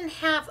doesn't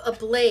have a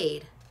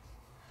blade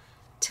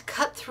to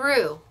cut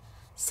through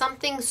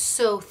something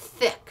so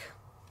thick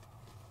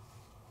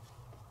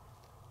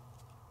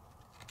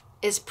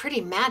is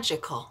pretty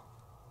magical.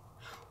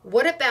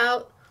 What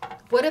about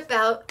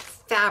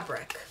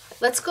fabric?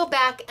 Let's go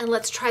back and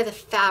let's try the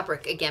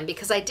fabric again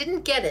because I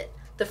didn't get it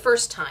the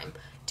first time.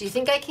 Do you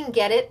think I can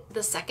get it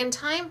the second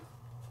time?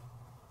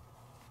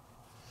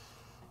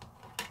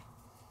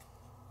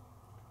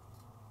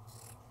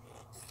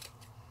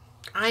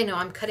 I know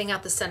I'm cutting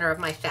out the center of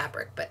my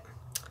fabric, but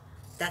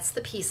that's the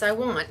piece I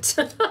want.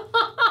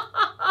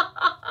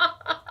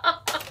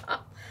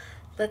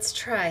 Let's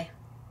try.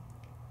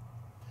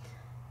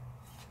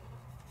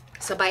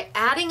 So by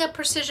adding a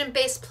precision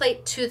base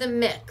plate to the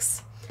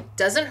mix,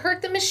 doesn't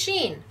hurt the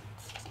machine.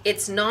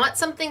 It's not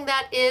something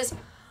that is,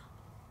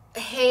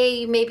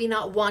 hey, maybe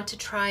not want to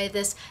try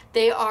this.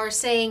 They are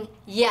saying,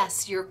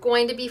 yes, you're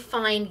going to be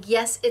fine.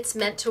 Yes, it's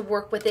meant to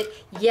work with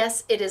it.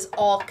 Yes, it is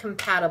all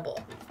compatible.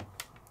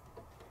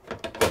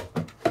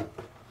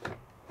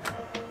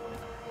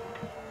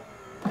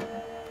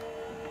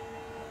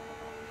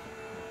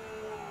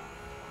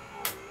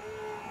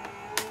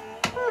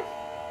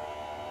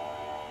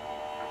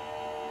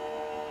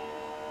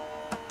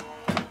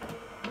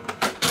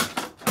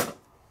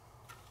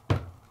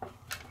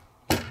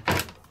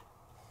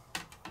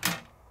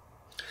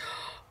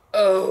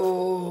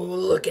 Oh,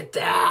 look at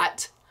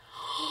that.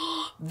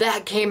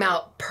 That came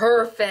out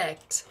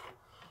perfect.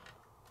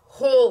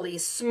 Holy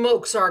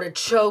smokes,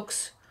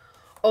 artichokes.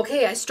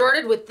 Okay, I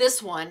started with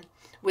this one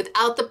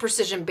without the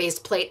precision base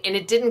plate and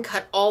it didn't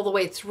cut all the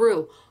way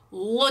through.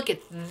 Look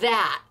at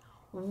that.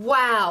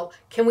 Wow.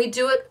 Can we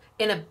do it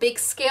in a big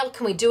scale?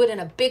 Can we do it in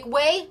a big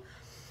way?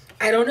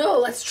 I don't know.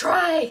 Let's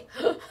try.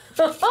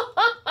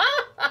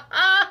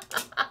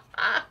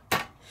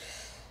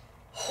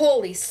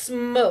 Holy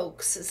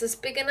smokes. Is this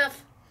big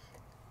enough?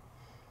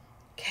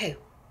 Okay.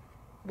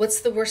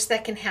 What's the worst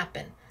that can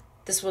happen?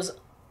 This was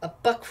a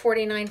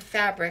 $1.49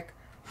 fabric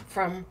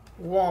from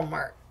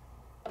Walmart.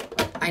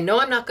 I know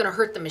I'm not going to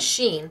hurt the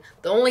machine.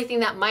 The only thing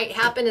that might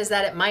happen is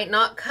that it might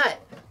not cut.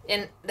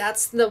 And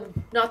that's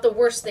not the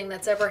worst thing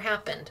that's ever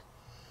happened.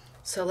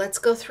 So let's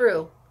go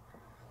through.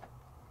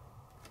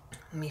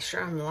 Make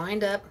sure I'm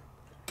lined up.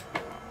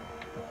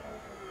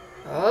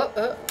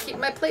 Oh, keep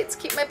my plates,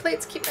 keep my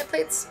plates, keep my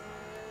plates.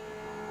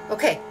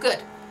 Okay, good.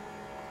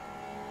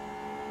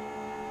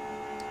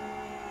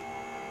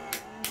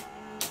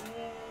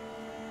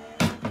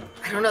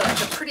 I don't know,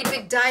 that's a pretty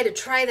big die to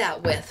try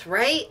that with,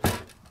 right?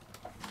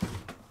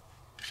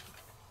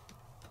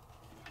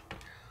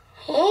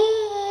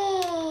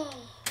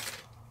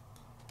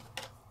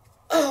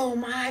 Oh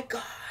my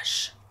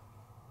gosh.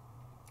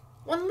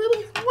 One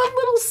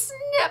little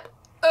snip.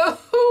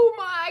 Oh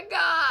my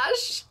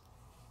gosh.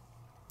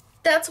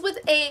 That's with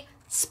a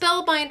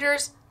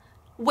Spellbinders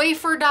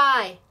wafer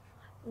die.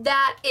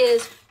 That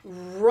is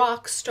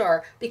rock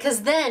star,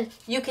 because then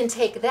you can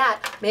take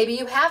that. Maybe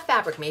you have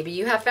fabric. Maybe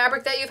you have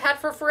fabric that you've had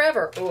for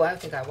forever. Oh, I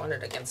think I want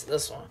it against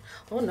this one.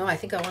 Oh no, I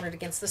think I want it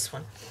against this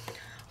one.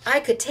 I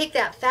could take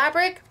that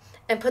fabric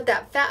and put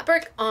that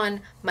fabric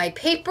on my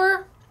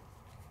paper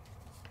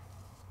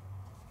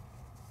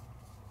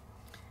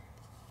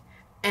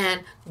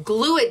and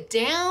glue it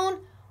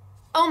down.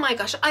 Oh my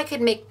gosh, I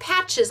could make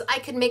patches, I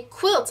could make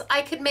quilts,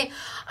 I could make,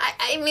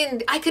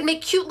 I could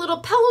make cute little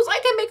pillows,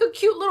 I could make a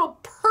cute little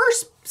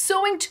purse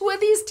sewing two of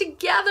these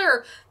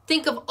together.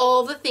 Think of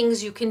all the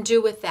things you can do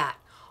with that.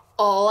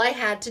 All I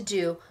had to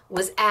do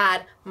was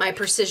add my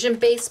precision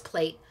base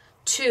plate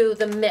to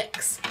the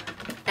mix.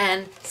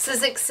 And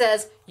Sizzix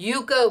says,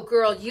 you go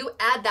girl, you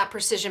add that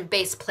precision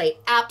base plate.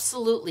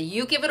 Absolutely,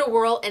 you give it a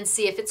whirl and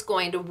see if it's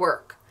going to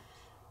work.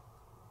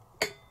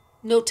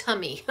 No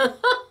tummy.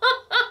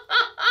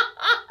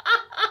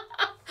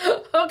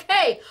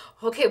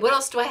 Okay, what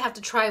else do I have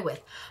to try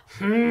with?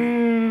 Do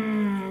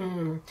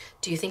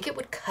you think it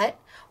would cut?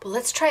 Well,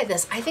 let's try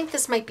this. I think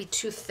this might be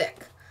too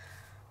thick.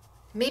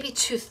 Maybe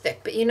too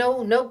thick, but you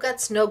know, no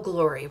guts, no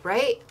glory,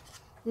 right?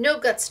 No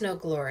guts, no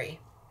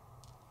glory.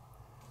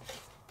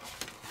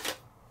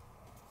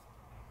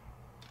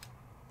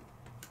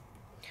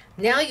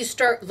 Now you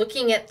start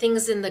looking at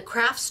things in the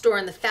craft store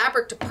in the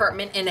fabric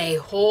department in a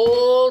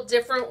whole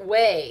different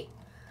way.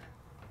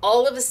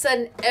 All of a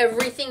sudden,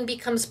 everything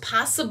becomes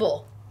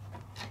possible.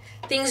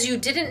 Things you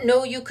didn't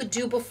know you could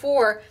do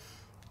before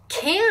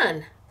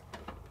can.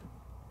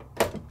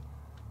 I'm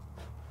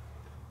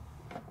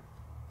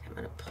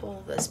going to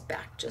pull this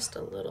back just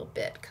a little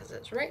bit because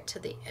it's right to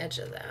the edge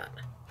of that.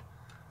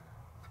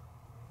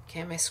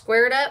 Okay, am I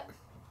squared up?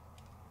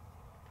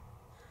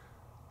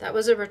 That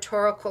was a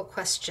rhetorical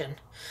question.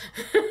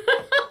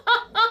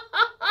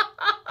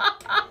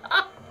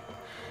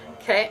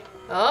 Okay.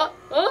 Oh,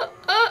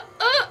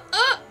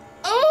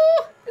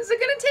 is it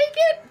gonna take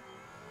it?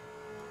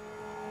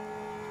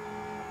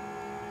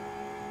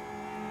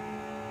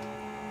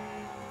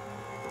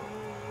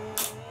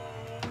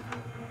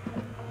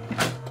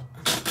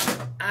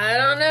 I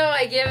don't know,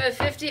 I give it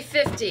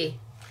 50-50.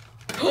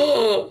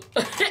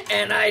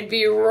 And I'd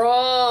be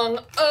wrong.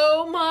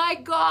 Oh my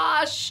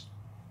gosh.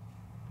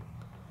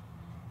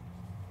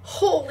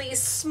 Holy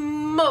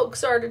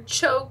smokes,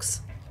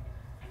 artichokes.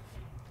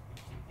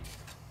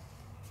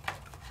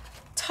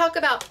 Talk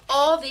about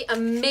all the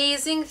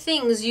amazing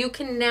things you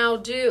can now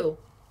do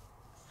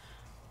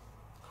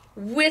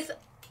with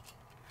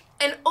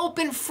an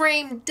open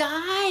frame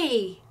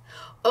die.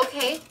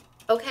 Okay,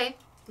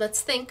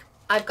 let's think.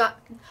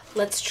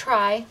 Let's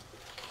try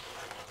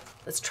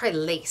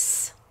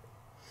lace.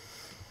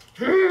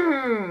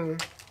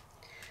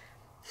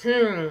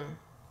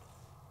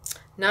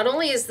 Not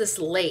only is this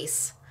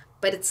lace,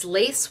 but it's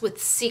lace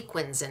with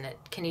sequins in it.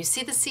 Can you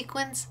see the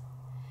sequins?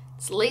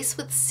 It's lace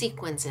with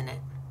sequins in it.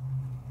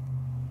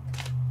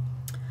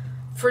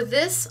 For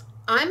this,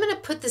 I'm going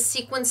to put the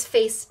sequins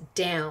face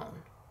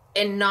down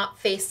and not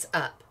face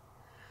up.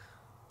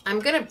 I'm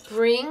going to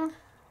bring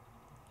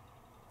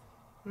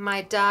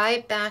my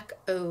die back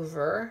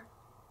over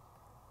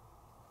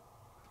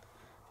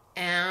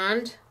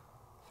and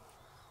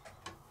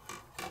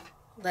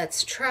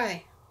let's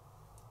try.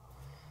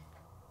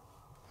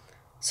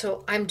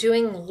 So I'm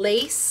doing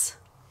lace.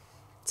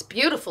 It's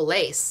beautiful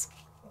lace.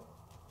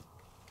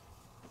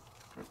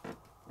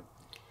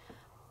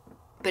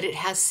 But it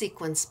has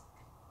sequins.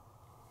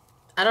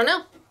 I don't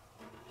know.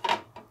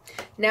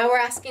 Now we're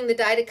asking the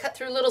die to cut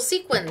through little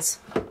sequins.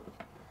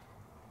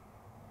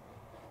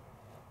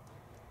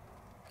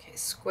 Okay,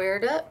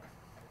 squared up.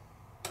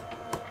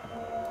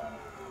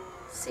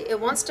 See, it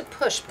wants to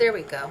push. There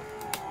we go.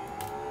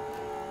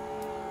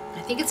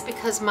 I think it's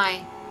because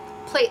my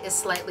plate is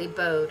slightly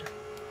bowed.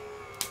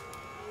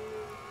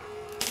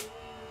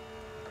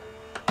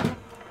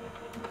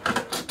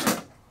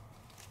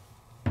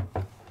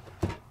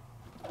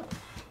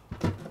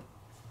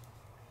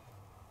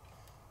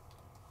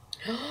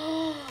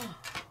 Oh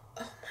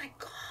my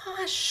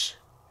gosh.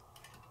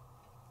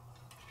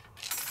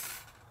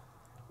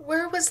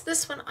 Where was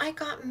this when I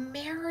got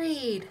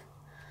married?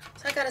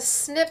 So I got a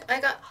snip. I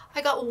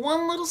got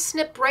one little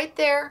snip right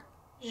there.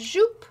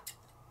 Zoop.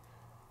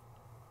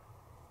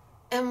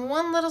 And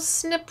one little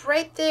snip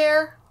right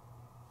there.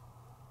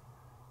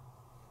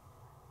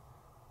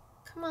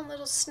 Come on,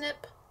 little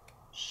snip.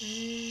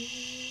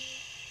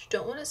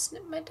 Don't want to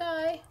snip my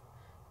die.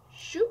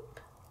 Zoop.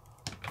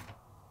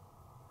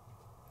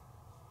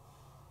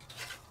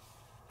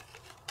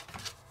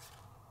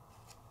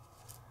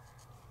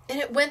 And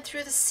it went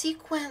through the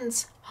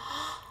sequins.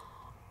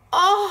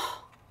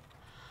 Oh,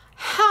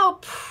 how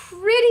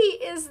pretty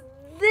is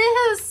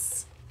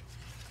this?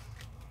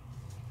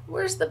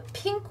 Where's the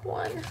pink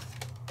one?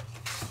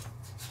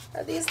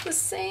 Are these the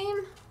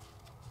same?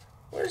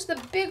 Where's the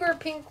bigger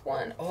pink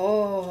one?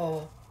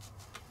 Oh.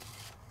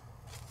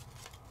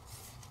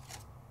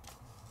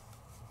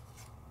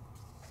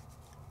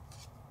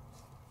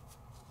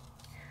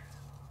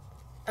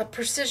 A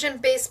precision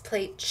base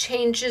plate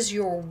changes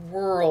your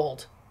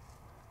world.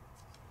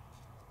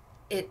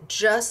 It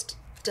just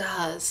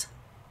does.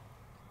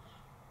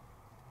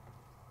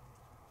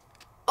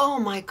 Oh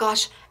my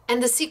gosh.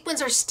 And the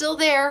sequins are still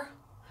there.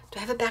 Do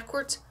I have it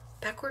backwards?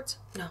 Backwards?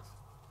 No.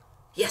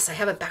 Yes, I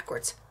have it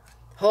backwards.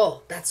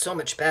 Oh, that's so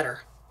much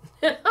better.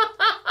 Look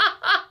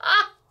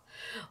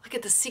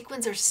at the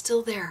sequins are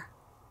still there.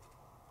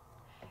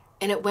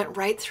 And it went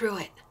right through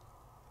it.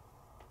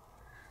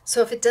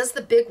 So if it does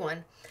the big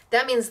one,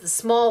 that means the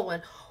small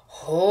one.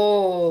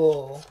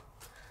 Oh,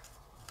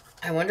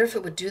 I wonder if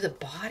it would do the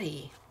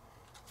body.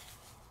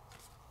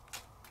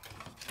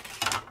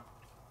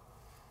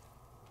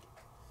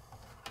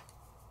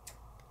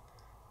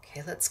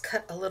 Okay, let's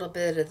cut a little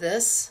bit of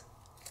this.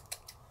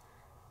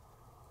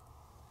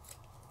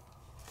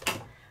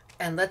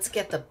 And let's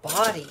get the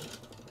body.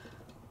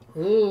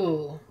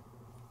 Ooh.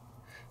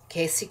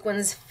 Okay,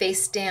 sequins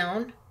face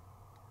down.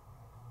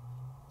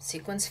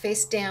 Sequins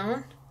face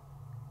down.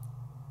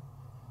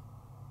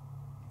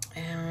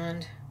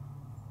 And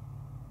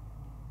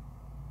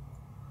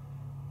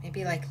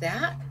maybe like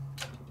that.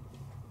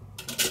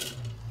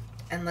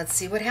 And let's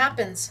see what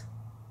happens.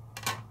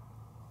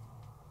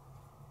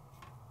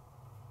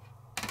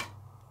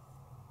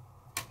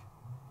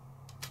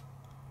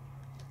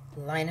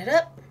 Line it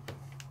up.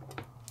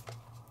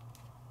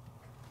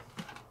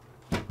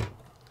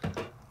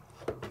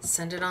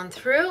 Send it on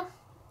through.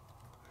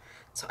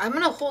 So I'm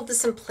going to hold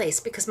this in place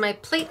because my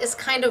plate is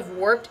kind of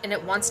warped and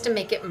it wants to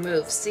make it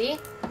move, see?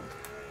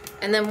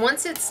 And then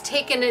once it's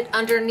taken it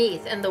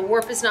underneath and the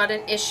warp is not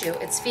an issue,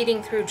 it's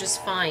feeding through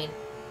just fine.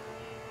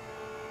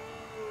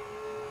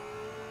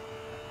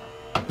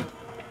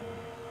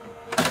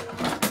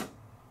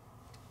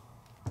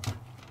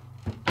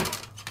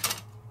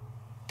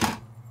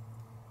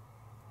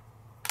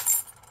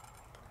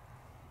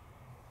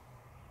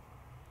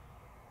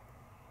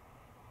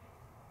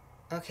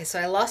 Okay, so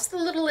I lost the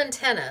little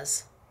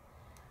antennas.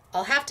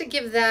 I'll have to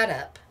give that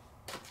up.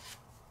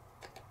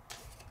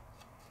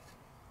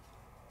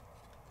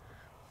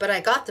 But I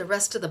got the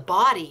rest of the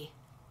body.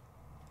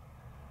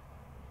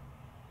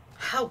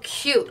 How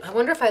cute. I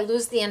wonder if I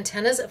lose the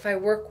antennas if I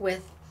work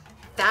with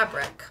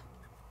fabric.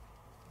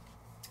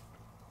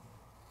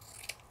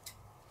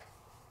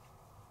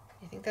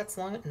 You think that's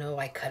long? No,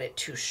 I cut it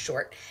too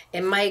short.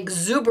 In my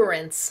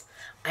exuberance,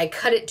 I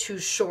cut it too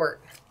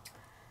short.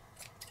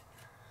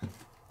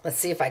 Let's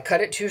see if I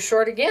cut it too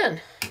short again.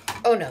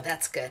 Oh no,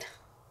 that's good.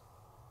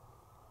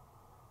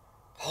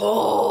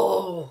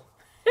 Oh!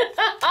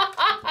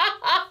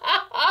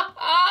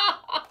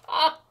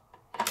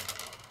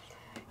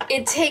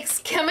 It takes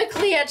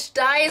chemically etched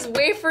dies,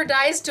 wafer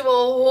dies to a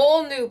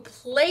whole new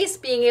place,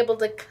 being able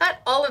to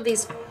cut all of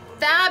these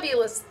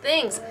fabulous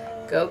things.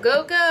 Go,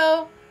 go,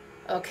 go.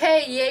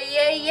 Okay, yay,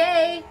 yay,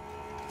 yay.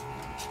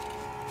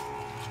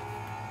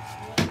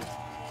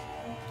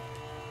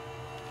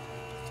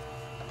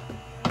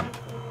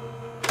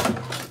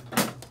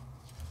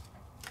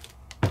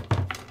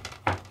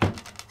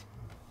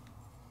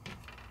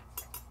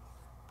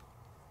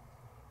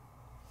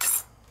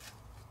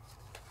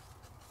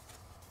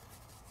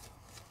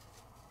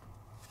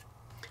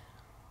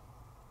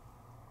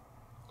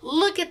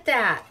 Look at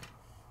that.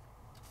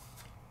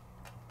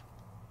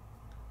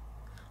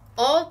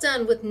 All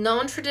done with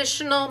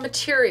non-traditional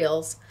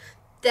materials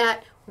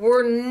that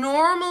were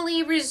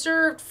normally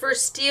reserved for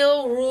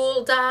steel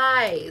rule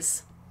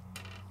dies.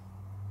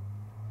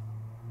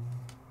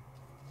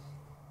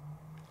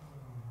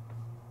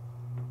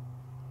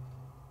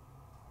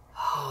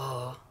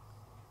 Oh.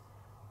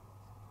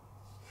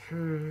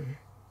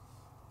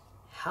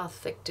 How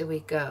thick do we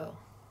go?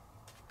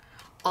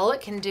 All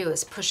it can do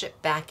is push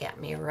it back at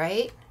me,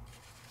 right?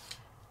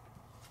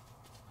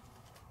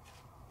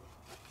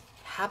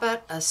 How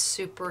about a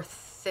super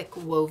thick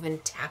woven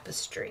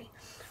tapestry?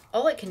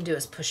 All it can do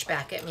is push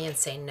back at me and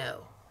say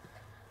no.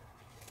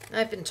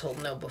 I've been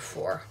told no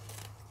before.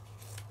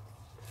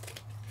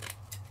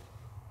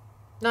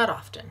 Not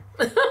often,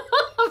 but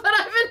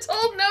I've been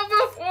told no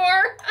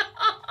before.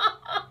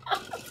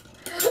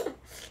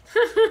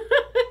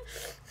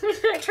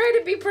 I try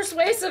to be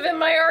persuasive in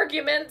my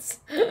arguments.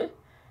 Oh,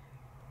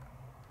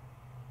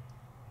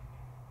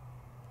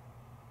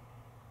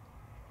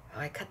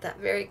 I cut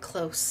that very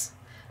close.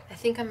 I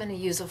think I'm going to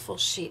use a full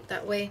sheet.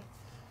 That way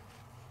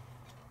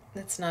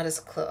it's not as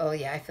close. Oh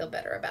yeah, I feel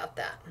better about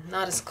that.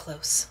 Not as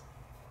close.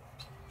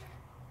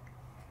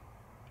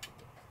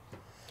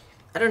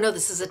 I don't know,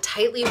 this is a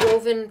tightly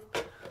woven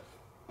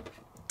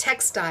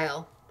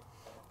textile.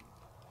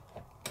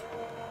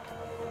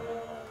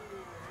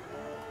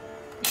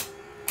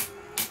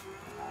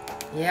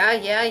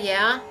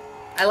 Yeah.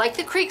 I like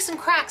the creaks and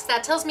cracks.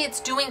 That tells me it's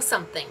doing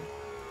something.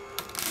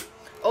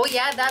 Oh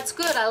yeah, that's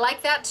good. I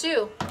like that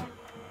too.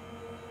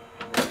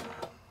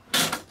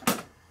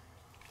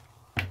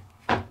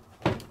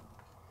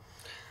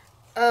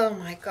 Oh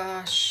my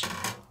gosh.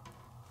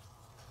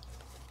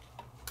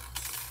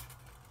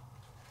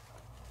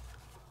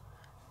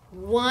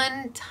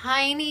 One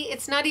tiny,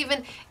 it's not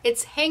even,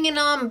 it's hanging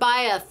on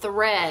by a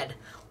thread.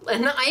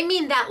 And I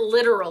mean that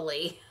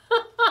literally.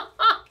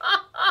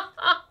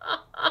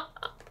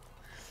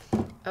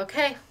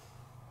 Okay.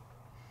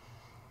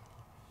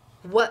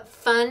 What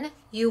fun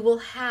you will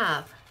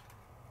have.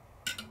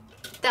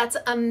 That's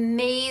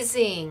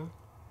amazing.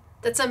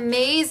 That's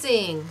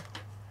amazing.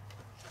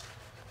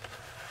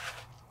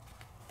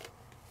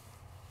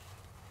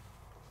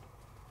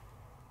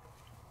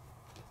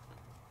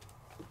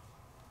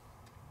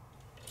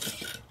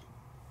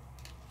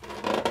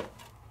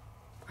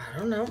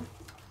 I don't know.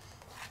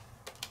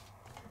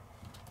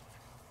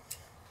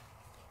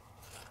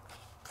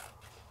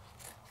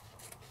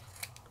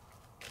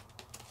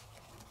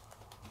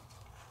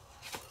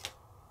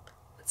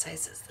 What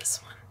size is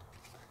this one?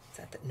 Is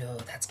that the, no,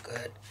 that's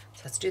good.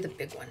 So let's do the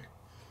big one.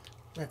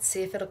 Let's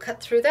see if it'll cut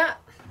through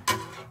that.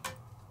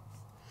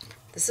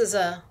 This is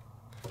a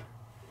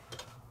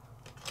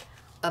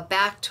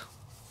backed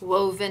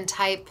woven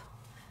type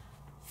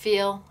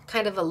feel,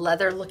 kind of a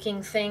leather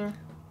looking thing.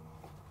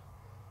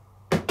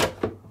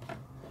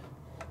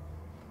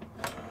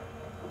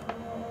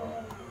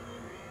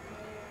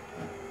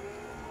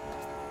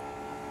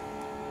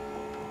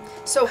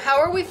 So how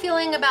are we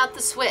feeling about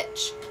the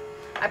switch?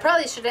 I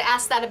probably should have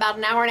asked that about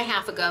an hour and a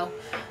half ago.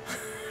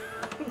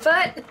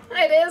 But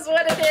it is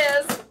what it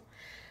is.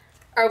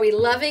 Are we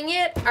loving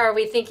it? Are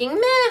we thinking,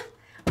 meh?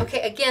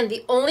 Okay, again,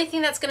 the only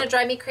thing that's gonna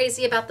drive me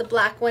crazy about the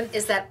black one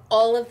is that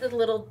all of the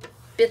little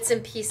bits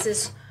and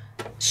pieces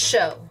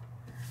show.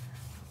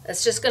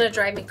 That's just gonna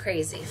drive me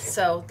crazy.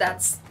 So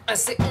that's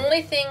the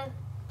only thing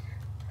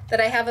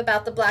that I have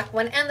about the black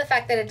one, and the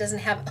fact that it doesn't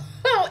have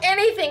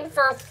anything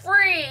for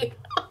free.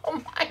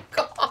 Oh my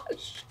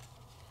gosh.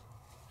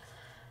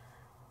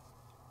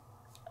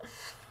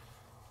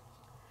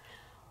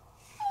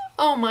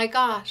 Oh my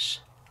gosh.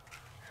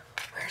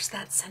 Where's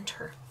that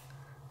center?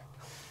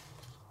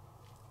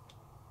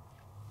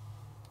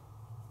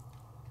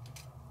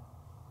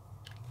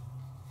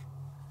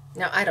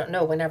 Now, I don't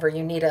know, whenever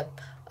you need a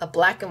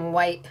black and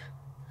white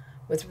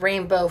with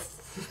rainbow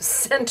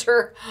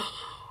center,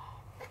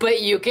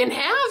 but you can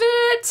have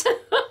it.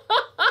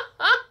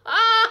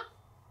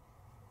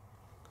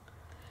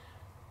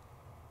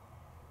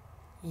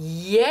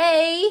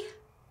 Yay.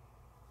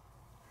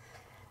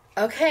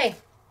 Okay,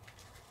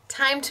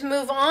 time to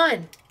move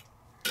on.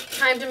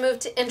 Time to move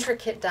to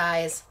intricate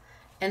dies,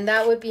 and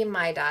that would be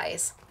my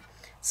dies.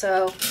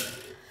 So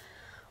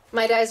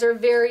my dies are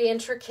very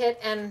intricate,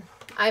 and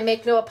I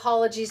make no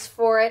apologies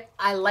for it.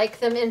 I like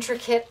them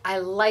intricate. I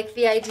like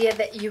the idea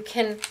that you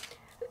can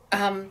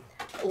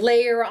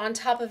layer on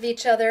top of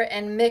each other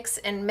and mix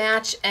and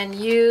match and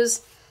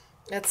use.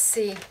 Let's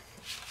see.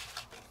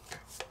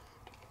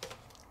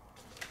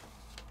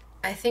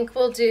 I think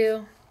we'll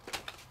do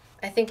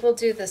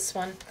this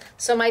one.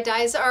 So my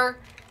dies are,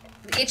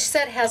 each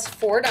set has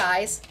 4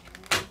 dies.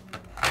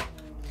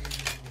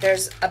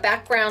 There's a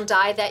background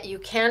die that you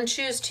can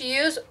choose to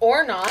use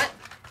or not.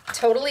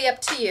 Totally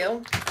up to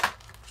you.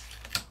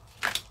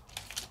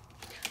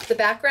 The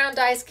background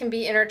dies can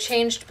be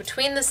interchanged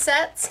between the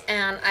sets,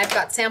 and I've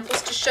got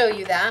samples to show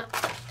you that.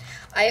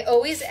 I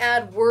always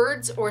add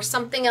words or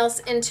something else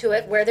into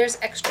it where there's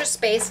extra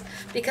space,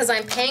 because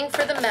I'm paying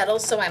for the metal,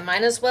 so I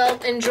might as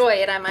well enjoy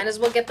it. I might as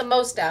well get the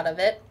most out of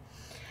it.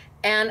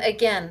 And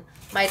again,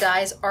 my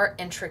dies are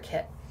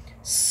intricate.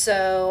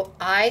 So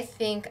I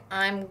think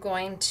I'm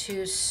going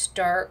to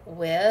start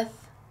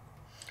with,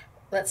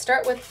 let's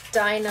start with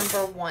die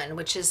number 1,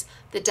 which is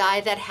the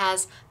die that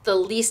has the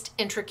least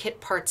intricate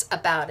parts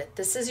about it.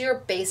 This is your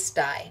base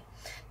die.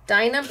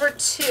 Die number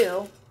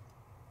 2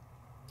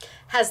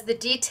 has the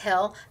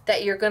detail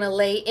that you're going to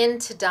lay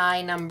into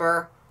die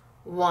number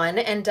 1,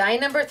 and die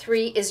number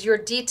 3 is your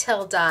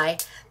detail die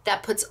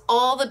that puts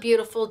all the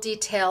beautiful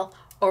detail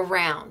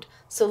around.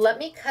 So let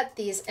me cut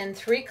these in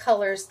 3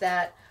 colors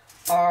that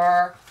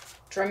are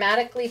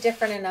dramatically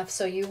different enough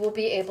so you will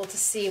be able to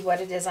see what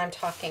it is I'm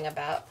talking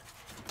about.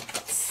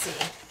 Let's see.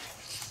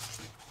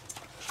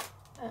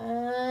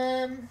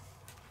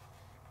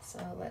 So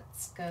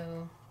let's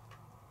go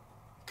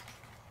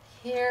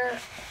here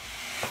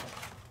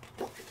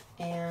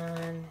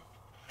and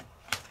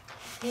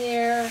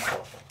here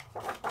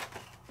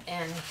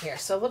and here.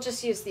 So we'll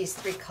just use these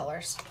 3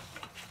 colors.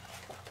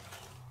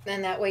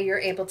 Then that way you're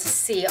able to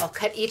see. I'll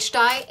cut each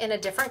die in a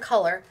different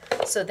color,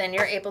 so then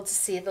you're able to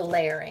see the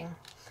layering.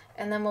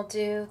 And then we'll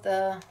do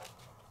the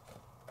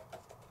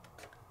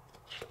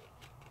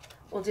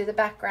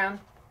background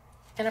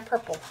in a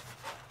purple.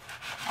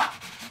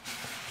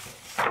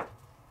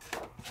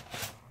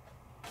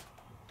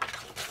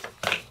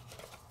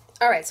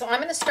 All right, so I'm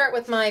going to start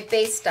with my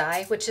base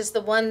die, which is the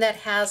one that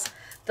has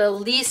the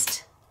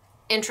least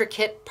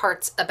intricate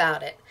parts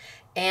about it.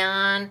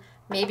 And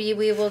maybe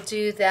we will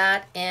do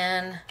that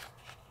in,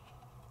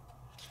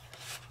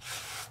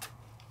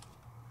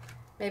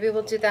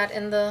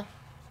 the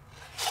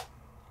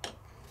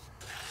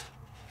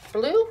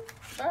blue.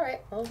 All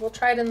right, well, we'll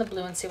try it in the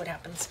blue and see what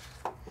happens.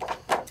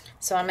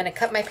 So I'm going to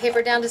cut my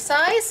paper down to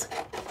size.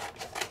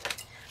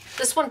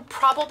 This one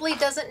probably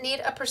doesn't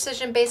need a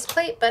precision base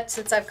plate, but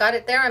since I've got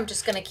it there, I'm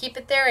just going to keep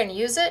it there and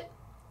use it.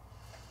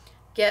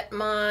 Get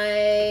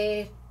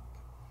my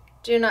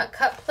do not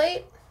cut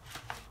plate.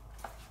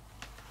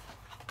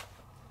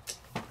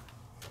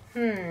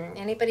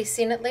 Anybody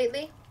seen it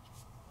lately?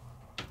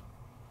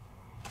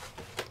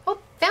 Oh,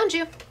 found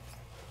you.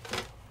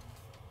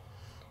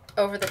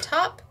 Over the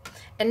top.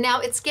 And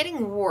now it's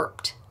getting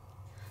warped.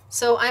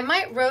 So I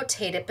might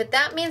rotate it, but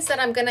that means that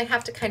I'm going to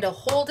have to kind of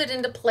hold it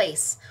into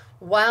place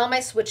while my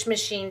switch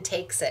machine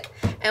takes it.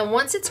 And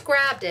once it's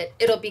grabbed it,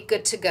 it'll be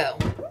good to go.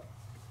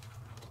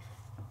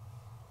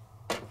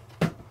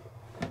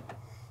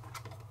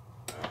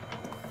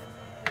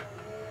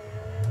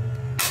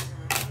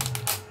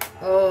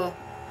 Oh,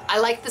 I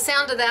like the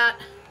sound of that.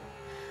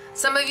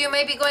 Some of you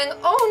may be going,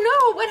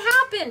 oh no, what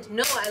happened?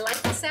 No, I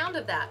like the sound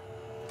of that.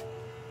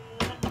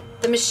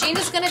 The machine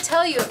is going to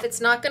tell you if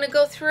it's not going to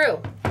go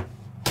through.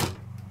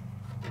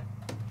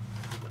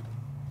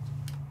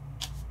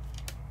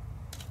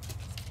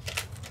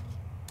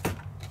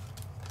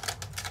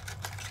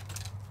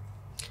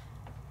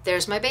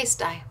 There's my base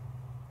die,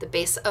 the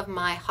base of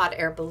my hot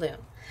air balloon.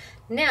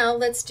 Now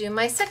let's do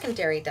my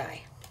secondary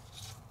die.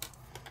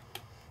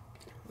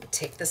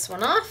 Take this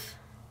one off,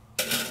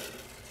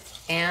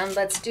 and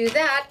let's do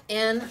that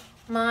in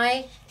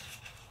my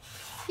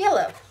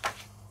yellow.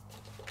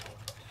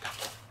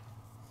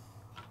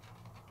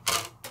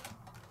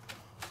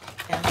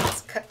 And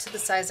let's cut to the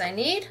size I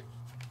need.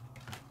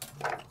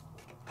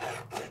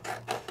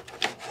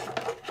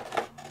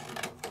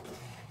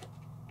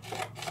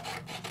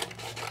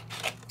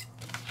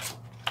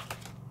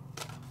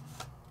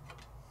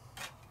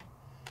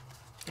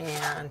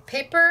 And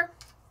paper,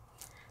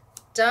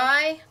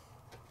 die,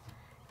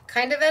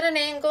 kind of at an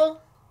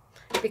angle,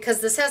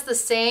 because this has the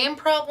same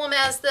problem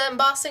as the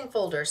embossing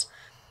folders.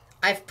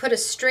 I've put a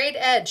straight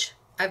edge.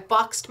 I've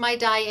boxed my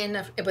die in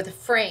with a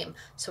frame,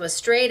 so a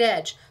straight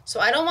edge. So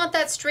I don't want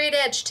that straight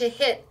edge to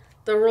hit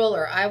the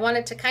roller. I want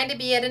it to kind of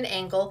be at an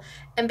angle,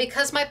 and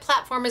because my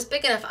platform is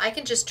big enough, I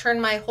can just turn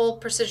my whole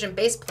precision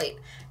base plate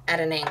at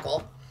an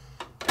angle.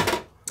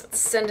 Let's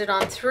send it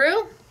on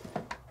through.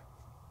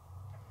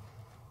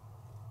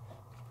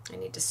 I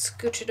need to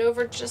scooch it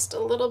over just a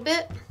little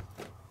bit.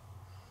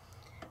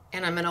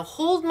 And I'm going to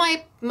hold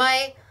my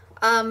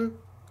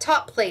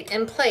top plate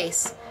in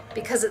place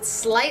because it's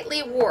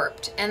slightly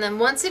warped. And then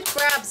once it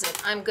grabs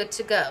it, I'm good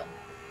to go.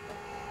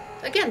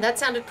 Again, that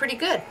sounded pretty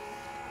good.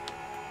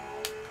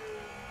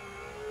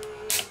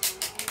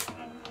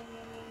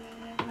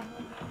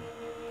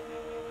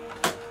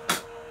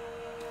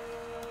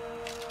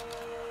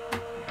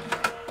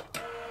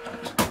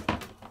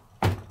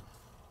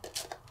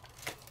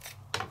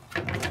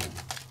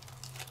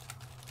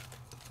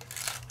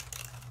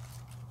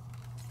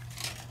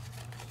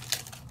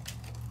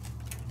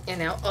 And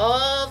now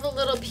all the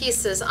little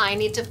pieces I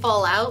need to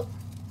fall out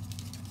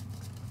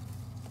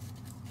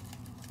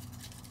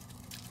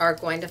are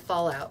going to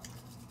fall out.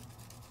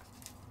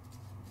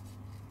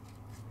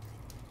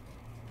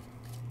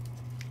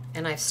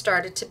 And I've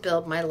started to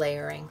build my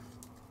layering.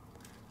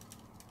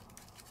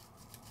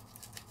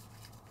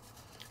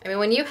 I mean,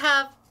 when you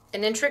have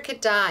an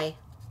intricate die,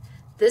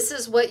 this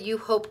is what you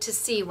hope to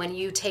see when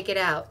you take it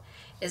out,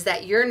 is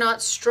that you're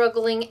not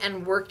struggling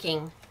and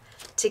working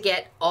to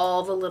get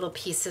all the little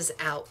pieces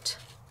out.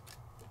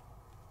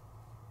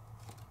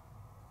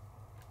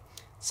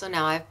 So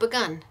now I've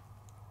begun.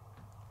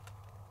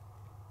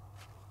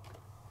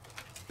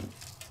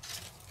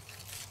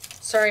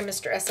 Sorry,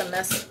 Mr.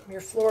 SMS,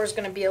 your floor is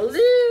going to be a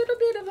little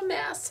bit of a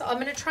mess.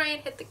 I'm going to try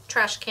and hit the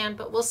trash can,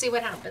 but we'll see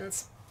what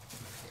happens.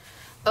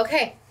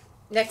 Okay,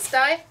 next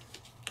die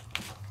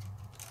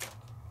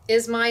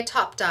is my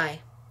top die.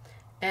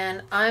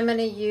 And I'm going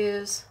to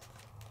use,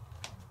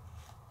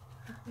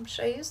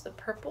 should I use the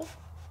purple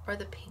or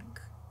the pink?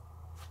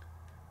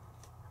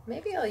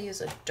 Maybe I'll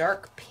use a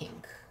dark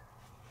pink.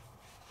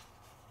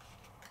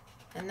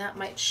 and that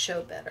might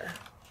show better.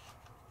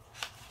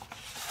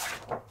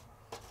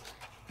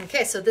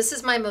 Okay, so this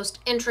is my most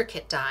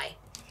intricate die.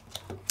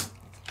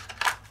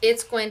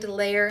 It's going to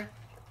layer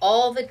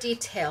all the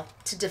detail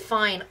to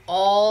define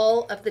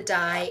all of the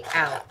die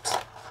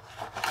out.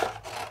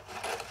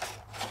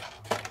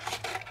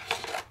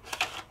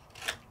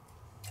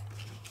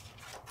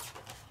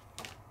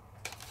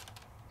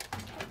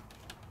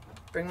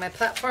 Bring my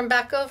platform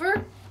back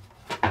over.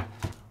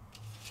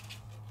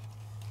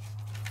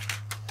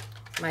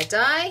 My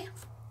die,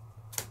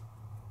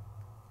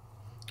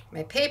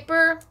 my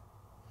paper.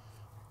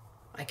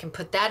 I can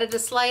put that at a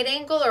slight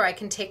angle, or I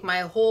can take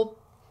my whole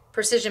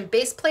precision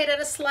base plate at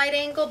a slight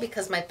angle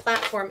because my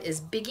platform is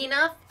big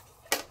enough.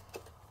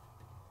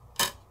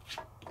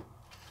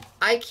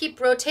 I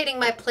keep rotating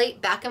my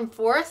plate back and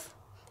forth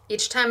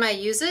each time I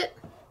use it,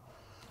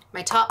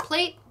 my top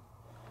plate,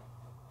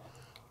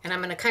 and I'm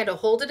going to kind of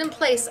hold it in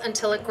place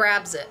until it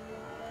grabs it.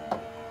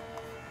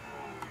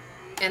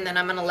 And then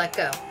I'm going to let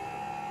go.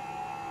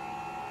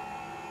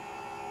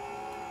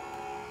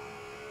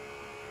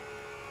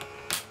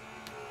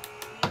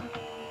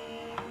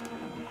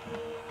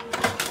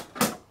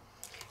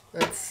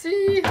 Let's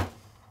see.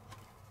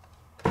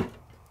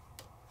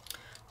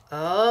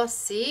 Oh,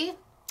 see?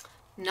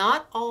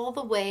 Not all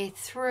the way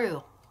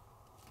through.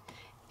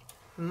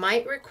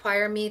 Might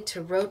require me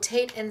to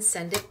rotate and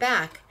send it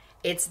back.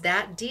 It's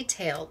that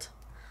detailed.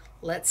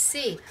 Let's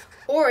see.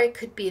 Or it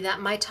could be that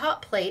my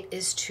top plate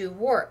is too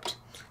warped.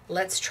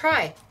 Let's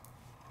try.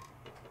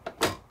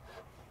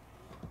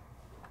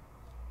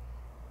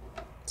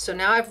 So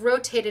now I've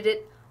rotated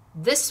it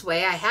this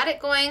way. I had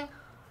it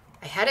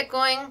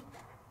going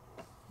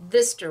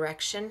this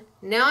direction.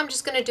 Now I'm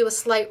just going to do a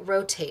slight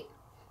rotate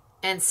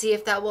and see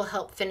if that will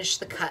help finish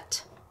the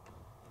cut.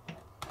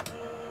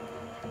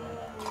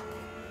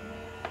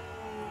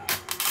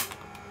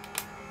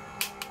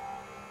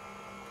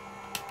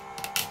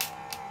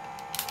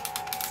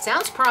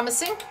 Sounds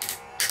promising.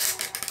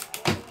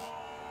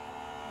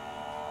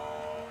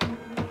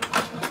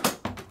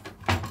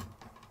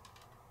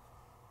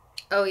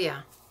 Oh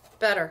yeah,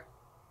 better.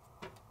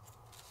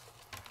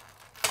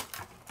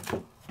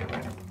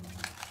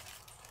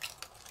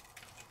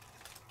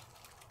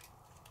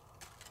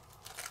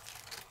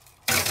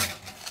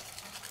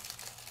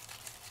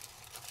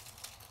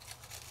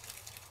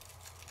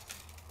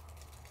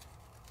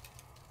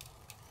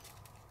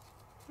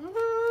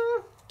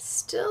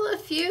 Still a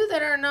few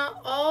that are not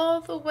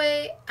all the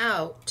way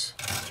out.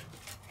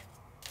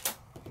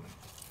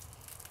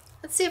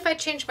 Let's see if I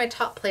change my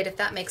top plate, if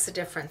that makes a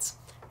difference.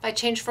 If I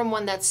change from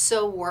one that's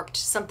so warped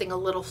to something a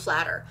little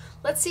flatter.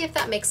 Let's see if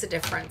that makes a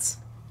difference.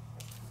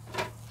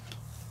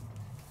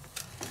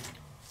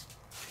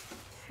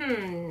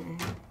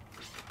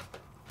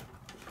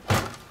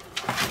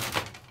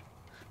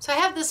 So I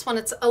have this one,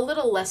 it's a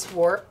little less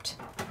warped.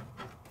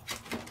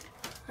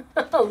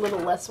 A little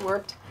less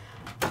warped.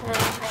 And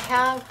I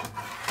have,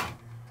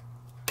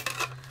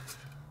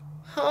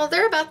 oh,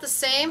 they're about the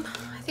same.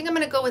 I think I'm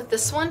going to go with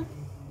this one.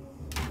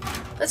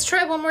 Let's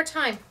try one more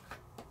time.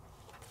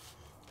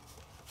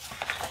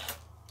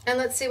 And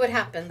let's see what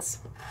happens.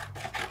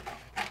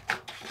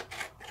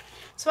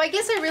 So I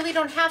guess I really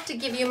don't have to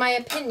give you my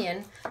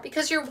opinion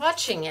because you're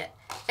watching it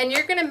and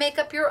you're going to make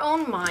up your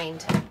own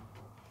mind.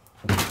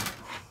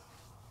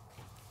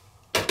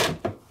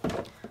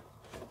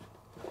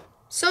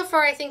 So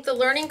far, I think the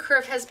learning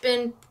curve has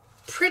been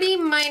pretty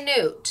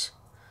minute.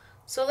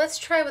 So let's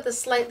try with a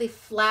slightly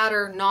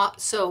flatter,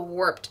 not so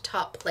warped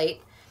top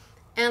plate.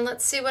 And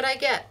let's see what I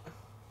get.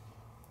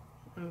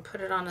 And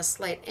put it on a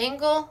slight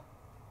angle.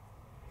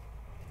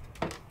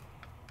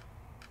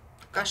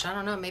 Gosh, I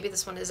don't know. Maybe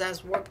this one is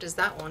as warped as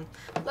that one.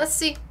 Let's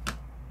see.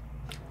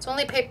 It's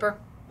only paper.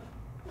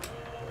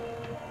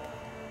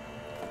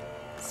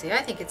 See,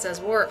 I think it's as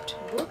warped.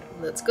 Whoop,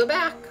 let's go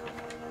back.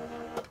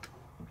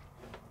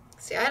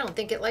 See, I don't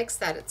think it likes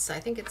that. I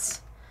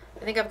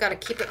think I've got to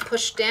keep it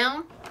pushed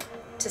down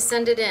to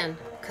send it in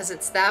because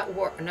it's that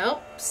warped.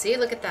 Nope. See,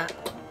 look at that.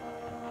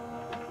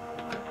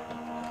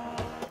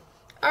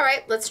 All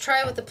right, let's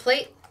try with the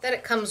plate that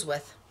it comes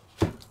with.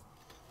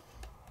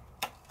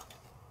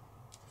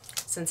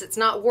 Since it's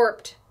not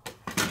warped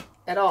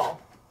at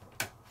all.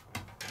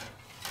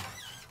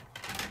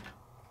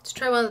 Let's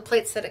try one of the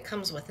plates that it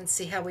comes with and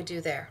see how we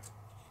do there.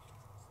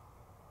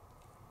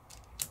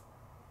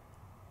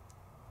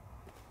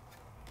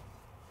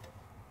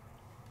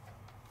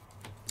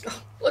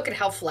 Oh, look at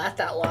how flat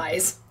that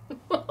lies.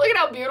 Look at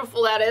how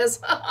beautiful that is.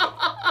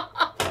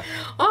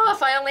 Oh,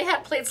 if I only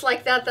had plates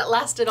like that that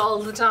lasted all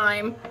the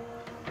time.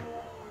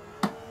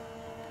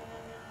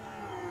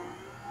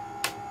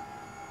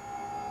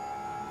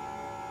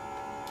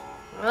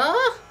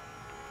 Well,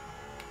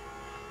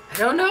 I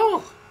don't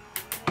know.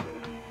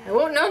 I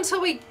won't know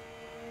until we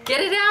get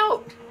it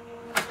out.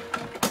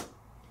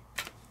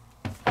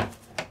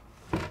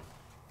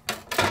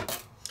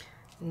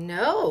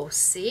 No,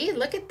 see,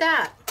 look at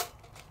that.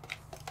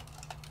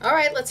 All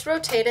right, let's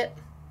rotate it.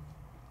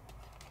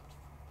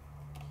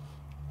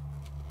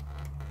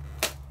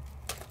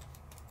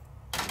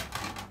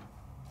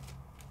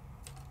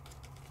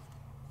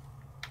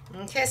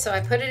 Okay, so I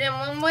put it in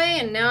one way,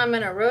 and now I'm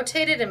going to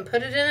rotate it and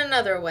put it in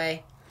another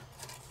way,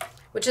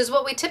 which is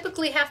what we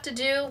typically have to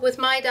do with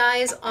my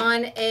dies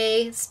on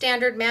a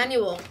standard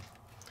manual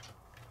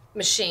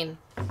machine.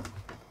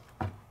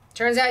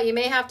 Turns out you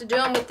may have to do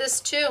them with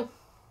this too.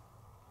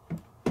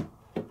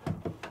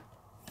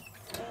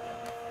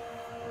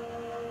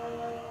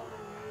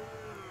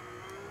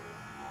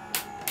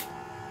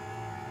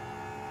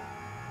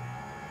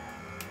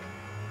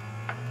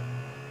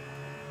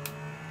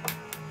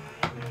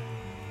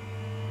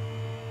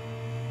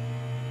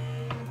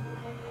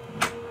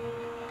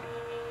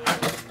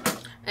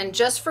 And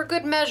just for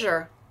good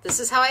measure, this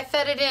is how I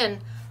fed it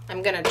in.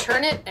 I'm going to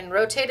turn it and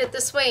rotate it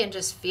this way and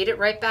just feed it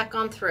right back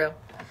on through.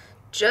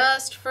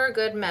 Just for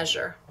good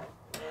measure.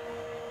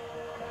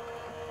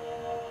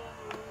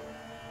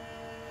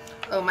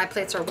 Oh, my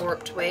plates are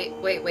warped. Wait.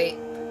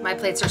 My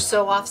plates are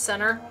so off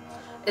center.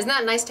 Isn't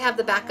that nice to have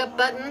the backup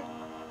button?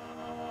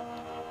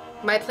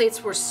 My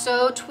plates were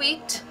so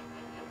tweaked.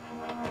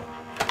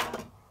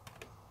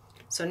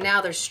 So now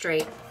they're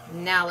straight.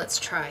 Now let's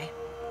try.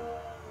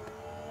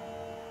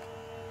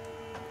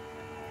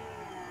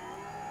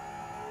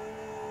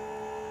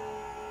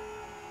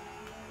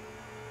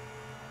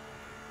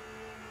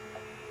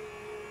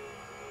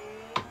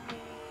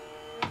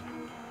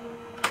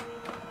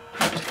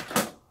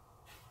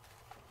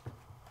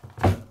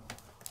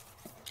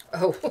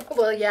 Oh,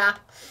 well, yeah.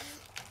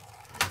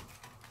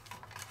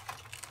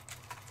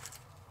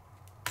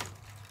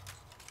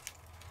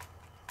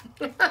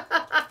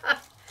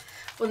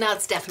 Well, now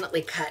it's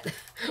definitely cut.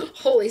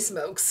 Holy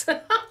smokes.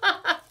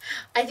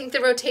 I think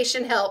the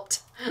rotation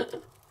helped.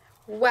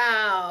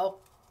 Wow.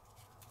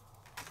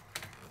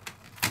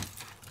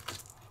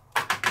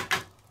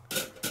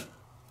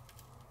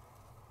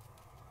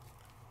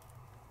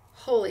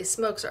 Holy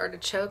smokes,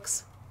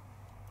 artichokes.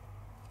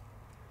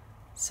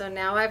 So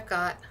now I've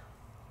got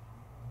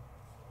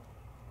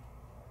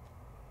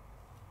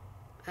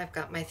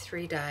my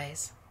 3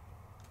 dies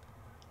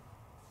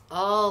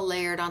all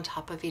layered on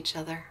top of each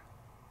other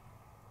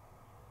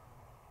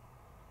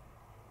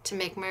to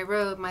make my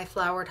robe, my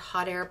flowered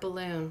hot air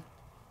balloon.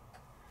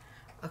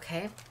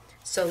 Okay,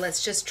 so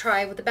let's just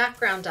try with the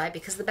background die,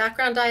 because the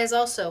background die is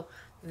also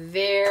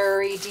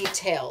very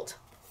detailed.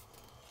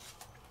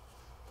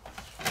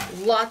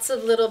 Lots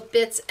of little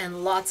bits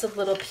and lots of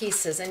little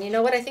pieces. And you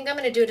know what? I think I'm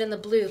going to do it in the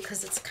blue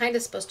because it's kind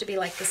of supposed to be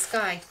like the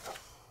sky.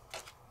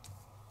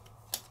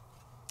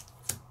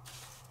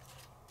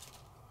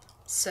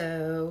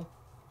 So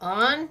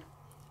I'm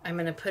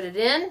going to put it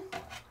in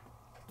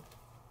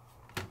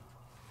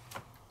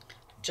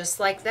just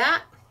like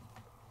that.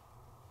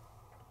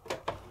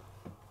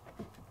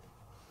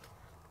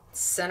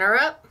 Center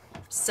up,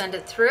 send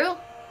it through.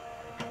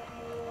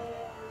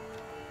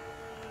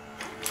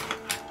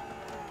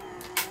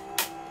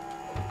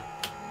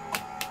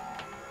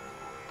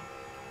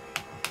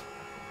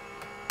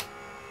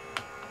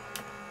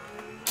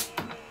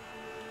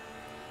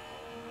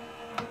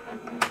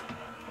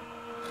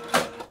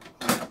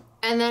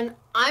 And then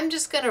I'm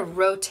just going to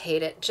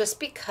rotate it just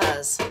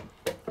because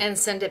and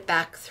send it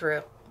back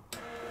through.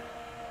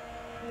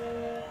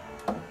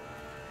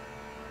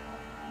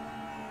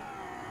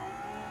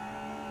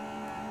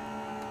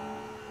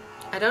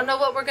 I don't know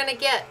what we're going to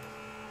get.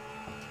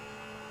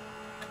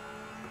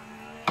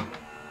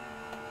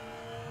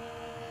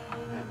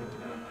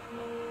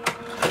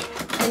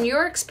 And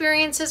your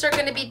experiences are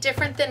going to be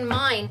different than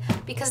mine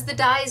because the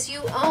dies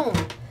you own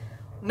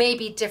may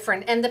be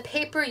different and the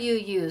paper you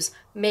use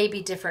may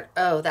be different.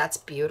 Oh, that's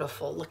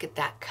beautiful. Look at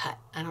that cut.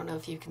 I don't know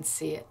if you can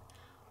see it,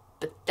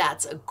 but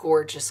that's a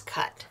gorgeous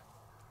cut.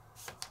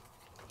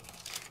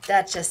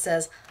 That just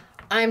says,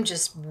 I'm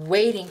just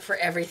waiting for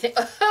everything.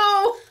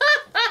 Oh,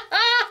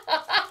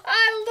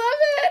 I love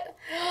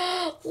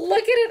it.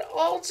 Look at it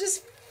all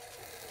just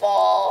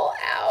fall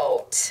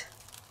out.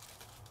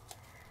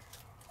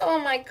 Oh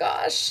my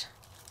gosh.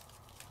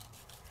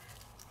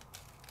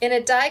 In a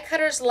die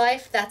cutter's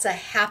life, that's a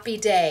happy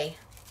day.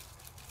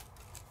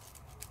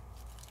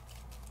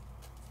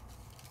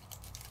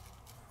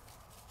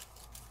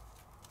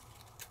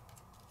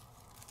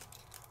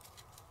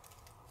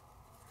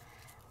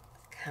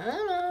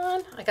 Come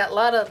on. I got a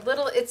lot of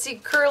little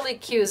itsy curly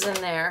cues in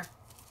there.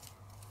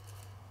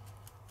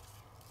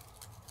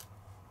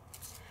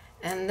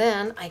 And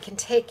then I can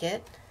take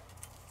it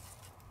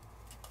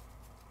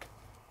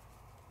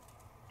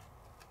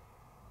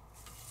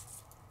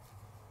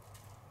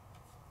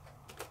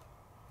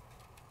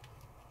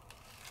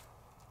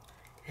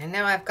and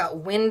now I've got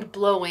wind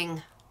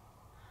blowing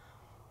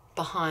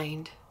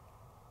behind.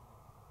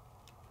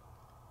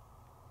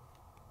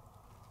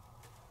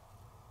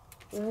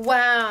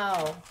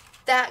 Wow,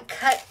 that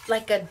cut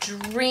like a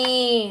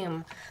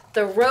dream.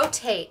 The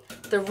rotate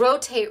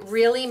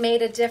really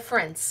made a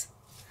difference.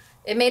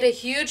 It made a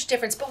huge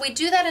difference, but we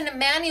do that in a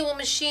manual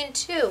machine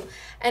too.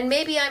 And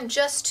maybe I'm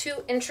just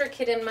too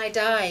intricate in my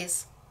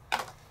dies.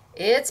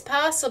 It's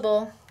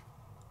possible.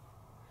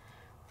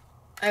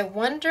 I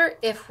wonder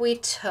if we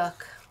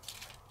took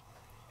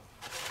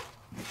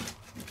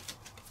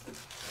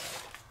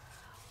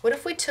What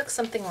if we took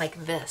something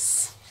like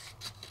this?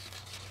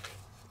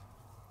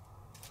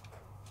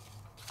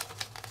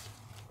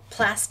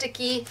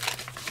 Plasticky,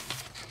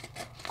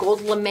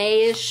 gold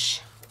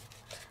lame-ish.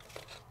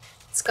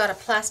 It's got a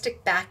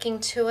plastic backing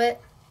to it.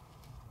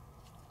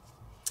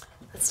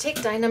 Let's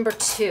take die number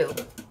 2.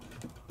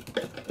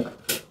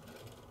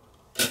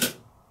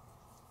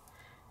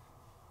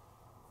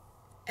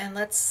 And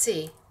let's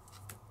see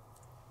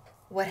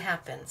what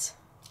happens.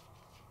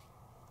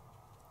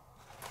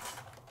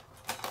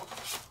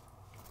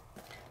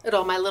 Look at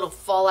all my little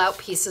fallout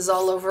pieces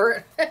all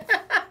over it.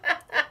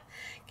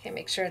 Okay,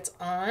 make sure it's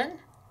on.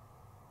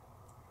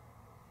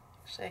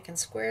 Actually, I can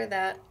square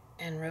that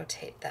and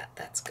rotate that.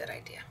 That's a good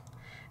idea.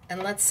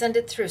 And let's send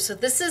it through. So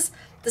this is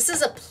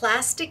a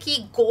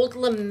plasticky gold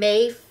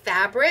lame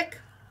fabric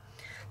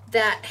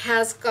that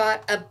has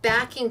got a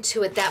backing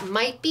to it that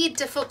might be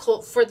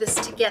difficult for this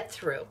to get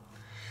through.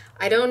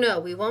 I don't know.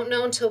 We won't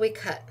know until we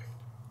cut.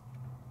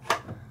 I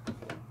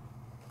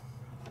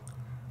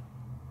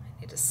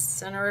need to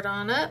center it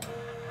on up.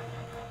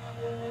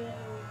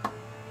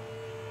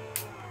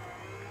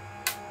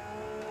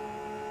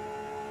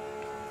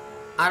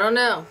 I don't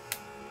know.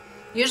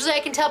 Usually I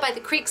can tell by the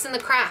creaks and the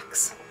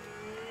cracks.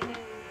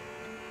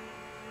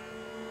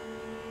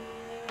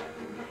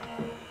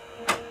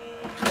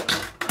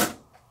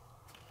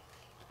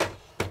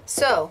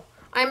 So,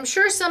 I'm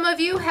sure some of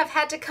you have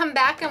had to come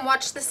back and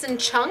watch this in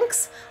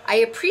chunks. I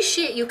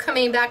appreciate you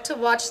coming back to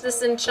watch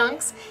this in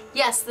chunks.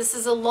 Yes, this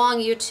is a long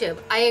YouTube.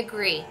 I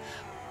agree.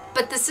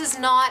 But this is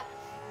not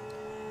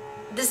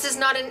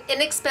an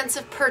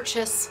inexpensive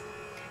purchase.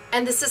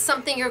 And this is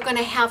something you're going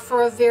to have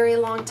for a very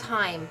long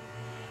time.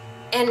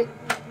 And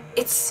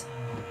it's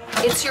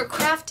your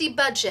crafty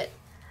budget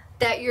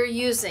that you're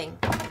using.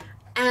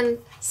 And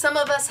some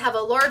of us have a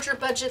larger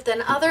budget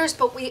than others,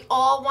 but we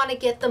all want to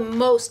get the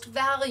most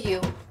value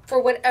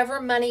for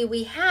whatever money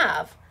we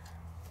have.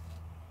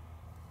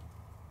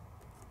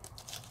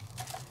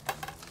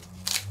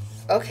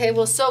 Okay,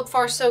 well, so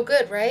far so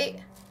good,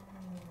 right?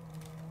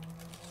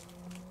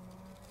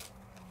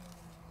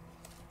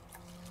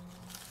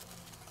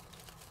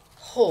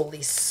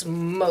 Holy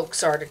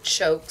smokes,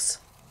 artichokes.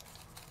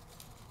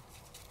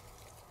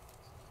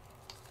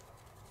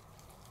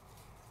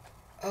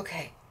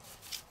 Okay.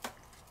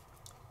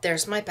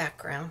 There's my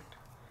background.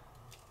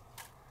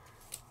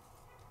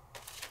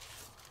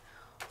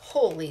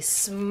 Holy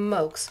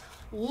smokes.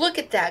 Look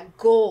at that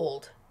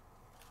gold.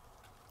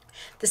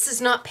 This is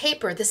not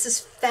paper. This is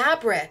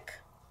fabric.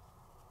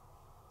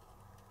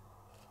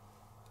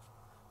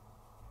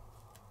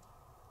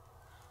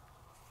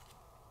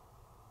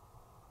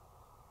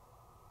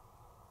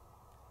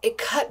 It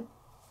cut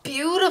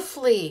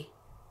beautifully.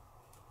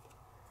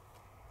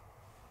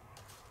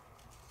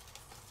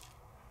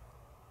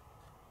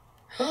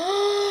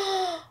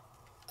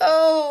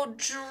 Oh,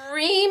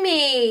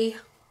 dreamy.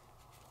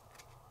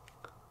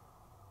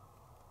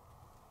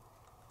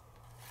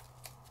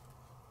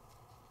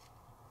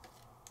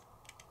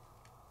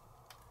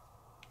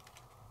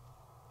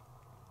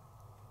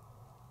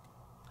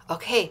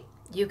 Okay,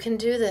 you can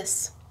do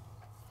this.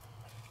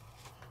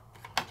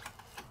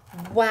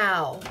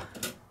 Wow.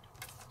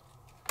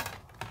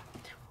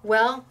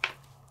 Well,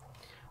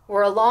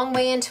 we're a long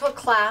way into a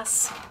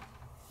class,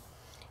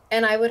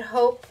 and I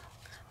hope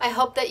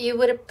that you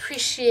would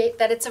appreciate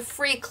that it's a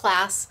free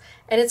class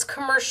and it's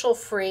commercial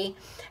free.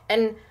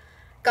 And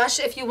gosh,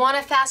 if you want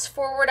to fast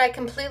forward, I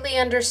completely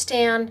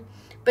understand.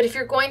 But if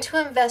you're going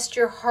to invest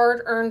your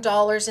hard-earned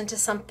dollars into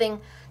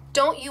something,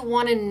 don't you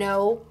want to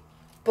know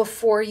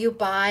before you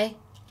buy?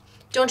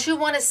 Don't you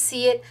want to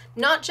see it?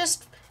 Not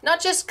just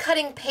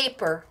cutting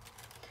paper,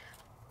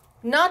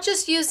 not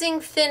just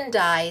using thin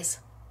dies,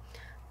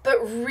 but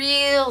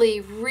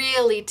really,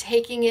 really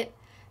taking it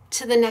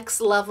to the next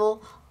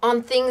level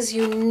on things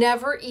you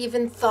never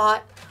even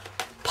thought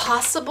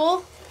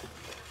possible.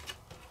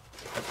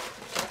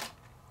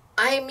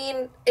 I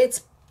mean,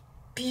 it's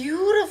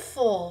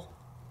beautiful.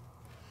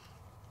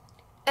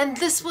 And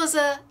this was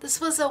a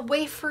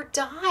wafer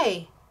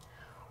die.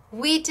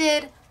 We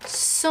did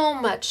so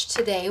much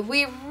today.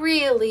 We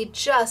really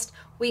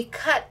we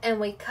cut and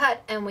we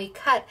cut and we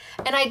cut.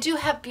 And I do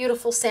have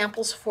beautiful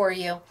samples for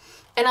you,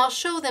 and I'll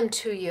show them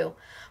to you.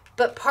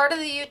 But part of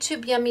the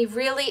YouTube Yummy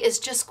really is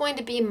just going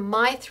to be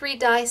my 3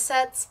 die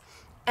sets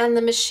and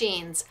the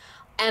machines,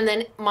 and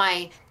then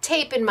my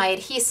tape and my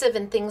adhesive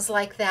and things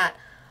like that.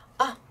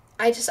 Oh,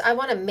 I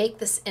want to make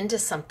this into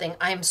something.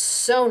 I'm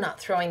so not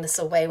throwing this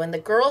away. When the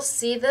girls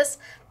see this,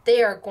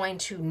 they are going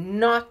to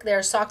knock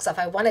their socks off.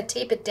 I want to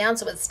tape it down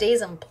so it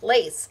stays in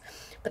place.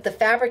 But the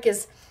fabric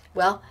is,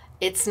 well,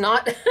 it's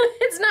not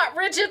it's not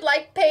rigid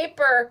like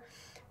paper,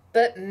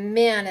 but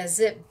man, is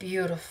it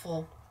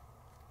beautiful.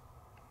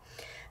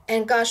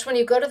 And gosh, when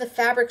you go to the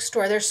fabric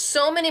store, there's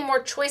so many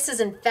more choices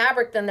in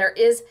fabric than there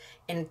is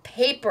in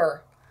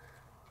paper.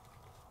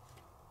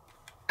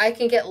 I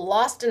can get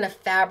lost in a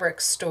fabric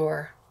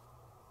store.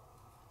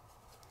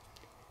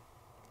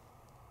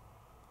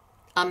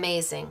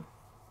 Amazing.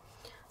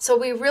 So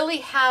we really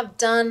have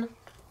done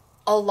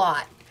a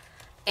lot.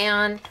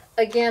 And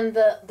Again,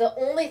 the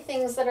only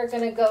things that are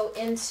going to go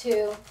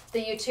into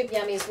the YouTube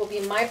Yummies will be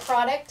my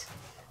product,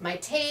 my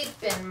tape,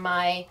 and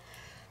my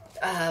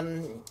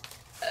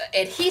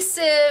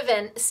adhesive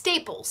and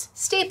staples.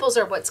 Staples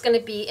are what's going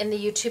to be in the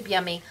YouTube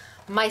Yummy.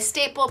 My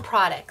staple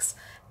products.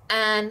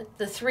 And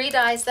the 3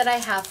 dies that I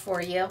have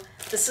for you.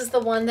 This is the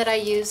one that I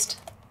used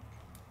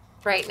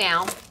right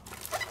now.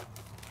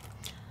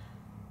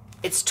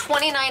 It's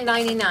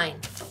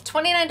 $29.99.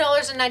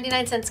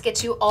 $29.99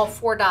 gets you all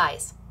 4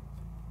 dies.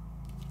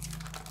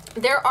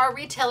 There are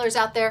retailers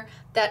out there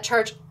that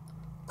charge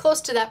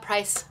close to that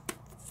price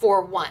for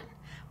 1.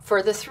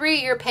 For the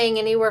 3, you're paying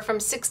anywhere from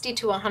 $60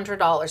 to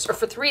 $100, or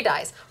for 3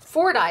 dies.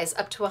 4 dies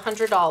up to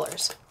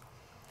 $100.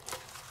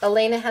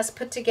 Elena has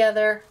put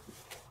together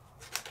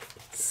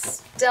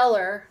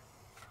stellar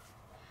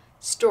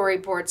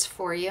storyboards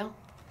for you.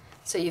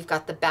 So you've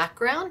got the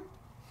background,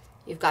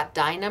 you've got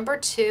die number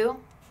 2,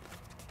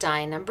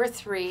 die number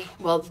 3,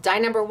 well, die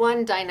number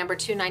 1, die number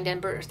 2, die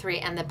number 3,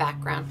 and the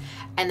background.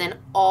 And then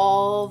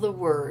all the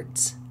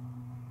words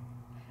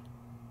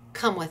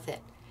come with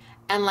it.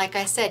 And like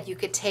I said, you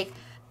could take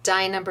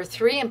die number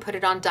 3 and put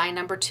it on die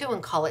number 2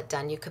 and call it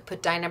done. You could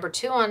put die number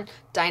 2 on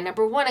die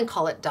number 1 and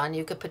call it done.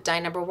 You could put die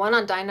number 1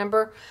 on die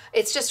number,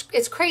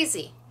 it's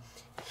crazy.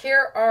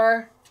 Here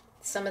are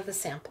some of the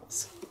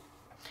samples.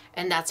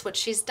 And that's what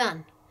she's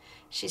done.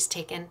 She's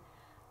taken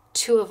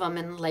 2 of them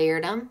and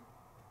layered them.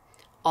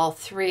 All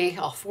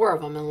 4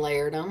 of them and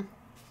layered them.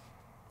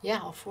 Yeah,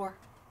 all 4.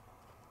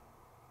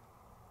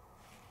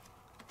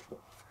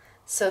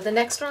 So the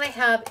next one I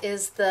have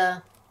is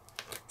the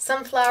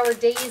Sunflower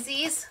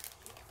Daisies.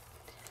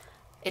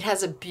 It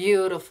has a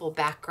beautiful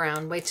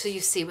background. Wait till you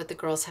see what the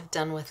girls have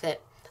done with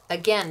it.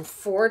 Again,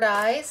 4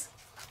 dies.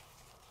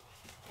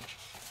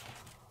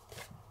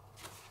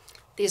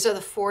 These are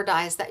the 4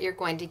 dies that you're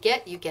going to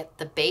get. You get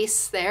the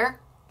base there,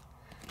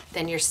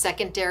 then your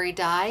secondary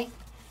die,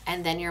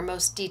 and then your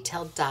most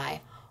detailed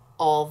die.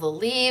 All the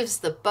leaves,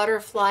 the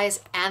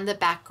butterflies, and the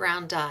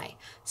background die,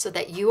 so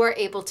that you are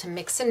able to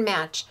mix and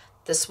match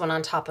this one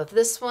on top of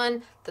this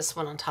one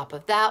on top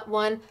of that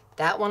one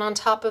on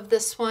top of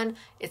this one.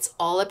 It's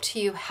all up to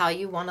you how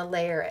you want to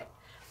layer it.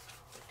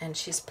 And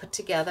she's put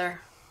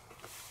together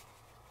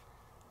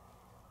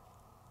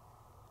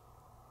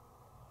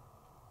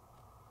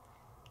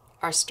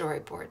our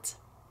storyboards.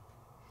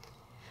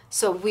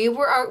 So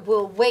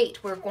we'll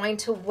wait. We're going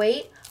to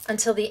wait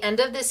until the end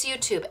of this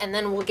YouTube, and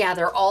then we'll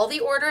gather all the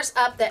orders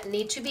up that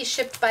need to be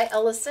shipped by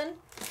Ellison,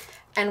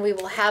 and we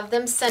will have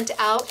them sent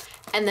out,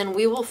 and then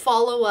we will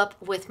follow up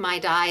with my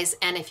dies,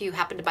 and if you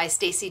happen to buy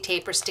Stacy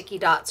tape or sticky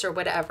dots or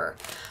whatever.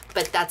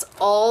 But that's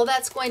all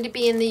that's going to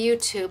be in the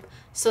YouTube,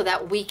 so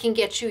that we can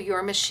get you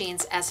your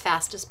machines as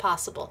fast as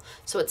possible.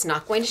 So it's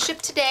not going to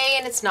ship today,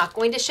 and it's not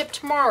going to ship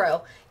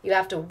tomorrow. You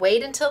have to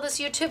wait until this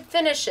YouTube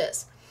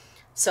finishes.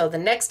 So the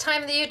next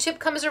time the YouTube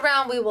comes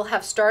around, we will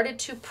have started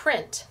to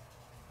print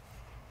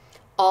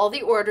all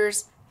the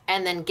orders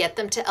and then get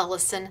them to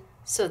Ellison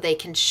so they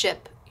can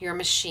ship your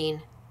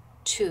machine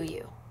to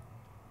you.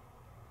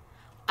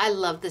 I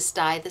love this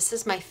die. This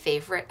is my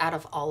favorite out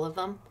of all of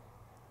them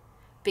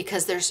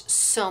because there's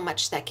so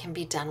much that can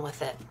be done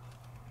with it.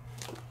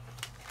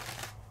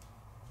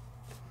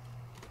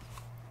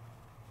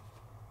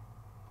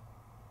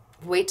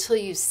 Wait till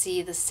you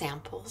see the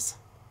samples.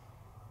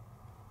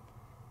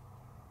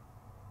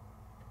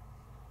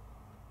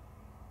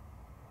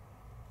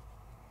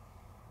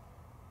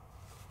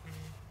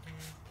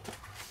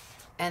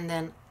 And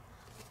then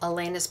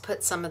Elena's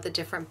put some of the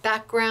different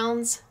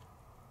backgrounds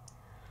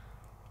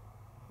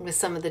with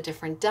some of the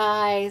different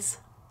dies.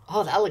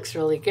 Oh, that looks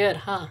really good,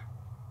 huh?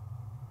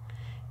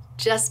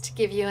 Just to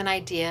give you an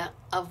idea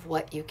of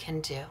what you can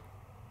do.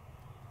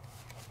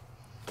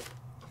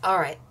 All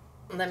right,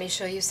 let me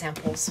show you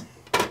samples.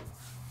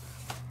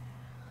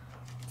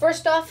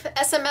 First off,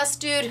 SMS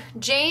dude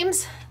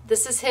James,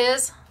 this is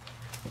his.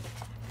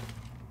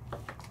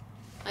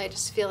 I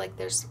just feel like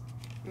let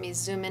me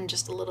zoom in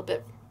just a little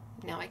bit.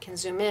 Now I can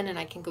zoom in and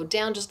I can go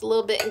down just a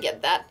little bit and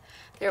get that.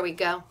 There we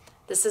go.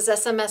 This is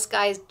SMS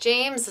guy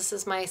James. This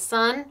is my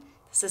son.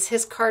 This is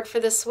his card for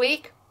this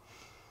week.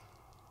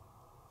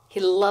 He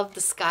loved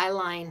the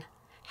skyline.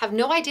 Have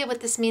no idea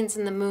what this means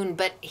in the moon,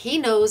 but he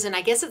knows, and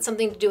I guess it's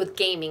something to do with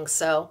gaming.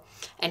 So,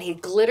 and he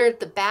glittered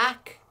the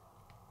back.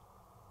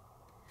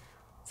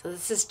 So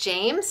this is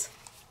James.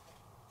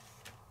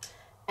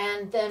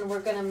 And then we're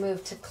going to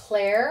move to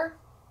Claire.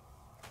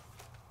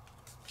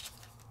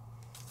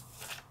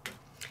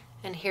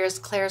 And here's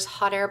Claire's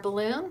hot air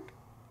balloon.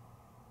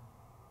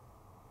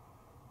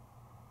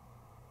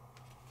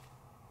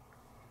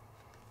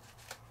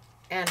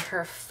 And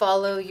her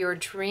Follow Your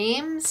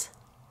Dreams.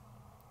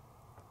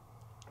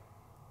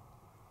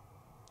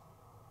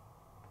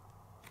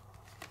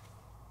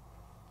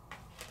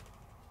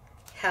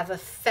 Have a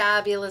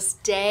fabulous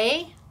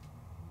day.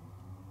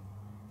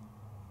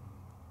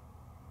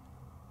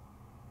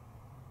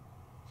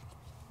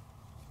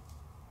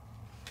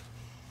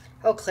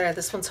 Oh, Claire,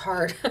 this one's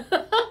hard.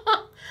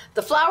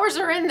 The flowers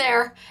are in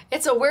there.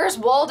 It's a Where's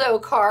Waldo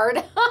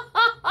card.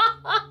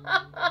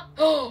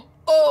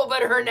 Oh,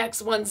 but her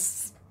next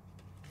one's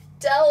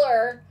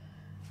stellar.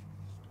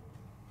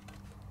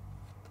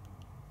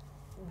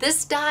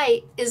 This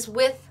die is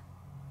with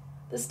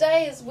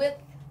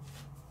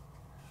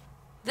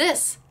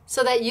this,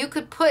 so that you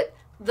could put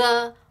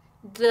the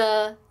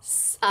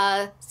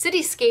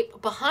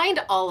cityscape behind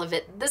all of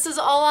it. This is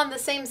all on the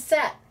same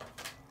set,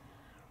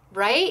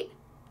 right?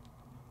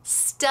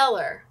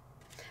 Stellar.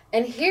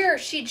 And here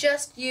she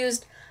just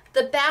used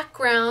the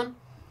background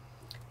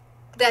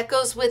that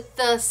goes with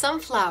the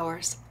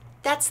sunflowers.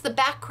 That's the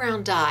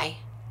background die.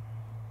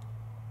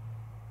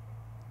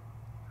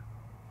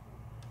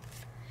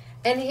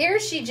 And here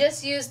she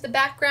just used the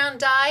background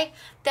die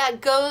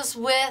that goes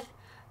with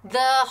the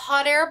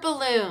hot air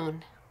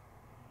balloon.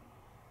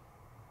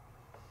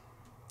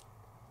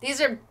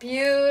 These are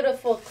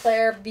beautiful,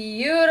 Claire,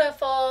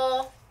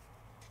 beautiful.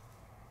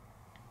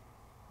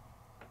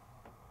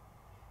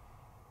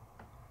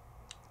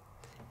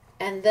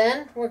 And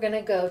then we're going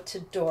to go to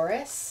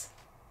Doris.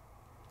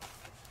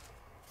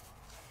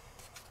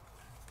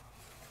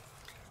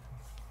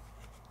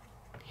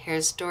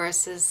 Here's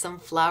Doris's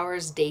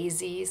sunflowers,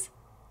 daisies.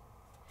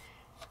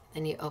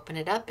 Then you open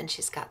it up and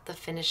she's got the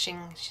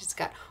finishing. She's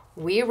got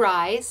 "We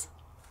rise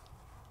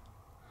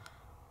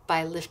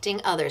by lifting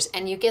others."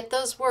 And you get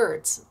those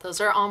words. Those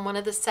are on one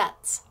of the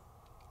sets.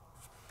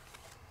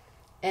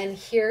 And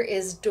here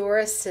is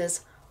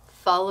Doris's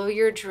 "Follow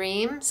Your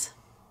Dreams."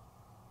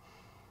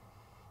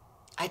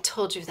 I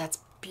told you that's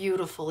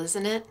beautiful,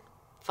 isn't it?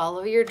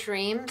 Follow your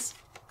dreams.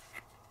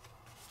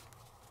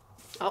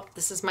 Oh,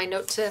 this is my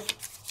note to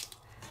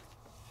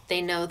 "They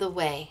know the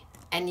way."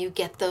 And you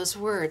get those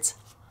words.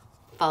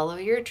 Follow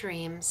your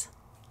dreams.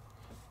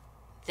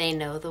 They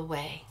know the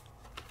way.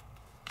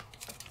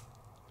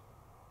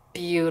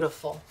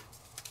 Beautiful.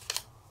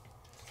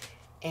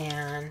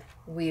 And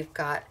we've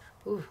got,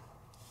 ooh,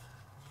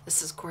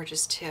 this is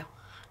gorgeous too.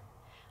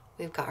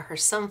 We've got her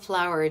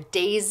sunflower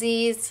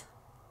daisies.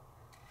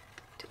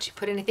 Did she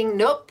put anything?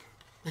 Nope.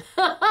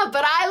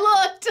 But I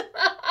looked.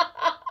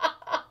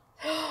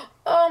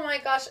 Oh my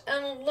gosh.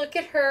 And look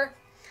at her.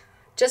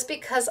 Just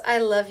because I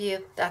love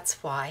you,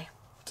 that's why.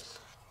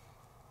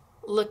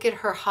 Look at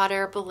her hot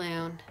air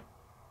balloon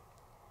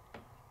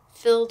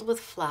filled with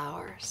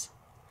flowers.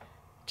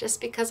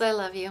 Just because I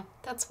love you,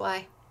 that's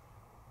why.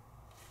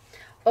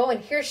 Oh,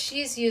 and here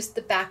she's used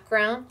the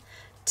background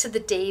to the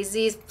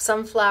daisies,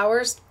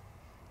 sunflowers.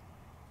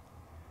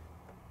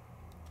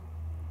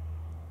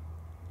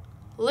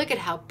 Look at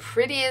how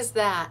pretty is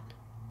that.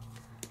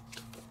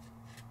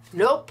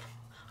 Nope,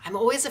 I'm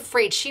always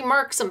afraid. She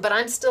marks them, but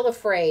I'm still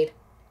afraid.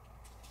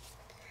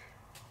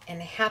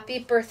 And happy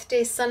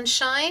birthday,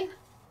 sunshine.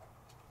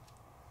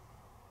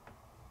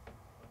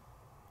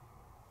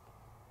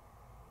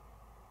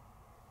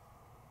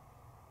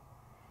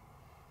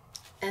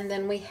 And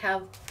then we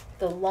have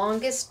the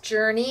longest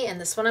journey,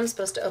 and this one I'm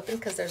supposed to open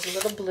because there's a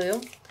little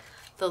blue.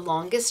 The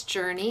longest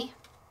journey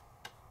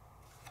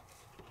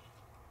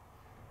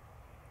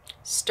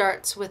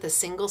starts with a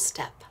single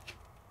step.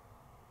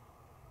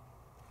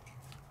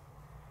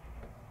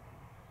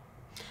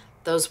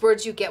 Those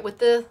words you get with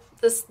the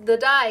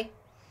die.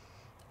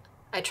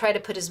 I try to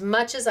put as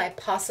much as I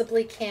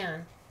possibly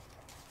can.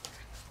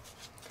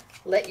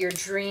 Let your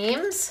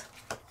dreams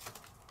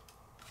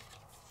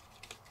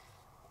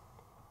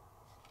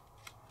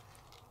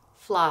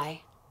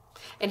fly.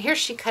 And here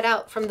she cut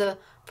out from the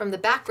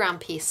background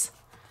piece,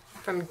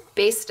 from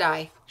base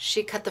die.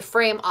 She cut the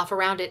frame off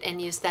around it and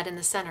used that in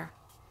the center.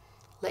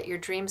 Let your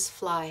dreams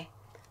fly.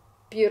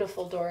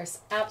 Beautiful, Doris.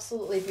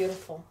 Absolutely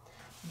beautiful.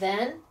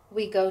 Then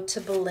we go to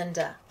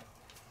Belinda.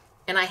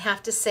 And I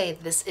have to say,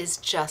 this is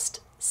just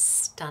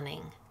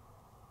stunning.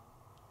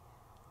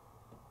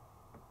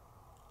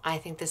 I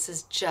think this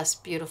is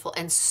just beautiful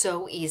and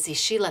so easy.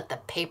 She let the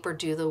paper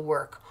do the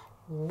work.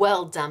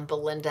 Well done,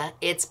 Belinda.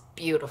 It's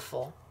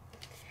beautiful.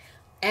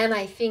 And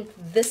I think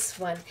this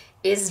one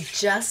is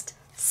just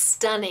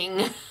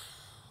stunning.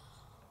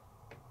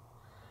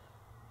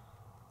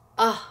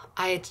 Oh,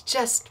 I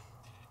just,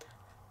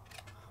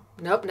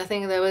 nope,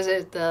 nothing. That was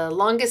the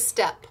longest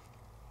step.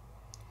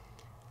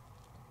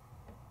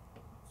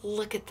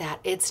 Look at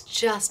that. It's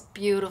just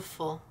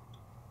beautiful.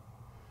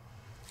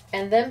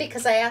 And then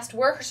because I asked,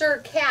 where's her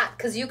cat?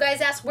 Because you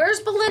guys asked, where's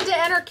Belinda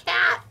and her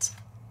cat?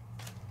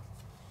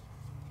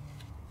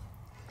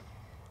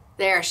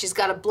 There, she's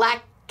got a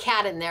black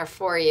cat in there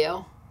for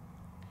you.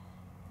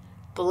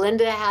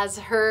 Belinda has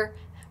her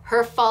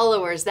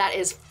followers, that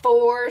is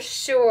for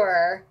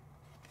sure.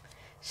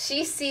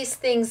 She sees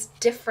things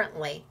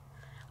differently.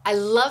 I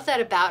love that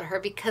about her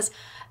because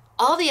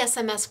all the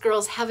SMS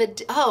girls have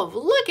oh,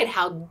 look at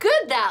how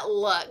good that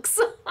looks.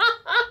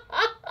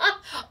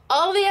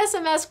 All the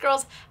SMS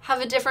girls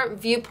have a different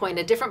viewpoint,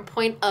 a different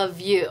point of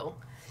view.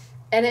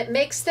 And it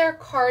makes their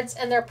cards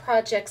and their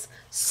projects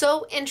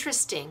so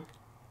interesting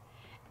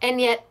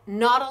and yet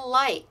not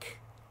alike.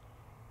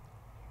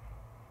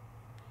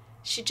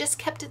 She just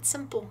kept it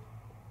simple.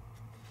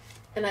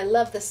 And I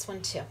love this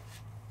one too.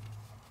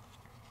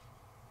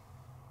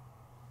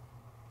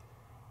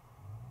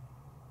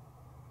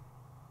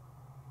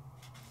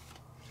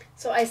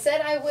 So I said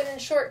I wouldn't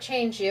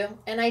shortchange you,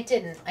 and I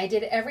didn't. I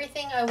did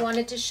everything I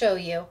wanted to show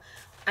you.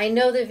 I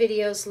know the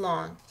video's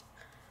long.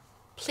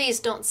 Please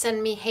don't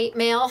send me hate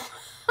mail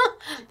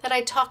that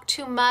I talk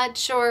too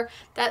much or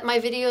that my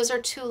videos are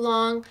too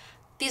long.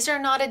 These are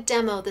not a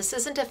demo. This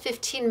isn't a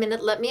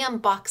 15-minute, let me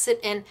unbox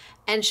it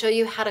and show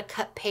you how to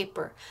cut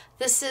paper.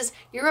 This is,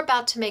 you're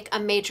about to make a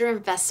major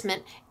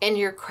investment in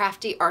your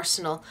crafty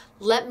arsenal.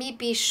 Let me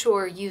be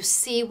sure you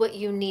see what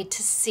you need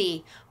to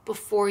see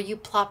before you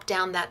plop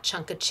down that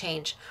chunk of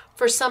change.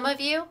 For some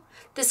of you,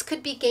 this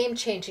could be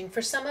game-changing.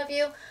 For some of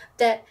you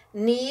that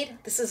need,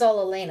 this is all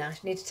Elena,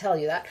 I need to tell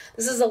you that.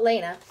 This is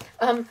Elena.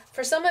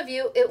 For some of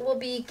you, it will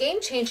be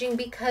game-changing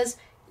because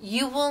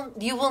you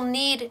will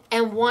need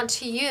and want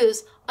to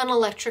use an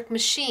electric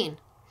machine.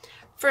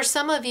 For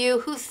some of you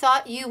who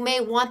thought you may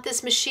want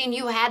this machine,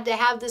 you had to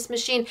have this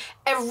machine,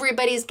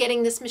 everybody's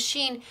getting this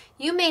machine,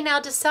 you may now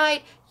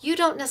decide you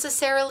don't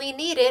necessarily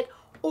need it,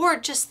 or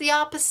just the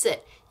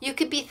opposite. You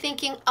could be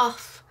thinking, oh,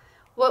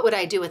 what would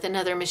I do with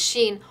another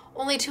machine?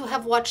 Only to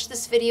have watched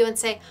this video and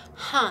say,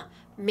 huh,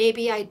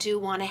 maybe I do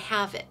want to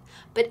have it.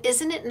 But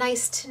isn't it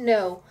nice to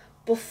know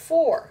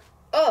before?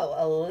 Oh,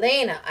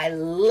 Elena, I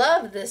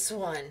love this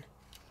one.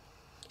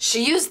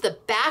 She used the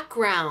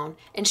background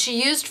and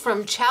she used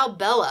from Ciao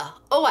Bella.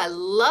 Oh, I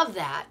love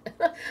that.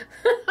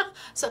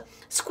 So,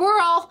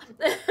 squirrel.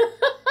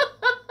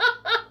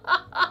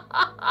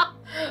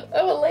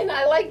 Oh, Elena,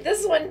 I like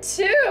this one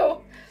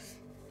too.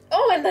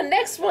 Oh, and the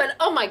next one.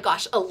 Oh my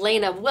gosh,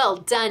 Elena, well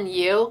done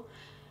you.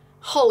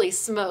 Holy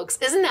smokes,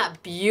 isn't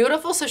that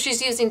beautiful? So she's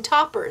using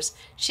toppers.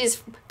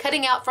 She's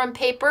cutting out from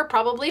paper,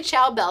 probably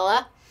Ciao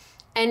Bella,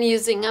 and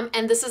using them.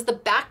 And this is the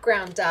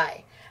background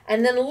die.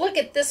 And then look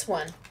at this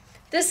one.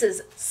 This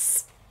is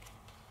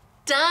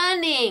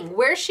stunning.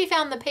 Where she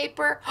found the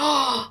paper?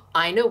 Oh,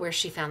 I know where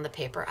she found the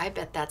paper. I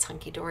bet that's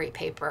hunky-dory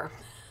paper.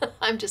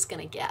 I'm just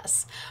gonna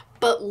guess.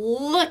 But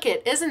look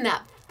at, isn't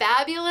that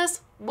fabulous?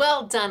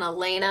 Well done,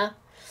 Elena.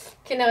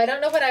 Okay, now I don't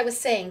know what I was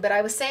saying, but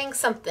I was saying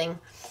something.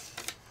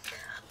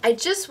 I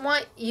just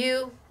want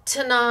you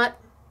to not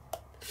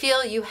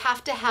feel you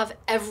have to have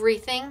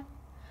everything,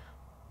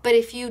 but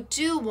if you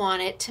do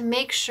want it, to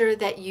make sure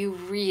that you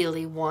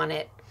really want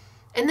it.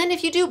 And then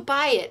if you do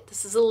buy it,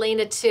 this is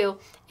Elena too,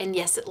 and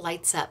yes, it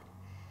lights up.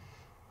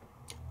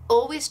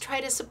 Always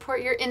try to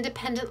support your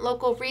independent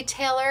local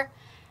retailer.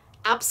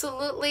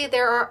 Absolutely,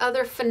 there are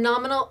other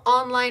phenomenal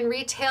online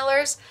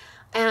retailers,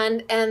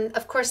 and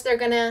of course they're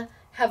gonna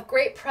have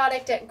great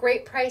product at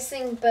great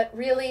pricing, but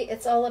really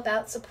it's all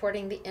about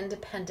supporting the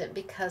independent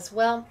because,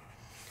 well,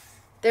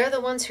 they're the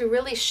ones who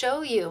really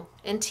show you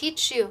and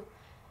teach you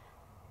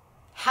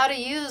how to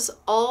use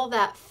all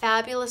that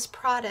fabulous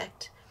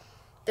product.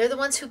 They're the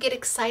ones who get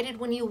excited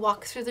when you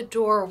walk through the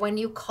door, when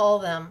you call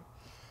them.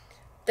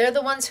 They're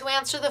the ones who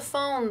answer the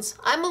phones.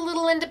 I'm a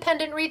little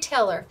independent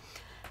retailer.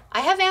 I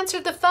have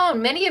answered the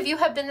phone. Many of you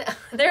have been,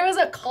 there was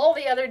a call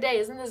the other day.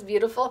 Isn't this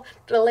beautiful?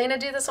 Did Elena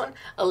do this one?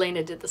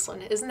 Elena did this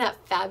one. Isn't that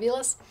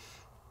fabulous?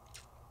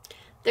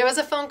 There was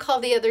a phone call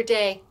the other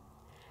day,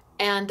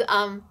 and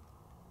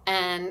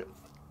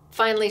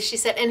finally she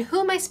said, and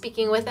who am I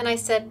speaking with? And I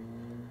said,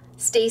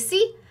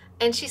 Stacy.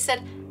 And she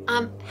said,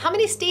 how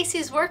many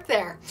Stacys work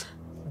there?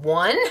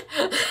 One.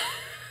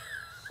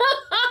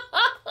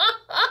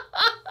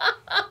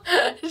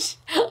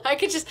 I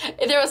could just,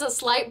 there was a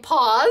slight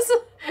pause.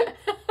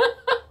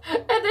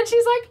 And then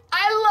she's like,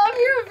 I love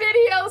your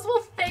videos.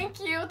 Well, thank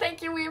you.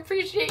 Thank you. We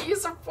appreciate you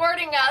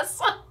supporting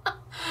us.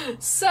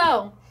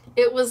 So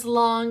it was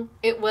long.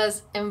 It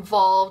was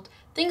involved.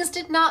 Things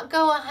did not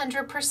go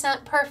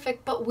 100%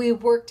 perfect, but we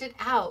worked it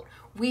out.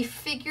 We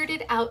figured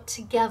it out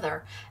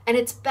together. And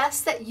it's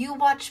best that you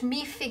watch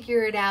me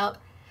figure it out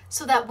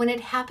so that when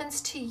it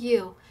happens to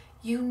you,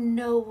 you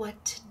know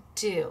what to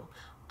do.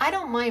 I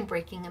don't mind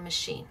breaking a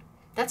machine.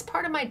 That's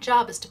part of my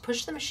job, is to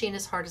push the machine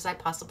as hard as I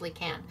possibly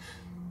can.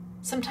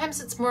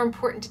 Sometimes it's more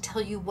important to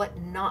tell you what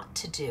not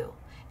to do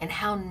and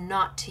how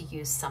not to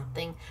use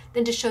something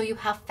than to show you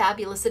how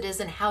fabulous it is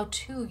and how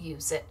to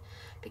use it.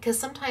 Because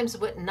sometimes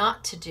what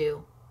not to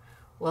do,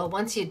 well,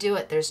 once you do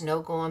it, there's no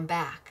going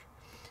back.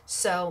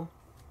 So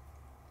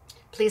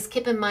please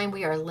keep in mind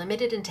we are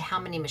limited into how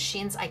many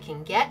machines I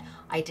can get.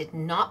 I did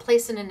not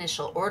place an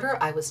initial order.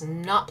 I was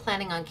not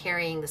planning on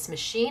carrying this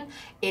machine.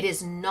 It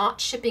is not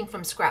shipping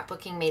from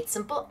Scrapbooking Made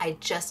Simple. I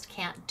just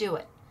can't do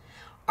it.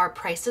 Our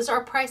price is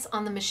our price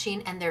on the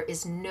machine, and there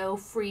is no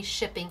free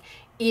shipping,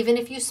 even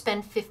if you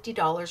spend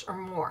 $50 or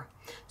more.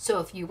 So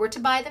if you were to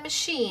buy the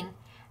machine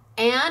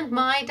and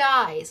my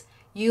dies,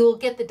 you'll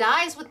get the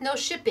dies with no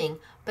shipping,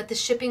 but the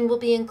shipping will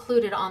be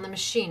included on the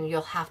machine.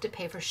 You'll have to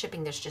pay for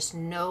shipping. There's just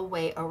no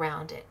way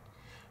around it.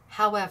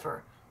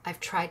 However, I've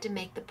tried to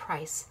make the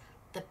price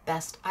the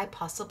best I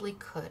possibly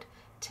could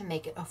to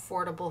make it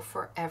affordable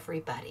for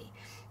everybody.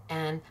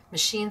 And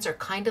machines are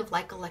kind of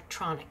like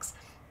electronics.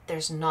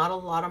 There's not a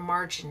lot of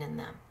margin in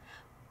them.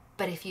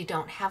 But if you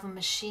don't have a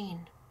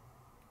machine,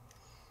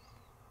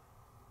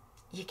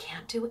 you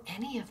can't do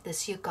any of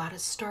this. You got to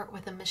start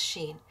with a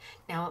machine.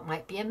 Now, it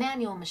might be a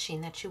manual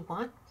machine that you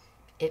want.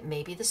 It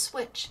may be the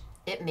switch.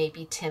 It may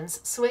be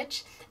Tim's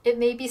switch. It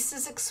may be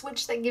Sizzix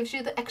switch that gives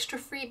you the extra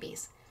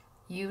freebies.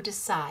 You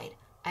decide.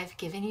 I've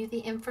given you the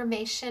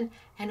information,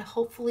 and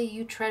hopefully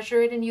you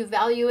treasure it and you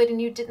value it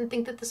and you didn't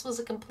think that this was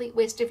a complete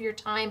waste of your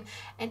time.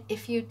 And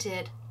if you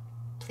did,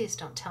 please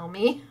don't tell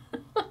me.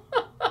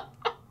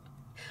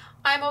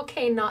 I'm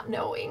okay not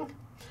knowing.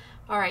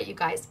 All right, you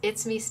guys,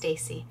 it's me,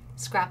 Stacy.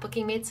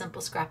 Scrapbooking Made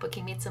Simple,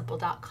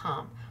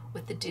 scrapbookingmadesimple.com,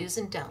 with the do's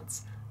and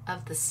don'ts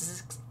of the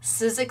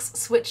Sizzix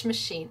switch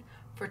machine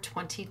for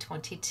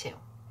 2022.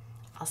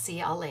 I'll see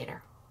y'all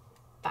later.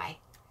 Bye.